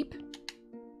sleep.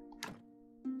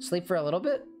 Sleep for a little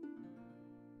bit.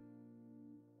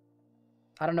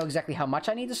 I don't know exactly how much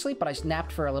I need to sleep, but I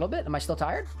napped for a little bit. Am I still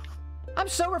tired? I'm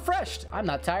so refreshed. I'm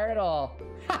not tired at all.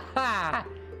 Ha ha!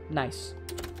 Nice.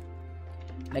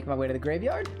 Make my way to the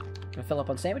graveyard. Gonna fill up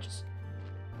on sandwiches.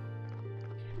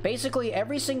 Basically,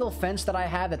 every single fence that I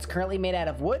have that's currently made out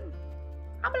of wood,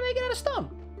 I'm gonna make it out of stone.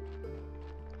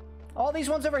 All these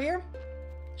ones over here,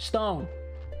 stone.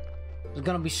 It's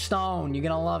gonna be stone. You're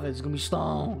gonna love it. It's gonna be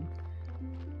stone.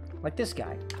 Like this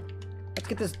guy. Let's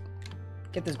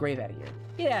get this grave out of here.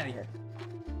 Get out of here.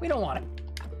 We don't want it.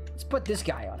 Let's put this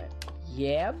guy on it.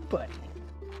 Yeah, buddy.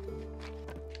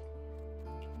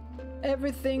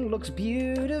 Everything looks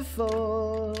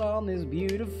beautiful on this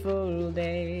beautiful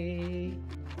day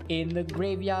in the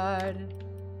graveyard.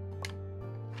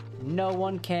 No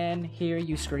one can hear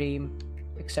you scream,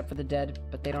 except for the dead,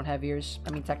 but they don't have ears. I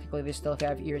mean, technically they still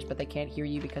have ears, but they can't hear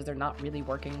you because they're not really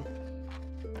working.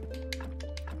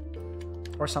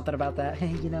 Or something about that.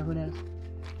 You know, who knows?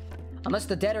 Unless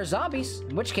the dead are zombies,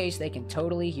 in which case they can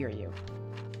totally hear you.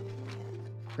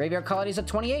 Graveyard colonies at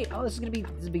 28. Oh, this is gonna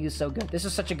be so good. This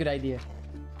is such a good idea.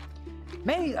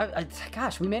 Man,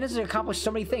 gosh, we managed to accomplish so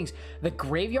many things. The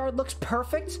graveyard looks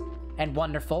perfect and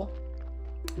wonderful.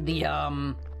 The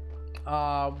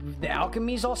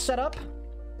alchemy's all set up.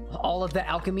 All of the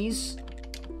alchemies.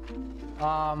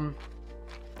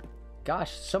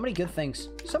 Gosh, so many good things.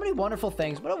 So many wonderful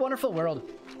things. What a wonderful world.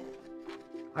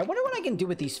 I wonder what I can do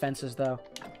with these fences, though.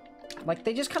 Like,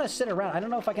 they just kind of sit around. I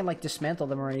don't know if I can, like, dismantle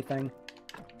them or anything.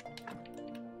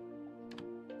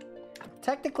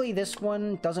 Technically, this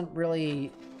one doesn't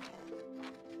really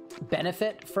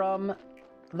benefit from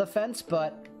the fence,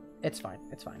 but it's fine.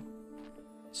 It's fine.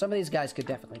 Some of these guys could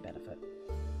definitely benefit.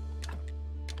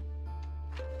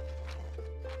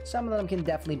 Some of them can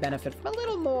definitely benefit from a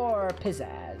little more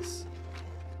pizzazz.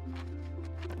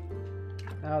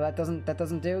 Oh, that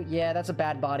doesn't do? Yeah, that's a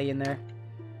bad body in there.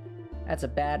 That's a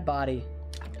bad body.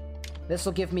 This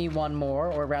will give me one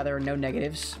more, or rather, no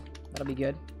negatives. That'll be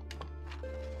good.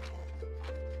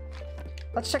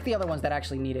 Let's check the other ones that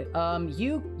actually need it.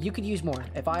 You could use more.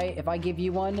 If I give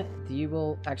you one, you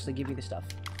will actually give you the stuff.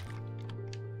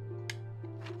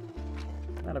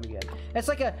 That'll be good. It's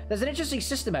like there's an interesting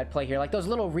system at play here. Like those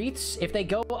little wreaths, if they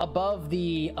go above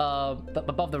the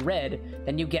red,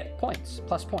 then you get points,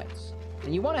 plus points.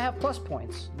 And you want to have plus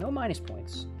points, no minus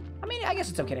points. I mean, I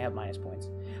guess it's okay to have minus points.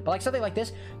 But like something like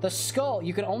this, the skull,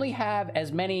 you can only have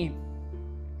as many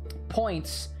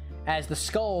points as the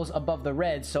skulls above the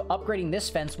red, so upgrading this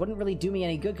fence wouldn't really do me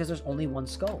any good because there's only one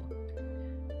skull.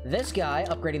 This guy,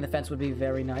 upgrading the fence would be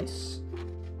very nice,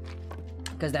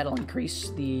 because that'll increase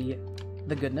the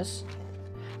goodness.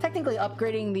 Technically,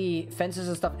 upgrading the fences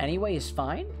and stuff anyway is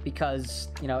fine, because,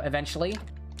 you know, eventually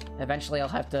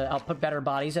I'll put better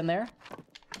bodies in there.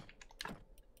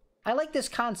 I like this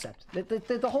concept.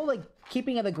 The whole, like,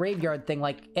 keeping of the graveyard thing,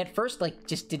 like, at first, like,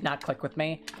 just did not click with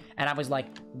me. And I was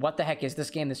like, what the heck is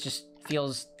this game? This just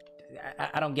feels...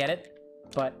 I don't get it.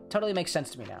 But totally makes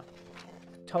sense to me now.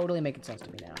 Totally making sense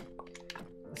to me now.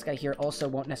 This guy here also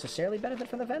won't necessarily benefit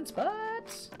from the fence, but...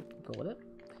 I'm cool with it.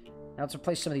 Now let's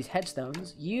replace some of these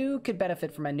headstones. You could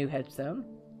benefit from a new headstone.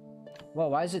 Whoa,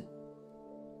 why is it...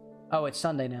 Oh, it's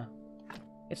Sunday now.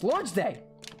 It's Lord's Day!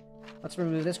 Let's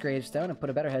remove this gravestone and put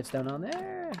a better headstone on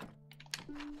there.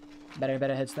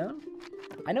 Better headstone.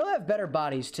 I know I have better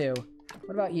bodies too.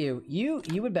 What about you? You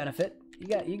would benefit. You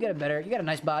got a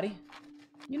nice body.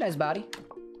 You nice body.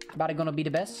 Body gonna be the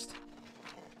best.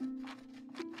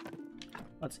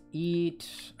 Let's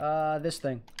eat this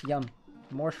thing. Yum.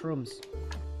 More shrooms.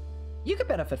 You could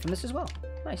benefit from this as well.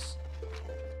 Nice.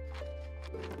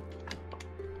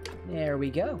 There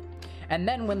we go. And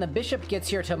then when the bishop gets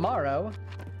here tomorrow,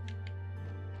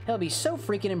 he'll be so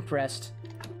freaking impressed.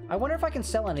 I wonder if I can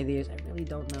sell any of these. I really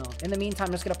don't know. In the meantime,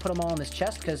 I'm just gonna put them all in this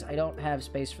chest because I don't have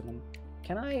space for them.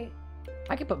 Can I?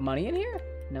 I can put money in here?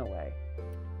 No way.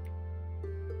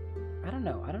 I don't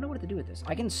know. I don't know what to do with this.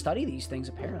 I can study these things,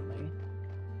 apparently.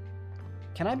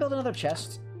 Can I build another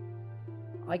chest?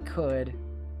 I could.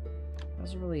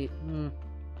 Doesn't really...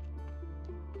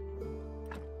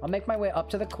 I'll make my way up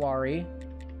to the quarry.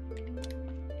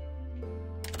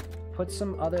 Put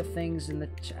some other things in the...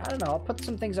 I don't know. I'll put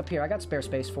some things up here. I got spare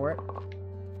space for it.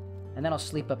 And then I'll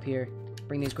sleep up here.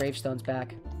 Bring these gravestones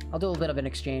back. I'll do a bit of an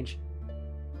exchange.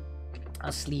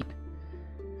 I'll sleep.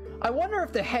 I wonder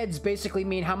if the heads basically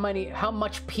mean how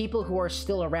much people who are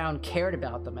still around cared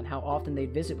about them and how often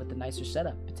they'd visit with the nicer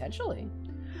setup. Potentially.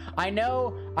 I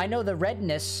know the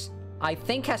redness, I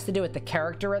think, has to do with the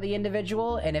character of the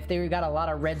individual, and if they got a lot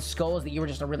of red skulls, that you were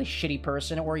just a really shitty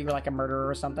person, or you were like a murderer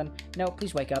or something. No,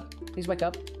 please wake up. Please wake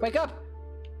up. Wake up!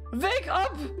 Wake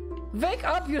up! Wake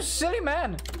up, you silly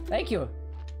man! Thank you.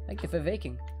 Thank you for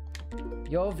waking.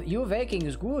 You waking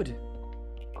is good.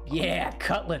 Yeah,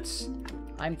 cutlets.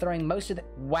 I'm throwing most of the...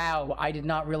 Wow, I did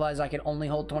not realize I could only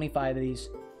hold 25 of these.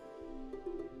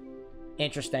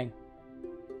 Interesting.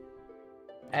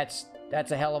 That's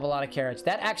a hell of a lot of carrots.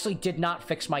 That actually did not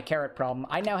fix my carrot problem.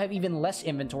 I now have even less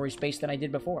inventory space than I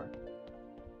did before.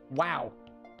 Wow.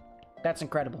 That's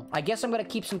incredible. I guess I'm going to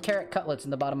keep some carrot cutlets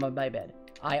in the bottom of my bed.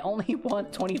 I only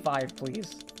want 25,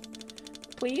 please.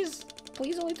 Please?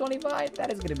 Please only 25?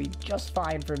 That is going to be just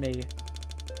fine for me.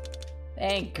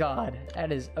 Thank God.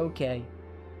 That is okay.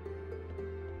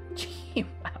 Gee,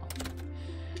 wow.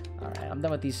 Alright, I'm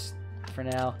done with these for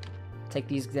now. Take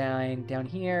these down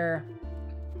here.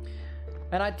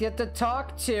 And I get to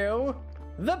talk to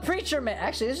the preacher man.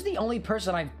 Actually, this is the only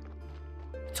person I've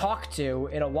talked to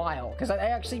in a while, because I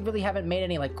actually really haven't made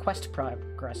any, like, quest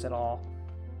progress at all.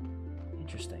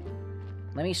 Interesting.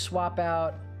 Let me swap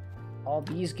out all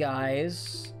these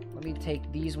guys. Let me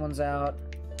take these ones out.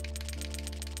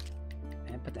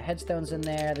 And put the headstones in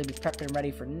there. They'll be prepped and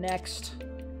ready for next.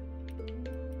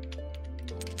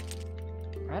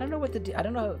 I don't know what to do. I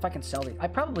don't know if I can sell these. I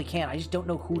probably can. I just don't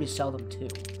know who to sell them to.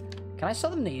 Can I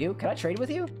sell them to you? Can I trade with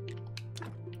you?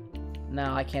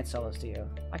 No, I can't sell those to you.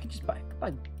 I can just buy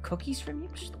cookies from you?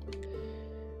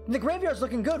 The graveyard's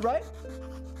looking good, right?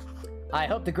 I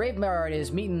hope the graveyard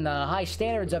is meeting the high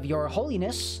standards of your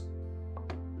holiness.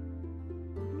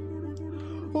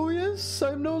 Oh yes,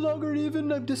 I'm no longer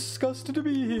even. I'm disgusted to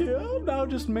be here. Now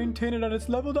just maintain it on its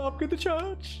level to upgrade the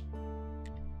church.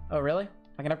 Oh really?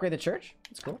 I can upgrade the church?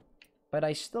 That's cool. But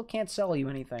I still can't sell you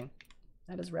anything.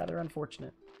 That is rather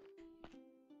unfortunate.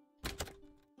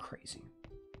 Crazy.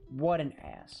 What an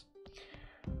ass.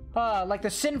 Like the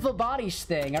sinful bodies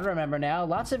thing. I remember now.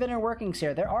 Lots of inner workings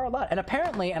here. There are a lot. And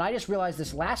apparently, and I just realized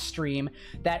this last stream,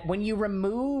 that when you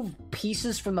remove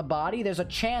pieces from the body, there's a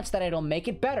chance that it'll make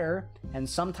it better, and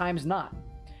sometimes not.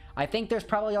 I think there's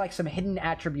probably like some hidden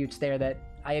attributes there that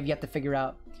I have yet to figure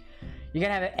out. You're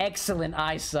gonna have excellent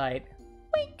eyesight.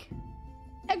 Wink!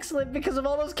 Excellent because of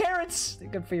all those carrots! They're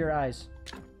good for your eyes.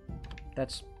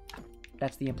 That's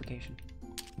the implication.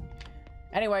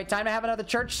 Anyway, time to have another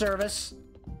church service.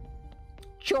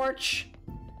 Church!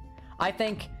 I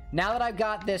think now that I've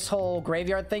got this whole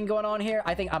graveyard thing going on here,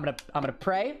 I think I'm gonna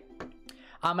pray.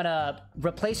 I'm gonna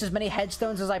replace as many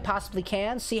headstones as I possibly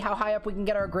can, see how high up we can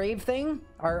get our grave thing,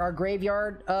 our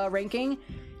graveyard ranking,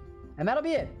 and that'll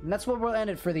be it. And that's where we'll end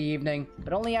it for the evening.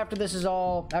 But only after this is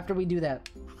all, after we do that.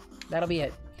 That'll be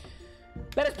it.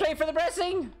 Let us pray for the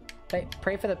blessing. Pray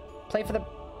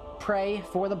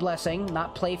for the blessing,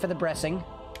 not play for the blessing.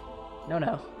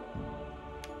 No.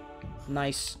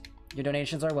 Nice. Your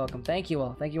donations are welcome. Thank you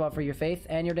all. Thank you all for your faith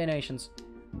and your donations.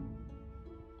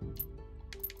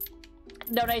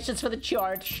 Donations for the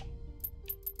church.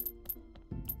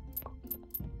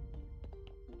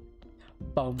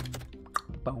 Boom.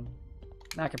 Boom.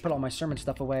 Now I can put all my sermon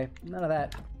stuff away. None of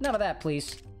that. None of that,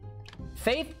 please.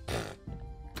 Faith? Pfft.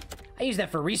 I use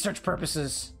that for research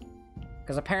purposes.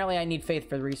 Because apparently I need faith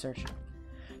for the research.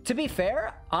 To be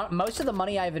fair, most of the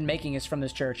money I've been making is from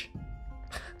this church.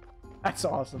 That's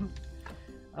awesome.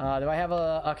 Do I have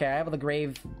a... Okay, I have the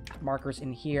grave markers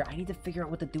in here. I need to figure out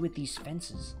what to do with these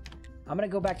fences. I'm gonna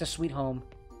go back to Sweet Home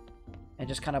and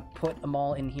just kind of put them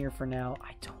all in here for now.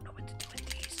 I don't know what to do with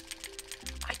these.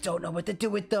 I don't know what to do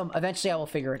with them. Eventually I will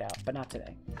figure it out, but not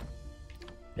today.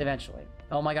 Eventually.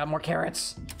 Oh my god, more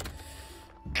carrots.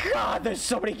 God, there's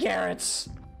so many carrots.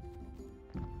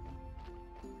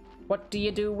 What do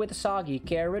you do with a soggy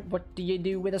carrot? What do you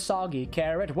do with a soggy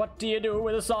carrot? What do you do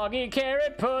with a soggy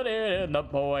carrot? Put it in the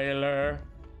boiler.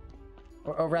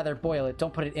 Or rather, boil it.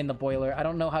 Don't put it in the boiler. I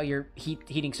don't know how your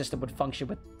heating system would function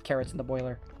with carrots in the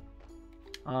boiler.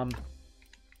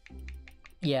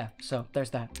 Yeah, so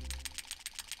there's that.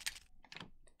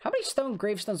 How many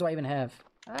gravestones do I even have?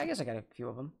 I guess I got a few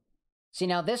of them. See,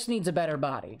 now this needs a better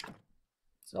body.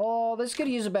 So this could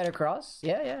use a better cross.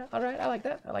 Yeah. All right, I like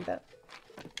that. I like that.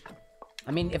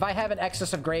 I mean, if I have an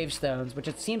excess of gravestones, which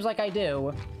it seems like I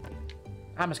do,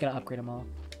 I'm just gonna upgrade them all.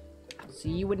 See,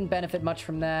 you wouldn't benefit much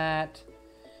from that.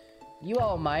 You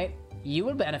all might. You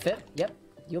will benefit. Yep,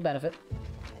 you'll benefit.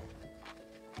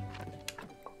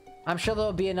 I'm sure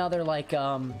there'll be another, like,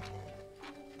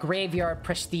 graveyard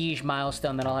prestige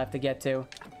milestone that I'll have to get to.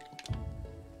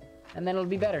 And then it'll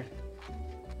be better.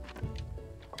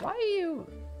 Why are you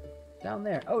down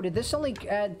there? Oh, did this only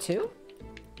add 2?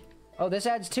 Oh, this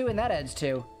adds 2 and that adds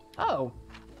 2. Oh.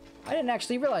 I didn't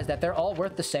actually realize that. They're all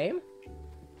worth the same?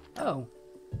 Oh.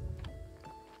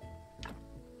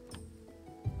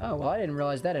 Oh, well, I didn't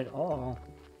realize that at all.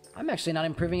 I'm actually not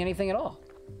improving anything at all.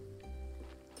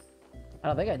 I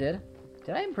don't think I did.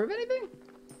 Did I improve anything?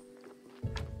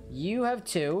 You have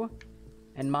 2.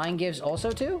 And mine gives also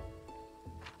 2?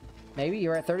 Maybe.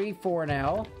 You're at 34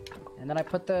 now. And then I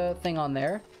put the thing on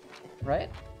there. Right?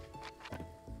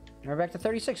 And we're back to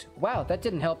 36. Wow, that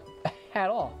didn't help at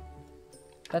all.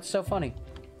 That's so funny.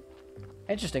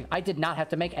 Interesting. I did not have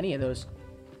to make any of those.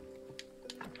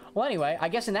 Well, anyway, I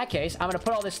guess in that case, I'm going to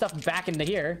put all this stuff back into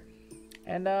here.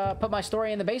 And put my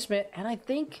story in the basement. And I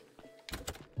think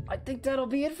that'll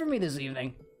be it for me this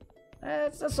evening.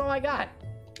 That's all I got.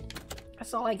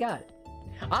 That's all I got.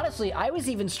 Honestly, I was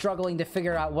even struggling to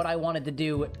figure out what I wanted to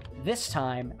do this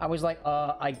time. I was like,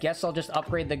 I guess I'll just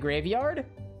upgrade the graveyard.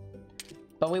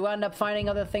 But we wound up finding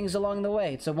other things along the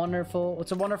way. It's a wonderful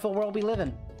world we live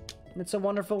in. It's a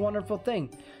wonderful, wonderful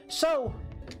thing. So,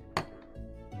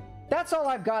 that's all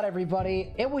I've got,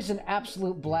 everybody. It was an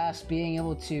absolute blast being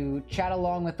able to chat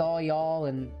along with all y'all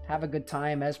and have a good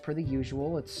time as per the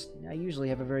usual. I usually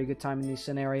have a very good time in these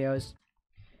scenarios.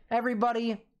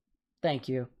 Everybody, thank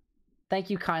you.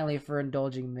 Thank you kindly for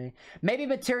indulging me. Maybe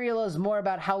material is more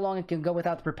about how long it can go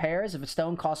without the repairs. If a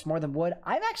stone costs more than wood,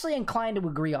 I'm actually inclined to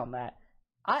agree on that.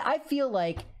 I feel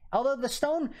like, although the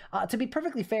stone, to be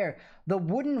perfectly fair, the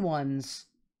wooden ones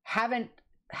haven't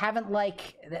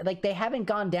they haven't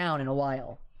gone down in a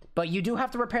while. But you do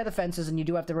have to repair the fences and you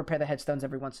do have to repair the headstones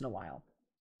every once in a while.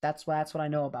 That's what I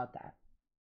know about that.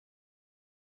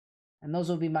 And those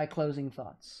will be my closing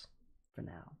thoughts for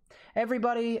now.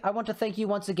 Everybody, I want to thank you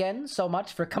once again so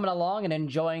much for coming along and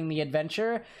enjoying the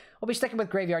adventure. We'll be sticking with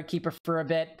Graveyard Keeper for a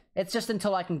bit. It's just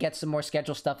until I can get some more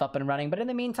schedule stuff up and running. But in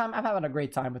the meantime, I'm having a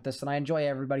great time with this, and I enjoy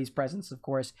everybody's presence, of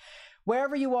course.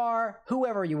 Wherever you are,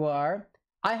 whoever you are,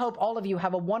 I hope all of you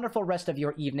have a wonderful rest of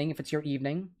your evening, if it's your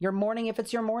evening, your morning, if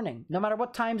it's your morning. No matter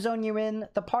what time zone you're in,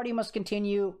 the party must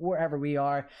continue wherever we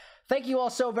are. Thank you all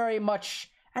so very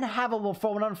much, and have a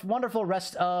wonderful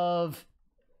rest of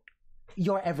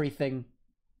your everything.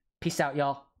 Peace out,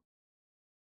 y'all.